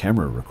actually had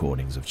camera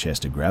recordings of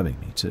Chester grabbing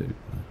me too.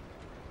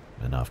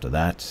 And after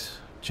that,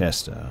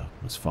 Chester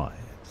was fired.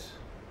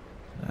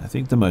 I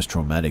think the most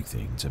traumatic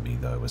thing to me,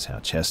 though, was how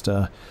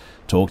Chester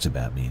talked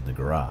about me in the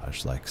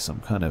garage like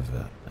some kind of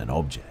an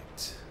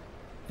object.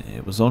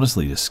 It was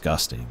honestly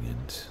disgusting,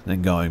 and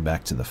then going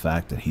back to the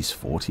fact that he's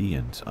 40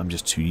 and I'm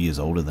just 2 years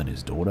older than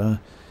his daughter,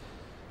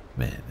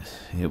 man,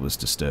 it was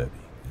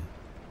disturbing.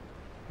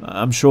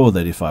 I'm sure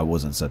that if I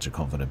wasn't such a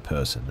confident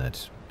person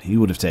that he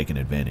would have taken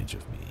advantage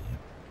of me.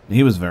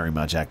 He was very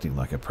much acting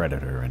like a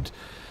predator, and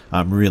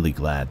I'm really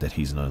glad that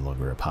he's no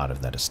longer a part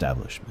of that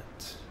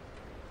establishment.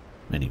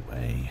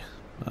 Anyway,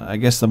 I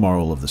guess the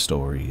moral of the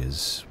story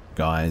is,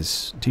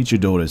 guys, teach your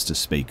daughters to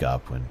speak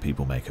up when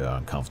people make her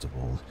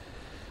uncomfortable.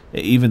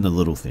 Even the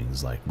little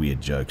things like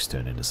weird jokes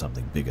turn into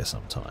something bigger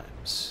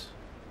sometimes.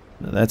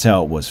 That's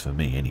how it was for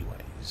me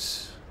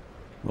anyways.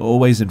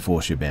 Always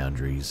enforce your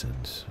boundaries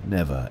and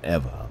never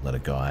ever let a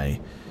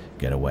guy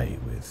get away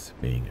with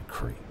being a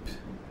creep.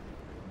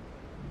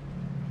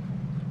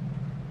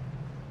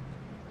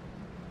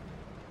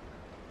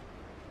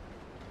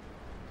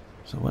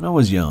 So when I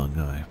was young,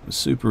 I was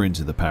super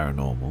into the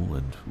paranormal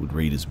and would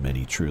read as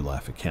many true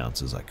life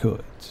accounts as I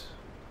could.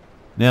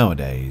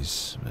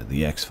 Nowadays,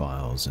 the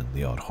X-Files and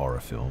the odd horror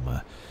film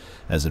are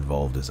as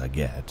involved as I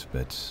get,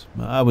 but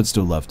I would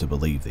still love to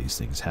believe these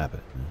things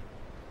happen.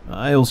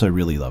 I also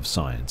really love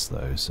science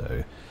though,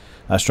 so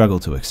I struggle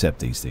to accept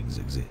these things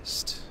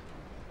exist.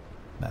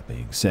 That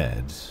being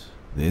said,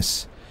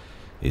 this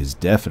is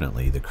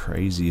definitely the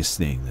craziest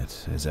thing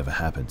that has ever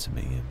happened to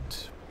me,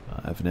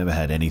 and I've never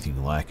had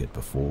anything like it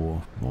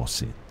before or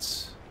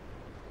since.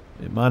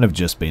 It might have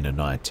just been a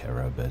night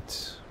terror,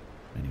 but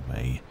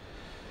anyway,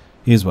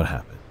 here's what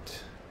happened.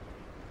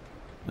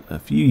 A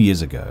few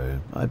years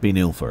ago, I'd been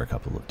ill for a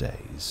couple of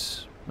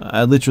days.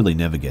 I literally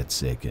never get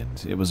sick,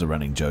 and it was a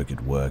running joke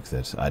at work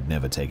that I'd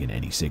never taken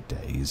any sick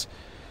days.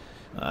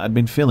 I'd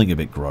been feeling a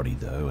bit groggy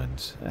though,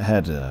 and I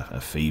had a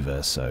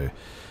fever, so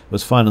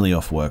was finally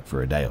off work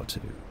for a day or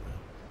two.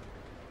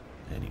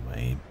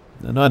 Anyway,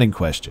 the night in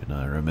question,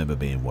 I remember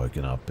being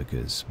woken up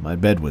because my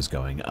bed was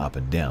going up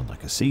and down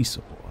like a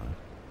seesaw.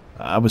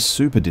 I was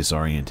super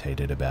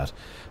disorientated about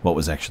what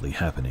was actually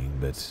happening,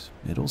 but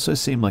it also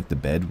seemed like the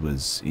bed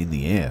was in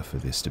the air for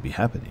this to be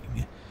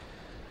happening.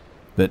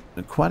 But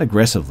quite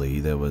aggressively,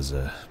 there was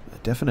a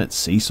definite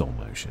seesaw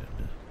motion.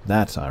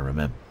 That I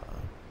remember.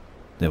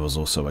 There was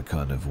also a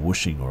kind of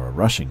whooshing or a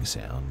rushing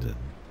sound, and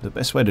the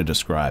best way to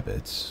describe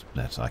it,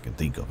 that I can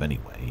think of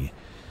anyway,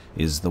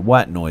 is the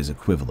white noise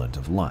equivalent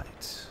of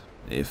light,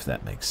 if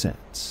that makes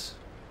sense.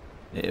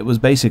 It was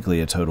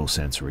basically a total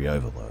sensory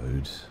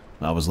overload.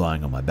 I was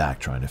lying on my back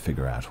trying to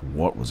figure out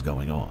what was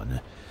going on,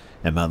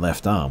 and my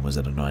left arm was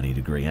at a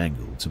 90-degree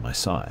angle to my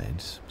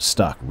side,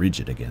 stuck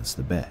rigid against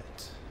the bed.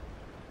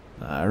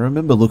 I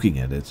remember looking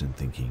at it and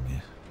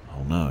thinking,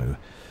 oh no,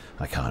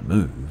 I can't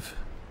move.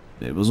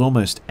 It was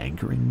almost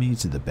anchoring me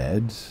to the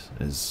bed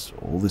as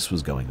all this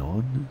was going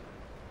on.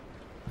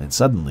 And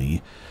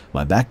suddenly,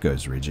 my back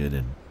goes rigid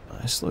and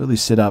I slowly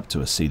sit up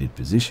to a seated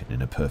position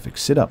in a perfect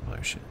sit-up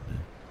motion.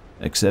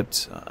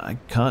 Except I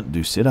can't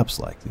do sit-ups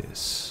like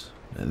this.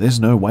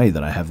 There's no way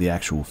that I have the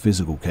actual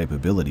physical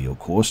capability or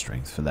core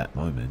strength for that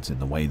moment in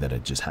the way that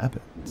it just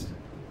happened.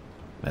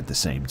 At the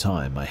same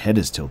time, my head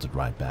is tilted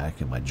right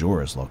back and my jaw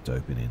is locked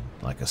open in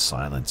like a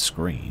silent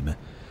scream.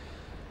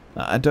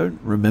 I don't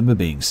remember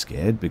being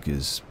scared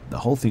because the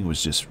whole thing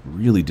was just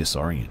really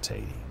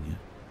disorientating.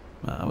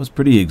 I was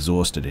pretty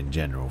exhausted in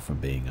general from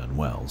being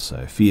unwell,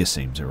 so fear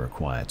seemed to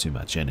require too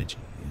much energy.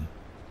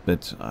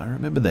 But I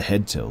remember the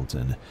head tilt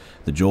and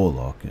the jaw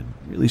lock and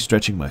really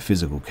stretching my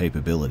physical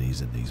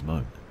capabilities in these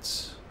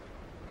moments.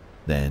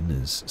 Then,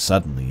 as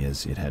suddenly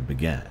as it had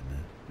began,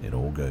 it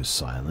all goes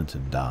silent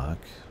and dark,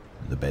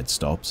 the bed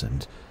stops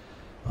and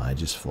I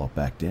just flop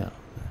back down.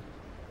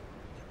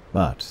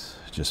 But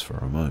just for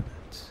a moment.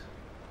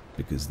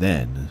 Because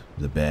then,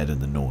 the bed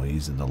and the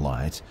noise and the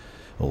light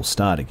all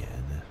start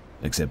again,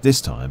 except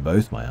this time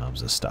both my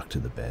arms are stuck to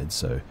the bed,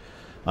 so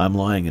I'm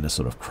lying in a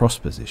sort of cross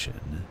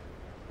position.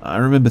 I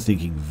remember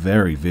thinking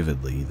very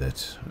vividly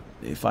that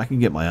if I can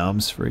get my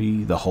arms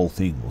free, the whole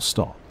thing will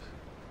stop.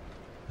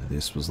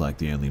 This was like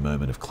the only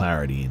moment of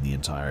clarity in the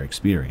entire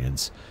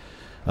experience,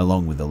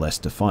 along with the less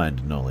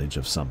defined knowledge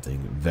of something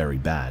very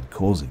bad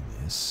causing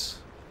this.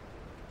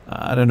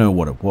 I don't know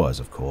what it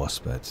was, of course,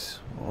 but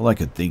all I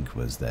could think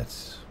was that,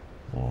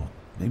 or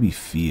maybe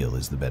feel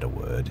is the better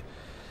word,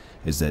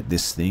 is that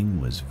this thing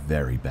was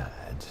very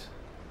bad.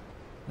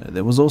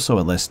 There was also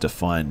a less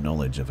defined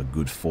knowledge of a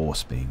good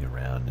force being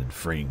around, and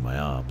freeing my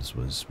arms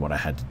was what I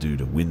had to do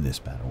to win this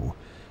battle,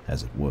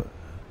 as it were.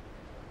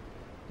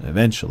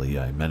 Eventually,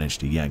 I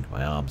managed to yank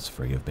my arms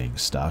free of being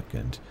stuck,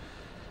 and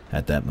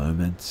at that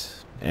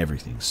moment,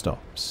 everything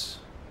stops.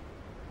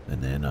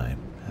 And then I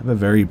have a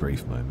very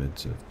brief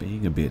moment of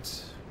being a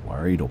bit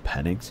worried or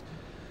panicked,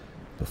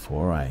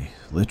 before I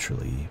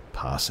literally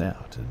pass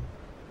out and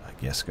I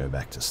guess go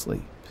back to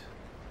sleep.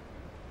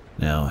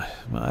 Now,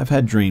 I've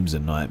had dreams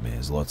and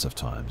nightmares lots of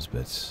times,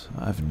 but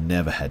I've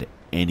never had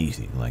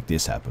anything like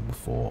this happen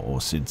before or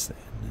since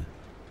then.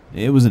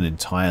 It was an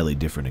entirely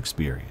different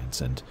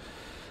experience, and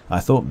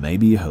I thought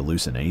maybe a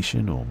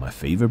hallucination or my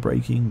fever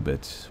breaking,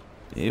 but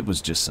it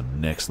was just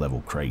some next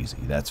level crazy,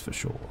 that's for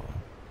sure.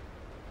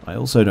 I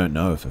also don't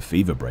know if a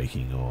fever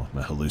breaking or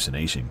a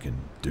hallucination can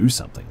do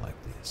something like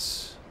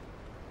this.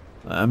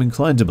 I'm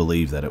inclined to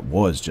believe that it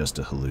was just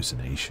a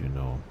hallucination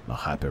or a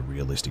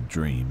hyper-realistic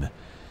dream,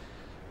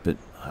 but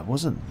I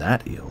wasn't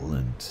that ill,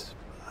 and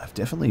I've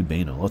definitely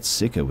been a lot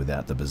sicker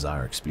without the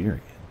bizarre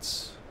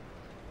experience.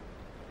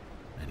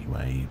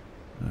 Anyway,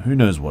 who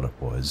knows what it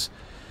was.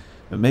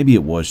 Maybe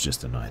it was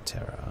just a night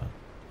terror,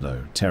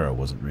 though terror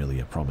wasn't really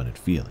a prominent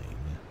feeling.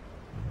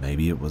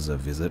 Maybe it was a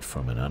visit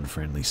from an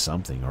unfriendly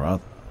something or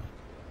other.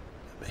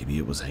 Maybe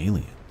it was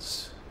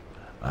aliens.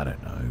 I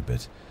don't know,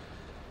 but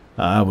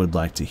I would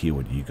like to hear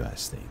what you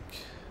guys think.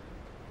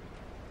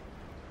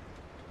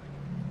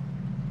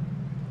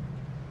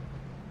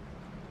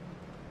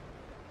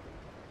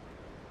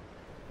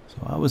 So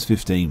I was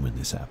 15 when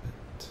this happened.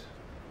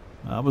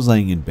 I was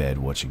laying in bed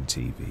watching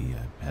TV.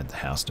 I had the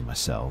house to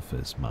myself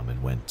as Mum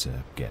had went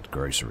to get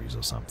groceries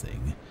or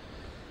something.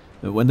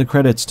 But when the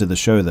credits to the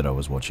show that I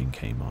was watching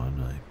came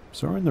on, I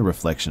saw in the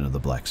reflection of the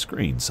black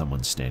screen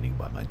someone standing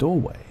by my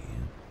doorway.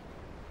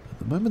 At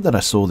the moment that I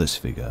saw this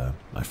figure,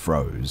 I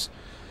froze.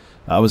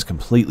 I was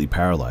completely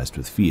paralyzed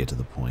with fear to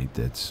the point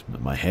that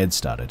my head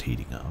started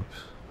heating up.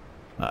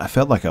 I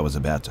felt like I was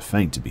about to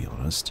faint, to be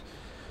honest,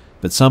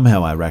 but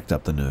somehow I racked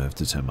up the nerve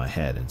to turn my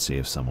head and see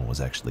if someone was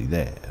actually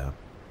there,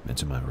 and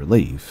to my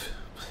relief,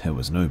 there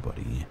was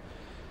nobody.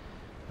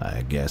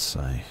 I guess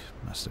I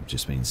must have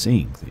just been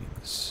seeing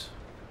things,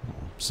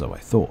 or so I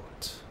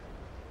thought.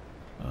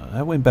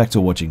 I went back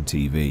to watching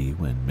TV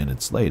when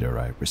minutes later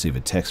I received a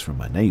text from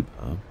my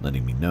neighbor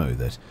letting me know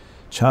that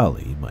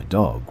Charlie, my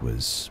dog,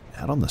 was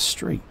out on the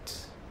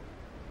street.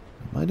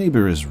 My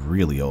neighbor is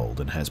really old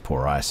and has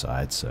poor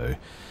eyesight, so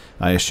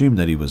I assumed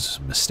that he was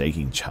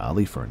mistaking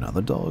Charlie for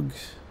another dog.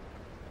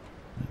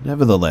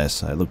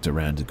 Nevertheless, I looked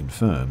around to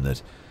confirm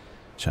that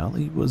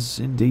Charlie was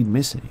indeed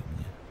missing.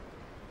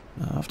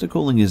 After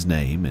calling his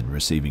name and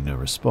receiving no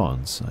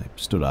response, I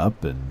stood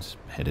up and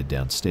headed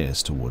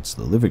downstairs towards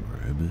the living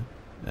room,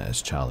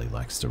 as Charlie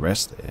likes to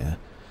rest there,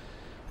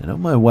 and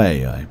on my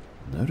way I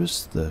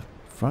noticed the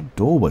front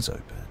door was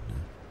open.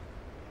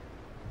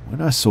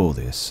 When I saw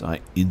this,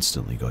 I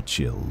instantly got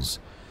chills.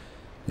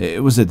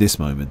 It was at this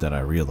moment that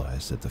I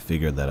realized that the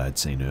figure that I'd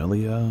seen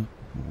earlier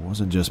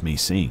wasn't just me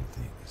seeing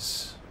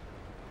things.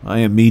 I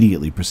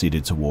immediately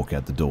proceeded to walk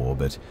out the door,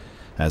 but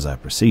as I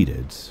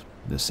proceeded,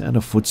 the sound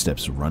of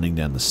footsteps running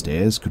down the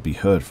stairs could be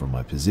heard from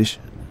my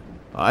position.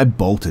 I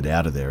bolted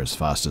out of there as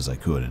fast as I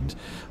could, and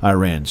I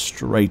ran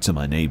straight to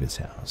my neighbor's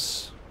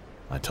house.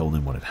 I told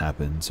him what had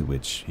happened, to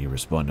which he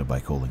responded by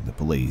calling the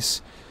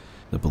police.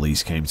 The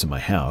police came to my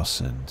house,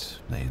 and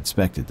they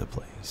inspected the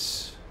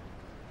place.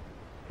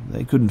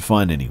 They couldn't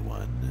find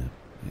anyone,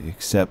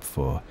 except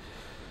for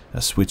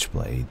a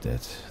switchblade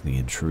that the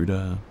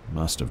intruder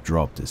must have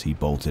dropped as he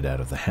bolted out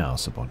of the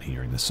house upon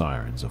hearing the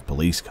sirens of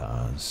police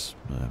cars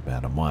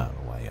about a mile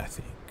away, I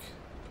think.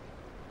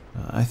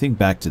 I think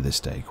back to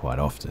this day quite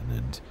often,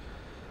 and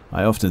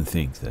I often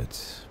think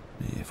that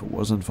if it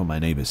wasn't for my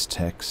neighbor's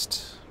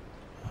text,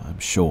 I'm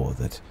sure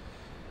that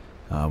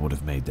I would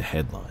have made the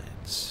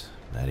headlines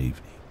that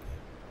evening.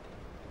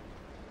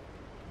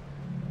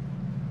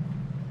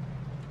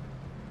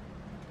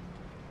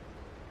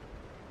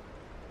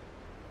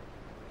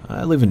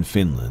 I live in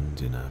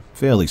Finland, in a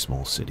fairly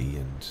small city,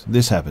 and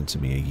this happened to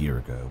me a year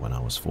ago when I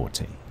was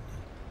 14.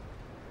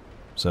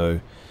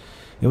 So,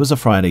 it was a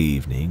Friday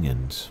evening,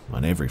 and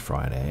on every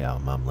Friday our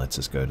mum lets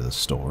us go to the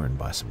store and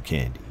buy some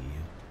candy.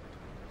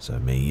 So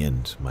me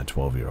and my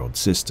 12-year-old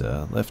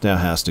sister left our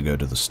house to go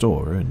to the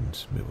store,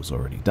 and it was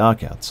already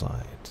dark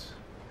outside.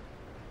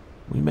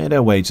 We made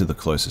our way to the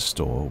closest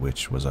store,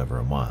 which was over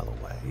a mile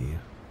away.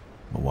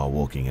 While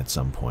walking at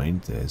some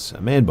point, there's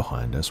a man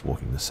behind us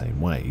walking the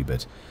same way,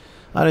 but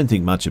I didn't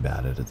think much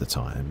about it at the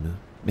time.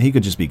 He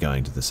could just be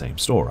going to the same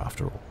store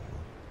after all.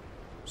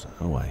 So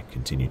I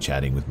continue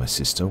chatting with my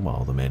sister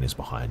while the man is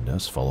behind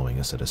us, following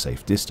us at a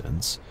safe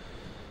distance.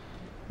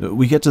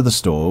 We get to the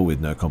store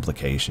with no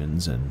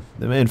complications, and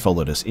the man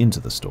followed us into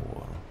the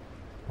store.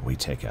 We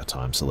take our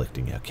time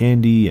selecting our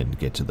candy and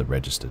get to the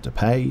register to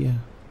pay.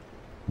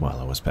 While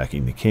I was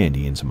packing the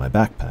candy into my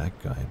backpack,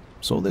 I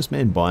saw this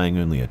man buying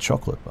only a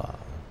chocolate bar.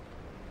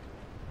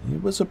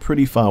 It was a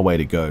pretty far way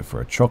to go for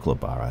a chocolate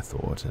bar, I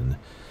thought, and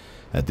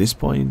at this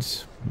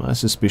point, my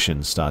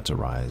suspicions start to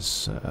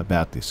rise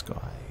about this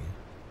guy.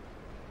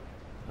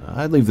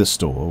 I leave the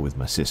store with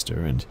my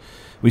sister, and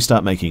we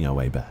start making our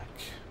way back.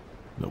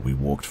 We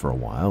walked for a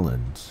while,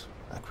 and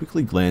I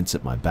quickly glanced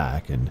at my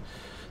back, and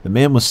the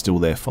man was still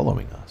there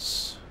following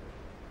us.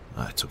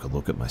 I took a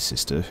look at my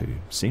sister, who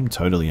seemed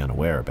totally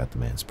unaware about the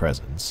man's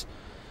presence.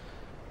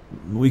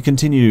 We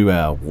continued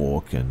our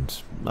walk, and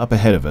up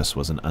ahead of us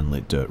was an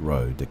unlit dirt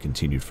road that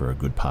continued for a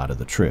good part of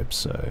the trip,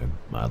 so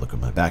I look at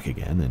my back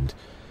again, and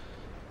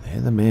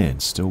there the man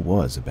still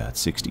was about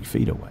 60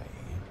 feet away.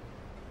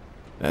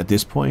 At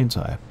this point,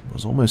 I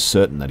was almost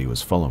certain that he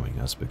was following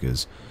us,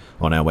 because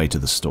on our way to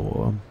the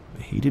store,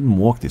 he didn't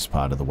walk this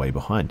part of the way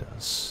behind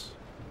us.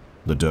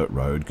 The dirt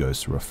road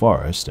goes through a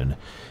forest, and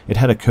it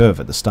had a curve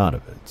at the start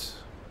of it.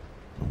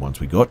 Once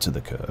we got to the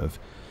curve,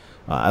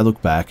 I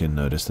look back and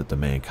notice that the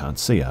man can't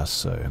see us,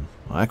 so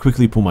I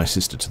quickly pull my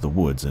sister to the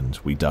woods and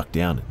we duck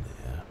down in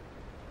there.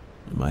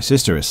 My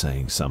sister is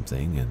saying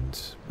something, and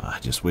I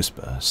just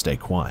whisper, "Stay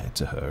quiet,"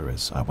 to her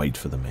as I wait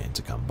for the man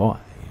to come by.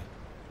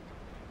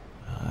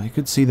 I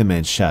could see the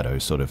man's shadow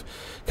sort of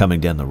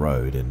coming down the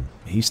road, and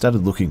he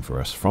started looking for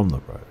us from the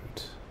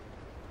road.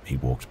 He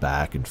walked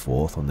back and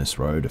forth on this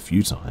road a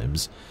few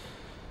times,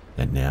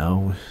 and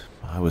now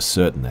I was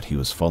certain that he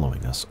was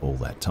following us all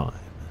that time.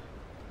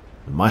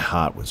 My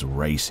heart was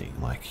racing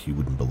like you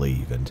wouldn't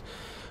believe, and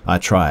I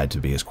tried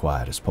to be as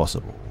quiet as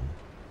possible.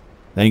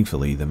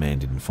 Thankfully, the man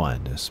didn't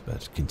find us,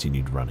 but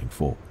continued running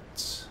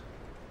forwards.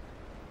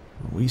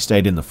 We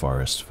stayed in the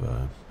forest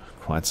for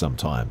quite some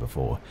time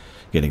before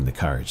getting the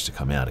courage to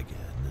come out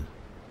again.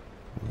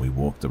 We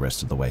walked the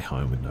rest of the way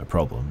home with no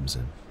problems,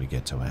 and we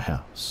get to our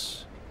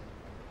house.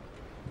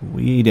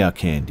 We eat our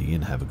candy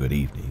and have a good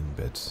evening,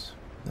 but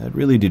that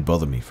really did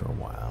bother me for a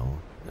while,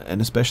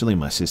 and especially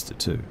my sister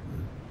too.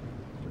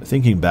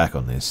 Thinking back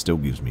on this still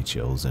gives me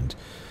chills, and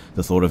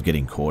the thought of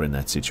getting caught in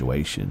that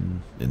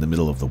situation, in the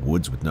middle of the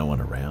woods with no one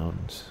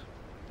around,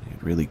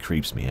 it really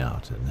creeps me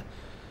out, and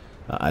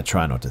I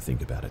try not to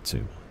think about it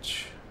too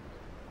much.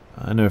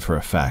 I know for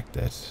a fact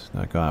that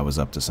that guy was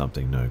up to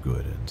something no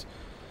good, and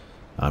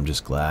I'm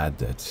just glad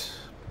that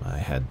I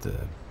had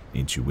the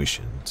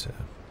intuition to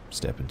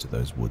step into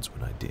those woods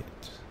when I did.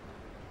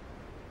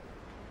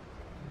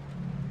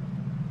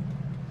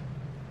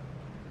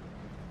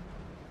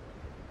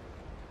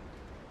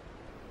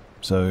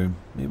 So,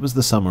 it was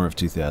the summer of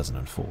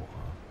 2004.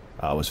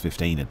 I was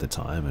 15 at the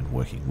time and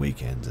working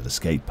weekends at a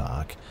skate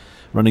park,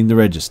 running the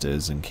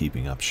registers and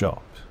keeping up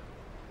shop.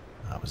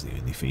 I was the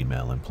only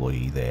female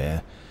employee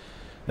there.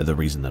 The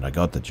reason that I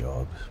got the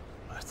job,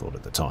 I thought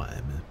at the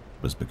time,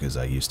 was because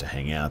I used to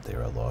hang out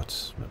there a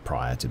lot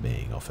prior to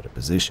being offered a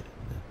position.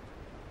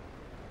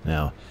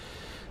 Now,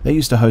 they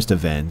used to host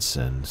events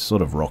and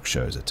sort of rock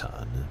shows a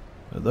ton.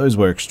 Those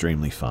were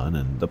extremely fun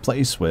and the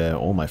place where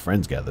all my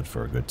friends gathered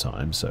for a good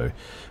time, so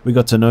we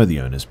got to know the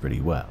owners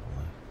pretty well.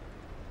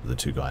 The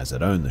two guys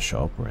that owned the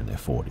shop were in their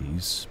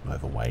 40s,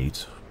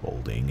 overweight,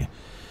 balding,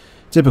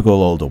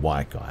 typical older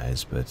white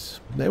guys,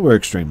 but they were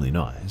extremely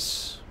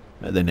nice.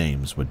 Their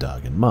names were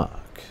Doug and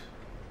Mark.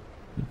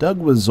 Doug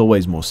was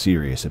always more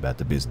serious about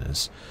the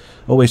business,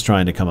 always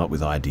trying to come up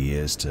with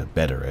ideas to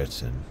better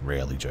it and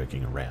rarely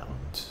joking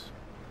around.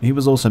 He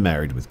was also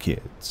married with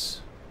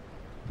kids.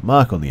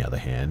 Mark, on the other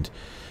hand,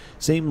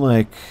 seemed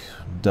like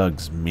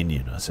Doug's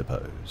minion, I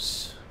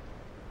suppose.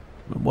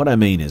 What I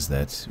mean is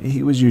that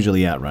he was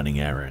usually out running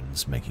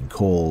errands, making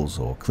calls,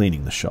 or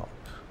cleaning the shop.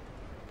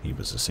 He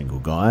was a single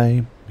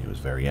guy, he was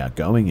very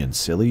outgoing and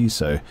silly,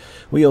 so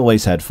we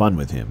always had fun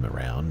with him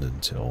around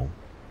until,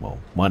 well,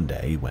 one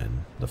day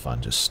when the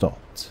fun just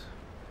stopped.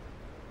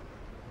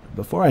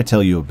 Before I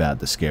tell you about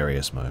the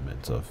scariest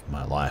moment of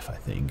my life, I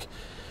think,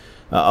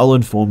 I'll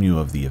inform you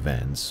of the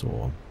events,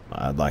 or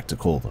I'd like to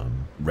call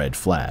them red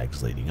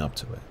flags leading up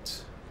to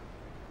it.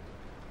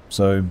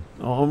 So,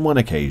 on one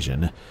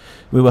occasion,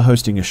 we were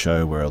hosting a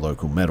show where a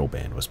local metal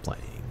band was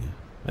playing.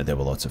 There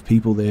were lots of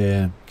people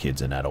there,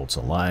 kids and adults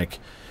alike.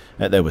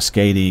 They were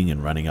skating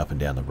and running up and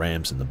down the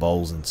ramps and the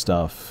bowls and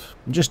stuff,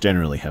 just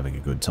generally having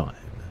a good time.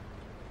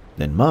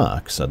 Then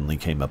Mark suddenly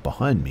came up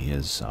behind me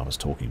as I was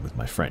talking with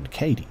my friend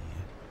Katie,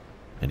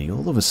 and he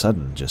all of a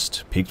sudden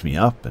just picked me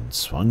up and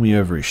swung me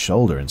over his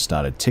shoulder and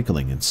started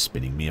tickling and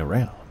spinning me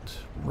around,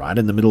 right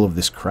in the middle of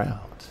this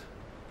crowd.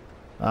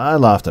 I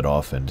laughed it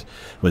off and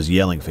was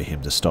yelling for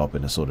him to stop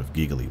in a sort of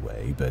giggly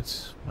way,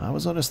 but I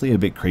was honestly a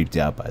bit creeped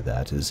out by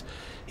that, as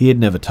he had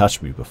never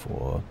touched me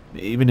before,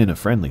 even in a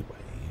friendly way.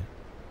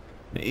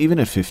 Even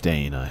at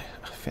 15, I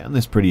found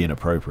this pretty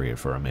inappropriate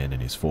for a man in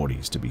his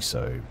 40s to be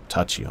so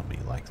touchy on me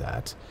like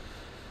that.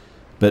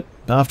 But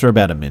after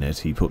about a minute,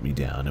 he put me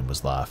down and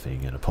was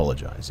laughing and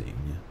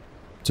apologizing.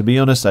 To be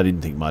honest, I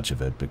didn't think much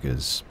of it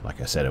because,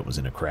 like I said, it was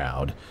in a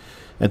crowd,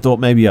 and thought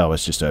maybe I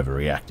was just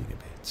overreacting a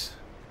bit.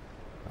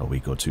 A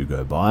week or two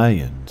go by,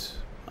 and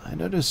I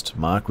noticed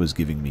Mark was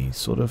giving me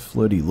sort of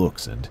flirty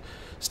looks and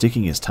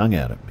sticking his tongue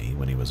out at me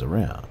when he was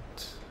around.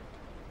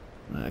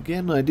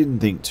 Again, I didn't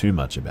think too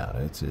much about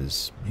it,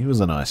 as he was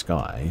a nice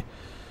guy.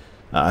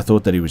 I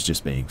thought that he was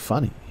just being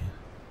funny.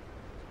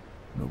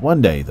 But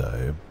one day,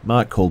 though,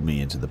 Mark called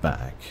me into the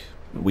back.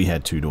 We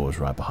had two doors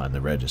right behind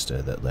the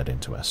register that led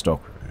into our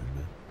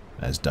stockroom,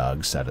 as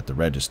Doug sat at the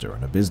register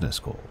on a business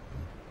call.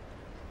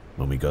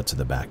 When we got to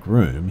the back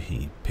room,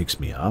 he picks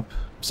me up,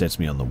 sets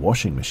me on the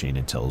washing machine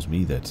and tells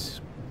me that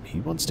he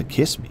wants to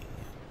kiss me.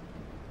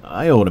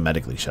 I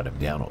automatically shut him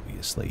down,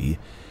 obviously,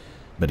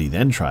 but he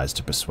then tries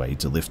to persuade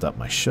to lift up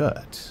my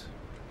shirt.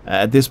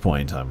 At this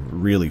point,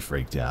 I'm really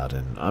freaked out,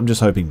 and I'm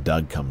just hoping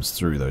Doug comes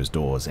through those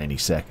doors any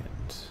second.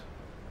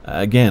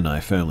 Again, I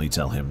firmly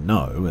tell him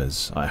no,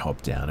 as I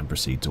hop down and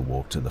proceed to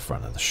walk to the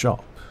front of the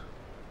shop.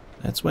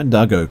 That's when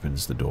Doug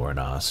opens the door and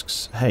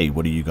asks, "Hey,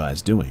 what are you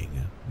guys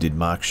doing? Did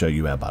Mark show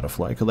you our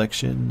butterfly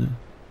collection?"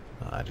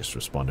 I just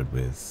responded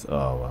with,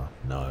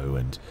 no,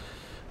 and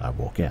I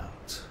walk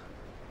out.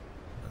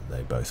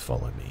 They both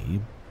follow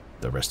me.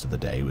 The rest of the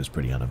day was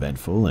pretty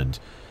uneventful, and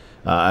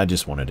I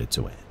just wanted it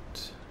to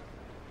end.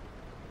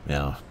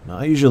 Now,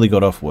 I usually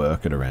got off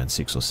work at around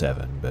 6 or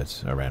 7,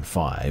 but around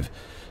 5,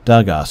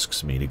 Doug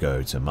asks me to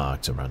go to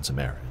Mark to run some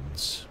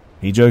errands.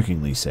 He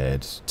jokingly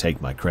said,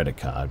 "Take my credit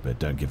card, but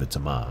don't give it to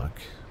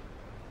Mark."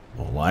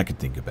 All I could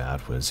think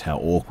about was how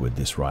awkward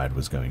this ride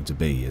was going to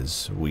be,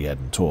 as we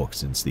hadn't talked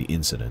since the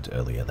incident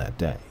earlier that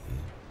day.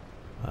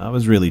 I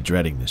was really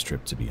dreading this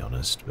trip, to be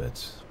honest,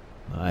 but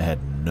I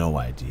had no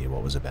idea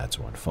what was about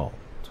to unfold.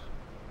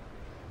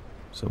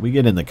 So we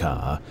get in the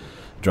car,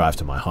 drive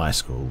to my high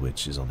school,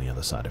 which is on the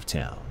other side of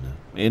town,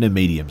 in a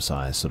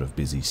medium-sized sort of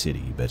busy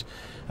city, but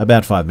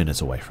about 5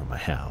 minutes away from my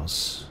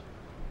house.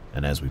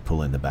 And as we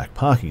pull in the back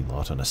parking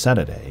lot on a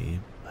Saturday,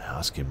 I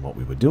ask him what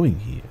we were doing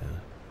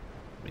here.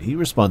 He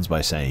responds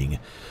by saying,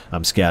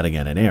 "I'm scouting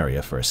out an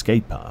area for a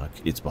skate park.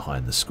 It's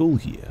behind the school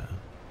here."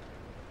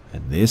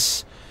 And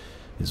this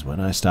is when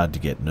I start to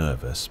get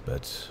nervous,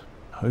 but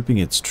hoping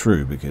it's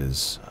true,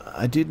 because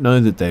I did know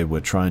that they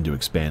were trying to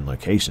expand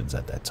locations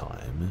at that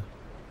time.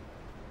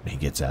 He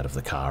gets out of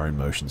the car and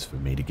motions for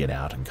me to get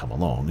out and come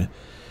along.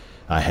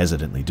 I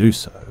hesitantly do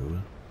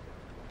so.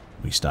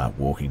 We start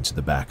walking to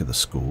the back of the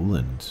school,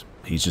 and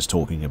he's just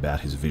talking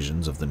about his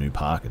visions of the new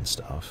park and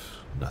stuff.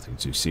 Nothing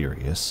too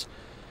serious.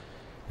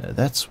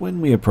 That's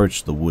when we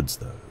approach the woods,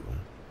 though.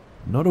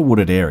 Not a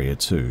wooded area,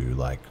 too,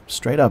 like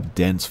straight up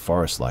dense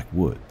forest-like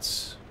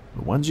woods.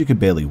 Ones you could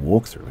barely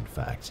walk through, in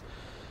fact.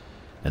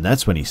 And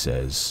that's when he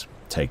says,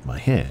 "Take my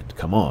hand,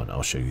 come on,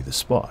 I'll show you the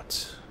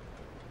spot."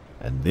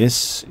 And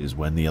this is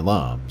when the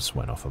alarms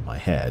went off in my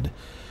head,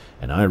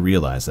 and I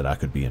realized that I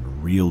could be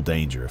in real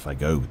danger if I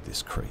go with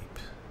this creep.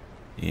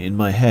 In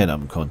my head,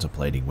 I'm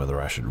contemplating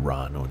whether I should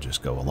run or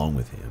just go along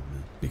with him,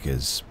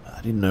 because I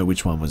didn't know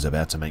which one was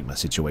about to make my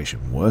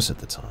situation worse at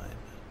the time.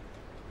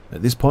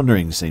 This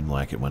pondering seemed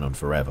like it went on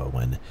forever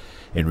when,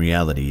 in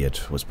reality,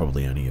 it was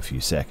probably only a few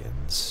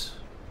seconds.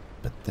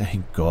 But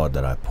thank God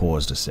that I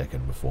paused a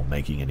second before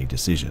making any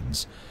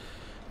decisions,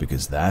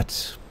 because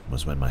that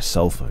was when my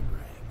cell phone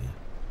rang.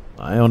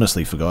 I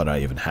honestly forgot I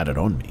even had it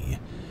on me.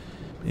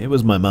 It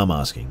was my mum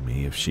asking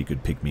me if she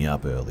could pick me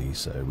up early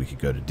so we could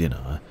go to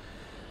dinner.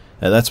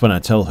 That's when I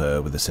tell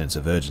her with a sense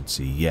of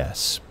urgency,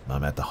 yes,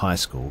 I'm at the high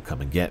school,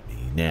 come and get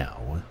me,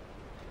 now.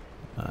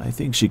 I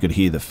think she could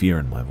hear the fear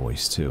in my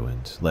voice too,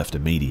 and left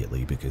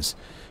immediately because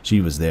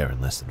she was there in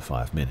less than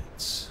 5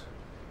 minutes.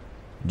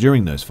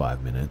 During those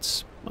 5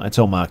 minutes, I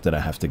tell Mark that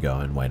I have to go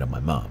and wait on my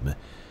mum.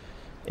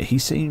 He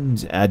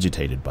seemed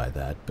agitated by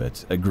that,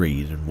 but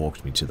agreed and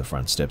walked me to the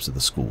front steps of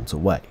the school to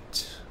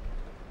wait.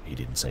 He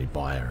didn't say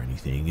bye or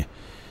anything.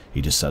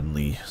 He just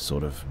suddenly,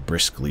 sort of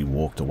briskly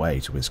walked away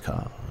to his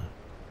car.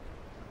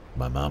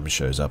 My mum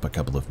shows up a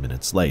couple of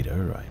minutes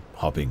later. I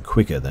hop in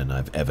quicker than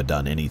I've ever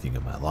done anything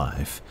in my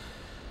life,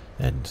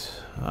 and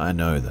I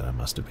know that I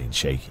must have been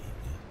shaking.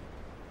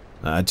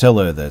 I tell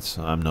her that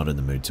I'm not in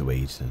the mood to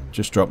eat and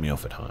just drop me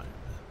off at home.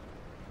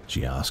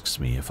 She asks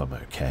me if I'm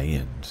okay,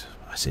 and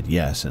I said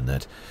yes, and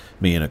that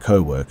me and a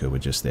co-worker were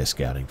just there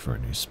scouting for a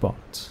new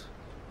spot.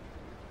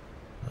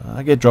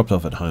 I get dropped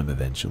off at home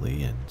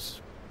eventually, and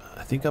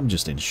I think I'm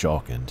just in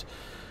shock and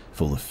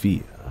full of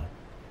fear.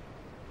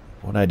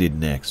 What I did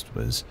next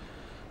was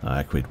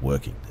I quit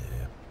working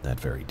there that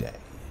very day.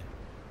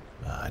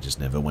 I just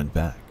never went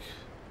back.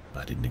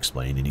 I didn't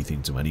explain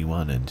anything to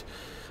anyone, and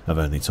I've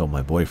only told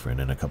my boyfriend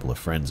and a couple of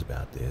friends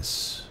about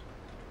this.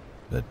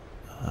 But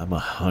I'm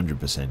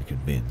 100%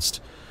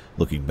 convinced,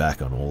 looking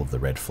back on all of the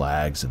red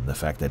flags and the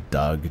fact that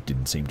Doug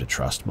didn't seem to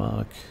trust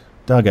Mark.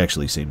 Doug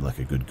actually seemed like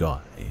a good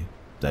guy,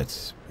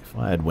 that if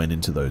I had went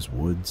into those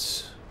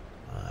woods,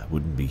 I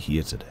wouldn't be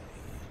here today.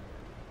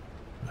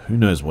 Who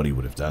knows what he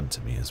would have done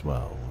to me as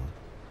well.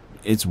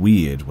 It's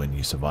weird when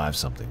you survive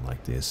something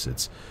like this.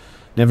 It's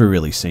never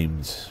really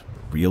seemed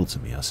real to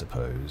me, I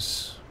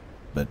suppose,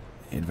 but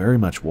it very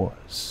much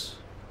was.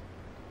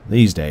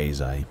 These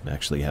days, I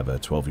actually have a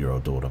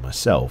 12-year-old daughter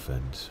myself,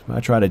 and I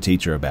try to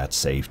teach her about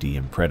safety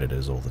and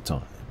predators all the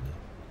time.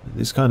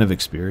 This kind of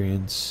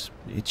experience,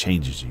 it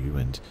changes you,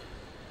 and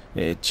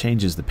it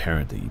changes the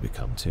parent that you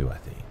become too, I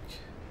think.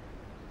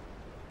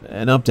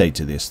 An update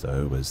to this,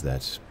 though, was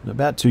that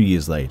about 2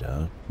 years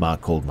later, Mark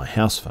called my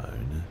house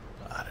phone.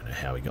 I don't know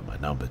how he got my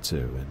number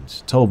too,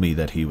 and told me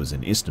that he was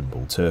in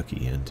Istanbul,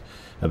 Turkey, and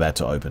about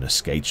to open a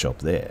skate shop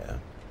there.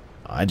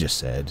 I just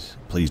said,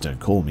 please don't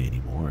call me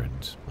anymore,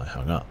 and I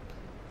hung up.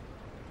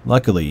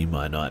 Luckily,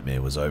 my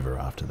nightmare was over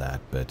after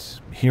that, but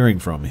hearing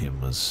from him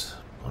was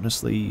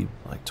honestly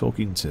like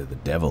talking to the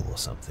devil or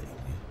something.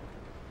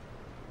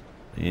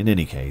 In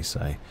any case,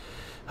 I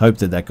hope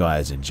that that guy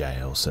is in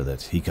jail so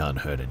that he can't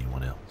hurt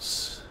anyone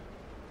else.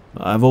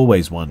 I've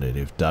always wondered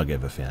if Doug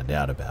ever found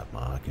out about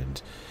Mark,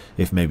 and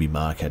if maybe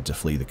Mark had to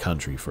flee the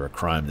country for a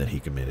crime that he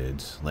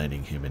committed,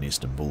 landing him in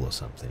Istanbul or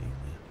something,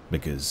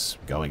 because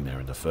going there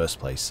in the first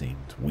place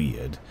seemed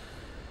weird.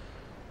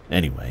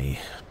 Anyway,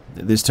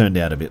 this turned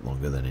out a bit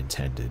longer than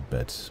intended,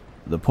 but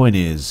the point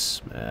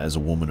is, as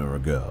a woman or a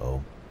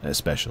girl,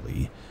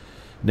 especially,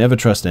 never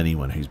trust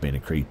anyone who's been a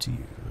creep to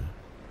you.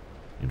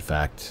 In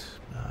fact,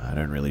 I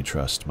don't really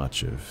trust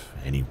much of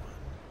anyone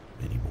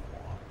anymore.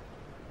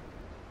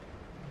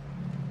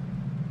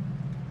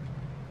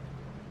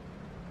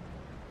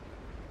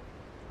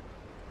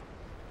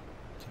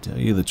 To tell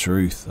you the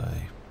truth,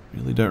 I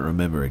really don't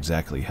remember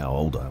exactly how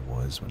old I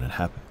was when it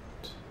happened.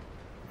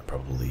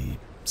 Probably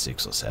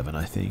 6 or 7,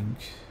 I think.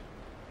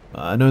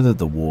 I know that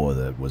the war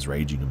that was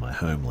raging in my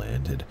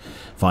homeland had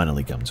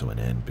finally come to an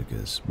end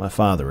because my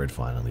father had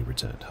finally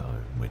returned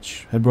home,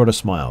 which had brought a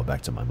smile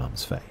back to my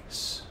mum's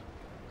face.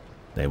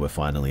 They were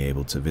finally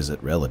able to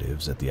visit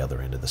relatives at the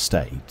other end of the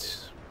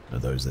state,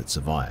 those that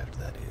survived,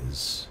 that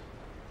is.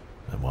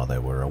 And while they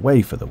were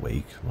away for the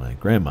week, my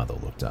grandmother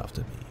looked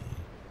after me.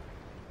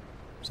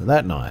 So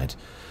that night,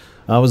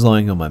 I was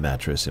lying on my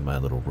mattress in my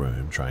little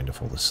room trying to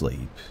fall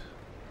asleep,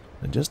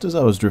 and just as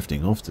I was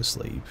drifting off to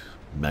sleep,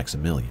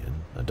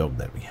 Maximilian, a dog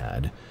that we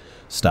had,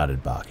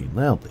 started barking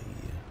loudly.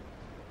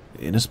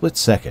 In a split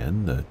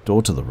second, the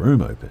door to the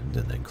room opened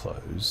and then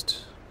closed,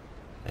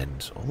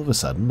 and all of a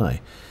sudden I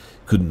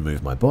couldn't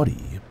move my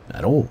body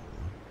at all.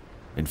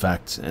 In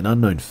fact, an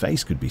unknown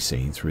face could be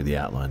seen through the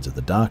outlines of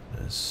the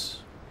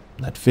darkness.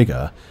 That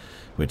figure,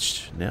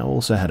 which now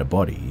also had a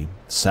body,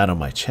 sat on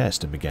my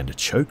chest and began to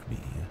choke me.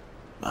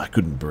 I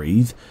couldn't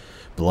breathe.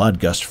 Blood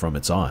gushed from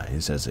its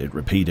eyes as it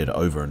repeated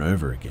over and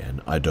over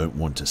again, "I don't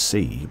want to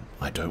see,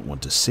 I don't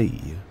want to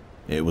see."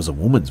 It was a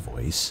woman's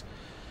voice.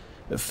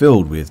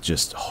 Filled with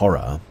just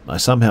horror, I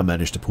somehow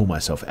managed to pull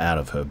myself out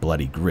of her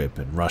bloody grip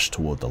and rush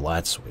toward the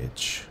light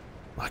switch.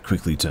 I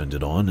quickly turned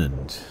it on,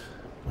 and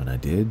when I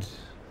did,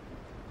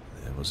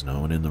 there was no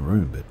one in the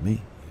room but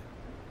me.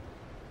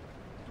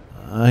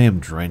 I am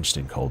drenched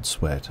in cold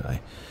sweat.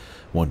 I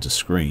want to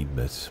scream,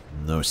 but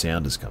no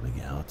sound is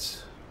coming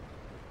out.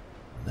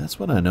 That's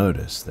when I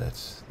noticed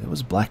that there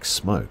was black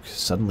smoke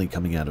suddenly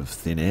coming out of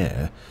thin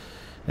air,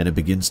 and it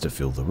begins to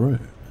fill the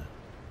room.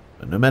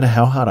 No matter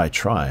how hard I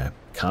try, I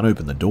can't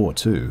open the door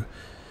too.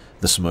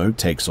 The smoke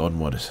takes on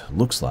what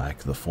looks like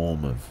the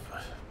form of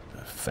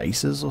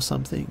faces or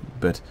something,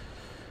 but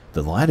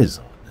the light is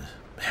on.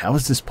 How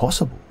is this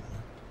possible?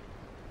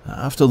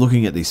 After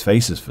looking at these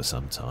faces for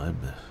some time,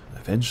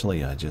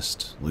 eventually I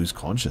just lose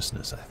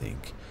consciousness, I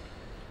think.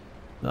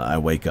 I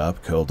wake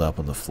up, curled up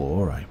on the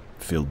floor. I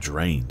feel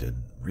drained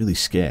and really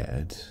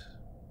scared.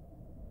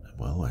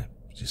 Well, I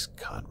just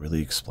can't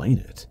really explain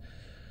it.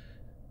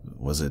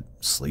 Was it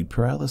sleep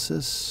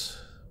paralysis?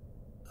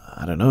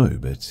 I don't know,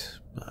 but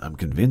I'm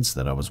convinced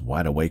that I was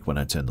wide awake when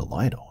I turned the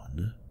light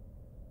on.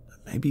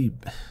 Maybe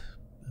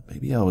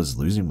I was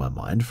losing my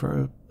mind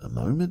for a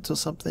moment or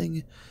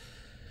something.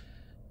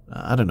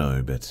 I don't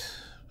know, but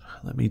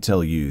let me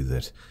tell you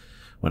that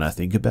when I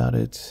think about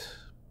it,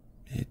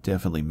 it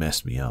definitely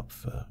messed me up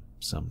for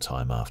some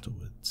time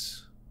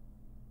afterwards.